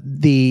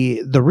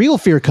the real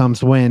fear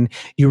comes when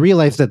you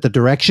realize that the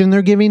direction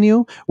they're giving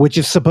you, which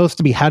is supposed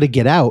to be how to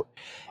get out,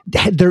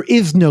 there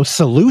is no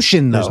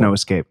solution, though. There's no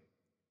escape.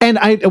 And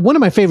one of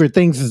my favorite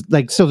things is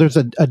like, so there's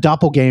a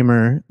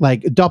doppelganger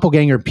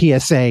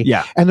PSA.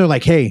 Yeah. And they're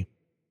like, hey,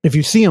 if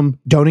you see them,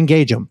 don't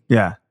engage them.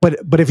 Yeah.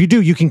 But if you do,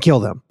 you can kill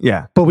them.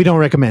 Yeah. But we don't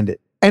recommend it.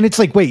 And it's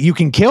like, wait, you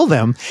can kill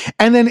them.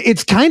 And then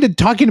it's kind of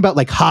talking about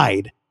like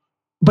hide.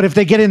 But if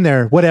they get in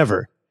there,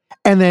 whatever.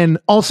 And then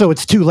also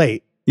it's too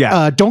late.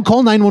 Yeah. Don't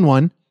call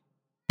 911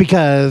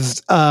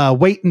 because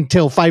wait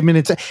until 5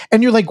 minutes.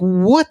 And you're like,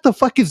 what the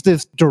fuck is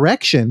this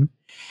direction?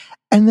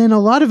 And then a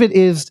lot of it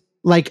is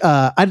like,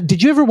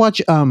 did you ever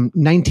watch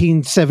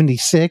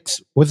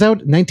 1976? Was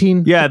that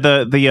 19? Yeah,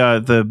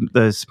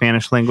 the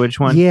Spanish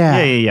language one.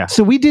 Yeah.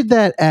 So we did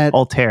that at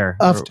Altair.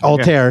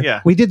 Altair.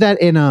 Yeah. We did that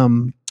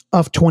in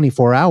of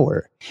 24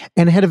 Hour,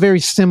 and it had a very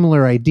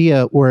similar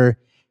idea where,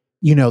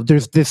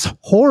 there's this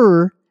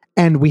horror.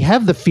 And we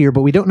have the fear,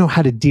 but we don't know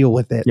how to deal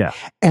with it. Yeah.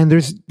 And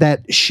there's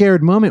that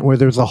shared moment where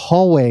there's a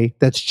hallway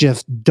that's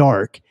just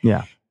dark.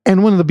 Yeah.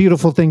 And one of the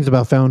beautiful things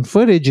about found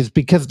footage is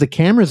because the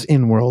camera's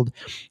in world,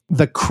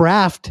 the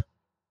craft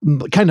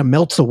kind of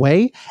melts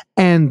away,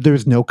 and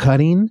there's no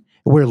cutting.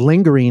 We're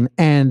lingering,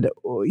 and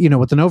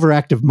with an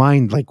overactive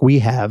mind like we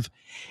have,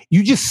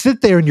 you just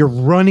sit there and you're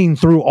running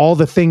through all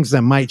the things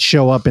that might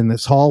show up in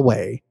this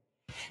hallway.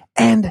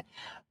 And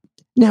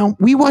now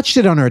we watched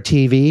it on our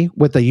TV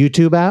with the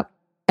YouTube app,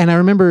 and I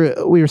remember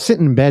we were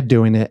sitting in bed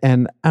doing it,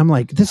 and I'm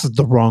like, this is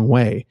the wrong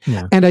way.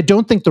 Yeah. And I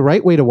don't think the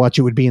right way to watch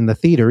it would be in the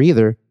theater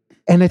either.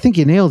 And I think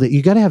you nailed it.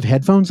 You got to have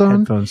headphones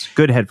on.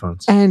 Good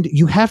headphones. And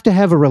you have to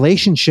have a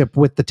relationship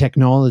with the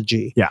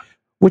technology. Yeah.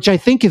 Which I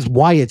think is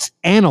why it's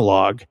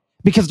analog.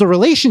 Because the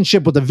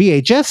relationship with the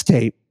VHS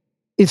tape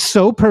is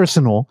so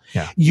personal.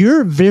 Yeah.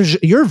 Your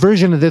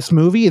version of this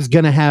movie is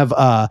going to have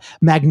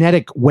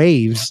magnetic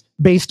waves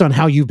based on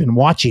how you've been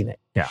watching it.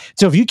 Yeah.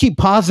 So if you keep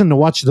pausing to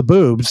watch the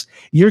boobs,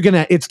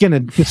 it's going to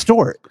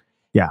distort.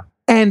 Yeah.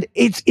 And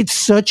it's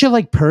such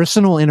a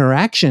personal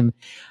interaction.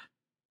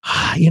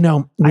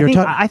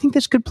 I think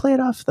this could play it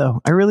off,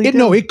 though. I really do.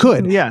 No, it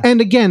could. Yeah. And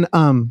again,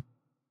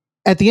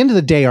 at the end of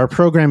the day, our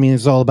programming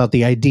is all about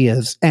the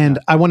ideas. And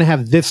I want to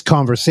have this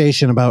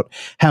conversation about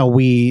how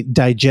we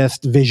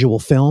digest visual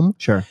film.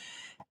 Sure.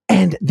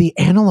 And the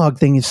analog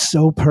thing is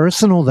so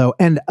personal, though.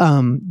 And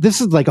this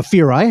is like a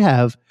fear I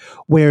have,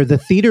 where the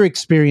theater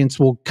experience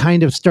will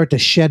kind of start to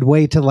shed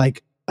way to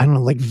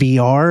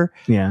VR.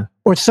 Yeah.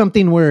 Or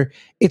something where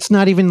it's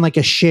not even like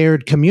a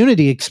shared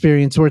community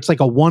experience, where it's like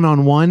a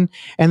one-on-one,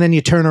 and then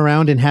you turn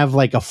around and have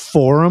like a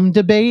forum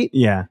debate.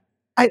 Yeah.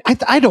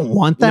 I don't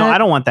want that. No, I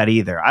don't want that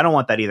either.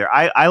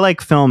 I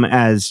like film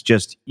as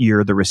just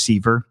you're the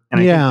receiver. And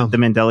I think that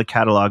the Mandela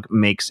Catalogue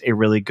makes a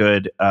really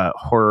good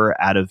horror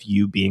out of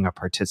you being a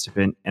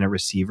participant and a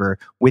receiver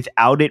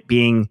without it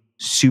being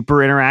super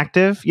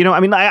interactive.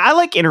 I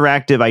like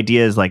interactive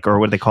ideas, or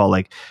what do they call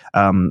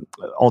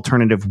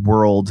alternative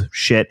world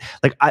shit.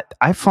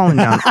 I've fallen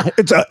down.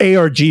 It's an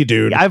ARG,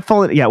 dude. I've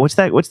fallen. Yeah. Is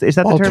that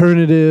the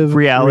alternative term?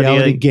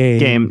 Reality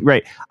game?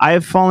 Right. I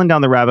have fallen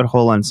down the rabbit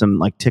hole on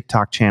some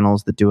TikTok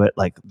channels that do it.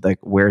 Like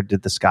where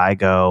did the sky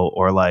go?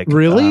 Or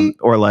really?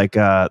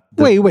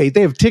 Wait.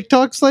 They have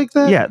TikToks like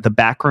that? Yeah. The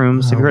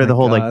Backrooms. Have you heard of the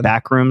whole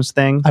Backrooms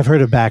thing? I've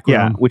heard of Backroom.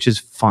 Yeah, which is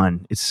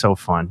fun. It's so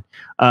fun.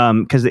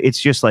 Because it's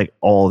just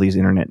all these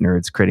internet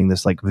nerds creating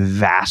this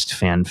vast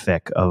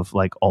fanfic of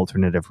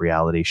alternative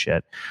reality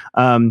shit.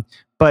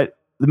 But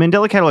the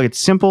Mandela Catalogue, it's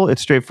simple,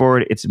 it's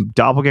straightforward, it's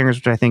doppelgangers,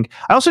 which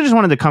I also just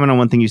wanted to comment on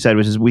one thing you said,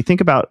 which is we think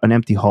about an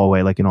empty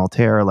hallway like in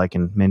Altair, like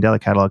in Mandela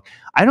Catalogue.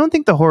 I don't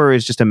think the horror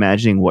is just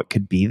imagining what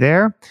could be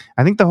there.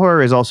 I think the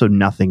horror is also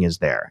nothing is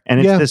there. And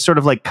it's this sort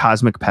of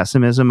cosmic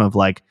pessimism of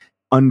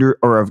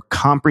of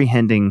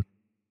comprehending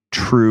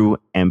true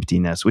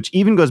emptiness, which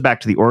even goes back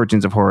to the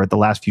origins of horror. The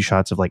last few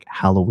shots of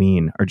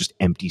Halloween are just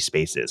empty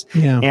spaces,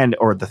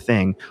 or The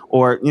Thing,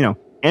 or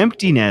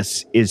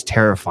emptiness is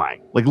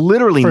terrifying.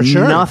 Literally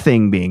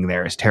nothing being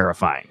there is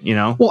terrifying.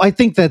 Well, I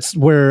think that's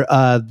where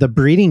the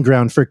breeding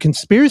ground for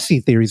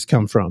conspiracy theories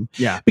come from.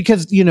 Yeah,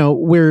 because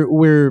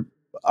we're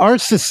our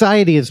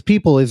society as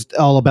people is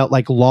all about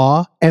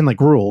law and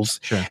rules.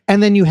 Sure.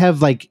 And then you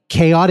have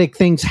chaotic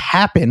things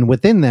happen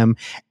within them,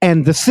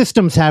 and the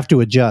systems have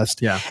to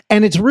adjust. Yeah.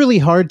 And it's really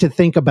hard to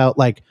think about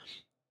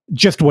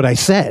just what I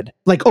said.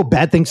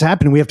 Bad things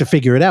happen, we have to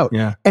figure it out.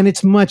 Yeah. And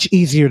it's much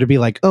easier to be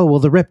the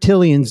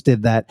reptilians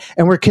did that.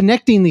 And we're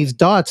connecting these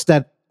dots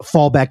that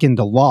fall back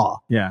into law.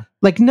 Yeah.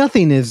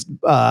 Nothing is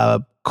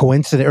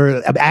coincident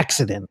or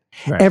accident.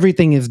 Right.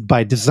 Everything is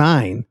by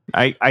design.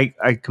 I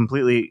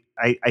completely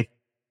I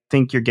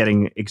think you're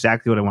getting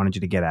exactly what I wanted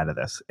you to get out of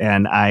this.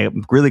 And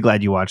I'm really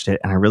glad you watched it.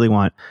 And I really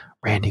want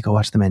Randy, go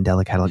watch the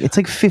Mandela Catalogue. It's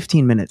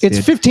 15 minutes. It's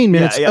 15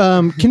 minutes.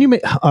 Yeah. Can you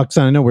make,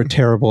 Oxana, I know we're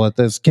terrible at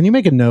this. Can you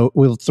make a note?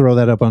 We'll throw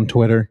that up on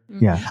Twitter.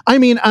 Yeah.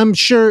 I'm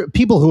sure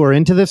people who are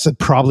into this have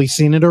probably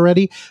seen it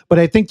already, but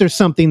I think there's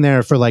something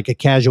there for a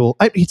casual,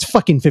 it's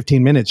fucking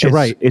 15 minutes. You're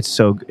right. It's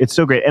so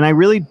great. And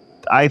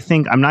I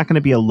think I'm not going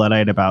to be a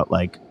Luddite about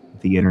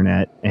the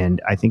internet, and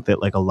I think that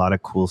a lot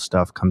of cool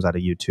stuff comes out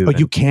of YouTube. Oh,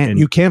 you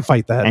can't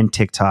fight that. And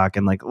TikTok,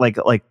 and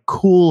like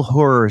cool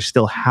horror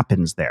still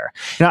happens there.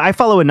 I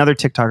follow another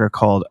TikToker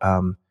called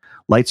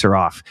Lights Are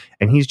Off,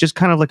 and he's just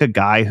kind of a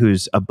guy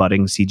who's a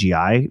budding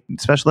CGI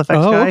special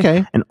effects guy.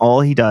 Okay. And all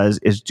he does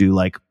is do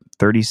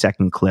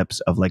 30-second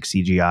clips of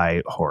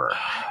CGI horror.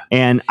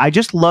 And I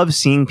just love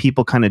seeing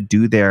people kind of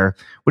do their,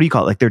 what do you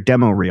call it? Their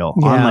demo reel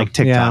on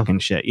TikTok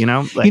and shit, you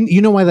know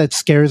why that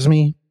scares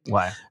me?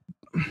 Why?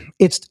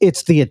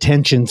 It's the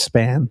attention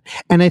span.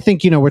 And I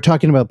think, we're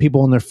talking about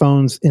people on their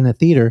phones in a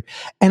theater.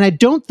 And I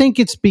don't think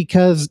it's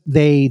because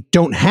they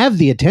don't have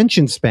the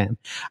attention span.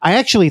 I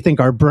actually think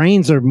our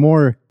brains are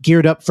more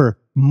geared up for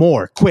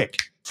more,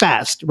 quick,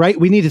 fast, right?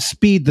 We need to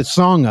speed the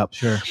song up.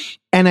 Sure.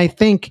 And I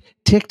think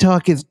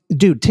TikTok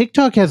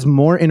has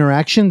more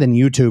interaction than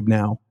YouTube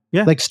now.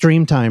 Yeah.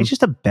 Stream time. It's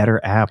just a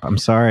better app. I'm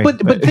sorry.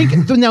 But think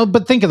of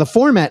the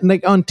format.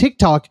 And on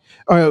TikTok,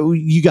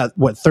 you got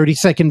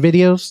 30-second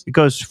videos?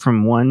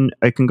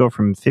 It can go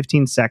from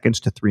 15 seconds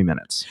to 3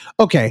 minutes.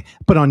 Okay.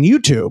 But on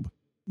YouTube,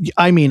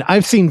 I mean,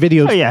 I've seen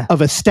videos of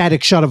a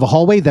static shot of a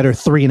hallway that are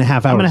 3.5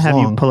 hours long. I'm going to have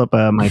you pull up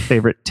my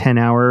favorite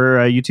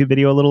 10-hour YouTube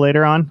video a little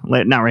later on.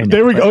 Not right now.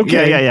 There we go.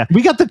 Okay. Yeah.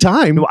 We got the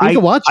time. We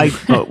can watch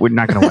it. We're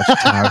not going to watch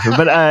 10 hours.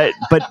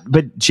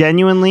 But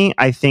genuinely,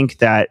 I think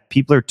that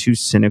people are too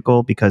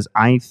cynical because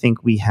I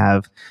think we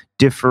have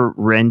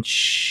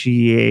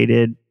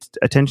differentiated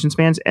attention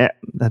spans.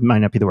 That might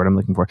not be the word I'm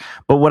looking for.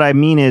 But what I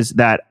mean is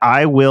that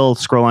I will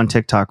scroll on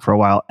TikTok for a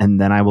while and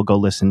then I will go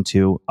listen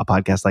to a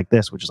podcast like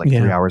this, which is like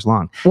 3 hours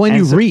long. When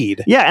you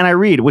read. Yeah, and I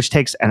read, which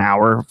takes an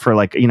hour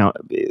for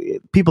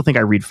people think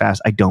I read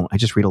fast. I don't. I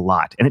just read a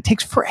lot. And it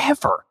takes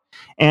forever.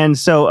 And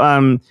so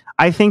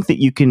I think that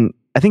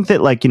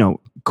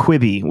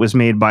Quibi was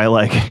made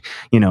by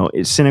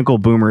cynical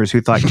boomers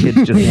who thought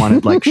kids just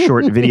wanted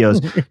short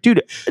videos.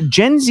 Dude,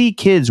 Gen Z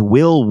kids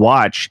will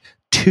watch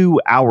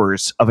 2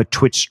 hours of a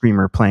Twitch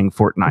streamer playing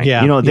Fortnite.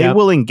 Yeah, they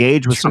will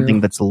engage with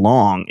something that's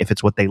long if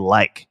it's what they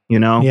like,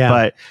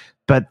 but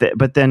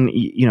then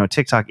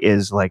TikTok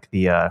is like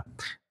the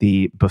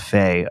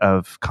buffet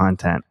of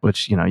content,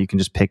 which you can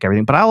just pick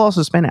everything. But I'll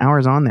also spend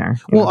hours on there.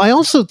 Well, I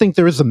also think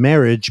there is a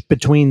marriage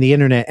between the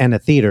internet and a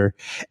theater,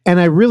 and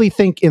I really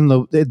think in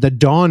the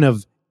dawn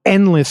of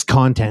endless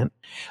content,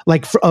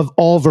 of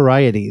all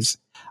varieties,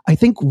 I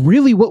think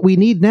really what we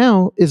need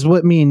now is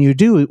what me and you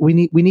do. We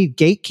need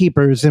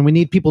gatekeepers, and we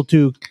need people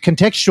to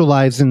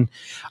contextualize. And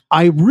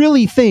I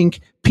really think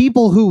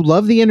people who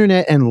love the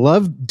internet and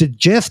love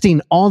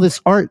digesting all this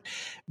art,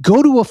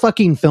 go to a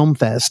fucking film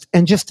fest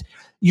and just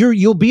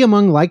you'll be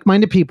among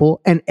like-minded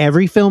people. And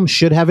every film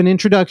should have an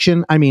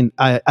introduction. I mean,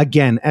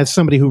 again, as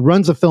somebody who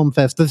runs a film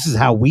fest, this is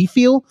how we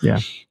feel.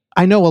 Yeah,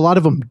 I know a lot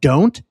of them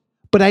don't.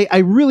 But I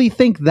really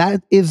think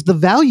that is the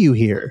value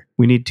here.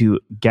 We need to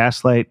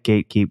gaslight,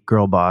 gatekeep,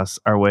 girl boss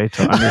our way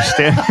to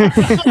understand.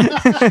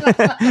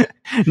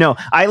 No,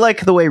 I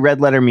like the way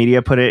Red Letter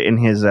Media put it in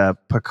his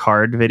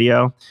Picard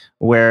video,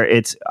 where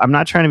I'm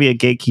not trying to be a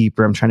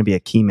gatekeeper. I'm trying to be a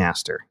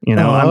keymaster.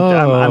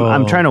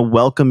 I'm trying to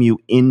welcome you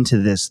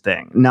into this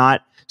thing,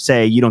 not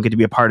say you don't get to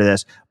be a part of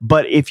this.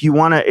 But if you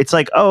want to, it's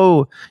like,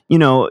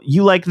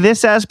 you like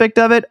this aspect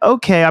of it.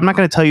 Okay, I'm not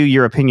going to tell you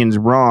your opinion's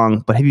wrong,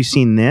 but have you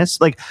seen this?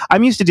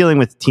 I'm used to dealing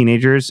with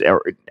teenagers,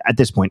 or at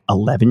this point,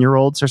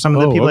 11-year-olds or some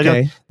of the people I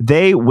know.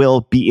 They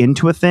will be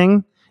into a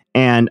thing.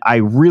 And I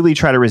really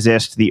try to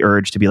resist the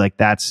urge to be like,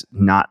 that's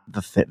not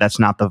the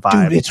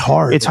vibe. Dude, it's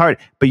hard. It's hard.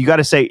 But you got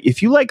to say,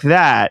 if you like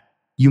that,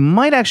 you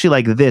might actually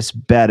like this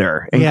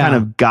better, and kind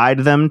of guide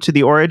them to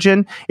the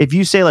origin. If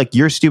you say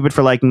you're stupid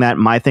for liking that,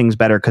 my thing's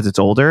better because it's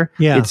older,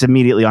 it's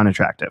immediately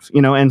unattractive,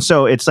 and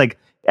so it's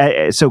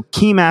so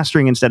key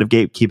mastering instead of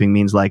gatekeeping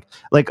means like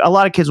a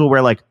lot of kids will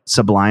wear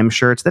Sublime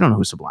shirts. They don't know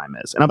who Sublime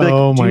is, and I'll be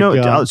like, do you know?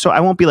 God. So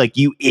I won't be like,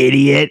 you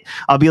idiot.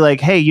 I'll be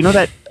like, hey, you know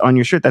that on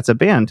your shirt, that's a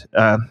band.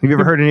 Have you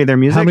ever heard any of their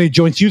music? How many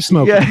joints you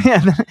smoke?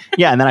 Yeah.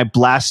 And then I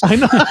blast,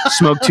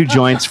 smoke 2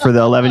 joints for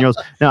the 11-year-olds.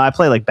 No, I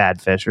play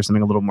Bad Fish or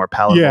something a little more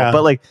palatable. Yeah.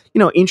 But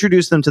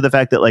introduce them to the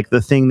fact that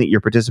the thing that you're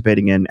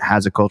participating in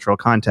has a cultural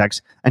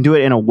context, and do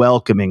it in a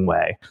welcoming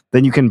way.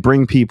 Then you can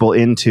bring people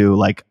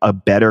into a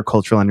better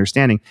cultural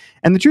understanding.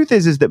 And the truth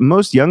is that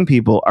most young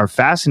people are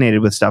fascinated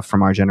with stuff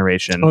from our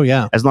generation. Oh,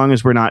 yeah. As long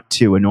as we're not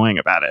too annoying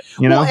about it.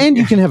 Well, and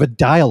you can have a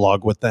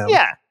dialogue with them.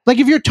 Yeah.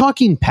 If you're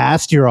talking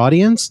past your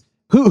audience,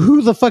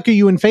 who the fuck are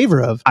you in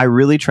favor of? I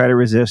really try to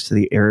resist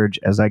the urge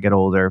as I get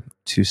older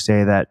to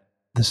say that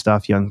the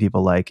stuff young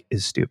people like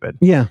is stupid.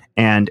 Yeah.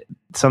 And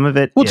some of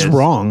it What's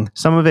wrong?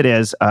 Some of it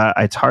is,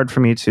 it's hard for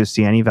me to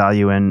see any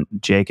value in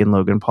Jake and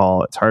Logan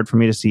Paul. It's hard for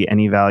me to see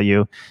any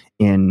value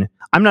in...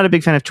 I'm not a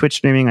big fan of Twitch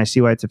streaming. I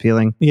see why it's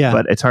appealing. Yeah.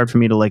 But it's hard for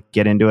me to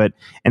get into it.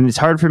 And it's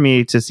hard for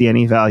me to see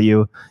any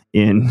value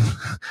in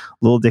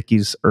Lil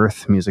Dicky's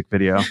Earth music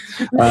video.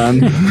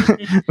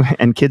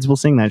 And kids will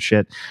sing that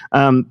shit.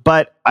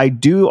 But I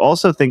do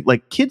also think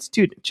kids,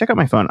 dude, check out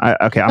my phone.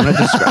 I'm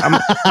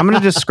going to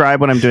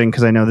describe what I'm doing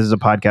because I know this is a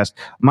podcast.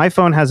 My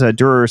phone has a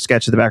Durer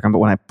sketch in the background, but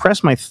when I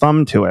press my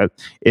thumb to it,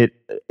 it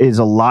is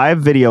a live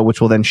video, which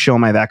will then show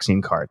my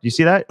vaccine card. You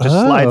see that? Just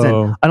slides in.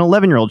 An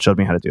 11-year-old showed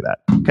me how to do that.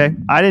 Okay.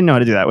 I didn't know how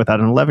to do that without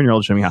an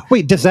 11-year-old showing me how.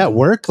 Wait, does that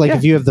work?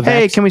 If you have the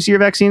Hey, can we see your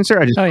vaccine,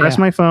 sir? I just press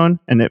my phone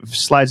and it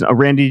slides. Oh,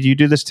 Randy, do you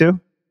do this too?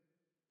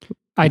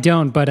 I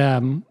don't, but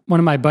one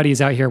of my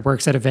buddies out here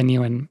works at a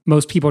venue, and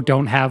most people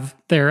don't have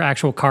their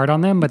actual card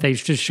on them, but they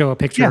just show a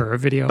picture or a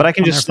video. But I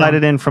can just slide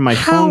it in from my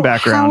phone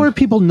background. How are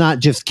people not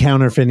just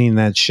counterfeiting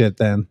that shit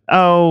then?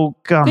 Oh,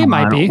 come on. They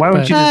might be. Why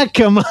would you just...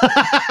 come on.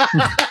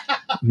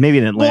 Maybe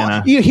in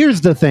Atlanta. Well,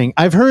 here's the thing.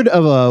 I've heard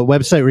of a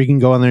website where you can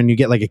go on there and you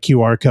get a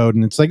QR code,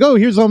 and it's oh,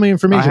 here's all my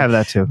information. I have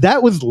that too.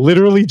 That was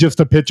literally just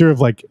a picture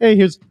of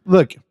hey,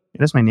 look. It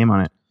has my name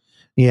on it.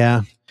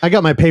 Yeah. I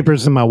got my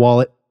papers in my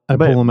wallet. I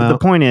pull them out. The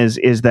point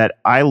is that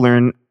I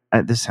learn.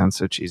 This sounds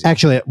so cheesy.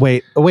 Actually,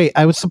 wait.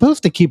 I was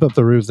supposed to keep up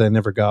the ruse that I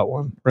never got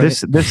one. Right?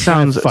 This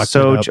sounds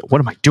so. What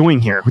am I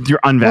doing here with your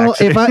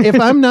unvaccinated? Well, if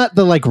I'm not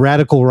the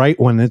radical right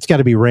one, it's got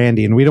to be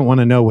Randy, and we don't want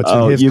to know what's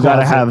in his you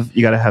closet.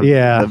 gotta have.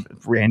 Yeah,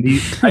 Randy.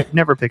 I've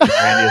never pictured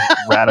Randy as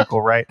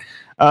radical right.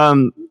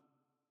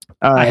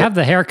 I have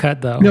the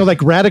haircut though. No,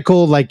 like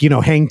radical, like,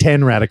 hang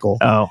 10 radical.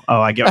 Oh,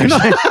 I get what you're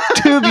saying.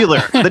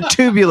 The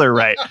tubular,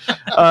 right.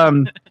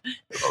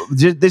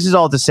 This is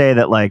all to say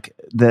that like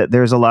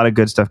there's a lot of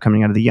good stuff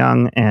coming out of the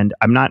young, and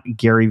I'm not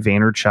Gary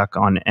Vaynerchuk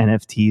on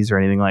NFTs or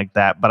anything like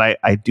that, but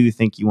I do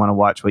think you want to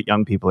watch what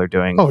young people are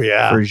doing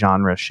for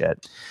genre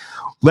shit.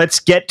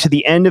 Let's get to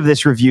the end of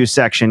this review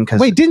section.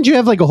 Wait, didn't you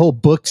have like a whole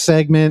book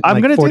segment?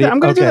 I'm going to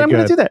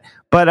do that.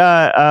 But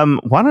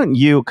why don't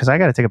you, because I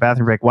got to take a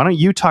bathroom break, why don't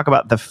you talk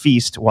about The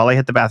Feast while I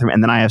hit the bathroom,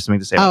 and then I have something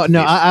to say about The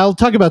Feast. I'll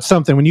talk about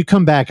something. When you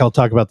come back, I'll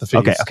talk about The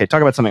Feast. Okay,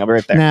 talk about something. I'll be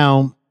right there.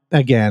 Now,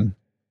 again,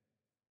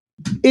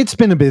 it's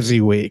been a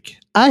busy week.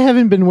 I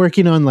haven't been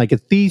working on like a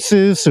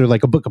thesis or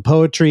like a book of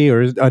poetry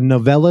or a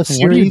novella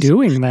series. What are you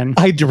doing then?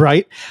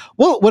 Right.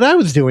 Well, what I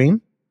was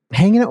doing,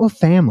 hanging out with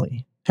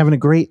family. Having a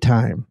great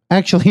time.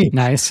 Actually,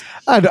 nice.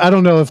 I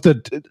don't know if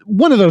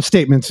one of those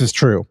statements is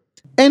true.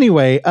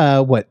 Anyway,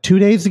 2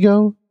 days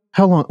ago?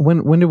 How long?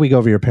 When did we go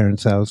over your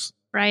parents' house?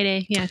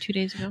 Friday. Yeah, 2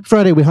 days ago.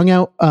 Friday, we hung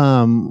out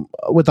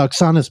with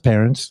Oksana's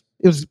parents.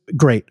 It was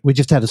great. We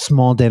just had a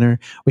small dinner.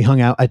 We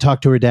hung out. I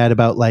talked to her dad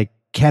about like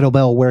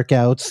kettlebell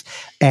workouts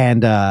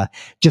and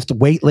just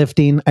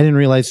weightlifting. I didn't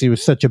realize he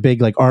was such a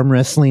big like arm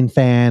wrestling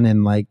fan,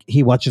 and like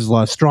he watches a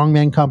lot of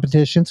strongman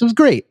competitions. It was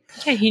great.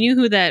 Yeah, he knew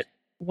who that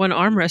one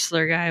arm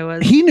wrestler guy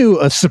was. He knew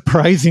a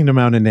surprising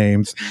amount of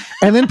names,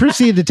 and then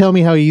proceeded to tell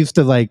me how he used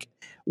to like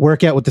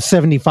work out with the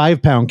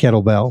 75-pound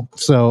kettlebell.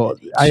 So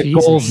I have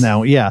goals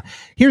now. Yeah.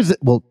 He's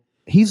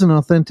an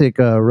authentic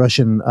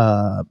Russian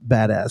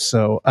badass.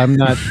 So I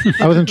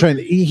wasn't trying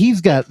to,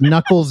 he's got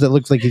knuckles that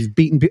looks like he's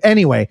beaten people.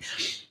 Anyway.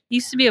 He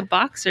used to be a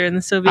boxer in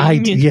the Soviet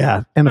Union.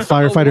 Yeah. And a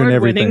firefighter and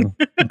everything.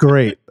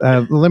 Great.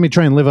 Let me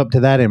try and live up to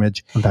that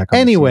image.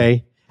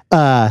 Anyway,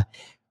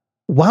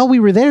 while we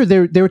were there,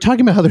 they were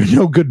talking about how there are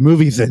no good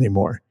movies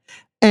anymore.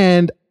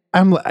 And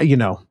I'm,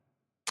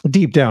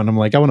 deep down, I'm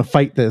like, I want to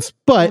fight this.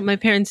 But my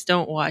parents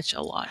don't watch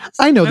a lot.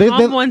 I know. My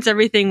mom wants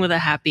everything with a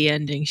happy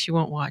ending. She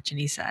won't watch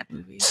any sad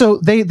movies. So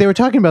they were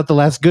talking about the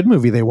last good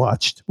movie they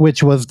watched,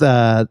 which was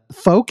the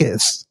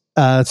Focus,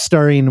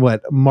 starring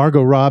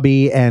Margot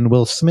Robbie and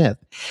Will Smith.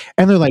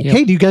 And they're like,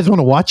 hey, do you guys want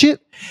to watch it?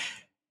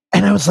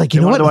 And I was like,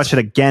 you know what? To watch it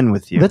again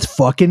with you. Let's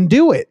fucking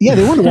do it. Yeah,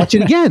 they want to watch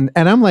it again.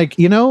 And I'm like,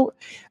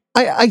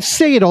 I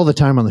say it all the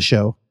time on the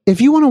show. If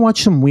you want to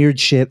watch some weird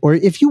shit, or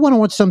if you want to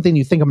watch something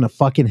you think I'm going to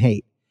fucking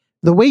hate,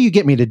 the way you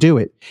get me to do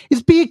it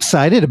is be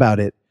excited about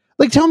it.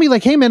 Like, tell me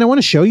like, hey man, I want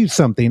to show you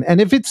something. And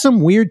if it's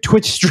some weird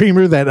Twitch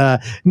streamer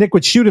that Nick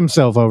would shoot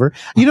himself over,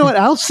 you know what?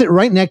 I'll sit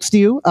right next to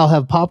you. I'll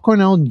have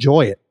popcorn. I'll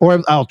enjoy it,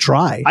 or I'll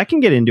try. I can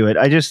get into it.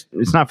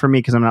 It's not for me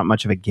because I'm not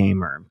much of a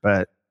gamer,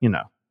 but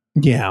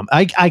Yeah,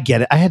 I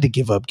get it. I had to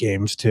give up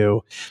games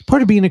too.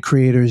 Part of being a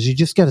creator is you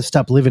just got to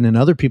stop living in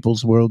other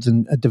people's worlds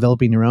and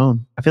developing your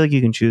own. I feel like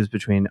you can choose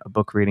between a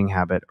book reading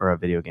habit or a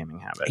video gaming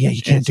habit. Yeah,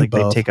 you can't do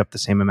both. They take up the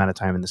same amount of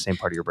time in the same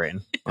part of your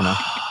brain.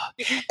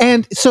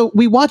 And so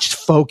we watched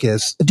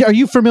Focus. Are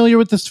you familiar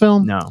with this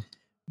film? No.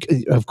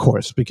 Of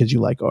course, because you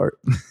like art.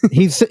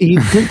 He's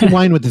drinking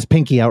wine with his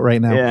pinky out right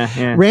now.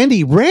 Yeah.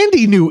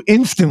 Randy knew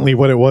instantly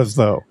what it was,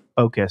 though.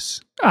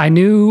 Focus. I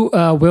knew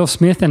Will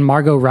Smith and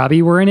Margot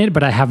Robbie were in it,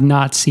 but I have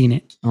not seen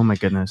it. Oh my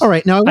goodness! All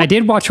right, now I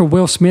did watch a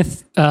Will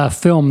Smith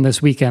film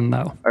this weekend,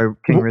 though. Or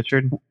King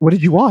Richard. What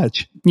did you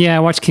watch? Yeah,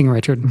 I watched King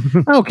Richard.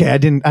 Okay, I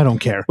don't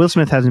care. Will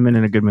Smith hasn't been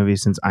in a good movie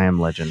since I Am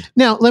Legend.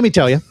 Now, let me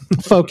tell you,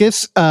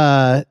 Focus.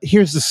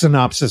 Here's the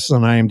synopsis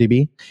on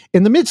IMDb.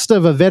 In the midst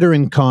of a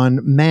veteran con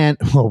man,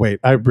 oh wait,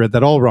 I read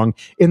that all wrong.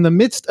 In the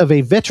midst of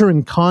a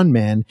veteran con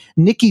man,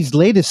 Nicky's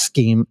latest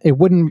scheme, a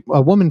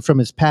woman from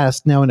his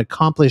past, now an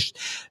accomplished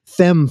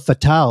femme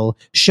fatale,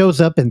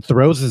 shows up and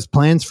throws his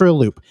plans for a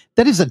loop.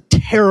 That is a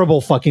terrible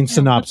fucking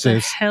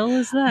synopsis. What the hell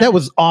is that? That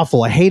was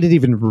awful. I hated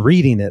even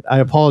reading it. I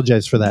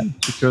apologize for that.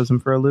 She throws him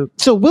for a loop.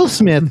 So Will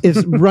Smith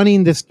is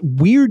running this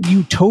weird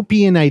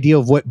utopian idea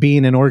of what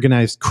being an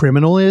organized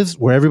criminal is,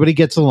 where everybody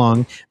gets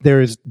along.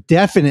 There is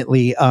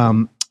definitely,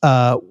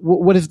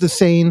 what is the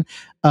saying?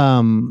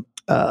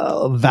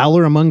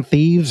 Valor among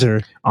thieves,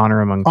 or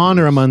honor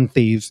among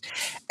thieves.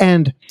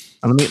 And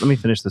let me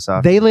finish this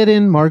off. They let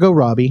in Margot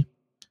Robbie,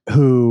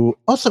 who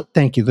also,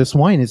 thank you. This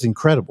wine is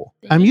incredible.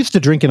 I'm used to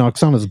drinking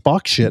Oksana's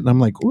box shit, and I'm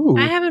like, ooh.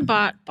 I haven't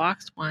bought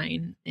boxed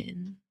wine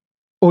in.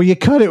 Oh, you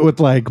cut it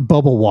with like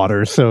bubble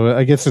water, so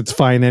I guess it's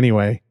fine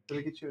anyway. Did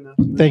I get you enough?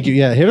 Thank you.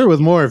 Yeah, hit her with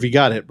more if you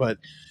got it, but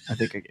I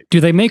think I get.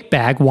 Do they make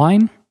bag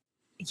wine?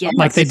 Yes.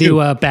 Like they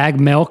do bag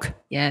milk?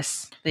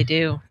 Yes, they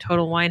do.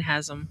 Total Wine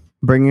has them.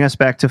 Bringing us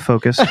back to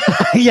Focus.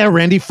 Yeah,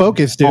 Randy,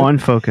 Focus, dude. On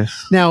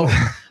Focus. Now,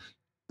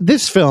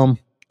 this film,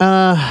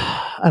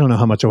 I don't know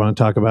how much I want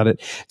to talk about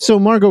it. So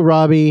Margot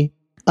Robbie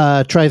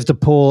tries to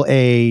pull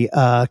a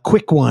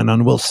quick one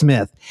on Will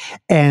Smith,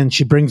 and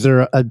she brings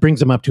him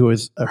up to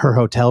her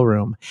hotel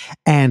room,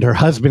 and her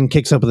husband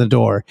kicks open the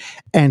door,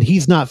 and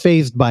he's not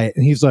fazed by it,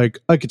 and he's like,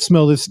 I could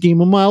smell this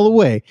scheme a mile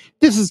away.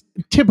 This is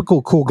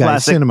typical cool guy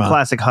cinema.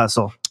 Classic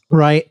hustle.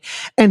 Right.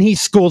 And he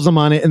schools them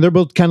on it, and they're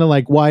both kind of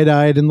like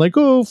wide-eyed and like,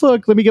 oh,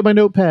 fuck, let me get my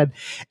notepad.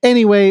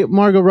 Anyway,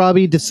 Margot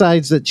Robbie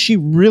decides that she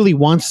really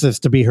wants this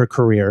to be her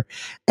career,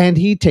 and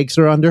he takes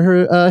her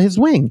under his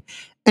wing.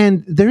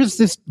 And there's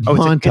this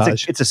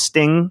montage. It's a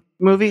Sting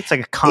movie? It's like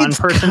a con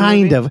person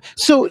kind movie? of.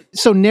 So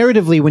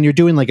narratively, when you're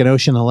doing like an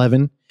Ocean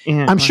 11,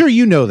 I'm sure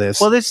you know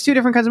this. Well, there's two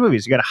different kinds of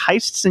movies. You got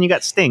heists and you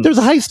got stings. There's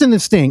a heist and a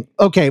sting.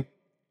 Okay.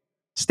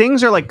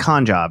 Stings are like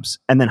con jobs,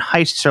 and then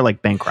heists are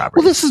like bank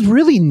robberies. Well, this is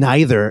really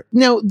neither.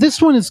 Now,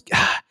 this one is...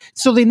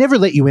 So they never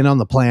let you in on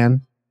the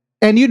plan.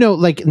 And, you know,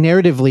 like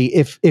narratively,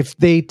 if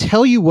they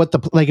tell you what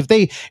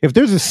if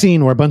there's a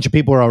scene where a bunch of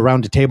people are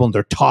around a table and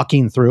they're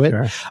talking through it,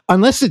 sure.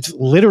 Unless it's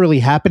literally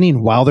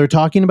happening while they're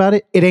talking about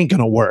it, it ain't going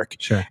to work.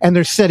 Sure. And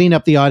they're setting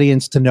up the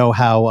audience to know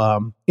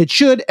how it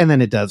should, and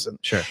then it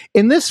doesn't. Sure.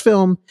 In this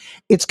film,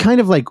 it's kind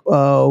of like,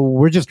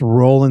 we're just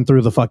rolling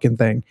through the fucking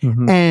thing.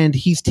 Mm-hmm. And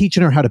he's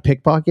teaching her how to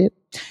pickpocket.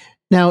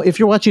 Now, if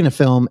you're watching a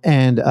film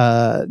and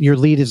your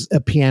lead is a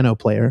piano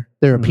player,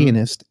 they're a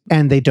pianist,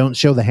 and they don't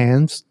show the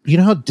hands, you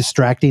know how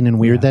distracting and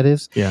weird that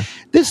is? Yeah.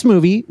 This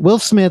movie, Will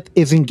Smith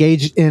is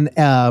engaged in,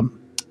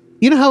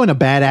 you know how in a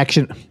bad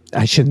action...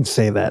 I shouldn't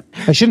say that.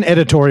 I shouldn't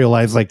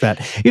editorialize like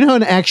that. You know how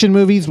in action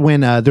movies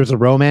when there's a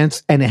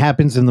romance and it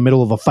happens in the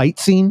middle of a fight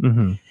scene?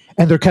 Mm-hmm.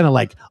 And they're kind of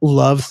like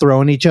love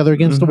throwing each other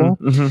against the wall.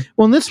 Mm-hmm.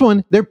 Well, in this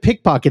one, they're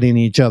pickpocketing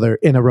each other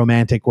in a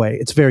romantic way.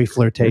 It's very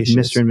flirtatious.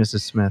 Mr. and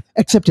Mrs. Smith.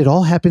 Except it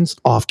all happens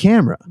off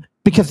camera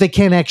because they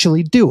can't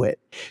actually do it.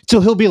 So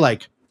he'll be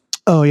like,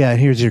 oh, yeah,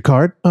 here's your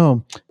card.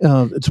 Oh,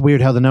 it's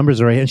weird how the numbers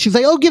are right. And she's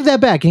like, oh, give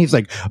that back. And he's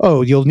like,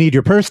 oh, you'll need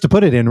your purse to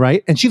put it in,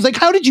 right? And she's like,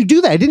 how did you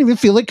do that? I didn't even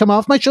feel it come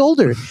off my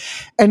shoulder.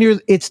 And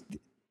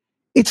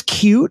it's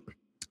cute.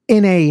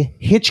 In a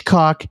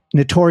Hitchcock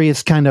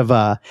notorious kind of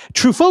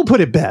Truffaut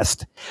put it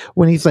best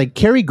when he's like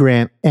Cary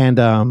Grant and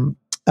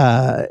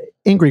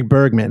Ingrid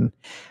Bergman,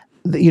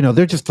 you know,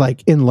 they're just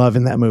like in love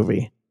in that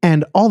movie.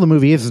 And all the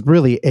movie is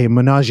really a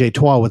menage a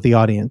trois with the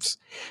audience.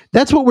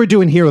 That's what we're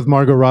doing here with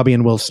Margot Robbie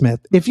and Will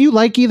Smith. If you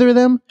like either of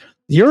them,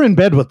 you're in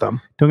bed with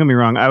them. Don't get me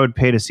wrong. I would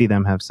pay to see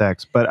them have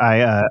sex, but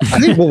I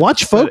think we'll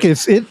watch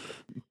Focus. It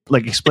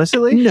like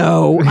explicitly?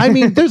 No. I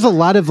mean, there's a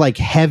lot of like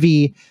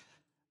heavy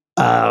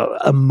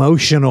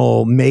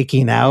emotional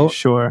making out.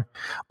 Sure.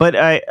 But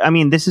I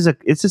mean, it's a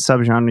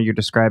subgenre you're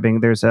describing.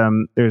 There's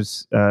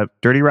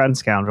Dirty Rotten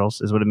Scoundrels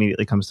is what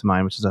immediately comes to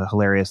mind, which is a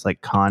hilarious like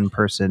con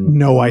person.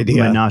 No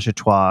idea. Menage a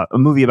trois, a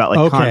movie about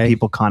like con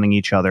people conning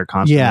each other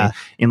constantly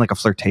in like a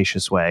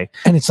flirtatious way.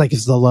 And it's like,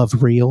 is the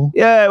love real?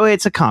 Yeah, well,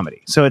 it's a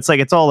comedy. So it's like,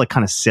 it's all like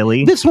kind of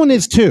silly. This one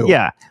is too.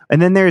 Yeah.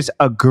 And then there's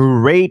a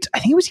great, I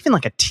think it was even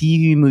like a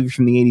TV movie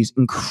from the 80s,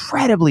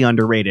 incredibly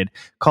underrated,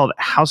 called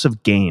House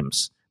of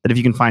Games. That if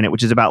you can find it,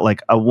 which is about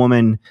like a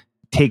woman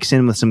takes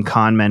in with some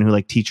con men who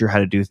like teach her how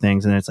to do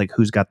things, and it's like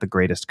who's got the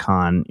greatest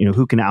con, you know,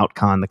 who can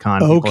out-con the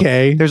con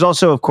okay people. There's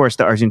also, of course,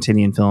 the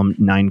Argentinian film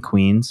Nine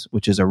Queens,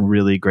 which is a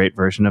really great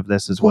version of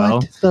this as well.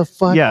 What the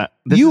fuck? Yeah,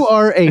 you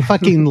are a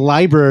fucking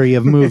library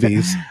of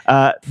movies.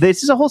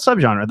 This is a whole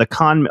subgenre, the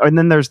con, and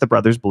then there's The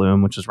Brothers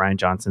Bloom, which is Rian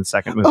Johnson's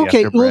second movie.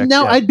 Okay, after well Brick.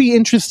 now I'd be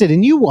interested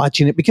in you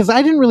watching it because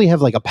I didn't really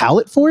have like a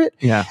palate for it.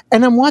 Yeah,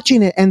 and I'm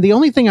watching it, and the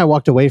only thing I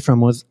walked away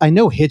from was I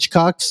know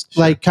Hitchcock's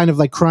like kind of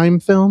like crime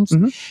films,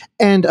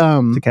 and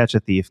To Catch a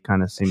Thief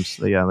kind of seems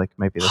like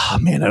might be this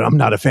one. Man, I'm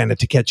not a fan of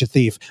To Catch a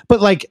Thief, but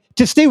like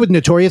to stay with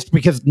Notorious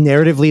because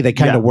narratively they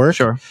kind of work.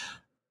 Sure.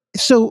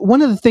 So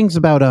one of the things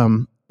about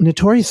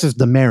Notorious is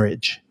the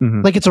marriage.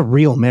 Like it's a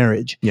real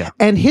marriage. Yeah.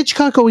 And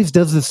Hitchcock always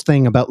does this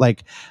thing about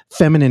like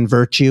feminine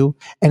virtue,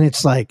 and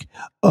it's like,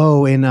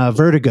 oh, in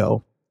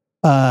Vertigo,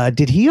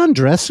 did he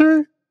undress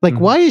her? Like,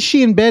 why is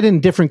she in bed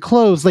in different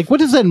clothes? Like, what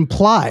does that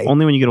imply?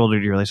 Only when you get older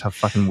do you realize how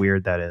fucking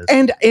weird that is.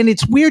 And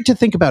it's weird to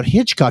think about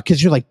Hitchcock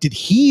because you're like, did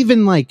he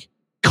even like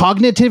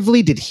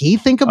cognitively, did he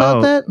think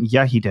about that?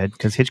 Yeah, he did,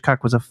 because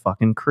Hitchcock was a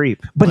fucking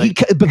creep. But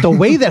but the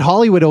way that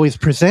Hollywood always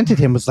presented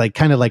him was like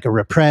kind of like a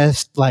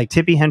repressed, like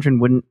Tippi Hedren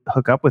wouldn't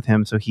hook up with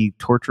him, so he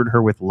tortured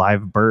her with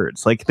live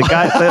birds. Like the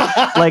guy,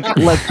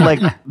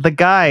 the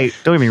guy.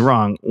 Don't get me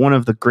wrong, one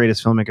of the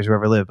greatest filmmakers who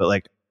ever lived, but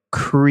like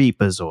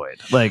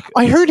creepazoid. Like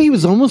I heard he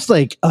was almost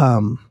like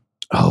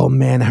oh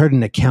man, I heard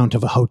an account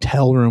of a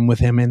hotel room with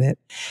him in it,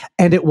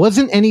 and it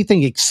wasn't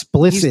anything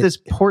explicit. He's this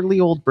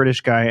portly old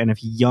British guy, and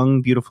if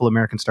young, beautiful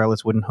American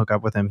starlets wouldn't hook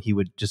up with him, he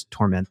would just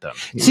torment them.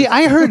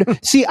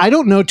 I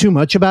don't know too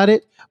much about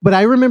it, but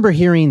I remember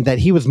hearing that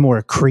he was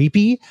more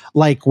creepy,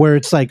 like where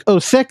it's like, oh,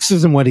 sex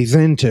isn't what he's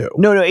into.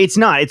 No, it's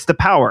not. It's the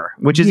power,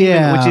 which is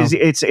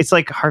it's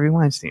like Harvey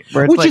Weinstein.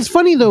 Which is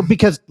funny though,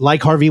 because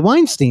like Harvey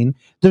Weinstein,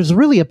 there's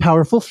really a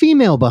powerful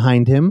female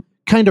behind him,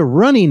 kind of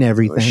running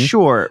everything.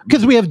 Sure.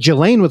 Because we have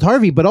Ghislaine with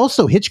Harvey, but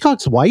also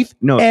Hitchcock's wife.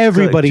 No,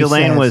 everybody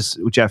Ghislaine was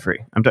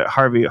Jeffrey.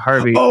 Harvey.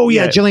 Oh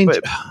yeah, Ghislaine.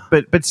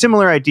 But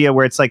similar idea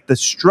where it's like the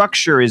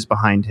structure is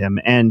behind him,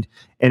 and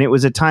And it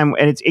was a time,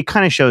 and it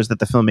kind of shows that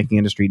the filmmaking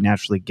industry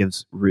naturally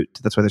gives root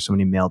to, that's why there's so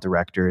many male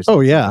directors. Oh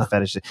yeah.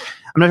 Fetish.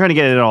 I'm not trying to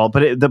get it at all,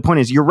 but the point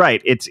is, you're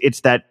right.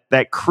 It's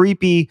that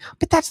creepy,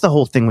 but that's the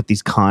whole thing with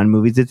these con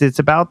movies. It's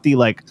about the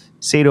like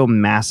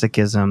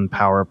sadomasochism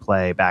power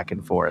play back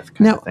and forth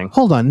kind of thing.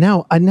 Hold on.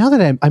 Now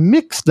that I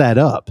mixed that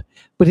up,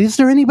 but is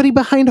there anybody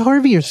behind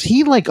Harvey, or is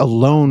he like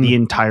alone? The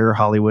entire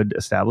Hollywood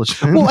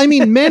establishment. Well, I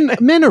mean, men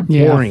are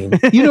boring.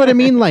 Yeah. You know what I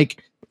mean?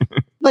 Like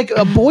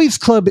a boys'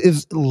 club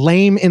is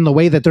lame in the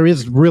way that there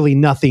is really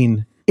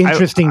nothing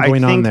interesting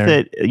going on there. I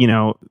think that, you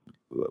know,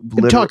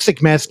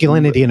 toxic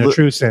masculinity in a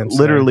true sense.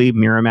 Literally,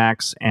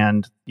 Miramax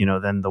and, you know,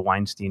 then the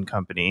Weinstein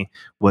Company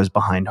was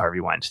behind Harvey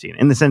Weinstein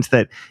in the sense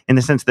that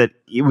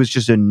it was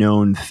just a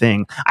known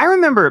thing. I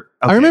remember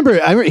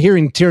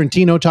hearing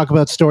Tarantino talk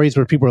about stories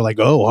where people were like,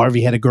 "Oh,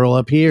 Harvey had a girl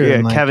up here." Yeah,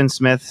 and like, Kevin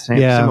Smith,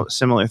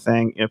 similar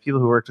thing. You know, people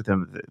who worked with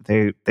him,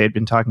 they had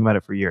been talking about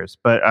it for years.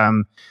 But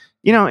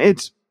you know,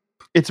 it's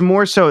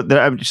more so that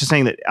I'm just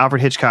saying that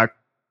Alfred Hitchcock,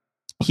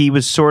 he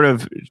was sort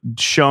of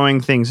showing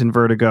things in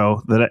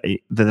Vertigo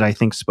that I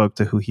think spoke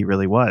to who he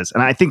really was.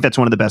 And I think that's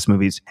one of the best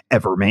movies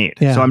ever made.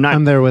 Yeah, so I'm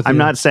I'm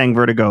not saying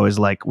Vertigo is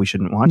like, we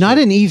shouldn't watch not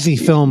it. an easy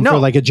film for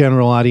like a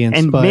general audience.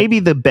 And maybe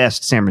the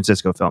best San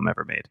Francisco film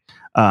ever made.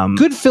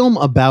 Good film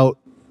about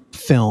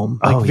film,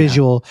 like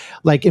visual,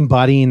 like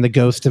embodying the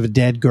ghost of a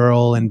dead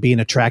girl and being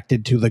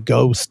attracted to the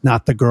ghost,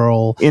 not the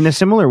girl. In a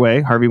similar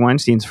way, Harvey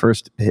Weinstein's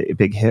first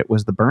big hit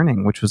was The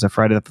Burning, which was a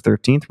Friday the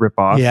 13th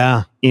ripoff.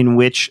 Yeah. In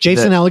which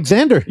Jason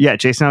Alexander. Yeah,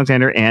 Jason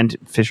Alexander and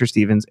Fisher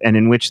Stevens, and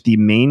in which the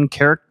main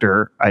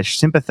character, a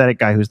sympathetic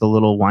guy who's the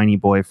little whiny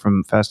boy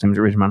from Fast Times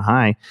at Ridgemont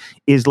High,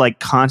 is like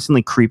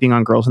constantly creeping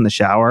on girls in the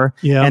shower.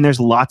 Yeah. And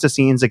there's lots of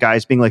scenes of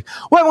guys being like,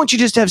 "Why won't you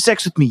just have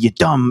sex with me, you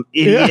dumb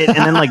idiot?"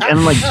 Yeah. And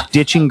then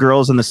ditching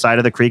girls on the side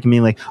of the creek and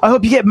being like, "I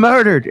hope you get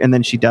murdered." And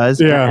then she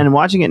does. Yeah. And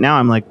watching it now,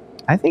 I'm like,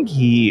 I think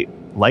he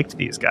liked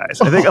these guys.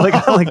 I think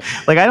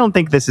I don't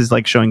think this is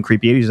like showing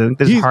creepy 80s. I think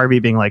this is Harvey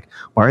being like,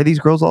 why are these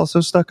girls all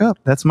so stuck up?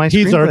 That's my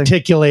He's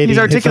articulating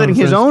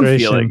his own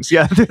feelings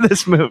through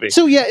this movie.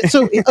 So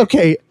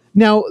okay.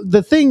 Now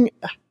the thing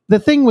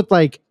with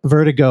like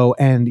Vertigo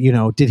and, you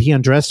know, did he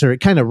undress her? It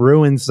kind of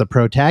ruins the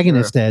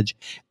protagonist edge.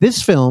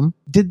 This film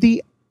did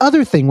the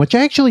other thing, which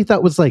I actually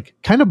thought was like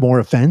kind of more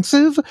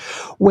offensive,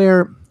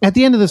 where at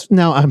the end of this,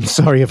 now I'm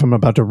sorry if I'm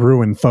about to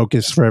ruin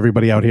focus for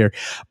everybody out here,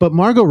 but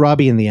Margot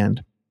Robbie in the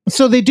end.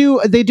 So they do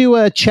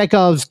a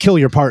Chekhov's kill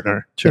your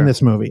partner in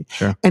this movie.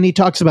 Sure. And he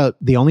talks about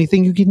the only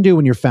thing you can do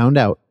when you're found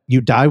out,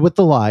 you die with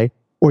the lie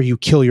or you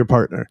kill your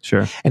partner.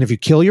 Sure. And if you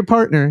kill your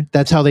partner,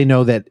 that's how they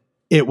know that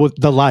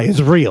the lie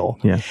is real.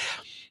 Yeah.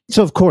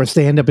 So of course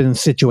they end up in a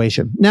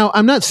situation. Now,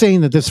 I'm not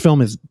saying that this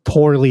film is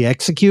poorly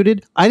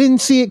executed. I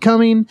didn't see it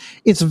coming.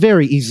 It's a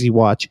very easy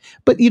watch.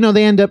 But, you know,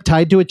 they end up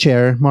tied to a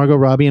chair, Margot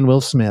Robbie and Will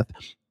Smith.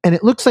 And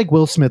it looks like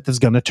Will Smith is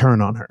going to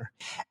turn on her.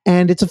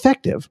 And it's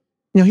effective.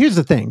 Now, here's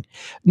the thing.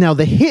 Now,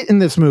 the hit in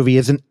this movie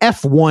is an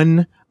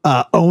F1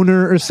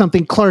 owner or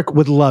something. Clark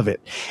would love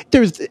it.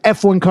 There's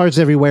F1 cars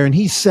everywhere, and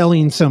he's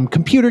selling some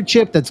computer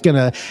chip that's going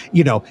to,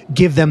 you know,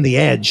 give them the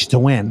edge to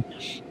win.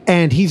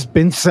 And he's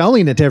been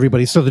selling it to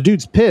everybody. So the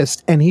dude's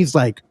pissed, and he's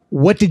like,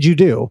 "What did you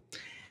do?"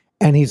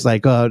 And he's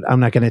like, "I'm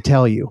not going to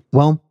tell you."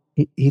 Well,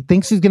 he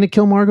thinks he's going to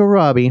kill Margot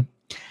Robbie,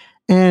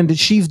 and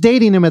she's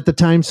dating him at the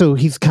time, so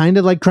he's kind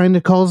of like trying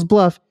to call his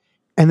bluff.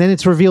 And then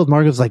it's revealed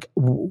Margot's like,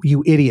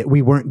 "You idiot,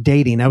 we weren't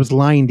dating. I was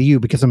lying to you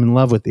because I'm in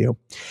love with you."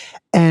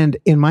 And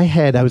in my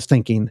head, I was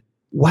thinking,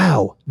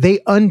 wow, they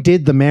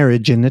undid the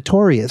marriage in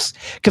Notorious.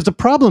 Because the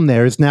problem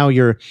there is now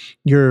your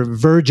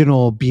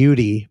virginal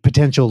beauty,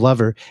 potential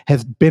lover,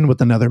 has been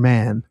with another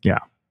man. Yeah.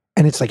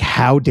 And it's like,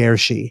 how dare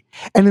she?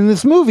 And in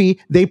this movie,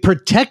 they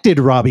protected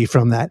Robbie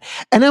from that.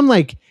 And I'm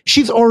like,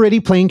 she's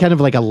already playing kind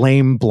of like a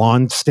lame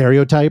blonde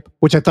stereotype,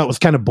 which I thought was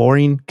kind of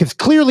boring. Because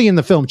clearly in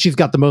the film, she's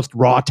got the most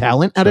raw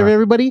talent out of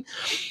everybody.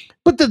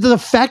 But the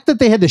fact that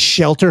they had to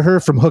shelter her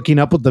from hooking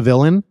up with the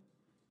villain,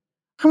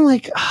 I'm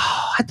like,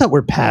 oh, I thought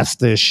we're past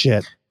this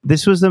shit.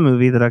 This was the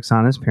movie that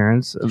Oksana's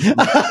parents,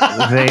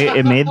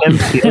 it made them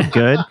feel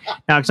good.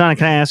 Now, Oksana,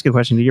 can I ask a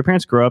question? Did your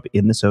parents grow up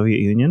in the Soviet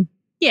Union?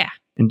 Yeah.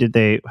 And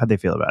how'd they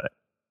feel about it?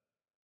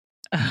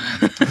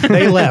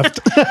 They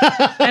left.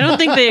 I don't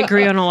think they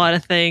agree on a lot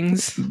of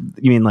things.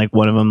 You mean like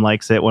one of them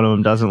likes it, one of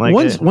them doesn't like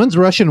it? One's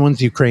Russian, one's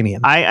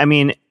Ukrainian. I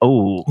mean,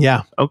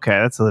 yeah.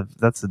 Okay,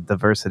 that's a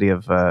diversity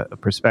of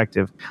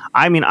perspective.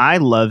 I mean, I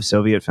love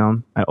Soviet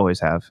film. I always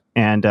have,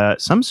 and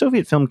some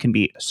Soviet film can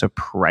be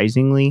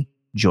surprisingly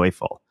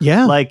joyful.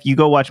 Yeah, like you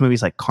go watch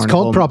movies like Carnival. It's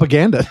called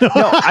propaganda. No,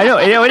 I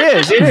know it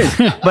is.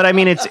 But I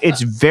mean,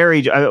 it's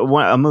very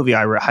a movie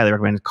I highly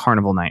recommend is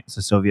Carnival Night. It's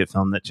a Soviet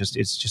film that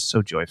it's just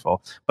so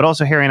joyful. But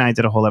also Harry and I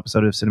did a whole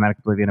episode of Cinematic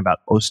Oblivion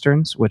about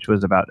Osterns, which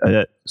was about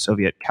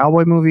Soviet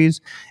cowboy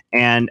movies.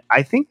 And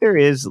I think there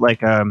is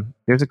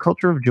there's a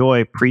culture of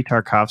joy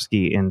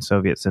pre-Tarkovsky in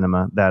Soviet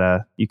cinema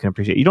that you can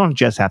appreciate. You don't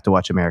just have to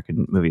watch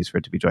American movies for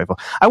it to be joyful.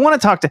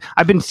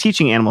 I've been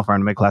teaching Animal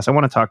Farm to my class. I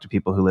want to talk to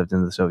people who lived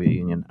in the Soviet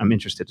Union. I'm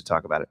interested to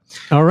talk about it. about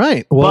it. All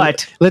right. Well,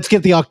 but let's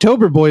get the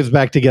October boys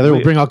back together.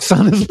 We'll bring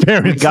Oksana's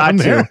parents. We got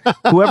to.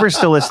 Whoever's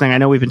still listening, I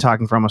know we've been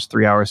talking for almost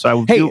 3 hours.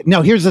 So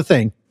now here's the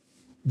thing.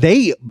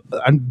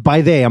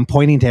 I'm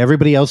pointing to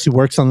everybody else who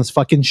works on this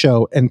fucking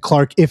show, and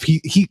Clark, if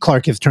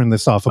Clark has turned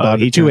this off about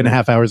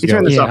 2.5 hours ago. He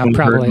turned this off and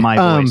heard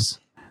my voice.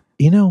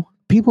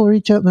 People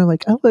reach out and they're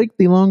like, I like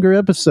the longer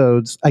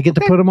episodes. I get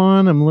to put them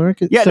on. I'm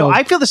lurking. Yeah, no,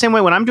 I feel the same way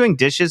when I'm doing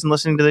dishes and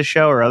listening to this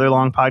show or other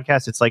long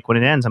podcasts. It's like when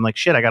it ends, I'm like,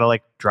 shit, I got to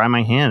like dry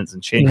my hands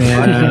and shake.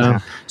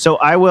 So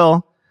I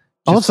will.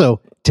 Also,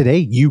 today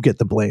you get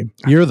the blame.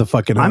 You're the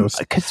fucking host.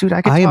 Dude,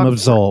 I am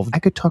absolved. I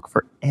could talk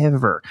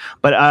forever,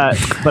 but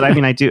I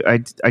mean, I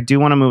do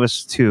want to move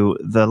us to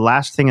the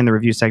last thing in the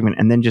review segment,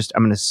 and then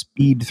I'm going to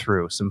speed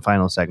through some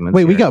final segments.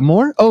 Wait, we got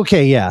more?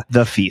 Okay, yeah.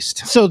 The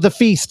Feast. So The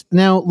Feast.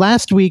 Now,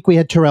 last week we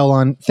had Terrell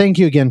on. Thank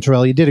you again,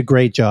 Terrell. You did a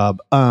great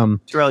job.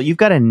 Terrell, you've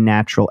got a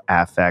natural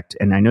affect,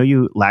 and I know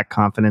you lack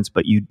confidence,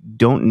 but you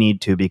don't need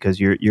to because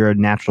you're a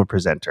natural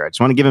presenter. I just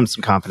want to give him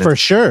some confidence for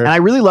sure. And I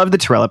really loved the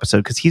Terrell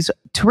episode because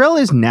Terrell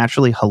is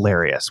naturally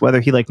hilarious,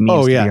 whether he means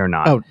to be or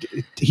not. Oh,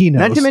 he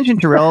knows. Not to mention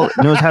Terrell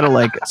knows how to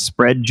like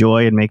spread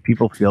joy and make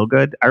people feel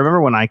good. I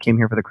remember when I came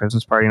here for the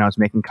Christmas party and I was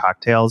making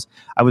cocktails,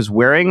 I was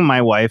wearing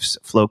my wife's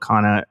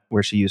Flocana,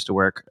 where she used to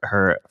work,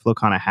 her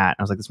Flocana hat.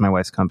 I was like, this is my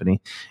wife's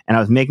company. And I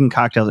was making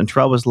cocktails, and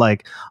Terrell was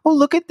like, oh,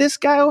 look at this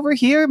guy over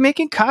here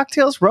making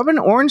cocktails, rubbing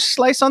an orange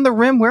slice on the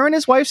rim, wearing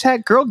his wife's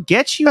hat. Girl,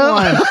 get you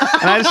one.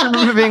 And I just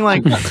remember being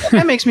like,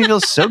 that makes me feel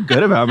so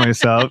good about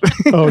myself.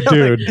 Oh,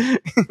 dude.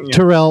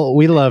 Terrell,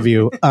 we love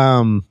you.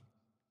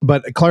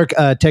 But Clark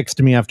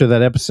texted me after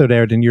that episode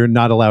aired, and you're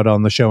not allowed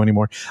on the show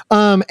anymore.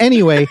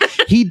 Anyway,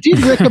 he did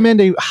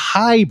recommend a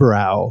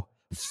highbrow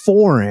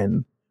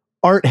foreign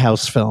art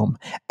house film,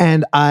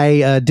 and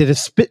I did a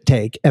spit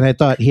take, and I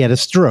thought he had a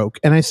stroke,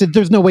 and I said,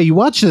 "There's no way you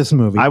watch this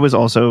movie." I was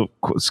also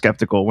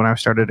skeptical when I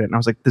started it, and I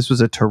was like, "This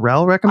was a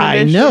Terrell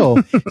recommendation." I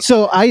know.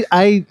 So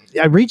I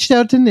reached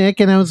out to Nick,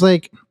 and I was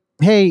like,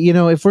 hey,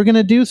 if we're going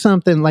to do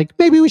something, like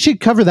maybe we should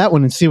cover that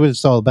one and see what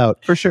it's all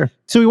about. For sure.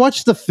 So we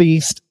watched The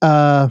Feast.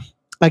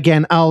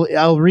 Again,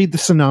 I'll read the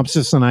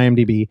synopsis on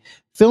IMDb.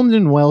 Filmed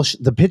in Welsh,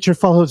 the picture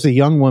follows a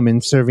young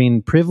woman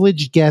serving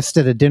privileged guests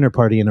at a dinner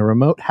party in a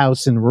remote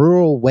house in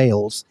rural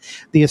Wales.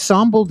 The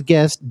assembled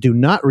guests do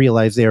not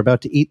realize they are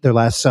about to eat their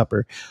last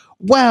supper.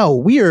 Wow,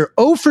 we are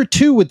 0 for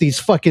 2 with these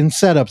fucking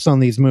setups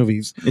on these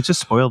movies. It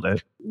just spoiled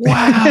it.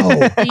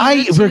 Wow.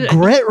 I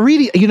regret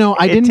reading.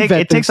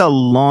 It takes a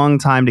long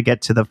time to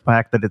get to the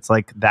fact that it's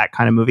like that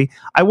kind of movie.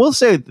 I will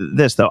say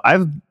this, though.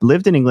 I've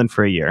lived in England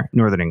for a year,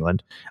 Northern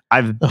England.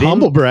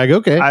 Humble brag,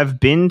 okay. I've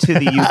been to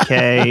the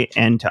UK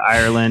and to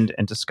Ireland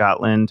and to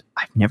Scotland.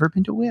 I've never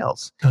been to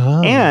Wales.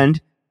 Oh. And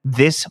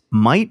this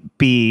might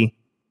be,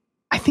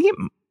 I think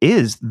it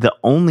is the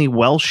only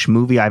Welsh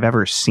movie I've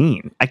ever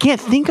seen. I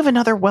can't think of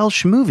another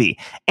Welsh movie.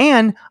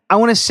 And I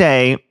want to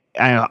say,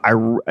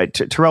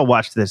 Terrell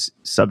watched this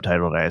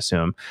subtitled, I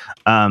assume.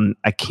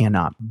 I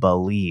cannot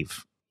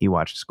believe he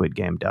watched Squid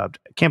Game dubbed.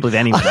 I can't believe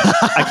anyone does.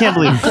 I can't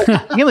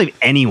believe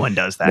anyone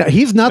does that. No,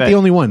 he's not the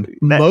only one.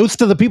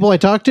 Most of the people I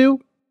talk to,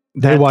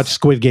 they watch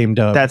Squid Game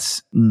dubbed.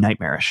 That's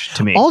nightmarish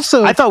to me.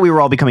 Also, I thought we were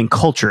all becoming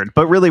cultured,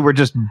 but really we're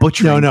just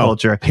butchering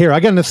culture. Here,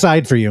 I got an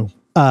aside for you.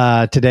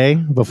 Today,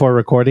 before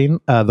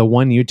recording, the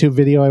one YouTube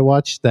video I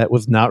watched that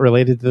was not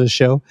related to the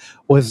show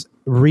was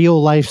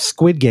real life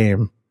Squid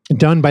Game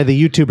done by the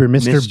YouTuber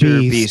Mr.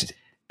 Beast.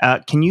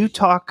 Can you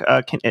talk?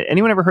 Can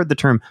anyone ever heard the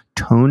term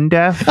tone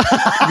deaf?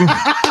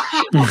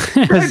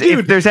 Because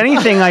if there's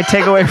anything I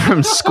take away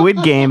from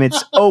Squid Game,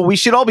 it's we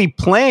should all be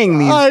playing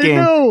these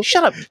games. Know.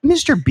 Shut up,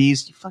 Mr.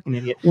 Beast, you fucking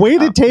idiot. Way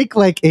to take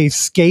like a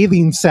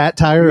scathing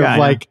satire of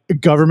like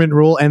government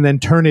rule and then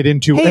turn it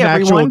into an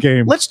actual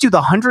game. Let's do the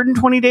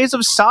 120 Days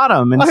of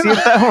Sodom and see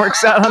if that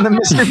works out on the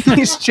Mr.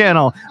 Beast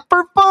channel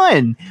for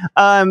fun.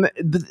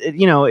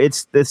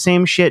 It's the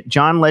same shit.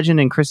 John Legend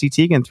and Chrissy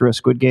Teigen threw a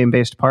Squid Game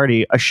based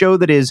party, a show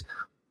that is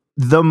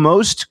the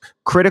most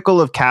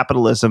critical of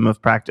capitalism, of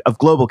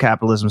global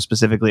capitalism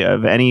specifically,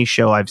 of any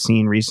show I've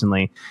seen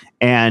recently.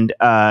 And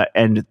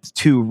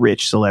two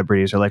rich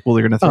celebrities are like, well,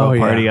 they're going to throw a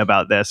party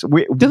about this.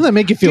 Doesn't that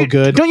make you feel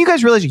good? Don't you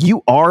guys realize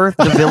you are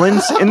the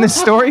villains in this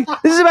story?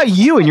 This is about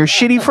you and your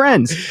shitty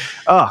friends.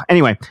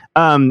 Anyway.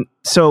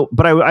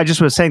 But I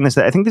just was saying this,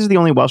 that I think this is the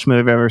only Welsh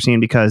movie I've ever seen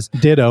because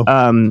ditto.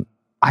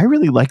 I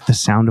really like the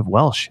sound of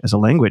Welsh as a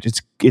language.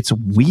 It's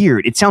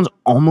weird. It sounds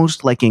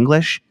almost like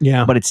English,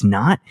 but it's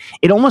not.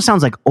 It almost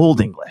sounds like Old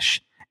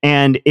English.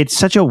 And it's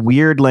such a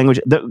weird language.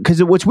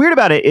 Because what's weird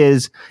about it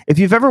is, if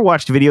you've ever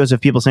watched videos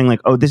of people saying like,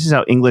 oh, this is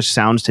how English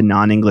sounds to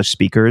non-English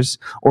speakers,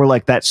 or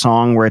like that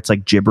song where it's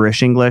like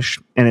gibberish English,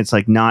 and it's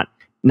like not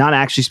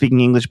actually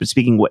speaking English, but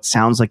speaking what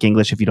sounds like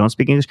English if you don't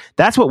speak English.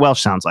 That's what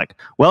Welsh sounds like.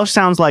 Welsh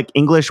sounds like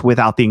English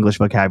without the English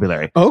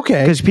vocabulary.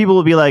 Okay. Because people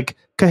will be like,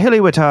 and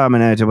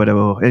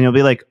you'll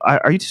be like,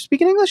 are you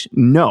speaking English?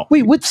 No.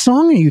 Wait, what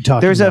song are you talking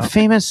about? There's a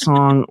famous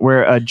song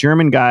where a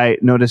German guy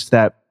noticed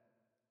that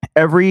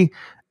every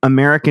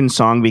American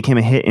song became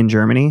a hit in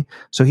Germany.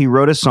 So he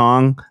wrote a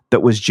song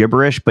that was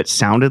gibberish but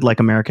sounded like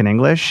American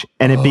English,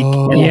 and it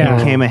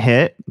became a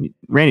hit.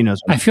 Randy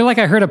knows. I feel like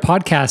I heard a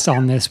podcast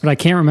on this, but I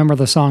can't remember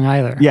the song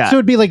either. Yeah. So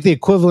it'd be like the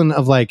equivalent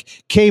of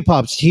like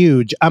K-pop's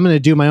huge. I'm going to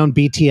do my own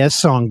BTS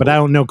song, but I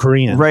don't know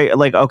Korean. Right.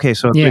 Like, okay,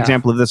 so an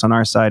example of this on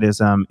our side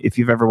is if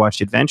you've ever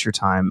watched Adventure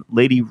Time,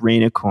 Lady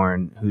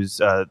Rainicorn, who's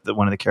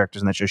one of the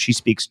characters in that show, she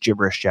speaks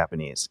gibberish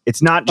Japanese.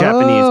 It's not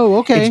Japanese. Oh,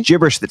 okay. It's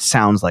gibberish that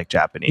sounds like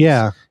Japanese.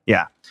 Yeah.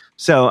 Yeah.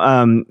 So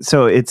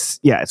it's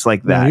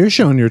like that. Well, you're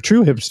showing your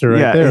true hipster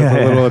right there for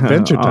a little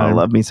Adventure Time. I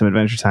love me some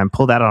Adventure Time.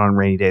 Pull that on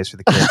rainy days for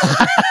the kids.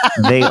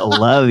 They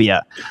love you.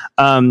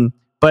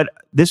 But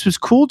this was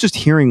cool just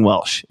hearing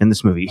Welsh in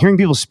this movie. Hearing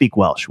people speak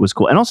Welsh was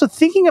cool. And also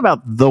thinking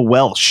about the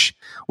Welsh,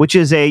 which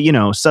is a,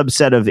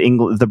 subset of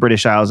the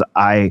British Isles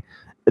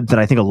that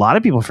I think a lot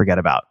of people forget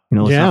about.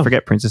 Let's not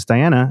forget Princess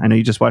Diana. I know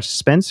you just watched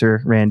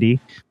Spencer, Randy.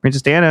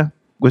 Princess Diana,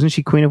 wasn't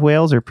she Queen of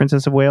Wales or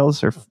Princess of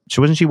Wales? Or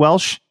wasn't she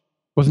Welsh?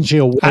 Wasn't she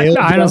a whale?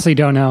 I honestly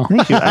don't know.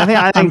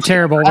 I'm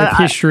terrible with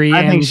history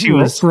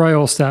and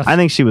royal stuff. I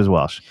think she was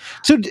Welsh.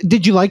 So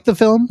did you like the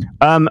film?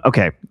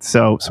 Okay,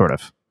 so sort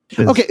of.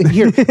 Okay,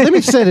 here, let me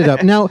set it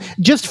up. Now,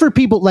 just for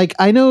people, like,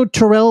 I know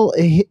Terrell,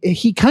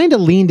 he kind of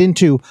leaned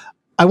into,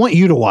 I want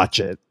you to watch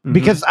it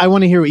because I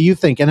want to hear what you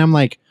think. And I'm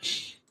like,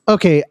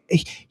 okay,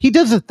 he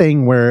does a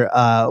thing where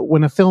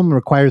when a film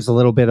requires a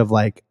little bit of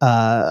like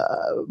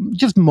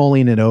just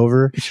mulling it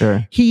over.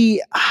 Sure.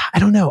 I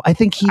don't know. I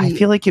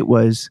feel like it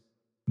was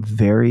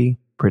very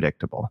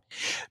predictable.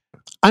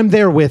 I'm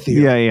there with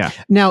you. Yeah.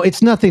 Now,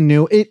 it's nothing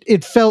new.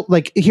 It felt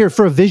like, here,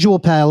 for a visual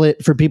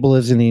palette for people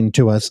listening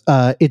to us,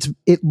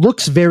 it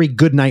looks very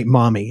Goodnight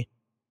Mommy.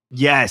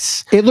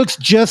 Yes. It looks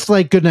just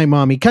like Goodnight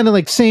Mommy. Kind of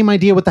like same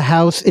idea with the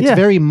house. It's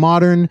very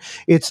modern.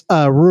 It's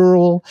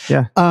rural.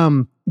 Yeah.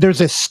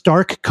 There's a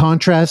stark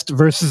contrast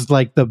versus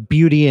like the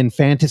beauty and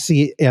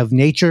fantasy of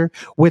nature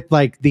with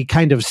like the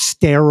kind of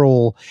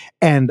sterile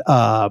and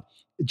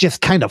just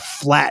kind of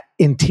flat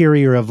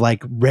interior of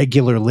like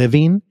regular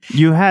living.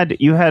 You had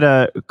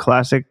a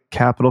classic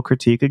Capital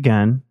critique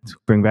again.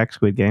 Bring back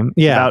Squid Game.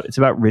 It's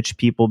about rich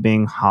people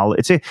being hollow.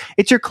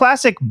 It's your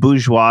classic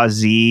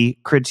bourgeoisie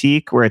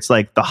critique where it's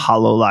like the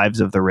hollow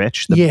lives of the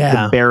rich,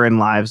 the barren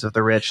lives of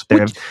the rich.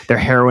 Their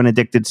heroin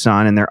addicted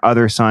son, and their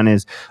other son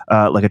is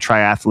like a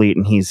triathlete,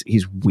 and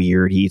he's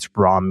weird. He eats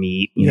raw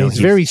meat. He's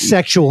very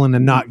sexual in a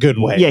not good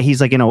way. Yeah, he's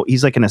like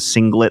in a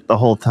singlet the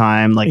whole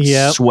time, like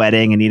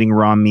sweating and eating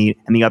raw meat.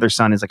 And the other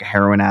son is like a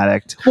heroin addict.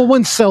 Well,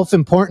 one's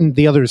self-important,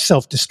 the other is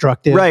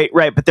self-destructive. Right.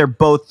 But they're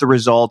both the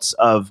results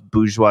of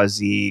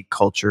bourgeoisie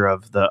culture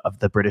of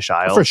the British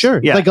Isles. For sure.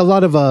 Yeah. Like a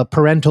lot of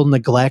parental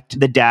neglect.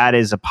 The dad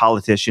is a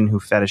politician who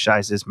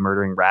fetishizes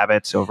murdering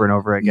rabbits over and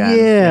over again.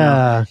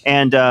 Yeah.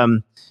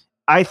 And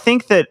I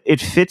think that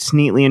it fits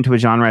neatly into a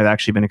genre I've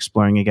actually been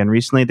exploring again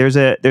recently. There's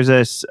a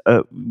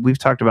we've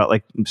talked about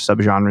like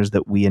subgenres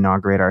that we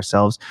inaugurate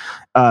ourselves.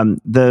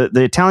 The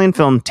Italian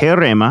film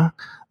Teorema,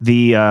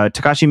 the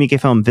Takashi Miike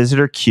film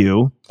Visitor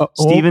Q,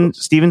 Steven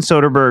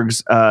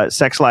Soderbergh's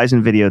Sex, Lies,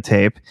 and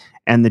Videotape,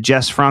 and the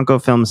Jess Franco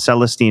film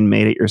Celestine,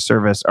 Made at Your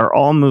Service are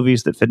all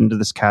movies that fit into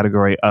this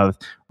category of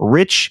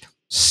rich,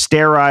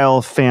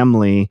 sterile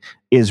family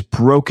is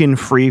broken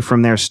free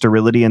from their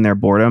sterility and their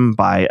boredom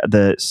by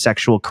the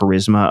sexual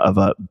charisma of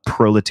a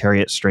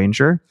proletariat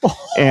stranger.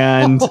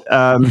 And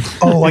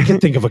I can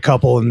think of a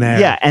couple in there.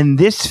 Yeah, and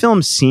this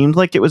film seemed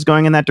like it was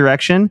going in that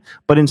direction,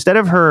 but instead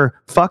of her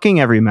fucking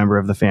every member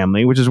of the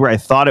family, which is where I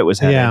thought it was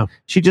headed,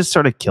 she just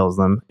sort of kills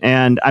them.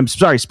 And I'm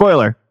sorry,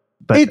 spoiler.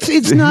 But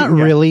it's not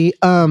really.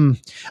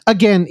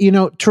 Again,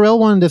 Terrell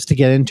wanted us to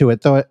get into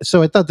it, though,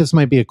 so I thought this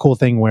might be a cool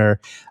thing where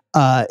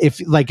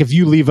if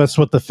you leave us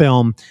with the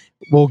film,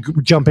 we'll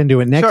jump into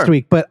it next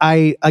week. But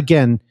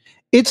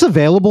it's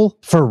available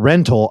for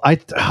rental. I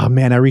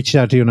reached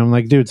out to you and I'm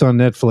like, dude, it's on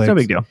Netflix. No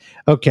big deal.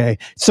 Okay,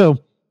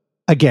 so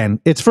again,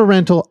 it's for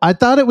rental. I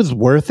thought it was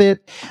worth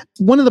it.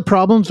 One of the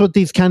problems with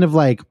these kind of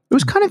like... It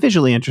was kind of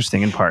visually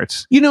interesting in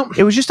parts.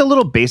 It was just a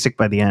little basic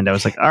by the end. I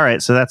was like, all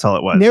right, so that's all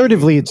it was.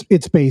 Narratively,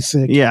 it's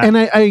basic. Yeah. And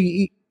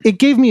it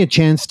gave me a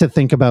chance to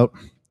think about...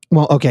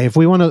 Well, okay, if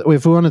we want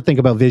to think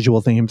about visual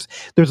themes,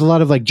 there's a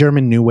lot of like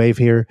German New Wave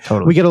here.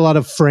 Totally. We get a lot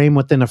of frame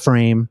within a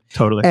frame.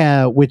 Totally.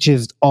 Which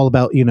is all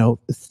about,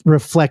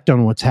 reflect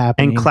on what's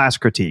happening. And class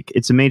critique.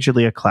 It's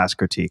majorly a class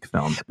critique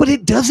film. But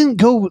it doesn't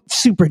go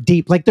super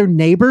deep. Like their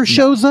neighbor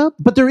shows up,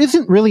 but there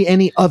isn't really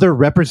any other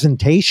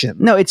representation.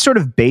 No, it's sort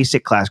of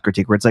basic class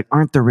critique where it's like,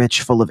 aren't the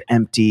rich full of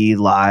empty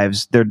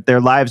lives?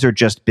 Their lives are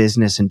just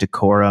business and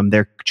decorum.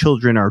 Their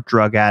children are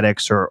drug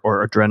addicts or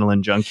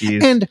adrenaline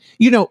junkies. And,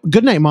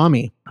 Goodnight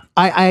Mommy.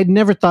 I had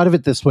never thought of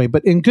it this way,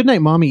 but in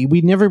Goodnight Mommy, we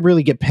never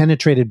really get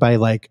penetrated by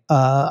like,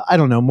 I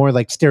don't know, more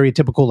like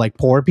stereotypical like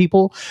poor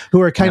people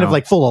who are kind of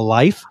like full of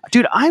life.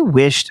 Dude, I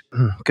wished,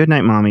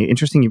 Goodnight Mommy,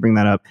 interesting you bring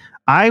that up.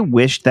 I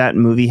wished that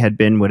movie had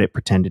been what it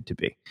pretended to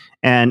be.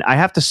 And I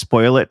have to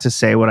spoil it to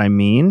say what I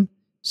mean.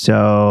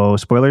 So,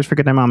 spoilers for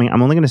Goodnight Mommy.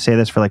 I'm only going to say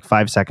this for like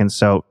 5 seconds.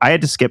 So, I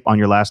had to skip on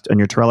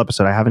your Terrell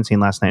episode. I haven't seen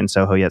Last Night in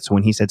Soho yet. So,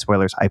 when he said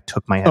spoilers, I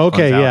took my headphones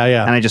out.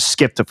 Yeah. And I just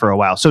skipped it for a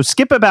while. So,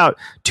 skip about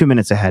 2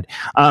 minutes ahead.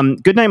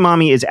 Goodnight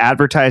Mommy is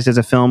advertised as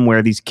a film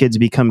where these kids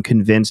become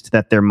convinced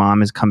that their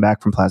mom has come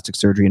back from plastic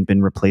surgery and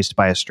been replaced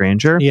by a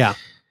stranger. Yeah.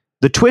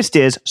 The twist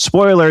is,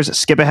 spoilers,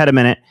 skip ahead a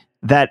minute,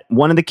 that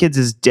one of the kids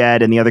is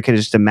dead and the other kid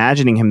is just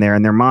imagining him there,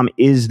 and their mom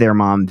is their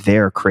mom.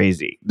 They're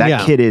crazy.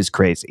 That kid is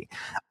crazy.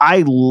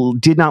 I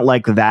did not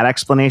like that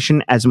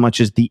explanation as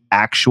much as the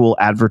actual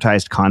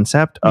advertised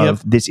concept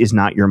of this is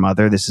not your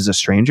mother, this is a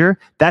stranger.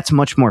 That's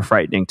much more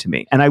frightening to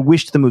me. And I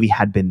wished the movie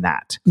had been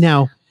that.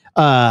 Now,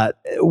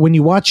 when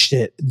you watched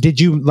it, did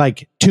you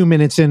like 2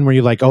 minutes in were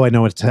you like, oh, I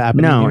know what's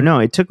happening? No,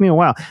 it took me a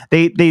while.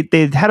 They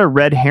had a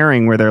red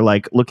herring where they're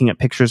like looking at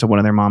pictures of one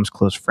of their mom's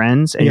close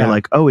friends, and you're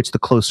like, oh, it's the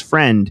close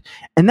friend.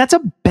 And that's a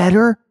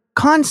better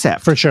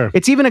concept. For sure.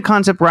 It's even a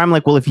concept where I'm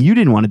like, well, if you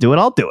didn't want to do it,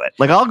 I'll do it.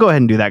 Like, I'll go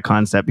ahead and do that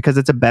concept because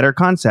it's a better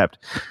concept.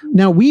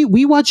 Now,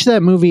 we watched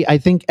that movie, I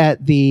think,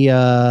 at the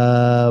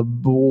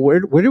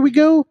where did we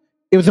go?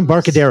 It was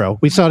Embarcadero.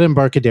 We saw it in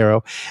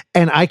Embarcadero,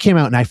 and I came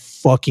out and I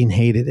fucking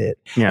hated it.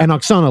 Yeah. And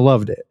Oksana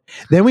loved it.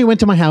 Then we went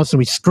to my house and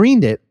we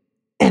screened it,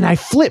 and I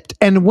flipped.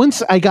 And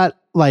once I got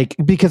like,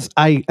 because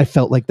I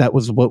felt like that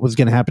was what was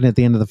going to happen at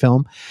the end of the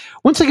film.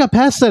 Once I got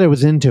past that, I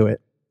was into it.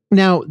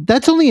 Now,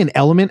 that's only an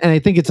element, and I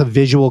think it's a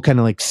visual kind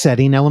of like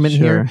setting element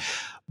here.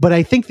 But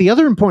I think the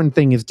other important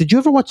thing is, did you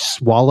ever watch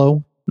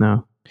Swallow?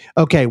 No.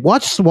 Okay,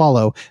 watch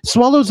Swallow.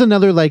 Swallow's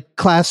another like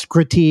class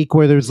critique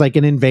where there's like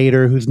an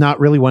invader who's not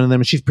really one of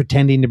them. She's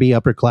pretending to be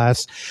upper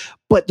class.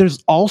 But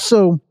there's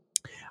also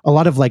a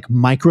lot of like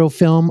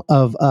microfilm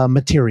of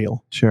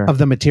material. Sure. Of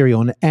the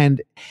material.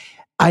 And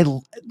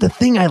the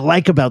thing I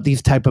like about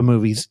these type of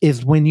movies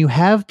is when you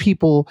have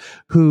people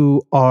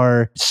who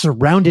are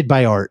surrounded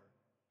by art,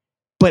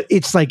 but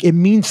it's like it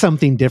means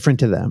something different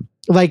to them.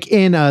 Like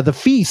in The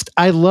Feast,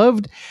 I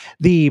loved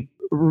the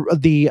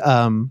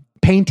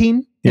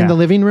painting in the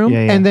living room,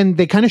 and then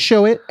they kind of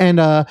show it, and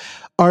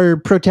our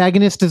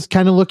protagonist is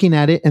kind of looking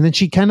at it, and then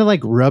she kind of like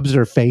rubs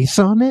her face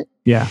on it,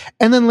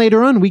 and then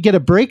later on we get a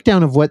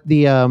breakdown of what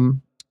the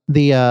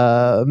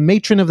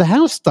matron of the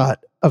house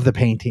thought of the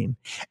painting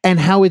and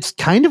how it's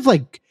kind of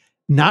like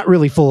not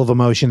really full of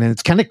emotion, and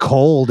it's kind of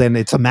cold, and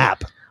it's a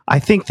map. I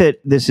think that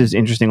this is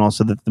interesting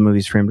also that the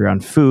movie's framed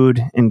around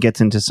food and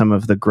gets into some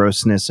of the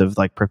grossness of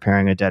like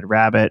preparing a dead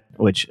rabbit,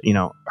 which, you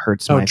know,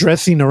 hurts.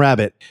 Dressing a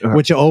rabbit,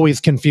 which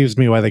always confused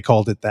me why they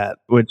called it that.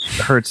 Which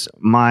hurts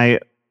my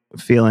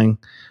feeling.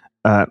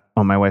 My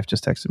wife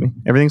just texted me.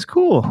 Everything's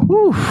cool.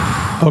 Whew.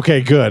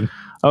 Okay, good.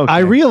 Okay. I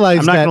realized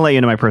I'm not going to let you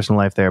into my personal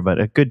life there, but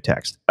a good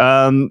text.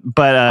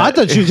 But I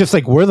thought she was just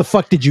like, "Where the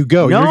fuck did you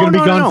go? You're going to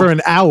be gone for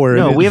an hour."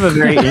 No, we have a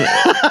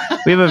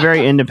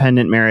very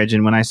independent marriage,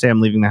 and when I say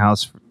I'm leaving the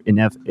house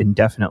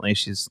indefinitely,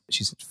 she's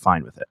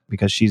fine with it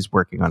because she's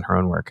working on her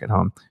own work at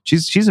home.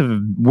 She's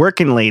a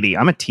working lady.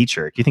 I'm a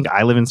teacher. Do you think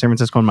I live in San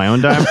Francisco on my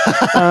own dime?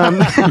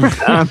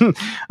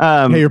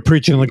 Hey, you're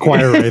preaching in the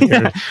choir right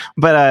there.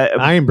 But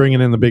I am bringing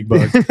in the big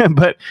bucks.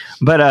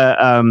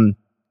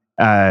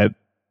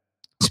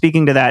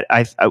 Speaking to that,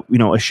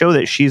 a show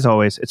that she's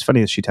always, it's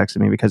funny that she texted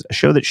me because a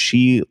show that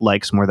she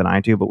likes more than I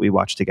do, but we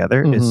watch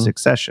together is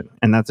Succession.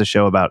 And that's a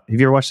show about, have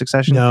you ever watched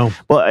Succession? No.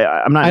 Well,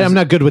 I'm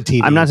not good with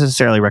TV. I'm not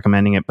necessarily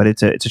recommending it, but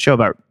it's a show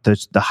about the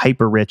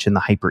hyper rich and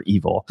the hyper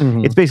evil.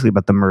 It's basically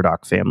about the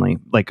Murdoch family,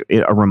 like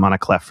a Ramona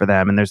Clef for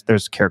them. And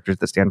there's characters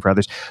that stand for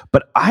others.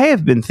 But I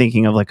have been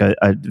thinking of like a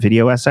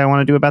video essay I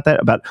want to do about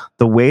that, about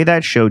the way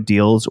that show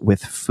deals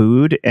with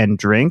food and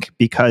drink,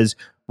 because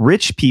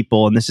rich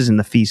people, and this is in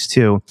The Feast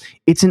too,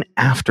 it's an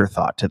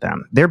afterthought to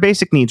them. Their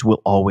basic needs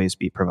will always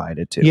be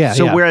provided to.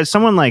 Whereas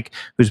someone like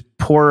who's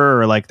poorer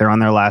or like they're on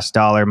their last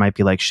dollar might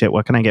be like, shit,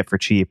 what can I get for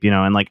cheap? You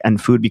know,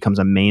 and food becomes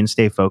a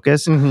mainstay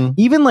focus.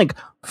 Even like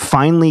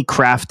finely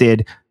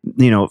crafted,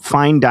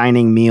 fine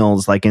dining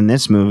meals like in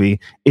this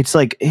movie, it's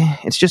like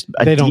it's just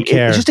they don't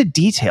care. It's just a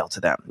detail to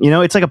them.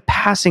 It's like a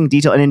passing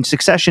detail. And in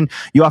Succession,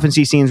 you often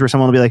see scenes where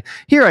someone will be like,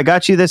 "Here, I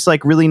got you this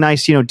like really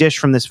nice dish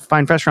from this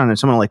fine restaurant," and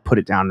someone will like put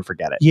it down and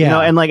forget it.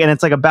 And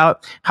it's like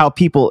about how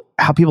people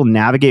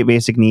navigate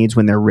basic needs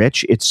when they're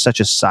rich. It's such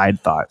a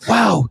side thought.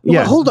 Wow.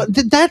 Yeah. Well, hold on.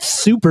 That's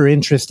super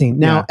interesting.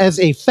 Now, as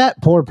a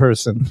fat poor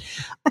person,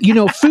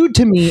 food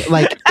to me,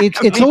 like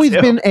it's always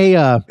been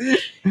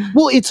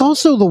well, it's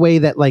also the way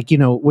that like,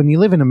 when you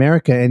live in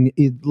America and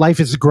life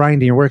is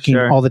grinding, you're working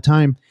all the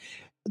time,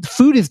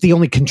 food is the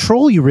only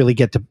control you really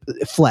get to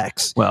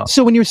flex. Well,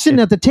 so when you're sitting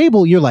at the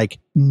table, you're like,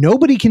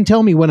 nobody can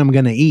tell me what I'm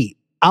going to eat.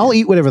 I'll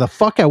eat whatever the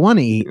fuck I want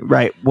to eat.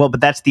 Right. Well,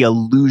 but that's the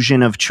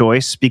illusion of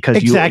choice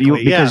because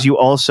you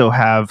also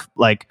have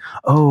like,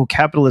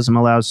 capitalism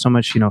allows so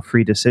much,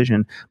 free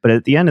decision. But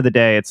at the end of the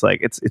day, it's like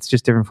it's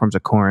just different forms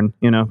of corn,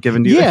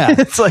 given to you. Yeah.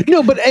 It's like,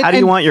 no, but how do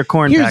you want your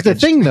corn Here's packaged?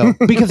 the thing though,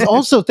 because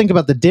also think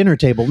about the dinner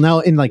table. Now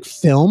in like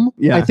film,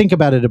 I think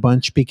about it a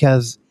bunch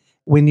because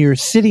when you're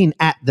sitting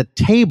at the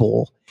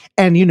table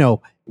and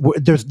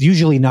there's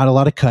usually not a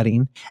lot of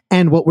cutting.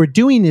 And what we're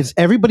doing is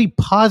everybody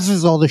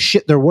pauses all the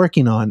shit they're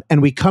working on,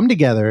 and we come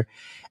together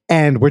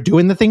and we're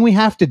doing the thing we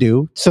have to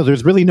do. So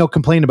there's really no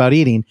complaint about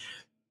eating.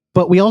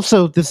 But we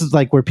also, this is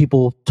like where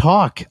people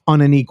talk on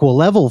an equal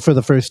level for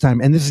the first time.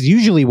 And this is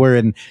usually where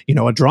in,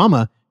 a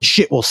drama,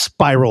 shit will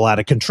spiral out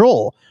of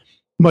control.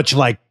 Much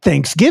like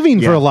Thanksgiving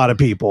for a lot of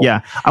people.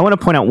 Yeah. I want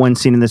to point out one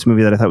scene in this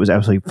movie that I thought was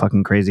absolutely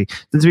fucking crazy.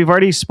 Since we've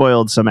already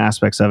spoiled some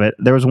aspects of it,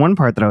 there was one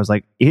part that I was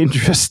like,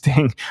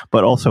 interesting,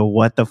 but also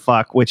what the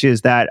fuck, which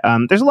is that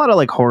there's a lot of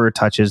like horror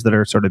touches that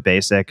are sort of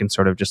basic and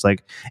sort of just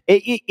like,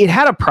 it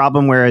had a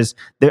problem, whereas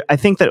I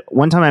think that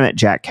one time I met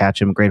Jack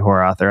Ketchum, great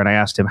horror author, and I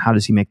asked him, how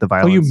does he make the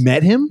violence? Oh, you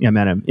met him? Yeah, I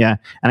met him. Yeah.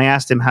 And I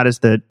asked him, how does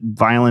the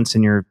violence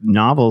in your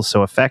novels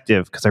so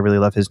effective? Because I really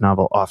love his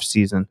novel Off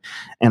Season.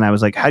 And I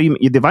was like, how do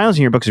you, the violence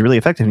in your books is really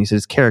effective. And he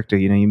says, character,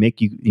 you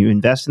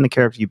invest in the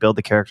character, you build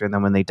the character, and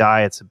then when they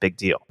die, it's a big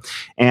deal.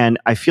 And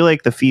I feel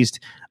like The Feast,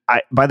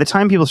 by the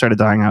time people started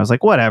dying, I was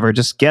like, whatever,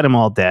 just get them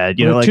all dead.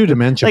 Like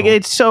two-dimensional. Like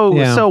it's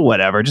so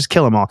whatever, just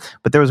kill them all.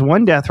 But there was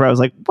one death where I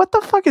was like, what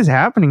the fuck is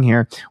happening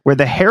here? Where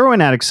the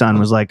heroin addict son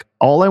was like,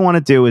 all I want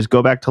to do is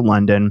go back to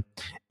London,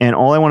 and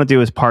all I want to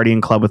do is party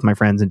and club with my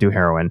friends and do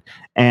heroin.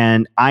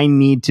 And I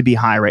need to be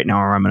high right now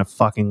or I'm going to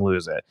fucking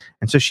lose it.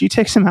 And so she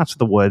takes him out to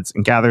the woods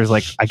and gathers,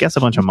 like, I guess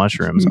a bunch of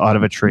mushrooms out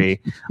of a tree.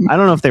 I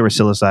don't know if they were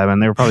psilocybin.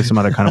 They were probably some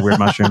other kind of weird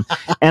mushroom.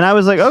 And I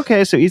was like,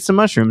 okay, so eat some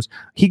mushrooms.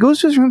 He goes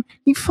to his room.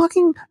 He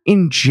fucking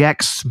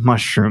injects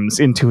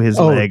mushrooms into his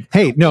leg.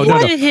 Hey, no.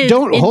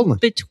 Don't hold on.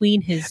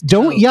 Between his toes.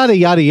 Don't yada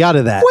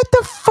that. What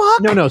the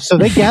fuck? No. So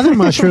they gather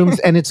mushrooms,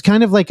 and it's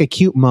kind of like a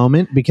cute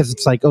moment because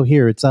it's like, oh,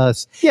 here, it's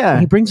us. Yeah. And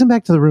he brings them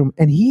back to the room,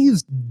 and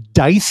he's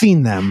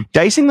dicing them,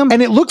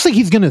 and it looks like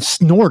he's going to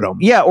snort them.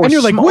 Yeah, and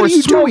you're like, what are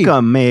you doing?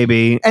 Them,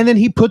 maybe. And then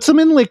he puts them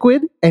in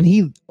liquid, and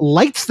he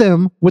lights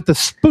them with a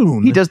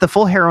spoon. He does the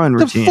full heroin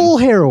routine. The full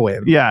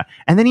heroin. Yeah,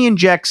 and then he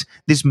injects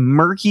this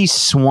murky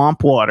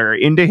swamp water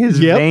into his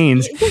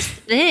veins. It was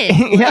thick.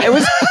 Yeah, it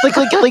was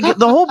like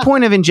the whole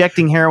point of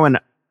injecting heroin.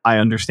 I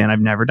understand. I've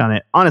never done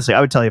it. Honestly,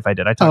 I would tell you if I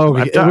did.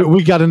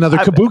 We got another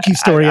kabuki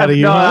story out of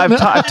you. No,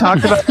 I've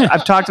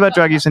talked about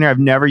drug use in here. I've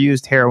never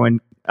used heroin,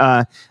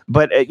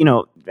 but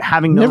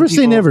having known never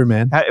people, say never,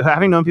 man.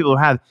 Having known people who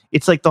have,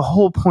 it's like the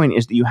whole point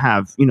is that you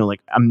have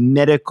like a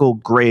medical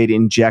grade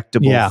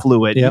injectable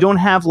fluid. Yep. You don't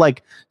have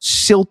like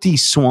silty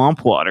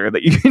swamp water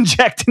that you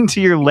inject into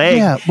your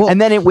leg,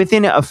 and then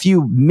within a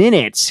few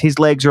minutes, his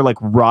legs are like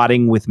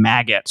rotting with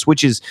maggots,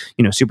 which is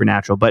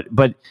supernatural.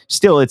 But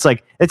still, it's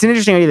like it's an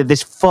interesting idea that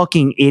this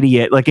fucking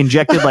idiot like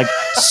injected like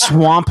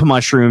swamp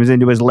mushrooms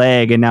into his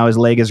leg, and now his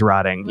leg is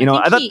rotting.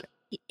 I thought.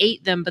 He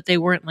ate them, but they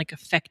weren't like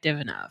effective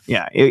enough.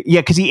 Yeah,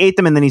 because he ate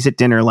them and then he's at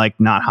dinner like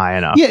not high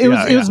enough. Yeah,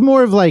 it was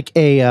more of like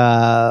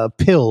a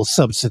pill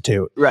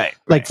substitute, right?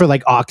 Like for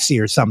like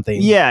Oxy or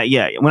something. Yeah.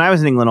 When I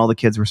was in England, all the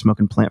kids were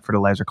smoking plant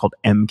fertilizer called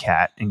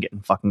MCAT and getting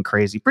fucking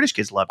crazy. British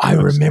kids love it. I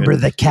remember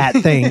the cat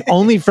thing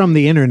only from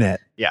the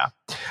internet. Yeah.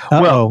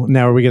 Well,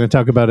 now are we going to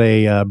talk about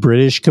a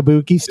British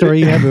kabuki story?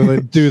 You had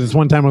to do this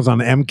one time. I was on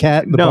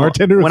MCAT. The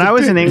bartender. When I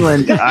was in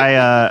England,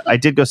 I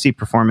did go see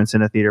performance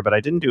in a theater, but I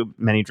didn't do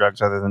many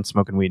drugs other than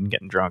smoking weed and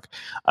getting drunk.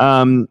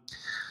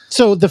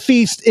 So The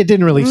Feast, it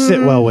didn't really sit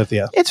well with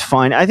you. It's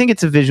fine. I think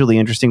it's visually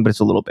interesting, but it's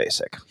a little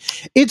basic.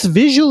 It's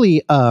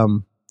visually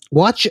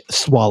watch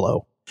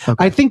Swallow.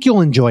 Okay. I think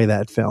you'll enjoy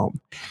that film.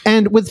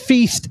 And with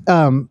Feast,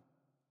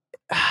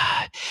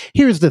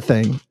 here's the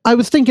thing. I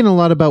was thinking a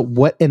lot about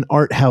what an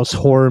art house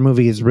horror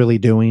movie is really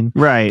doing.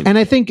 Right. And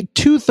I think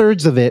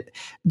 2/3 of it,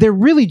 they're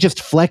really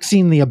just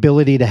flexing the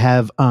ability to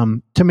have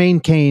to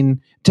maintain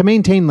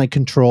like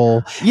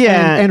control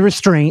and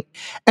restraint.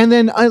 And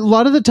then a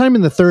lot of the time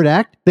in the third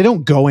act, they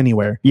don't go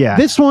anywhere. Yeah.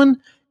 This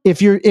one,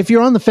 if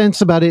you're on the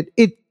fence about it,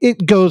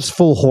 it goes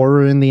full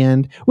horror in the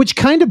end, which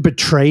kind of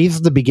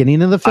betrays the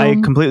beginning of the film.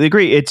 I completely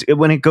agree.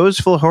 When it goes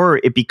full horror,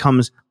 it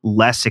becomes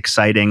less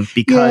exciting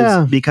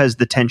because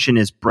the tension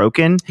is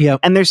broken.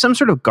 Yep. And there's some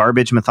sort of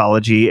garbage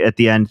mythology at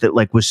the end that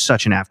like was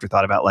such an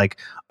afterthought about like,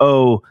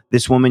 oh,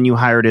 this woman you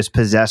hired is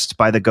possessed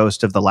by the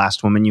ghost of the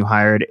last woman you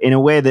hired, in a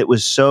way that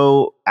was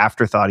so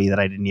afterthoughty that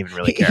I didn't even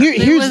really care.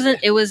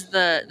 It was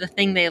the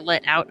thing they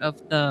let out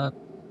of the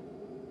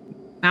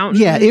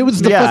mountain. Yeah, it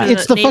was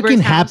it's the fucking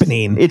house.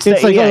 Happening. But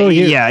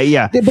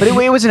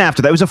it was an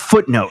afterthought. It was a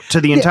footnote to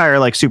the entire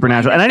like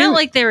supernatural. And I felt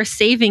like they were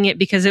saving it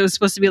because it was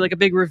supposed to be like a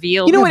big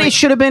reveal. You know what it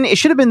should have been? It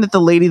should have been that the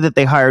lady that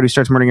they hired who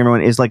starts murdering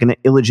everyone is like an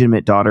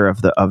illegitimate daughter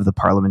of the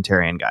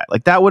parliamentarian guy.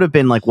 Like that would have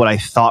been like what I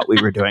thought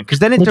we were doing. Because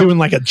then we're doing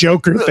like a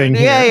Joker thing.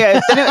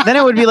 Yeah. Then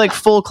it would be like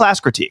full class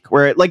critique,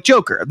 where like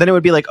Joker. Then it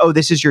would be like, oh,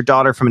 this is your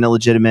daughter from an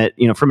illegitimate,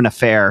 from an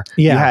affair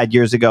you had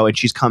years ago, and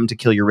she's come to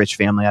kill your rich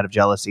family out of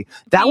jealousy.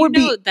 That would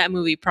be that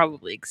movie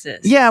probably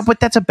exists. Yeah, but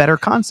that's a better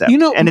concept.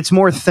 And it's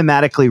more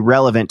thematically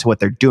relevant to what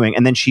they're doing.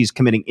 And then she's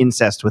committing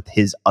incest with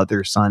his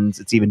other sons.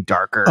 It's even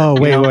darker. Oh,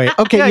 wait.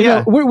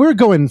 Okay, we're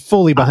going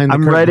fully behind the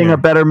curtain. I'm writing here. A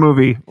better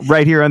movie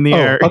right here on the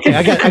air. Okay,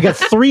 I got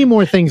 3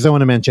 more things I want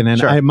to mention, and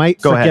I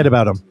might forget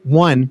about them.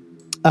 One,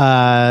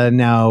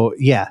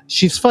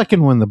 she's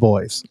fucking one of the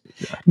boys.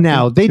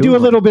 Now, they do a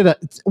little bit of...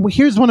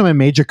 Here's one of my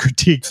major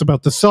critiques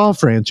about the Saw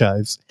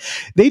franchise.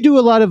 They do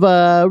a lot of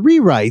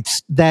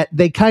rewrites that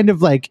they kind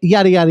of like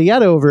yada, yada,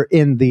 yada over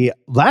in the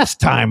last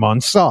time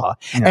on Saw.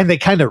 Yeah. And they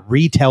kind of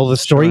retell the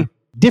story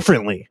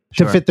differently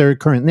to fit their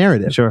current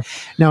narrative. Sure.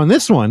 Now, in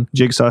this one...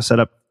 Jigsaw set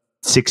up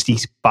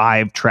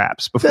 65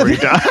 traps before he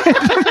died.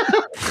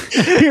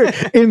 Here,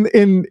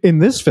 in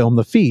this film,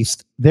 The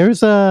Feast,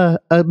 there's a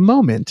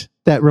moment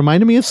that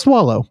reminded me of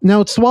Swallow.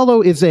 Now,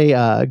 Swallow is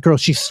a girl.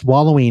 She's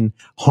swallowing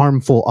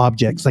harmful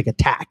objects like a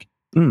tack.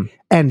 And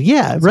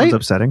Sounds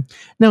upsetting.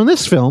 Now, in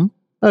this film,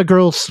 a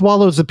girl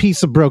swallows a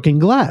piece of broken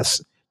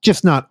glass,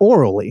 just not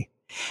orally.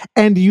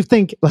 And you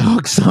think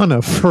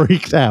Oksana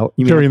freaked out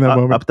during that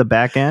moment. Up the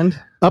back end?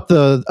 Up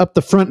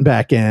the front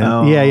back end.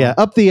 Oh. Yeah.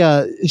 Up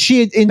the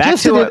she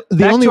ingested it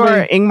the only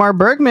way Ingmar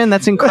Bergman,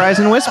 that's in Cries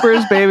and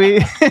Whispers,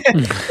 baby.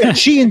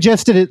 She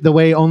ingested it the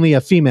way only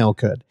a female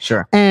could.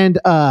 Sure. And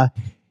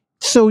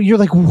so you're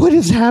like, what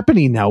is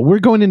happening now? We're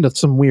going into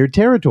some weird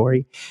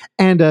territory.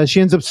 And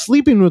she ends up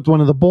sleeping with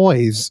one of the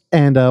boys.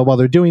 And while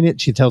they're doing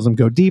it, she tells him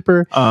go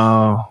deeper.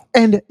 Oh.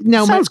 And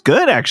now sounds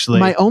good,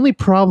 actually. My only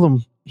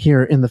problem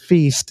here in The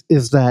Feast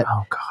is that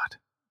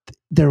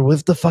there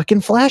was the fucking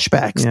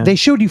flashbacks. Yeah. They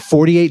showed you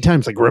 48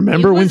 times. Like,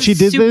 remember when she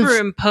did this?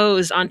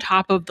 Superimposed on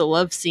top of the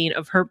love scene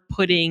of her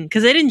putting,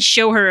 because they didn't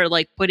show her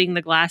like putting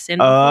the glass in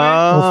before.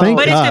 Well, thank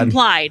but God. It's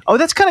implied. Oh,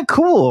 that's kind of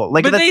cool.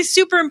 Like, but they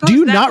superimposed. Do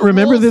you not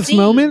remember this scene.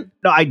 moment?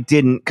 No, I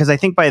didn't, because I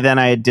think by then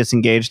I had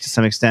disengaged to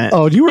some extent.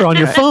 Oh, you were on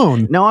your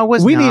phone. No, I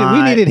was not.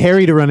 We needed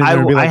Harry to run in there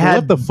and be like,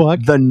 what the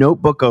fuck? The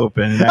notebook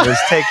open. And I was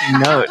taking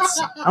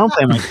notes. I don't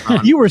play my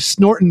phone. You were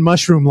snorting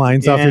mushroom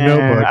lines off your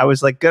notebook. I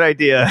was like, good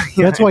idea.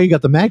 That's why you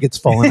got the maggots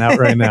falling out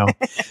right now.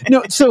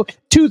 No, so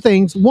two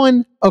things.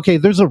 One, okay,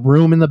 there's a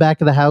room in the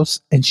back of the house,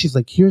 and she's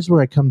like, here's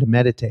where I come to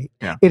meditate.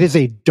 Yeah. It is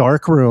a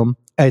dark room.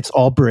 It's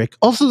all brick.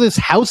 Also, this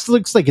house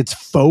looks like it's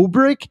faux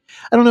brick.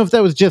 I don't know if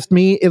that was just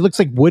me. It looks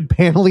like wood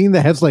paneling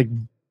that has like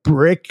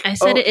brick. I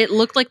said it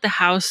looked like the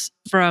house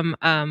from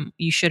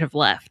You Should Have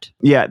Left.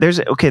 Yeah, there's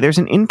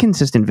an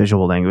inconsistent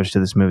visual language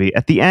to this movie.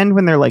 At the end,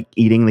 when they're like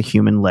eating the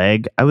human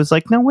leg, I was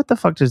like, no, what the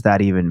fuck does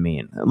that even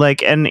mean?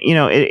 Like, and you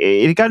know,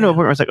 it got to a point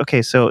where I was like,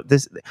 okay, so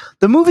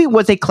the movie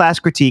was a class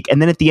critique, and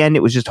then at the end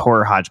it was just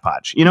horror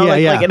hodgepodge. You know,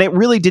 like, and it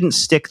really didn't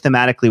stick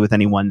thematically with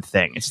any one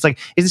thing. It's just like,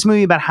 is this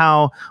movie about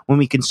how when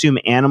we consume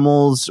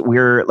animals,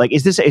 we're like,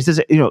 is this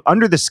you know,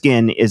 Under the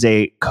Skin is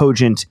a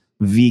cogent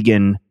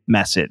vegan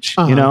message,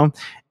 you know,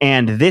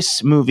 and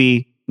this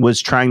movie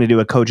was trying to do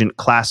a cogent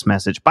class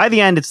message. By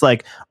the end, it's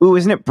like, ooh,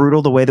 isn't it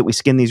brutal the way that we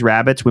skin these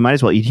rabbits? We might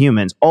as well eat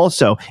humans.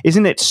 Also,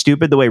 isn't it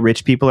stupid the way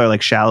rich people are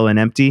like shallow and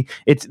empty?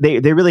 It's they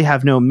really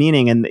have no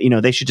meaning, and you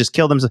know, they should just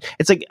kill themselves.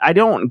 It's like, I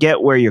don't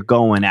get where you're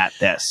going at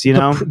this, you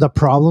know? The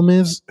problem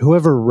is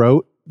whoever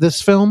wrote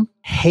this film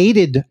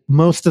hated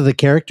most of the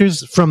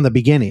characters from the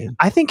beginning.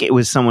 I think it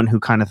was someone who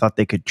kind of thought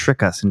they could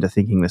trick us into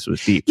thinking this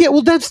was deep. Yeah,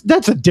 well, that's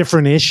a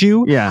different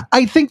issue. Yeah,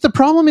 I think the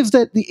problem is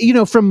that, you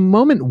know, from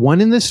moment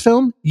one in this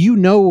film, you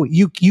know,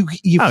 you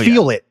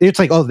feel it. It's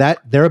like, oh, that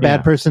they're a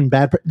bad person.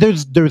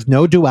 There's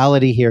no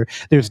duality here.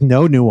 There's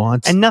no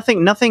nuance, and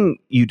nothing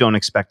you don't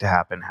expect to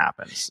happen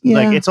happens. Yeah.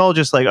 Like, it's all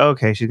just like, oh,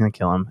 okay, she's gonna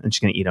kill him and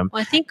she's gonna eat him.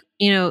 Well, I think,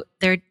 you know,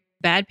 they're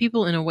bad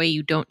people in a way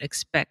you don't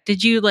expect.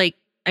 Did you like?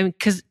 I mean,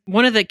 because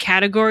one of the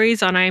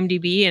categories on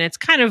IMDb, and it's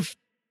kind of,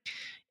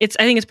 I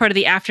think it's part of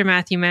the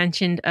aftermath you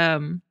mentioned,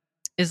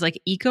 is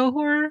like eco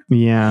horror.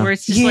 Yeah, where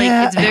it's just like,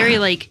 it's very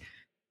like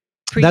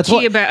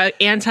preachy about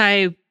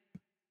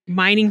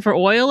mining for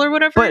oil or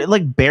whatever. But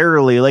like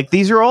barely, like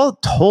these are all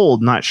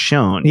told, not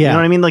shown. Yeah. You know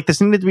what I mean? Like,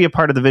 this needed to be a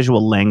part of the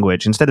visual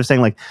language instead of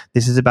saying like,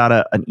 this is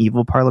about an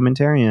evil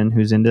parliamentarian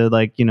who's into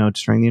like, you know,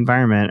 destroying the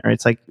environment. Or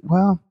it's like,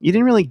 well, you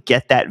didn't really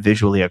get that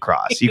visually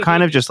across. You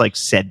kind of just like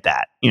said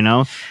that, you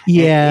know?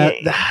 Yeah.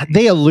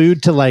 They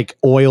allude to like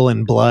oil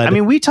and blood. I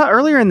mean, we talked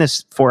earlier in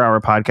this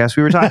 4-hour podcast,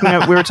 we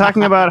were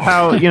talking about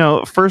how, you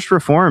know, First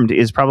Reformed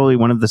is probably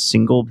one of the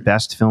single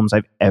best films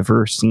I've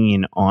ever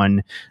seen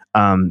on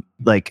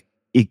like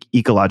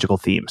ecological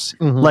themes.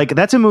 Like,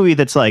 that's a movie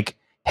that's like,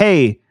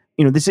 hey,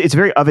 you know, it's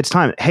very of its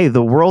time. Hey,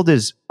 the world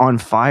is on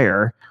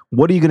fire.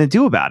 What are you going to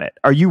do about it?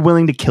 Are you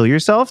willing to kill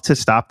yourself to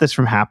stop this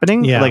from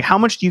happening? Yeah. Like, how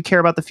much do you care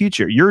about the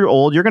future? You're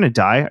old. You're going to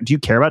die. Do you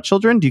care about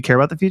children? Do you care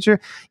about the future?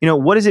 You know,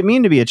 what does it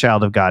mean to be a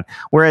child of God?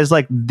 Whereas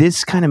like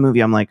this kind of movie,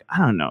 I'm like, I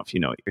don't know if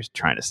you know what you're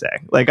trying to say.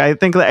 Like, I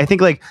think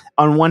like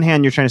on one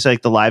hand, you're trying to say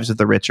like the lives of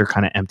the rich are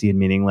kind of empty and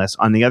meaningless.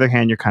 On the other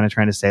hand, you're kind of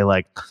trying to say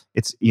like,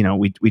 it's, you know,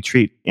 we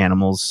treat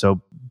animals so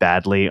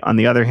badly. On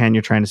the other hand,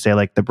 you're trying to say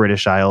like the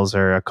British Isles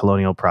are a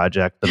colonial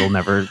project that'll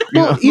never.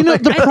 I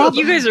think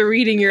you guys are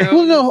reading your own.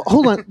 Well, no,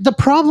 hold on. The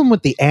problem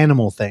with the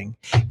animal thing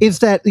is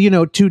that, you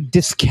know, to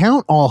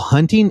discount all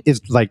hunting is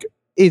like,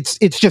 it's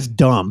just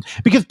dumb,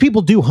 because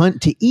people do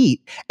hunt to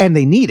eat and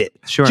they need it.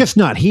 Sure. Just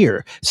not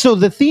here. So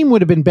the theme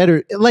would have been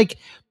better. Like,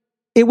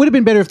 it would have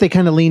been better if they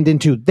kind of leaned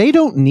into, they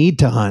don't need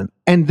to hunt.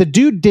 And the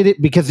dude did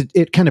it because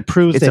it kind of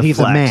proves that he's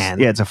flex. a man.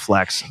 Yeah, it's a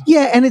flex.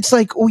 Yeah, and it's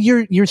like, well,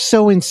 you're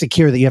so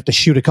insecure that you have to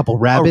shoot a couple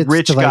rabbits. A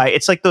rich guy.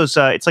 It's like those.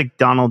 It's like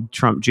Donald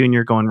Trump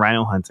Jr. going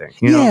rhino hunting.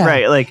 You know,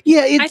 right? Like,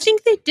 yeah. I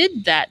think they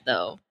did that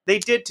though. They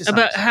did to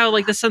about how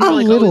like the sons were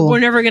like, oh, we're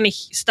never going to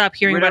stop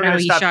hearing about how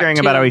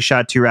he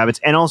shot two rabbits,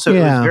 and also it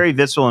was very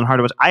visceral and hard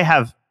to watch. I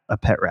have a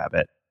pet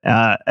rabbit,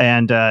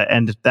 and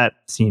that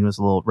scene was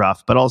a little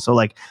rough, but also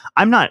like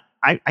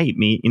I eat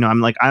meat, you know,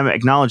 I'm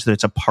acknowledged that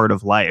it's a part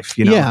of life,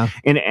 you know,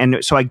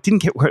 and so I didn't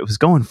get where it was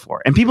going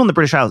for. And people in the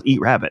British Isles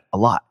eat rabbit a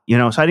lot, you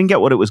know, so I didn't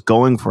get what it was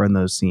going for in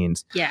those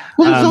scenes. Yeah.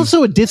 Well, there's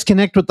also a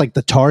disconnect with like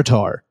the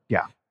tartar.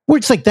 Yeah. Where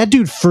it's like that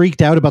dude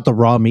freaked out about the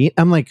raw meat.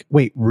 I'm like,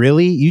 wait,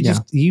 really?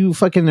 You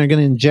fucking are going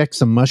to inject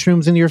some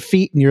mushrooms into your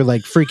feet and you're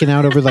like freaking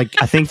out over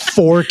like, I think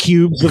 4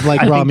 cubes of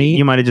like raw meat.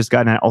 You might have just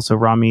gotten it. Also,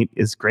 raw meat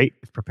is great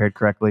if prepared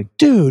correctly.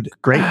 Dude.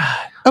 Great.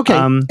 Okay.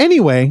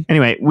 Anyway,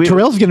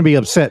 Terrell's going to be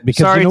upset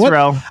because sorry, you know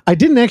Terrell. What? I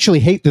didn't actually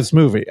hate this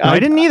movie. No, I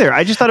didn't either.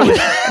 I just thought it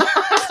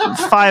was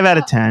 5 out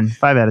of 10.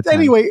 5 out of 10.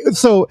 Anyway,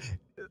 so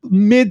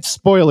mid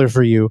spoiler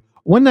for you.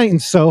 One Night in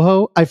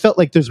Soho, I felt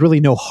like there's really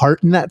no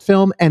heart in that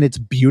film, and it's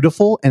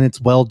beautiful and it's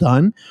well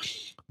done.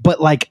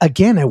 But like,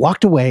 again, I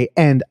walked away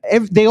and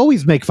they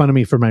always make fun of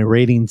me for my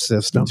rating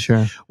system.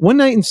 Sure. One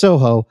Night in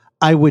Soho,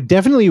 I would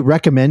definitely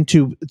recommend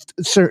to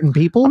certain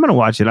people. I'm going to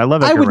watch it. I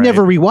love it. I would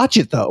never rewatch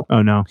it though.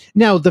 Oh no.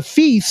 Now The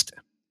Feast.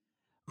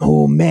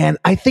 Oh man,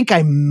 I think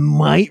I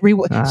might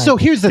rewatch. So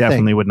here's the thing.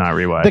 Definitely would not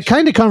rewatch. The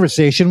kind of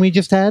conversation we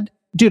just had.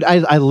 Dude,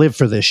 I live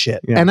for this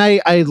shit. Yeah. And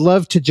I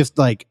love to just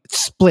like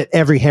split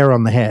every hair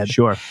on the head.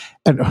 Sure.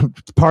 And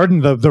pardon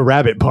the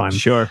rabbit pun.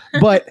 Sure.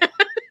 But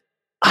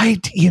I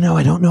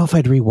don't know if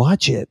I'd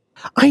rewatch it.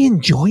 I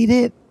enjoyed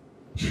it.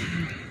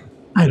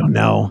 I don't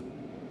know.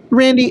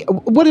 Randy,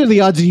 what are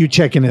the odds of you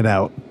checking it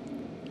out?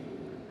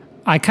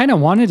 I kind of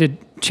wanted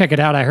to check it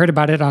out. I heard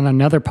about it on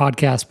another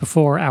podcast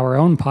before our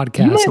own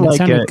podcast, and it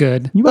sounded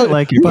good. You might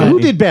like it. But who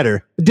did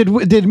better?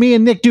 Did me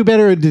and Nick do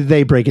better, or did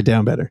they break it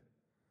down better?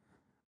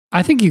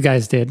 I think you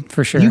guys did,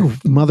 for sure. You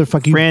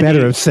motherfucker, you Randy,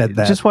 better have said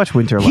that. Just watch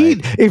Winter Light.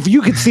 If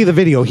you could see the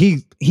video,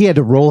 he had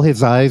to roll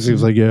his eyes. He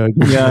was like,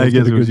 I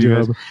guess it was a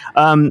good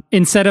job.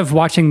 Instead of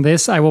watching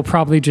this, I will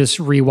probably just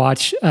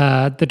rewatch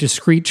The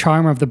Discreet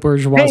Charm of the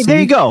Bourgeoisie. Hey, there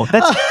you go.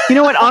 That's you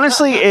know what?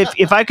 Honestly,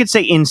 if I could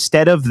say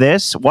instead of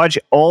this, watch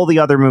all the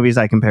other movies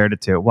I compared it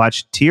to.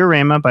 Watch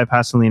Teorema by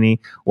Pasolini.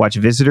 Watch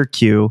Visitor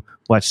Q.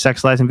 Watch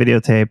Sex, Lies, and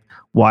Videotape.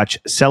 Watch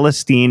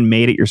Celestine,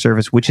 Made at Your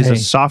Service, which is a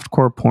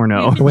softcore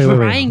porno. We've been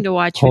trying to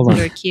watch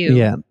Visitor Q.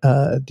 Yeah.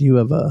 Do you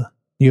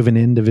have an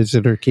in to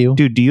Visitor Q?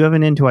 Dude, do you have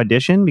an in to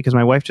Audition? Because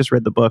my wife just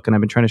read the book and I've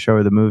been trying to show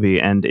her the movie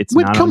and it's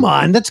not. Come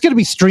on. That's going to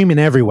be streaming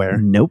everywhere.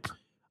 Nope.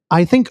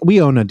 I think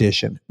we own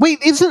Audition.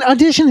 Wait, isn't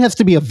Audition has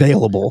to be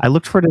available? I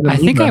looked for it. I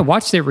think I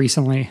watched it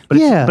recently. But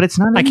it's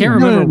not. I can't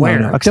remember where.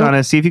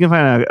 Oksana, see if you can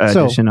find an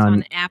Audition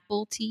on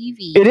Apple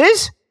TV. It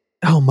is?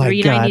 Oh my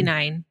God.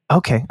 $3.99.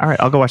 Okay. All right.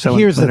 I'll go watch that.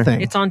 Here's one the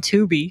thing. It's on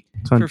Tubi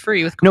for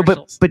free with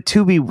commercials. No, but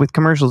Tubi with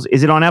commercials.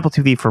 Is it on Apple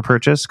TV for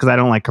purchase? Because I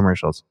don't like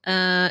commercials.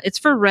 It's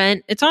for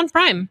rent. It's on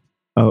Prime.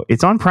 Oh,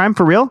 it's on Prime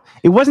for real?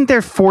 It wasn't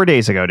there 4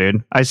 days ago,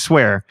 dude. I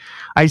swear.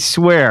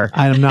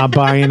 I'm not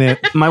buying it.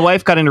 My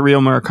wife got into Rio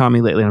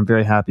Murakami lately, and I'm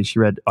very happy. She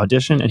read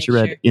Audition and she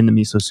read In the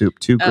Miso Soup.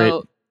 Two great.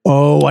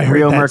 Oh, I heard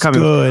Rio that's Murakami,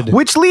 good.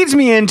 Which leads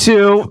me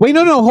into... Wait,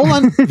 no, hold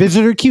on.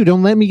 Visitor Q.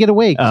 Don't let me get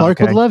away. Clark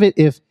would love it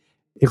if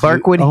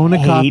Clark would own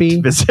a copy.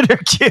 Visitor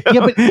Q.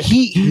 Yeah, but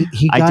he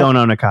got, I don't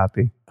own a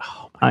copy.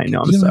 Oh, I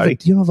know. I'm sorry.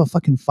 Do you don't have a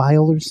fucking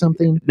file or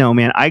something? No,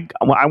 man.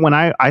 When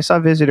I saw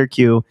Visitor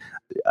Q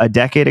a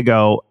decade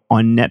ago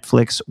on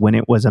Netflix when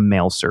it was a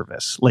mail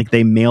service, like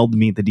they mailed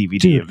me the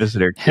DVD of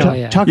Visitor Q. Hell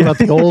yeah. Talk about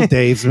the old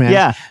days, man.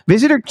 Yeah,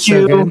 Visitor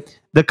Q.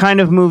 The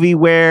kind of movie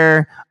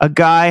where a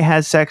guy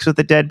has sex with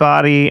a dead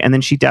body and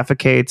then she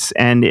defecates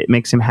and it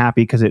makes him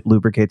happy because it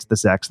lubricates the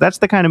sex. That's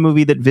the kind of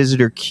movie that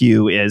Visitor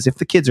Q is. If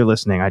the kids are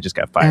listening, I just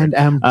got fired.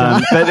 And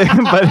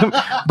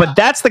but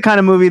that's the kind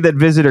of movie that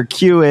Visitor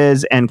Q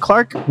is, and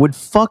Clark would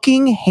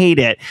fucking hate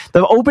it.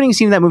 The opening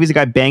scene of that movie is a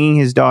guy banging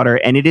his daughter,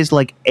 and it is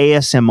like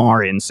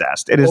ASMR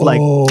incest. It is like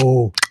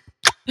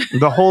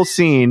the whole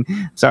scene.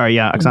 Sorry,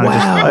 yeah,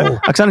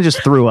 Oksana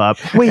just threw up.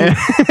 Wait,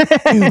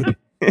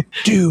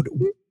 dude.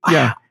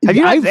 Yeah. Have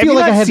you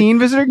not seen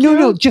Visitor Q?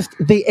 No, just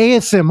the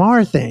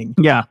ASMR thing.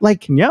 Yeah.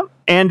 Like, yep.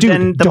 And dude,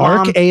 then the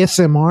dark mom,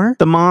 ASMR.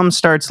 The mom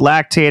starts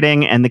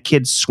lactating and the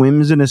kid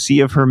swims in a sea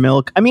of her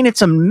milk. I mean,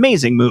 it's an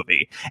amazing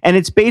movie. And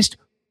it's based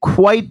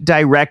quite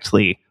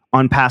directly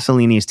on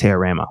Pasolini's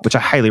Teorema, which I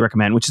highly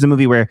recommend, which is a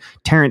movie where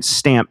Terence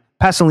Stamp,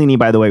 Pasolini,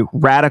 by the way,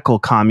 radical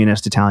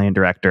communist Italian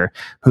director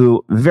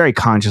who very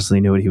consciously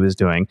knew what he was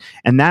doing.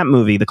 And that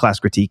movie, The Class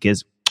Critique,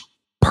 is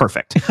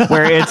perfect,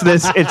 where it's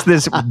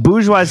this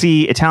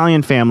bourgeoisie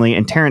Italian family,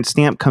 and Terence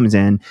Stamp comes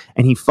in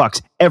and he fucks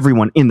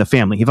everyone in the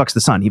family. He fucks the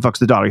son, he fucks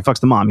the daughter, he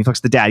fucks the mom, he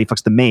fucks the dad, he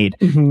fucks the maid,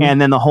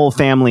 and then the whole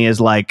family is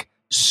like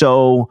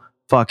so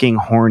fucking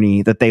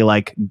horny that they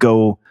like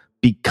go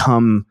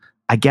become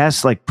I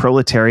guess, like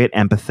proletariat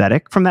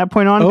empathetic from that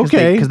point on.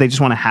 Because they just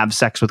want to have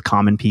sex with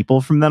common people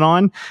from then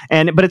on.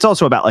 But it's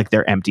also about like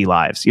their empty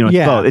lives.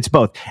 It's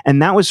both.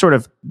 And that was sort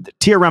of,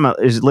 teorema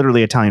is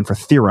literally Italian for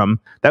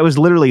theorem. That was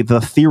literally the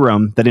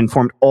theorem that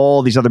informed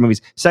all these other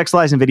movies. Sex,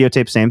 Lies, and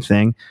Videotape, same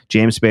thing.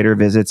 James Spader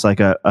visits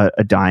like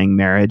a dying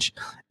marriage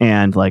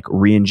and like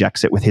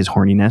re-injects it with his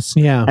horniness.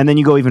 Yeah. And then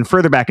you go even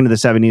further back into the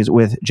 70s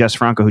with Jess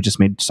Franco, who just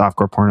made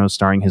softcore pornos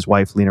starring his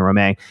wife, Lena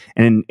Romay.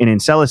 And in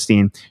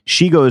Celestine,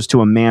 she goes to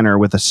a manor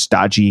with a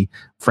stodgy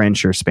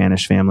French or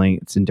Spanish family.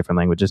 It's in different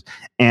languages.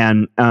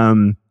 And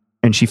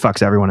she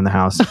fucks everyone in the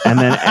house. And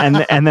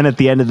then and then at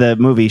the end of the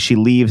movie, she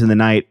leaves in the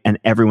night and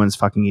everyone's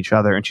fucking each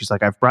other. And she's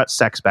like, I've brought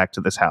sex back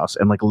to this house,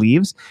 and like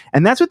leaves.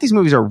 And that's what these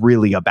movies are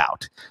really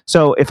about.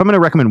 So if I'm going to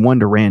recommend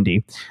one to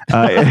Randy,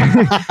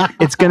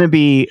 it's going to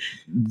be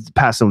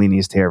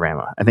Pasolini's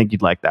Teorema. I think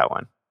you'd like that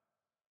one.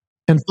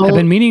 I've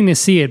been meaning to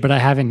see it, but I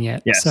haven't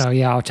yet. Yes. So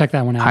yeah, I'll check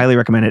that one out. Highly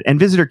recommend it. And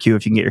Visitor Q,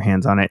 if you can get your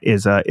hands on it,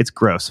 is it's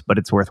gross, but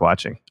it's worth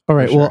watching. All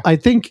right. Sure. Well, I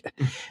think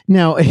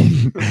now,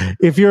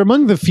 if you're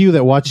among the few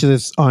that watch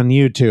this on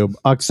YouTube,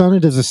 Oksana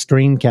does a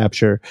screen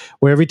capture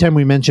where every time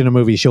we mention a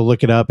movie, she'll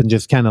look it up and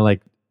just kind of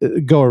like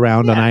go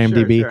around on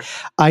IMDb. Sure.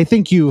 I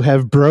think you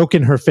have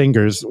broken her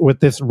fingers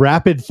with this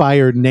rapid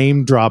fire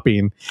name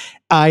dropping.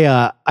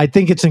 I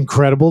think it's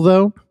incredible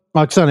though.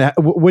 Oksana,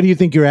 what do you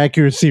think your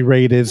accuracy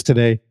rate is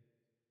today?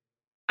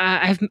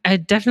 I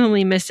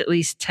definitely missed at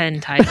least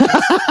 10 titles.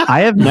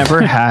 I have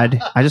never had,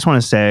 I just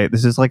want to say,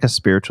 this is like a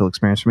spiritual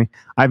experience for me.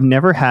 I've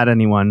never had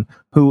anyone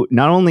who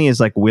not only is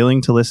like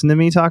willing to listen to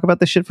me talk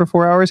about this shit for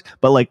 4 hours,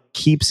 but like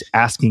keeps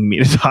asking me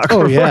to talk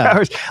for 4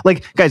 hours.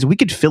 Like, guys, we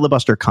could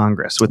filibuster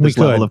Congress with this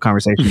level of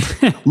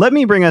conversation. Let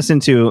me bring us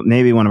into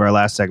maybe one of our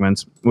last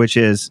segments, which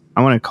is,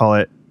 I want to call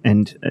it,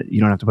 and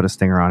you don't have to put a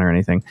stinger on or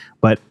anything,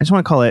 but I just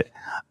want to call it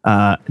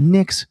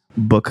Nick's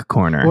Book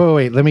Corner.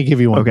 Wait, let me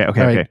give you one. Okay.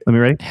 Let me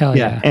ready? Hell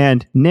yeah.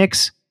 And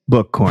Nick's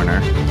Book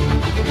Corner.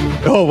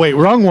 Oh wait,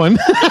 wrong one.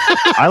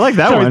 I like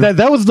that one.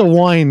 That was the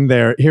wine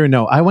there. Here,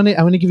 no, I want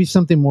to give you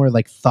something more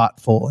like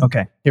thoughtful.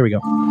 Okay, here we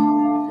go.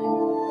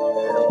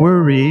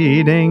 We're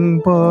reading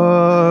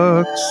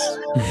books.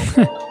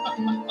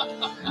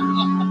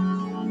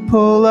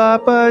 Pull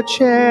up a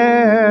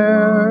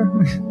chair.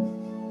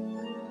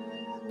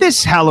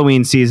 This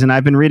Halloween season,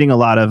 I've been reading a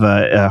lot of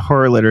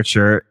horror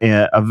literature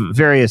of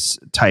various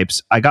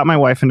types. I got my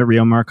wife into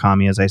Ryo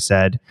Murakami, as I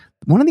said.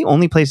 One of the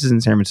only places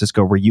in San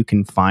Francisco where you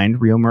can find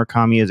Ryo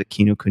Murakami is at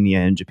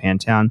Kinokuniya in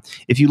Japantown.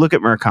 If you look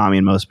at Murakami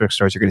in most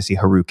bookstores, you're going to see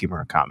Haruki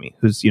Murakami,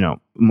 who's,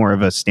 more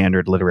of a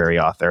standard literary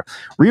author.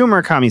 Ryo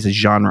Murakami is a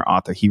genre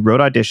author. He wrote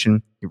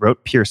Audition. He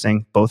wrote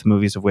Piercing, both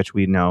movies of which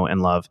we know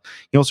and love.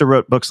 He also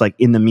wrote books like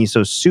In the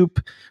Miso Soup,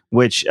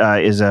 which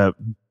is a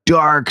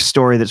dark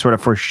story that sort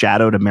of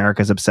foreshadowed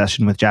America's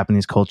obsession with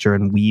Japanese culture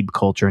and weeb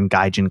culture and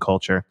gaijin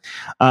culture.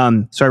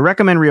 So I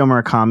recommend Ryo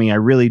Murakami. I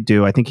really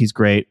do. I think he's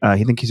great.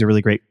 I think he's a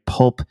really great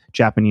pulp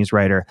Japanese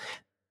writer.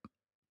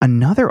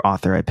 Another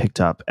author I picked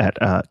up at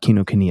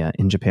Kinokuniya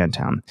in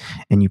Japantown,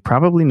 and you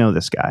probably know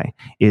this guy,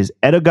 is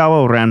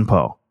Edogawa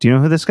Ranpo. Do you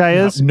know who this guy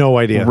is? No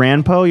idea.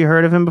 Ranpo, you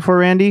heard of him before,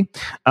 Randy?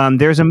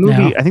 There's a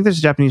movie, I think there's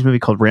a Japanese movie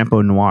called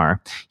Ranpo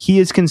Noir. He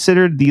is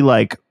considered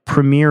the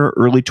premier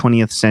early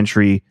 20th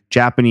century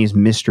Japanese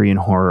mystery and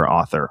horror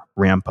author,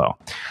 Ranpo.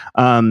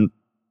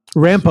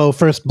 Rampo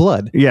First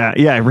Blood. Yeah,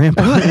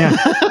 Rampo. Yeah.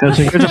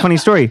 So here's a funny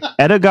story.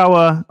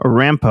 Edogawa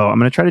Ranpo, I'm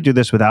going to try to do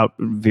this without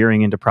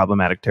veering into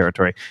problematic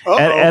territory.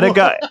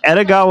 Edogawa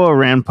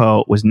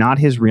Ranpo was not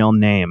his real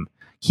name.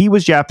 He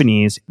was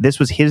Japanese. This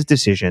was his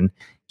decision.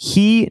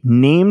 He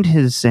named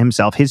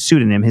himself, his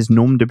pseudonym, his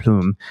nom de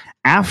plume,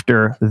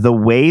 after the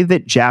way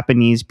that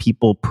Japanese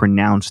people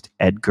pronounced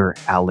Edgar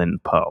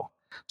Allan Poe.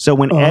 So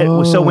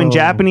when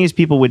Japanese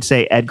people would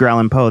say Edgar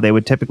Allan Poe, they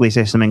would typically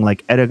say something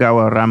like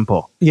Edogawa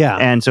Ranpo. Yeah.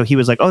 And so he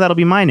was like, oh, that'll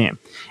be my name.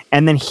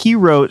 And then he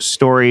wrote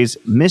stories,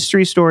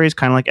 mystery stories,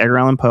 kind of like Edgar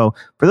Allan Poe.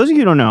 For those of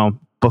you who don't know,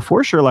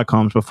 before Sherlock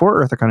Holmes,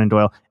 before Arthur Conan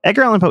Doyle,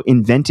 Edgar Allan Poe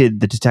invented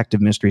the detective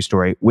mystery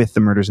story with the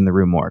Murders in the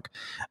Rue Morgue,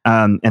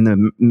 and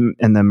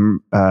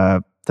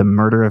the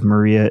murder of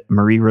Marie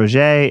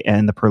Roget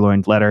and the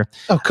Purloined Letter.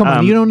 Oh, come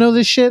on. You don't know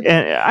this shit?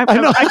 And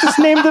I just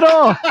named it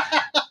all.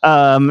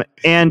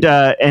 And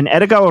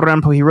Edogawa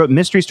Ranpo, he wrote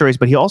mystery stories,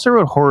 but he also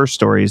wrote horror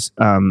stories.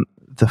 I'm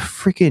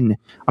going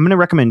to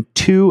recommend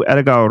 2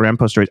 Edogawa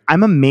Ranpo stories.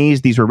 I'm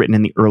amazed these were written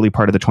in the early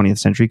part of the 20th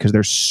century because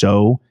they're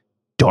so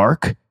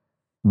dark.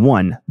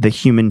 One, The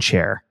Human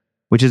Chair,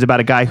 which is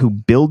about a guy who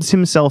builds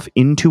himself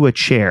into a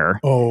chair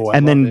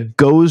and then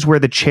goes where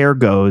the chair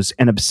goes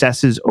and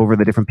obsesses over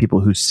the different people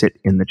who sit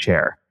in the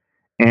chair.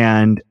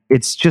 And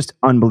it's just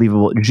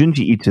unbelievable. Junji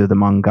Ito, the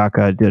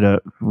mangaka, did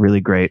a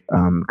really great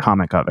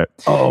comic of it.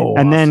 Oh,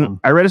 and then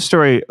I read a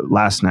story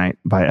last night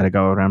by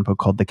Edogawa Ranpo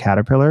called The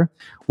Caterpillar,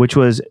 which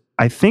was,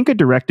 I think, a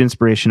direct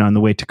inspiration on the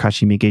way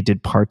Takashi Miike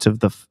did parts of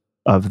the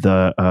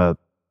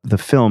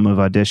film of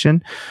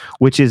Audition,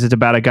 which is it's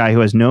about a guy who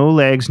has no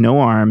legs, no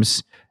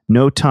arms,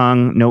 no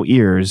tongue, no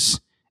ears,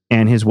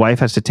 and his wife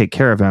has to take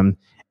care of him.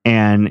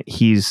 and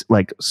he's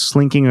like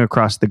slinking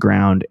across the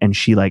ground, and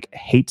she like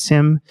hates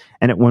him.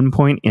 And at one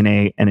point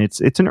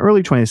it's an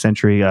early 20th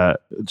century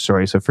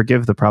story, so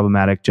forgive the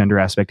problematic gender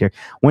aspect here.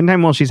 One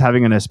time while she's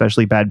having an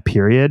especially bad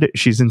period,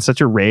 she's in such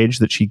a rage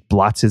that she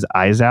blots his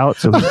eyes out,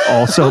 so he's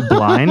also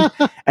blind.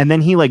 And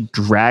then he like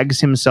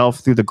drags himself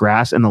through the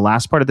grass. And the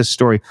last part of this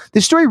story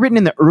written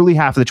in the early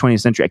half of the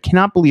 20th century, I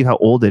cannot believe how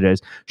old it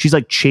is. She's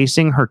like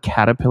chasing her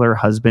caterpillar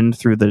husband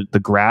through the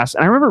grass.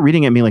 And I remember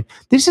reading it and being like,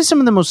 this is some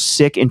of the most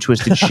sick and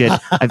twisted shit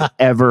I've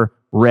ever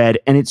read,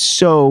 and it's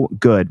so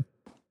good.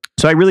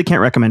 So I really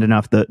can't recommend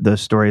enough the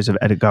stories of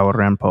Edgar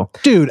Allan Poe.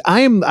 Dude,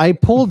 I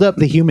pulled up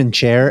the Human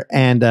Chair,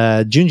 and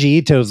Junji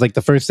Ito is like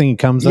the first thing that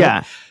comes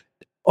up.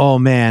 Oh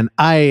man,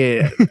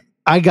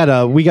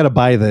 we gotta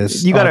buy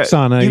this. You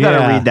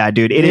gotta read that,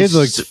 dude. It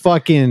looks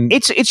fucking.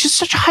 It's just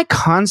such a high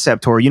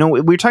concept horror. You know,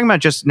 we were talking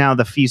about just now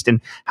the feast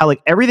and how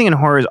like everything in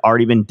horror has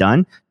already been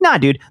done. Nah,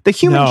 dude, the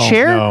Human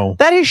Chair,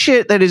 that is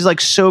shit that is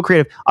like so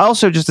creative.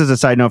 Also, just as a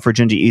side note for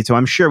Junji Ito,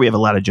 I'm sure we have a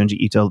lot of Junji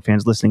Ito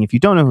fans listening. If you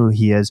don't know who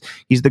he is,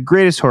 he's the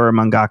greatest horror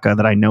mangaka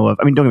that I know of.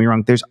 I mean, don't get me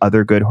wrong, there's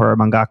other good horror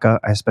mangaka.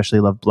 I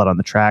especially love Blood on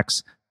the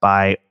Tracks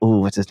by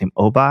what's his name,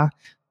 Oba.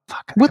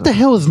 Fuck, what the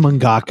hell is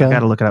mangaka? I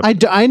gotta look it up.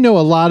 I know a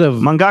lot of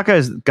mangaka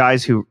is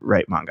guys who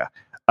write manga.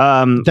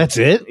 That's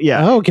it.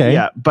 Yeah. Oh, okay.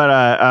 Yeah. But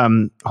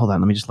hold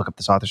on, let me just look up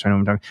this author so I know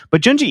what I'm talking.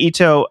 But Junji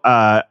Ito,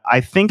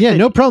 I think. Yeah,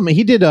 no problem.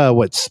 He did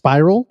what,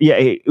 Spiral? Yeah,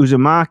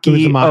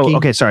 Uzumaki. Oh,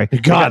 okay. Sorry.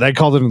 God, I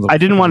called it. I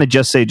didn't want to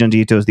just say Junji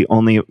Ito is the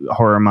only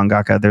horror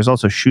mangaka. There's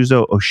also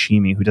Shuzo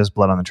Oshimi, who does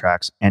Blood on the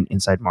Tracks and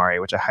Inside Mari,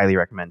 which I highly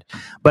recommend.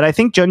 But I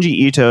think Junji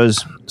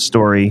Ito's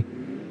story,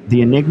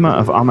 The Enigma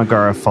of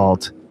Amagara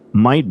Fault,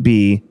 might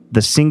be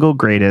the single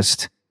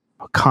greatest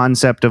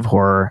concept of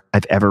horror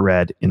I've ever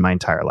read in my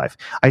entire life.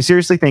 I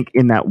seriously think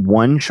in that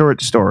one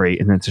short story,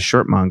 and it's a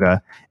short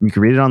manga, and you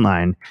can read it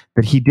online,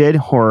 that he did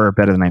horror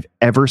better than I've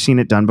ever seen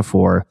it done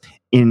before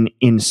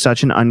in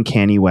such an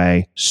uncanny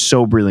way,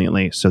 so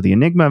brilliantly. So The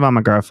Enigma of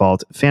Amagara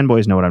Fault,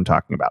 fanboys know what I'm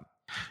talking about.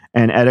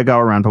 And Edgar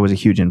Allan Poe was a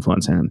huge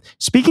influence in him.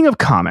 Speaking of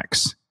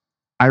comics,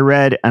 I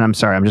read, and I'm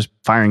sorry, I'm just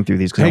firing through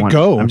these because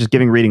I'm just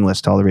giving reading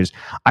lists to all the readers.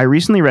 I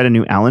recently read a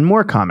new Alan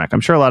Moore comic. I'm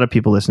sure a lot of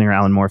people listening are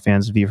Alan Moore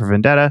fans of V for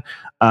Vendetta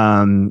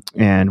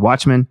and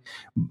Watchmen.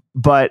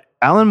 But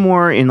Alan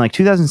Moore in like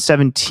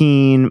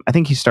 2017, I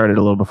think he started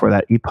a little before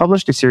that, he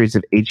published a series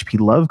of H.P.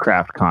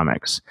 Lovecraft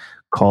comics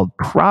called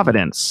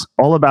Providence,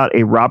 all about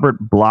a Robert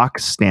Bloch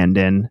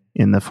stand-in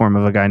in the form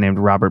of a guy named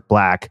Robert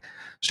Black,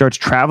 starts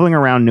traveling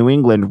around New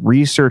England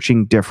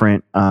researching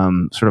different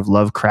sort of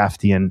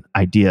Lovecraftian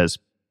ideas.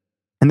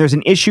 And there's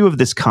an issue of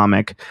this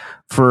comic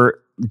for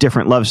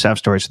different Lovecraft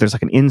stories. So there's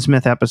like an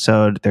Innsmouth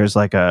episode. There's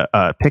like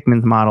a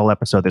Pickman's Model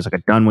episode. There's like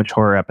a Dunwich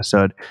horror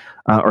episode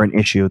or an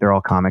issue. They're all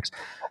comics.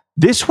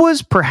 This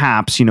was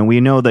perhaps,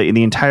 we know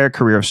the entire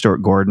career of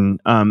Stuart Gordon,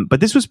 but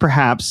this was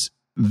perhaps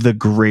the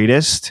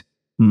greatest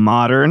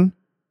modern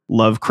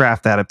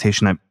Lovecraft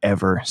adaptation I've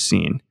ever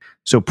seen.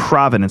 So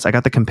Providence, I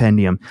got the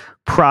compendium.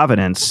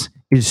 Providence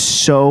is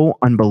so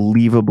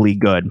unbelievably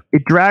good.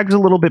 It drags a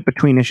little bit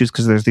between issues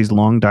because there's these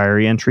long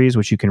diary entries,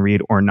 which you can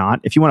read or not.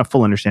 If you want a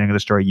full understanding of the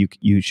story,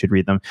 you should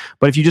read them.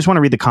 But if you just want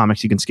to read the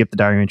comics, you can skip the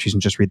diary entries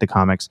and just read the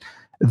comics.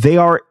 They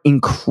are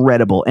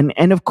incredible.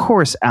 And of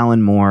course,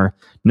 Alan Moore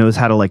knows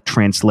how to like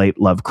translate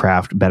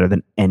Lovecraft better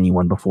than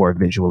anyone before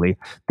visually.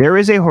 There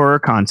is a horror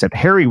concept.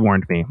 Harry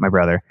warned me, my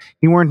brother.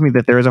 He warned me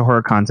that there is a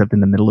horror concept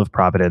in the middle of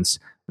Providence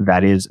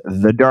that is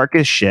the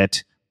darkest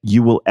shit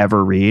you will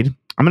ever read.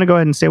 I'm going to go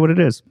ahead and say what it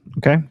is.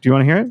 Okay. Do you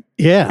want to hear it?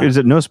 Yeah. Is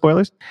it no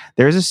spoilers?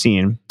 There's a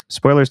scene,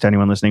 spoilers to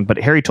anyone listening, but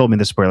Harry told me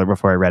the spoiler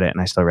before I read it and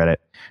I still read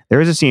it.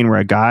 There is a scene where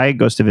a guy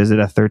goes to visit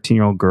a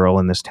 13-year-old girl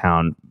in this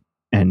town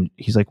and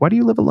he's like, why do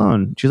you live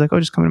alone? She's like, oh,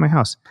 just come into my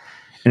house.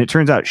 And it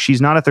turns out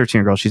she's not a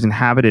 13-year-old girl. She's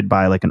inhabited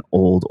by like an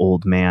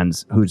old man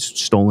who's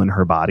stolen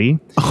her body.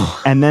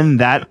 And then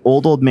that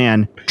old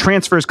man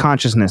transfers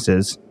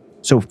consciousnesses.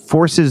 So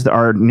forces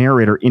our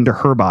narrator into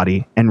her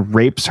body and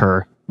rapes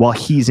her while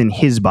he's in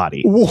his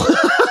body.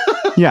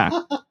 Yeah.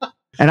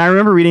 And I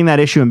remember reading that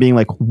issue and being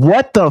like,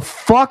 what the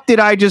fuck did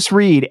I just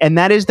read? And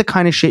that is the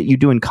kind of shit you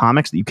do in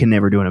comics that you can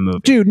never do in a movie.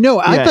 Dude, no,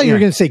 I thought you were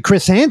going to say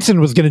Chris Hansen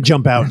was going to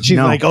jump out. And she's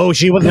like, oh,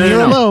 she wasn't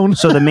here alone.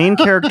 So the main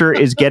character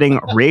is getting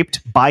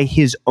raped by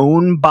his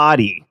own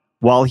body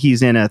while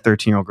he's in a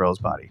 13-year-old girl's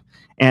body.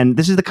 And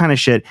this is the kind of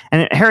shit.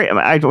 And Harry,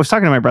 I was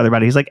talking to my brother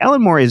about it. He's like,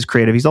 Alan Moore is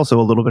creative. He's also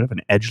a little bit of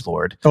an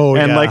edgelord. Oh,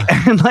 and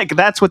yeah. like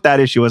that's what that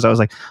issue was. I was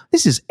like,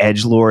 this is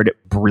edgelord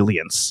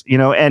brilliance,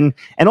 and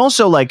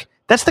also like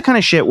that's the kind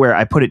of shit where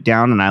I put it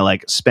down and I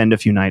like spend a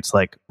few nights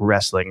like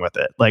wrestling with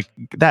it. Like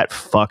that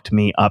fucked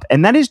me up.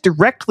 And that is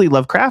directly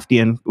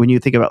Lovecraftian when you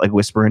think about like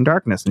Whisper in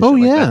Darkness. And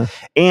shit like that.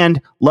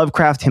 And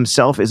Lovecraft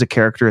himself is a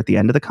character at the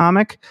end of the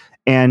comic,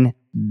 and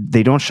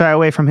they don't shy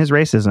away from his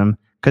racism.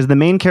 because the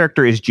main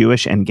character is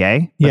Jewish and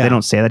gay, but they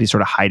don't say that. He's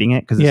sort of hiding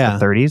it because it's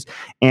the 30s.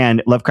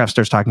 And Lovecraft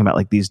starts talking about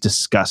like these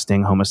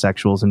disgusting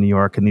homosexuals in New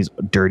York and these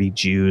dirty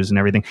Jews and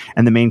everything.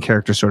 And the main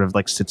character sort of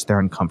like sits there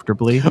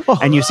uncomfortably.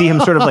 And you see him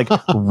sort of like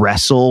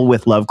wrestle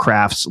with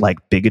Lovecraft's like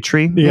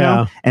bigotry, you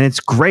know? And it's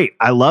great.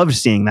 I love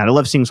seeing that. I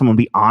love seeing someone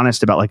be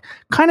honest about like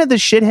kind of the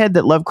shithead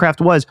that Lovecraft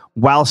was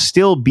while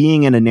still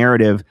being in a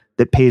narrative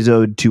that pays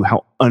ode to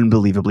how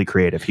unbelievably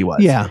creative he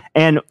was. Yeah.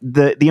 And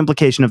the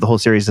implication of the whole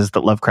series is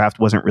that Lovecraft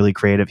wasn't really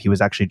creative. He was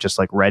actually just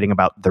like writing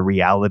about the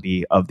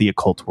reality of the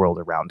occult world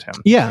around him.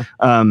 Yeah.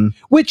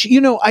 Which,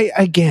 you know,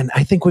 I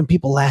think when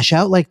people lash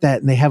out like that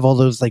and they have all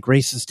those like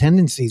racist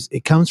tendencies,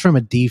 it comes from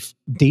a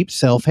deep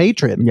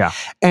self-hatred. Yeah.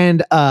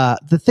 And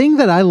the thing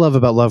that I love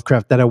about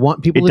Lovecraft that I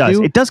want people to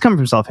do. It does come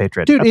from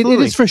self-hatred. Dude, it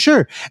is for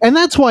sure. And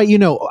that's why, you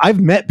know,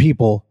 I've met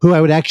people who I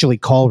would actually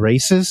call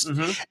racist.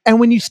 Mm-hmm. And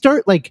when you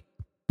start like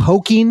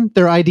poking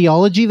their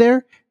ideology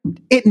there,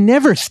 it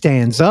never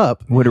stands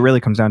up. What it really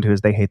comes down to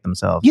is they hate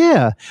themselves.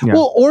 Yeah.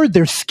 Well, or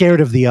they're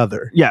scared of the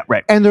other. Yeah,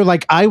 right. And they're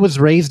like, I was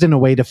raised in a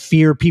way to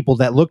fear people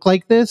that look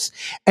like this.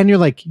 And you're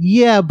like,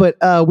 yeah, but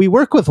we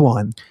work with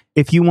one.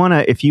 If you want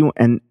to,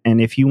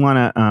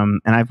 and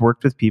I've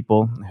worked with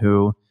people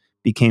who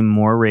became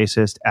more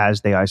racist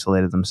as they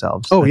isolated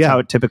themselves. That's how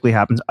it typically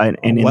happens.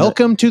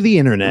 Welcome to the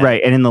internet.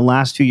 Right. And in the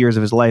last few years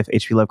of his life,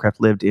 H.P.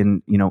 Lovecraft lived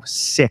in, you know,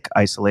 sick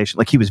isolation.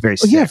 Like he was very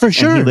sick. Yeah, for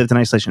sure. And he lived in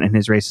isolation and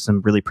his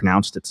racism really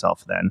pronounced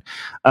itself then.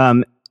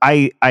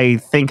 I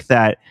think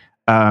that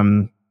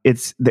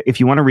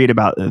if you want to read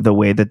about the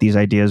way that these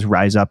ideas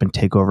rise up and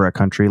take over a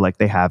country like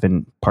they have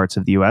in parts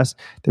of the U.S.,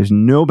 there's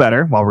no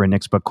better, while we're in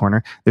Nick's book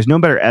corner, there's no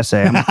better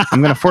essay.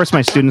 I'm going to force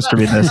my students to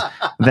read this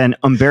than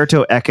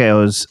Umberto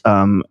Eco's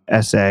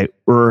essay,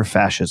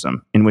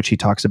 Fascism, in which he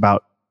talks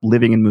about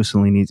living in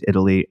Mussolini's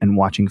Italy and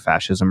watching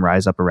fascism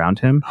rise up around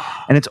him.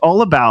 And it's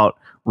all about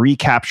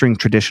recapturing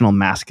traditional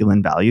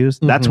masculine values.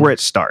 That's where it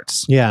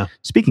starts. Yeah.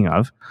 Speaking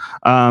of,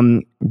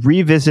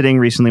 revisiting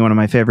recently one of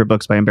my favorite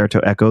books by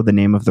Umberto Eco, The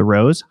Name of the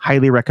Rose.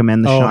 Highly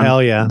recommend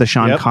the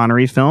Sean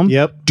Connery film.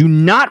 Yep. Do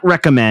not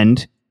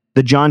recommend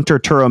the John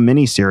Turturro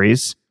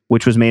miniseries,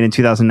 which was made in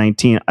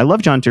 2019. I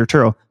love John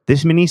Turturro.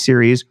 This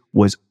miniseries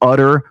was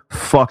utter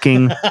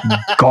fucking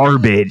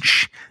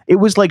garbage. It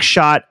was like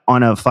shot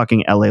on a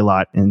fucking LA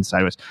lot in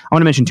Sideways. I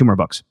want to mention two more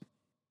books.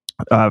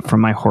 From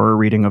my horror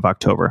reading of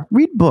October.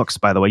 Read books,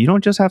 by the way. You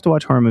don't just have to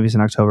watch horror movies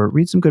in October.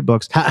 Read some good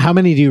books. How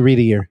many do you read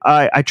a year?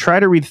 I try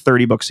to read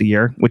 30 books a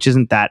year, which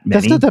isn't that many.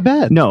 That's not that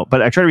bad. No,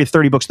 but I try to read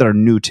 30 books that are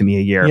new to me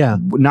a year. Yeah.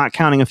 Not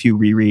counting a few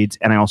rereads,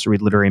 and I also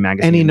read literary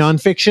magazines. Any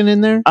nonfiction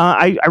in there?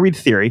 I read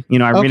theory. You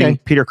know, I'm reading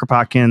Peter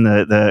Kropotkin,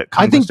 the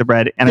Conquest of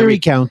Bread. And theory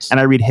counts. And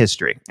I read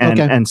history.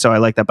 And so I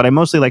like that. But I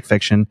mostly like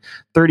fiction.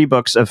 30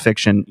 books of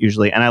fiction,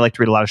 usually. And I like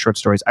to read a lot of short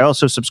stories. I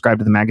also subscribe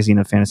to the Magazine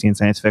of Fantasy and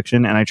Science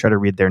Fiction, and I try to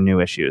read their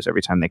new issues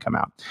every time they come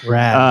out.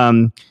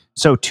 Rad.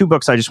 So two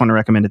books I just want to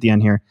recommend at the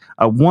end here.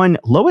 One,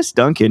 Lois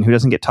Duncan, who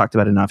doesn't get talked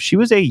about enough. She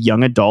was a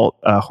young adult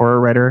horror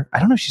writer. I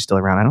don't know if she's still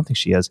around. I don't think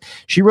she is.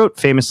 She wrote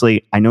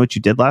famously I Know What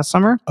You Did Last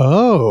Summer.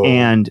 Oh.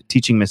 And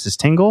Teaching Mrs.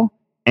 Tingle.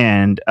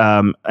 And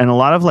a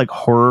lot of like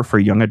horror for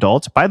young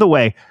adults. By the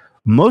way,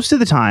 most of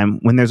the time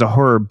when there's a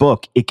horror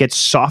book, it gets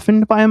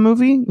softened by a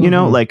movie. You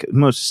know, like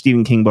most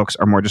Stephen King books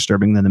are more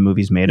disturbing than the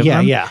movies made of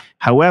them. Yeah.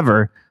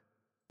 However,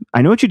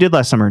 I Know What You Did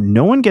Last Summer.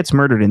 No one gets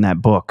murdered in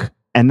that book.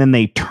 And then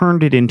they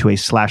turned it into a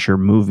slasher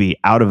movie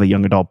out of a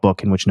young adult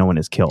book in which no one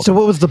is killed. So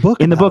what was the book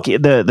in about? The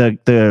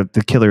book,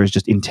 the killer is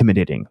just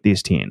intimidating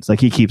these teens. Like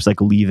he keeps like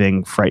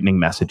leaving frightening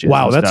messages.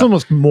 Wow, that's stuff.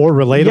 almost more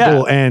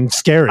relatable and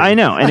scary. I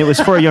know. And it was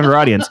for a younger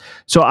audience.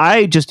 So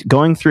I just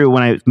going through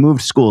when I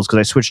moved schools, because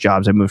I switched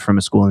jobs. I moved from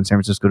a school in San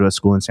Francisco to a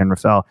school in San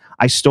Rafael.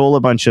 I stole a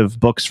bunch of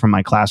books from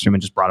my classroom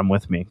and just brought them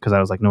with me because I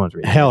was like, no one's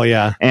reading. Hell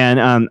yeah.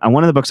 And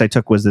one of the books I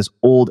took was this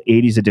old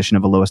 80s edition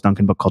of a Lois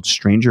Duncan book called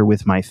Stranger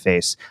with My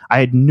Face. I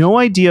had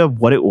no idea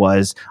what it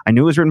was. I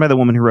knew it was written by the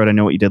woman who wrote I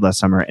Know What You Did Last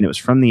Summer, and it was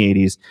from the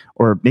 80s,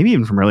 or maybe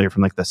even from earlier,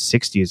 from like the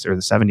 60s or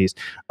the 70s.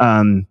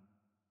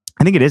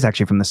 I think it is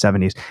actually from the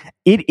 70s.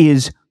 It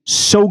is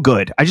so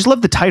good. I just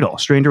love the title,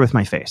 Stranger with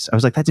My Face. I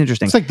was like, that's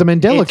interesting. It's like the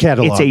Mandela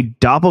Catalogue. It's a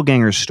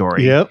doppelganger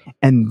story. Yep.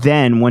 And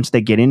then once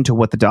they get into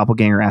what the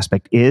doppelganger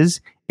aspect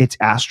is, it's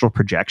astral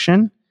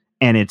projection,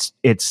 and it's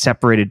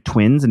separated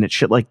twins, and it's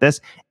shit like this.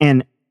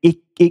 And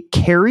it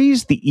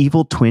carries the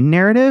evil twin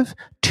narrative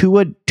to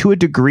a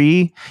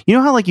degree. You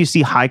know how like you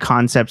see high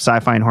concept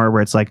sci-fi and horror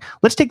where it's like,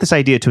 let's take this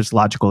idea to its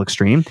logical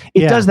extreme.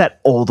 It does that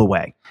all the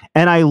way.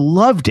 And I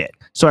loved it.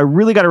 So I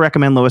really got to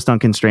recommend Lois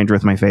Duncan's Stranger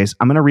with My Face.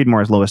 I'm going to read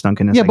more as Lois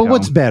Duncan as I go.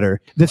 What's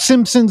better? The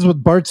Simpsons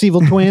with Bart's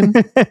evil twin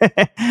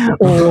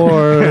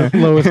or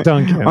Lois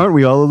Duncan? Aren't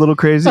we all a little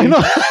crazy?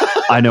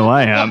 I know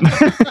I am.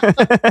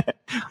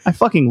 I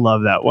fucking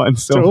love that one.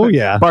 So,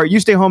 yeah. Bart, you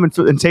stay home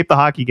and tape the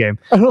hockey game.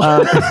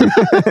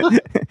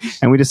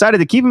 And we decided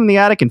to keep him in the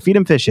attic and feed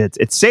him fish hits.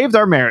 It saved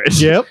our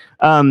marriage. Yep.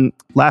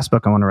 Last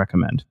book I want to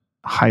recommend,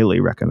 highly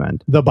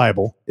recommend. The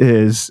Bible.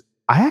 Is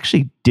I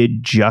actually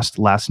did just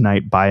last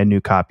night buy a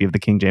new copy of the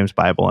King James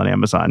Bible on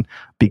Amazon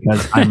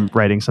because I'm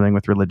writing something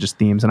with religious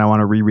themes and I want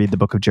to reread the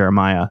book of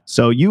Jeremiah.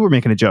 So you were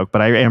making a joke,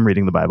 but I am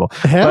reading the Bible.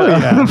 Hell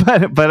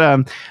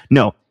yeah.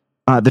 No.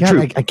 The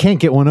Troop. I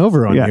can't get one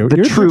over on you.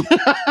 The Troop.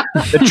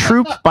 The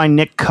Troop by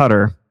Nick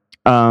Cutter.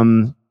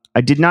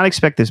 I did not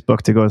expect this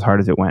book to go as hard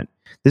as it went.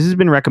 This has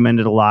been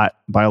recommended a lot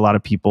by a lot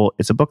of people.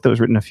 It's a book that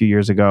was written a few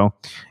years ago.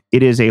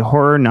 It is a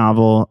horror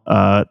novel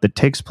that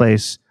takes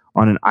place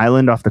on an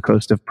island off the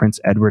coast of Prince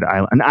Edward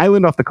Island. An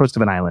island off the coast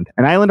of an island.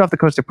 An island off the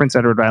coast of Prince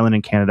Edward Island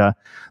in Canada.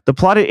 The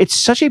plot, it's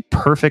such a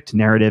perfect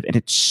narrative and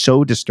it's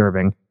so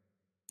disturbing.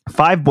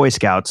 5 Boy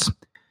Scouts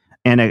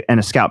and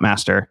a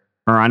Scoutmaster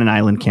are on an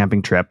island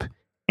camping trip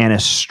and a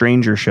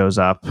stranger shows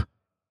up.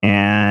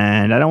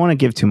 And I don't want to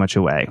give too much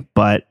away,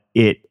 but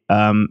it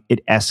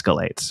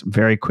escalates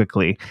very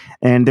quickly.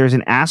 And there's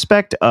an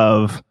aspect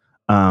of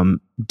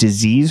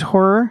disease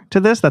horror to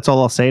this. That's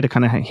all I'll say to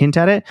kind of hint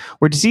at it.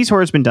 Where disease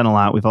horror has been done a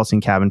lot. We've all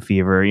seen Cabin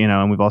Fever,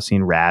 and we've all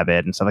seen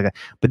Rabid and stuff like that.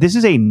 But this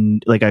is a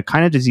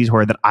kind of disease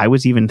horror that I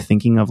was even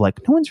thinking of. Like,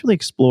 no one's really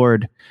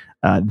explored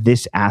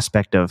this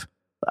aspect of.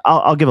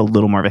 I'll give a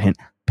little more of a hint.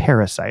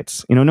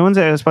 Parasites. No one's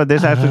explored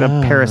this aspect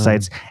of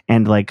parasites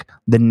and like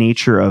the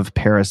nature of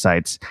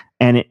parasites.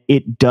 And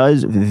it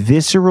does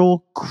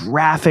visceral,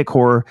 graphic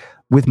horror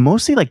with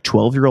mostly like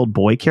 12-year-old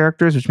boy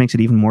characters, which makes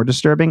it even more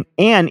disturbing.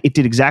 And it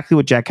did exactly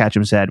what Jack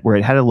Ketchum said, where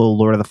it had a little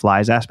Lord of the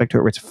Flies aspect to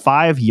it, where it's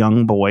 5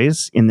 young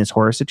boys in this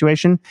horror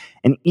situation.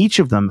 And each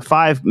of them,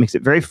 5, makes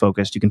it very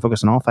focused. You can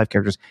focus on all 5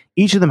 characters.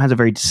 Each of them has a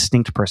very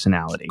distinct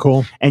personality.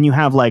 Cool. And you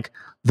have like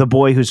the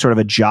boy who's sort of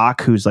a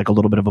jock, who's like a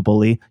little bit of a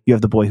bully. You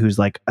have the boy who's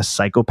like a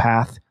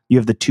psychopath. You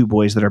have the 2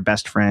 boys that are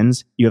best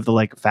friends. You have the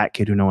like fat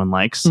kid who no one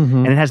likes. Mm-hmm.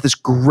 And it has this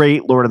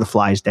great Lord of the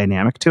Flies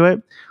dynamic to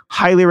it.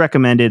 Highly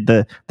recommended.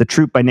 The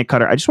Troop by Nick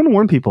Cutter. I just want to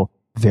warn people,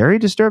 very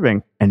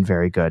disturbing and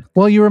very good.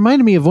 Well, you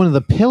reminded me of one of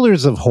the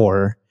pillars of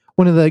horror,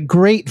 one of the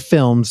great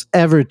films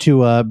ever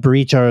to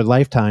breach our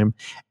lifetime.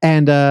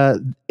 And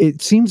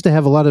it seems to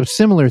have a lot of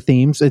similar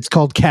themes. It's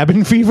called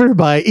Cabin Fever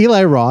by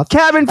Eli Roth.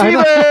 Cabin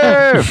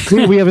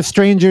Fever! We have a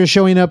stranger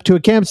showing up to a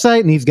campsite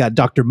and he's got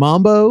Dr.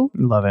 Mambo.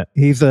 Love it.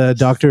 He's a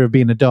doctor of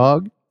being a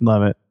dog.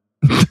 Love it.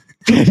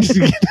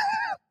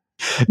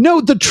 No,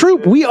 The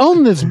Troop. We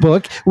own this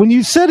book. When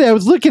you said it, I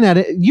was looking at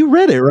it. You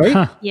read it, right?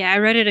 Huh. Yeah, I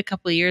read it a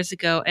couple of years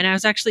ago, and I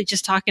was actually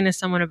just talking to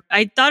someone.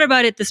 I thought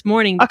about it this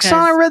morning.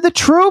 Oksana read The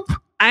Troop?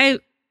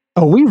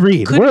 We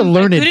read. We're a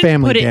learned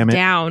family, damn it.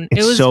 Down.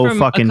 It's it was so from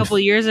fucking, a couple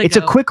of years ago. It's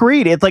a quick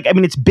read. It's like,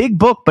 it's big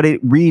book, but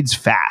it reads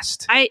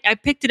fast. I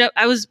picked it up.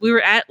 We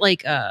were at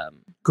like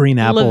Green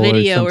Apple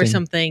or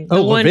something.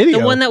 The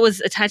one that was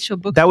attached to a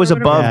book. That was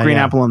above Green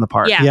Apple in the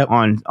Park. Yeah.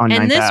 On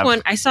and this Ave.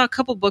 one, I saw a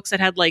couple books that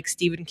had like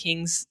Stephen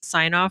King's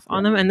sign off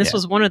on them, and this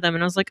was one of them.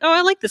 And I was like, oh,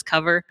 I like this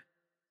cover.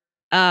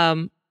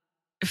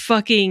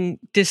 Fucking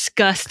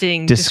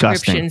disgusting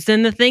descriptions.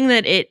 Then the thing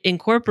that it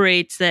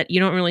incorporates that you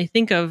don't really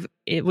think of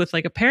it with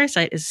like a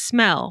parasite is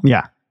smell.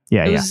 Yeah.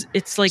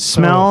 It's like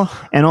smell,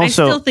 and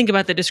also I still think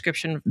about the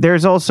description.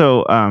 There's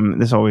also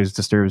this always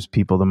disturbs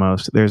people the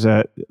most. There's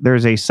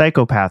a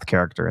psychopath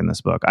character in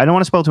this book. I don't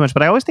want to spoil too much,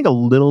 but I always think a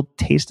little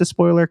taste of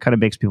spoiler kind of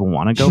makes people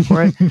want to go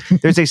for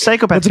it. There's a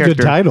psychopath character. That's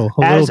a good title.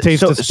 A little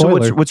taste of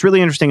spoiler. So what's really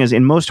interesting is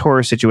in most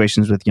horror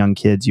situations with young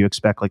kids, you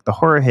expect like the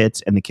horror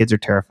hits and the kids are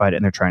terrified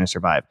and they're trying to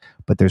survive.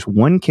 But there's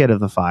one kid of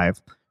the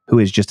 5 who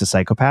is just a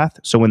psychopath.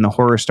 So when the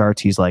horror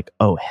starts, he's like,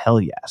 oh,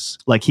 hell yes.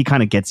 Like he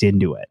kind of gets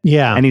into it.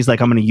 Yeah. And he's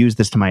like, I'm going to use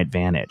this to my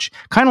advantage.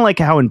 Kind of like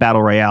how in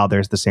Battle Royale,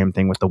 there's the same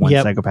thing with the one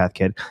psychopath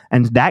kid.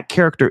 And that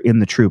character in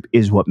The Troop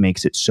is what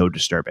makes it so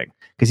disturbing.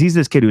 Because he's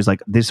this kid who's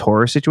like, this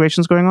horror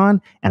situation's going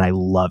on and I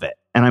love it.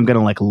 And I'm going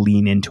to like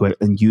lean into it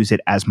and use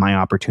it as my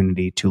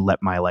opportunity to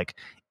let my like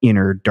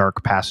inner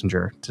dark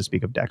passenger, to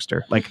speak of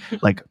Dexter, like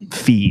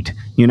feed,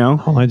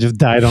 Oh, I just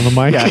died on the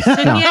mic.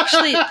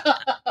 Yeah,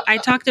 I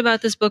talked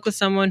about this book with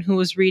someone who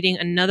was reading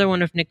another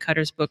one of Nick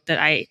Cutter's book that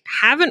I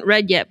haven't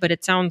read yet, but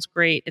it sounds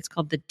great. It's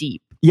called The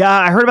Deep. Yeah,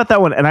 I heard about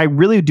that one, and I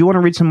really do want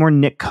to read some more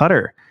Nick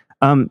Cutter.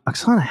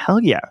 Oksana, hell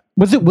yeah.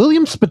 Was it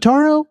William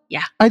Spataro?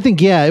 Yeah. I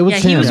think, it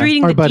was him. He was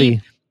reading our The buddy.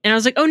 Deep. And I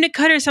was like, oh, Nick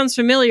Cutter sounds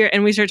familiar.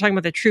 And we started talking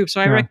about The Troop.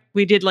 So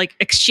we did like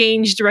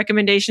exchanged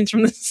recommendations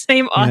from the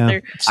same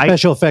author.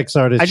 Special effects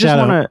artist. I just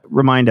want to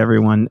remind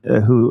everyone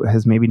who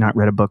has maybe not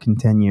read a book in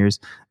 10 years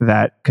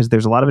that, because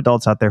there's a lot of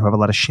adults out there who have a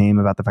lot of shame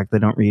about the fact that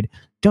they don't read.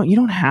 You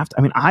don't have to.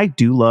 I mean, I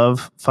do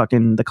love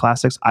fucking the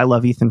classics. I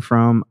love Ethan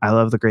Frome. I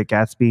love The Great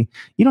Gatsby.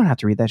 You don't have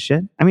to read that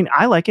shit. I mean,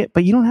 I like it,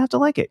 but you don't have to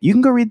like it. You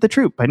can go read The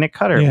Troop by Nick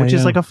Cutter, which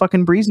is like a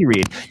fucking breezy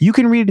read. You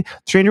can read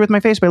Stranger with My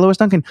Face by Lois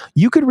Duncan.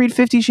 You could read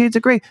 50 Shades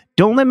of Grey.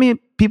 Don't let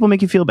people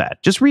make you feel bad.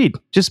 Just read.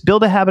 Just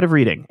build a habit of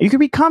reading. You can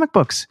read comic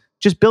books.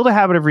 just build a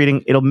habit of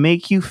reading. It'll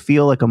make you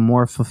feel like a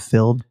more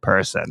fulfilled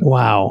person.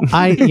 Wow.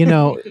 Thank you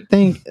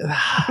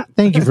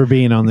for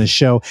being on this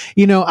show.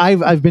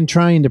 I've been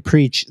trying to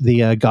preach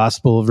the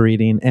gospel of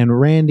reading, and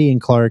Randy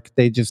and Clark,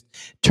 they just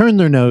turn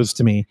their nose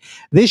to me.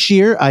 This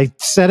year, I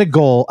set a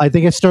goal. I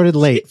think I started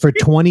late for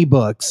 20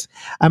 books.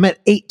 I'm at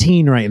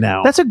 18 right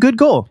now. That's a good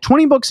goal.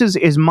 20 books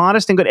is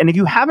modest and good. And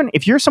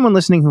if you're someone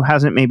listening who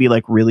hasn't maybe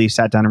like really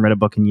sat down and read a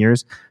book in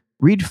years,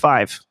 read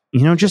 5.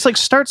 Just like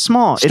start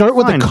small. Start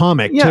with a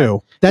comic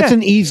too. That's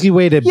an easy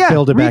way to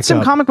build it back up. Read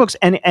some comic books.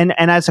 And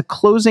as a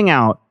closing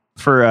out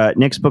for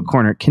Nick's Book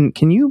Corner,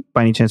 can you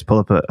by any chance pull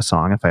up a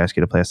song if I ask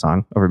you to play a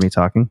song over me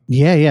talking?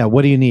 Yeah.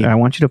 What do you need? I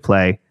want you to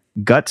play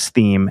Guts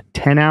theme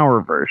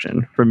 10-hour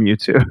version from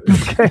YouTube.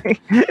 Okay.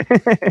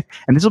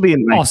 And this will be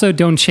Also,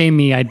 don't shame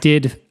me. I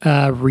did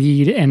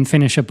read and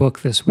finish a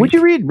book this week. What'd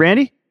you read,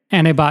 Randy?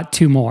 And I bought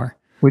 2 more.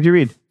 What'd you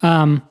read?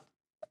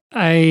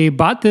 I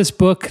bought this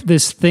book,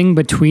 This Thing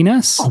Between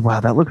Us. Oh,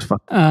 wow. That looks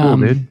fucking cool,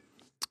 dude.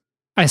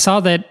 I saw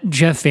that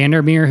Jeff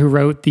Vandermeer, who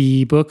wrote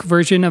the book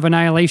version of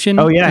Annihilation,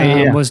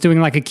 was doing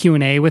like a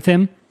Q&A with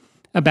him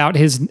about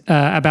his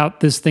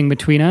about This Thing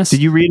Between Us.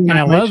 Did you read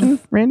Annihilation,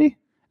 Randy?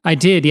 I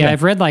did, yeah.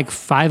 I've read like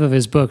 5 of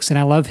his books, and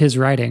I love his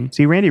writing.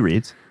 See, Randy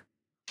reads.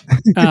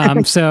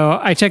 So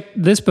I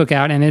checked this book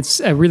out, and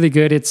it's really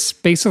good. It's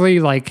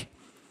basically like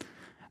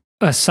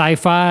a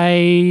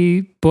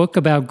sci-fi book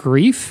about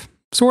grief.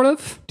 Sort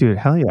of. Dude,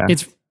 hell yeah.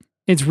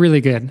 It's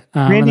really good.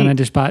 Randy, and then I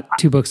just bought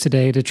 2 books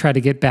today to try to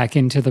get back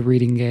into the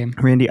reading game.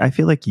 Randy, I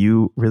feel like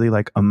you really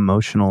like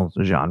emotional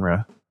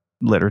genre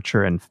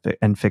literature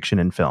and fiction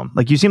and film.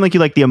 Like you seem like you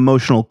like the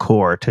emotional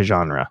core to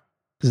genre.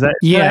 Is that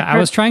I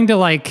was trying to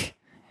like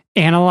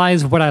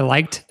analyze what I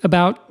liked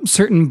about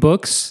certain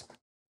books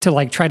to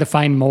like try to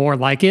find more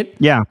like it.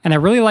 Yeah. And I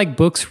really like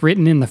books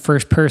written in the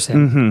first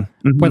person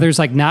where there's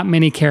like not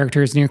many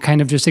characters and you're kind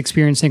of just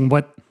experiencing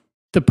what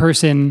the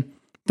person,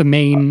 the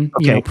main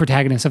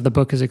protagonist of the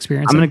book is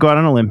experiencing. I'm going to go out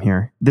on a limb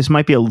here. This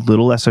might be a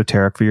little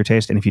esoteric for your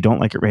taste, and if you don't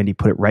like it, Randy,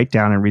 put it right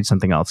down and read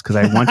something else because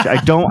I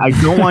don't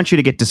want you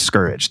to get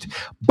discouraged.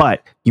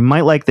 But you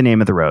might like The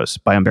Name of the Rose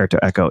by Umberto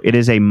Eco. It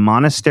is a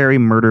monastery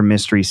murder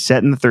mystery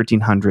set in the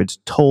 1300s,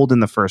 told in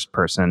the first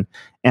person,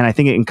 and I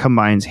think it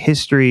combines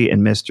history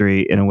and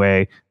mystery in a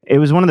way. It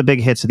was one of the big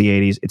hits of the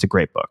 80s. It's a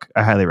great book.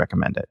 I highly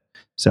recommend it.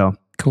 So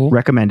cool.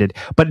 Recommended.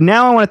 But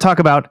now I want to talk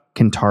about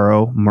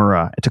Kentaro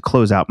Mura to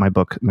close out my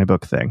book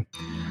thing.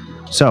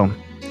 So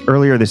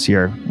earlier this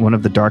year, one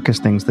of the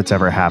darkest things that's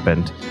ever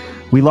happened,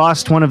 we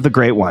lost one of the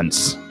great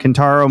ones,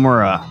 Kentaro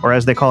Mura, or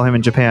as they call him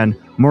in Japan,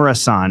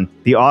 Mura-san,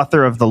 the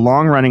author of the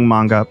long-running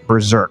manga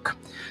Berserk.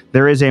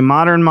 There is a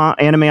modern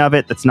anime of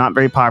it that's not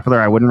very popular.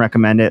 I wouldn't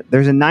recommend it.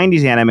 There's a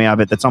 90s anime of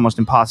it that's almost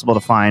impossible to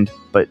find,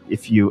 but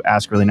if you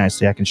ask really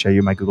nicely, I can show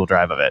you my Google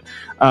Drive of it.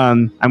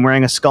 I'm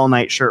wearing a Skull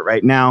Knight shirt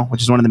right now,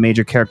 which is one of the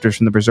major characters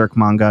from the Berserk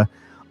manga.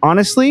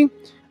 Honestly,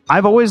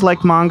 I've always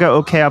liked manga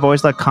okay. I've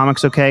always liked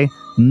comics okay.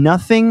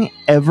 Nothing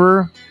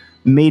ever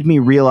made me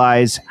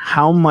realize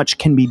how much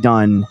can be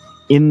done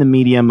in the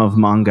medium of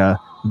manga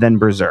than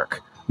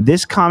Berserk.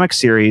 This comic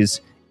series,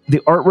 the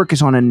artwork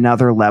is on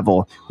another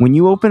level. When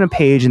you open a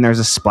page and there's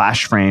a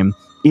splash frame,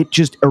 it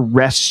just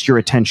arrests your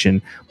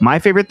attention. My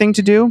favorite thing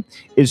to do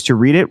is to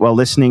read it while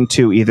listening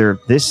to either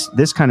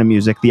this kind of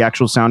music, the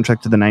actual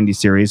soundtrack to the 90s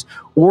series,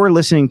 or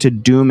listening to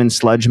doom and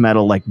sludge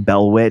metal like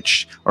Bell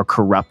Witch or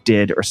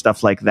Corrupted or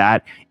stuff like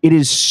that. It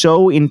is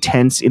so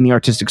intense in the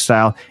artistic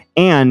style.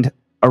 And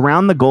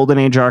around the Golden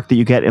Age arc that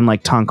you get in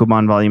like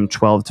Tankobon volume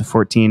 12 to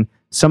 14,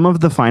 some of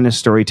the finest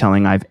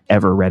storytelling I've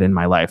ever read in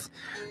my life.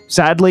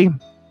 Sadly,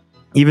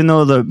 even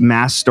though the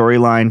mass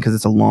storyline, because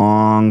it's a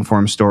long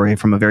form story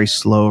from a very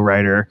slow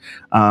writer,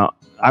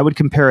 I would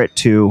compare it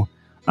to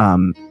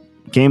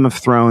Game of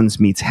Thrones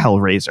meets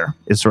Hellraiser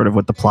is sort of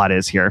what the plot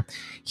is here.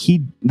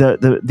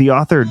 The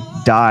author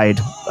died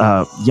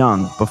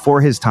young,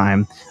 before his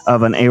time,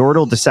 of an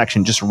aortal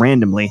dissection just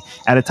randomly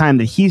at a time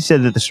that he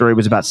said that the story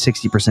was about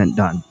 60%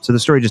 done. So the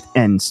story just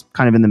ends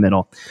kind of in the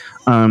middle.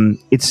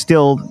 It's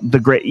still the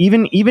great,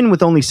 even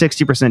with only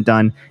 60%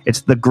 done,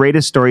 it's the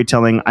greatest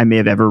storytelling I may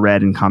have ever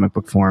read in comic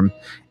book form.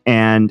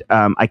 And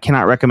I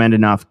cannot recommend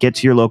enough. Get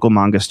to your local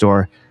manga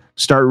store.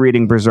 Start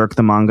reading Berserk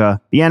the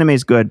manga. The anime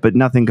is good, but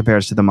nothing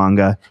compares to the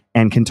manga.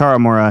 And Kentaro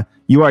Mura,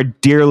 you are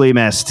dearly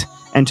missed.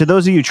 And to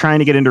those of you trying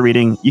to get into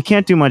reading, you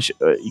can't do much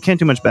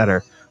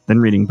better than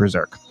reading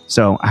Berserk.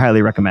 So I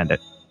highly recommend it.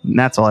 And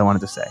that's all I wanted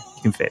to say.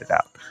 You can fade it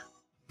out.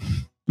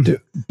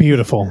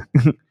 Beautiful.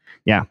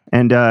 Yeah.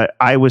 And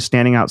I was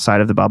standing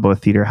outside of the Balboa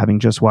Theater, having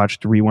just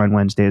watched Rewind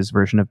Wednesday's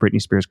version of Britney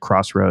Spears'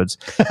 Crossroads,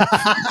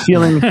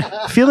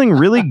 feeling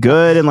really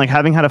good and like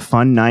having had a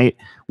fun night,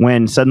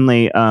 when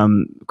suddenly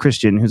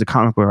Christian, who's a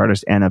comic book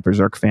artist and a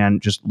Berserk fan,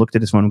 just looked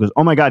at his phone and goes,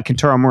 "Oh my God,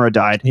 Kentaro Mura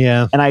died."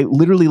 Yeah. And I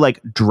literally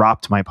like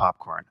dropped my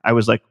popcorn. I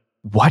was like,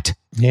 "What?"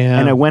 Yeah.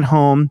 And I went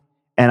home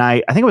and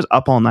I think I was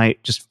up all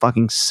night just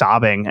fucking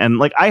sobbing. And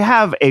like I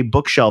have a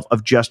bookshelf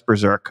of just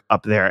Berserk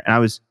up there, and I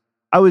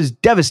was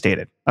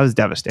devastated. I was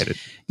devastated.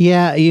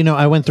 Yeah,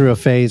 I went through a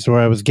phase where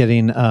I was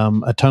getting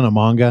a ton of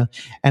manga,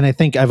 and I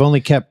think I've only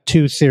kept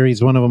 2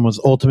 series. One of them was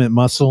Ultimate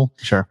Muscle,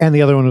 sure, and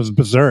the other one was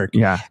Berserk.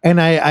 Yeah,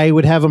 and I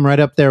would have them right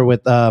up there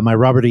with my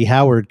Robert E.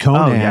 Howard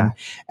Conan. Oh, yeah.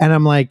 And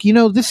I'm like,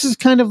 this is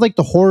kind of like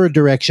the horror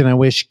direction I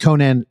wish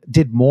Conan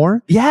did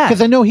more. Yeah,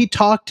 because I know he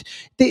talked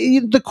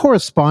the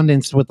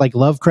correspondence with like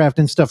Lovecraft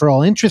and stuff are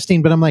all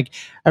interesting, but I'm like,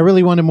 I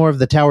really wanted more of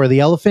the Tower of the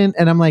Elephant,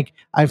 and I'm like,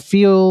 I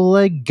feel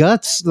like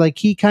Guts, like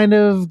he kind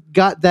of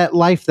got that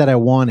life that I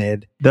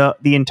wanted.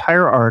 The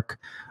entire arc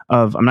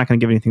of, I'm not going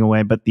to give anything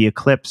away, but the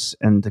Eclipse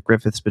and the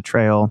Griffith's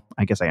betrayal,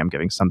 I guess I am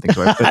giving something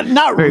away, but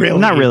not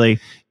really,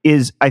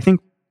 is I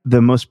think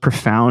the most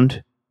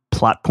profound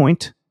plot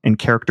point and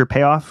character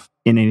payoff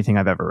in anything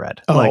I've ever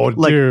read. Oh,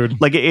 dude.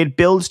 Like it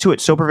builds to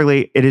it so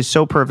perfectly. It is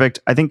so perfect.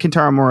 I think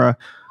Kentaro Miura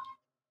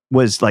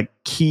was like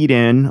keyed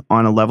in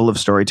on a level of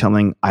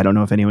storytelling I don't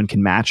know if anyone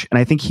can match. And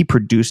I think he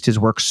produced his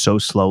work so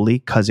slowly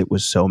because it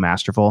was so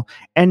masterful.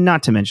 And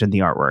not to mention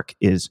the artwork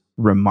is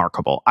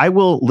remarkable. I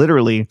will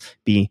literally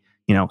be,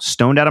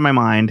 stoned out of my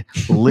mind,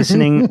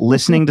 listening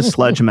to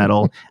sludge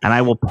metal, and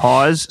I will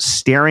pause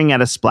staring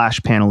at a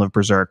splash panel of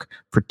Berserk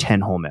for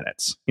 10 whole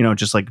minutes,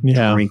 just like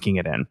drinking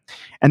it in.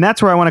 And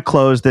that's where I want to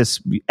close this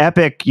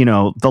epic,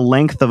 the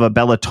length of a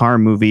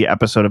Bellatar movie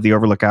episode of the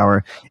Overlook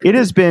Hour. It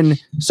has been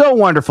so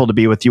wonderful to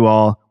be with you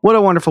all. What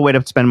a wonderful way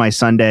to spend my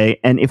Sunday.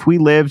 And if we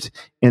lived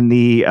in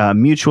the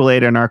mutual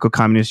aid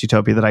anarcho-communist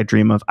utopia that I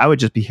dream of, I would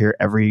just be here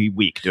every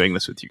week doing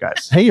this with you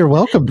guys. Hey, you're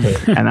welcome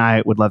to. And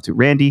I would love to.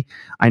 Randy,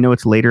 I know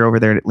it's later over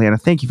there in Atlanta.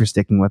 Thank you for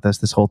sticking with us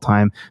this whole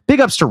time. Big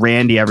ups to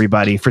Randy,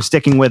 everybody, for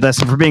sticking with us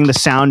and for being the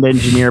sound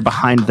engineer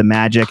behind the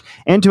magic,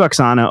 and to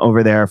Oksana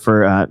over there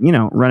for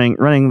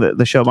running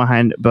the show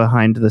behind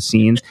the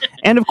scenes,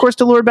 and of course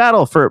to Lord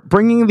Battle for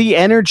bringing the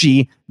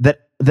energy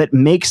that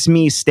makes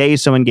me stay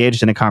so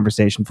engaged in a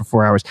conversation for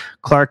 4 hours.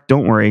 Clark,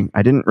 don't worry.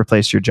 I didn't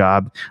replace your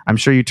job. I'm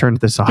sure you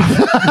turned this off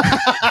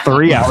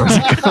 3 hours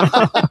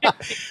ago.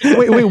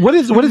 Wait, what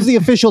is the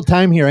official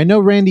time here? I know,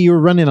 Randy, you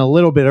were running a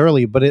little bit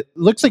early, but it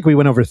looks like we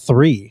went over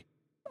 3.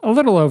 A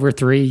little over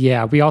 3,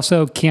 yeah. We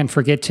also can't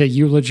forget to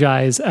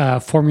eulogize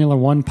Formula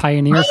One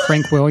pioneer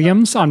Frank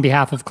Williams on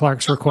behalf of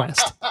Clark's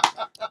request.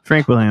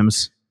 Frank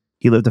Williams,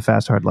 he lived a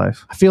fast, hard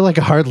life. I feel like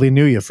I hardly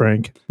knew you,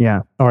 Frank.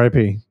 Yeah.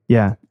 R.I.P.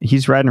 Yeah,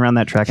 he's riding around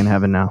that track in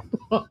heaven now.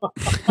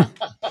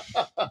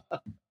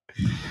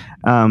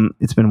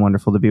 It's been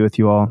wonderful to be with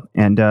you all,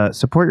 and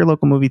support your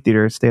local movie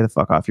theater. Stay the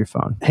fuck off your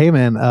phone. Hey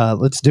man,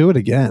 let's do it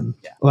again.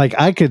 Yeah. Like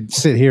I could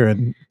sit here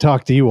and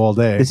talk to you all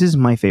day. This is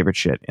my favorite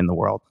shit in the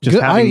world. Just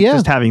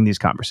having these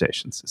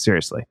conversations,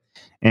 seriously.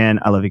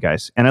 And I love you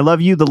guys, and I love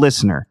you, the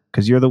listener,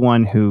 because you're the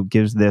one who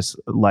gives this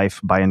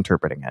life by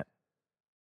interpreting it.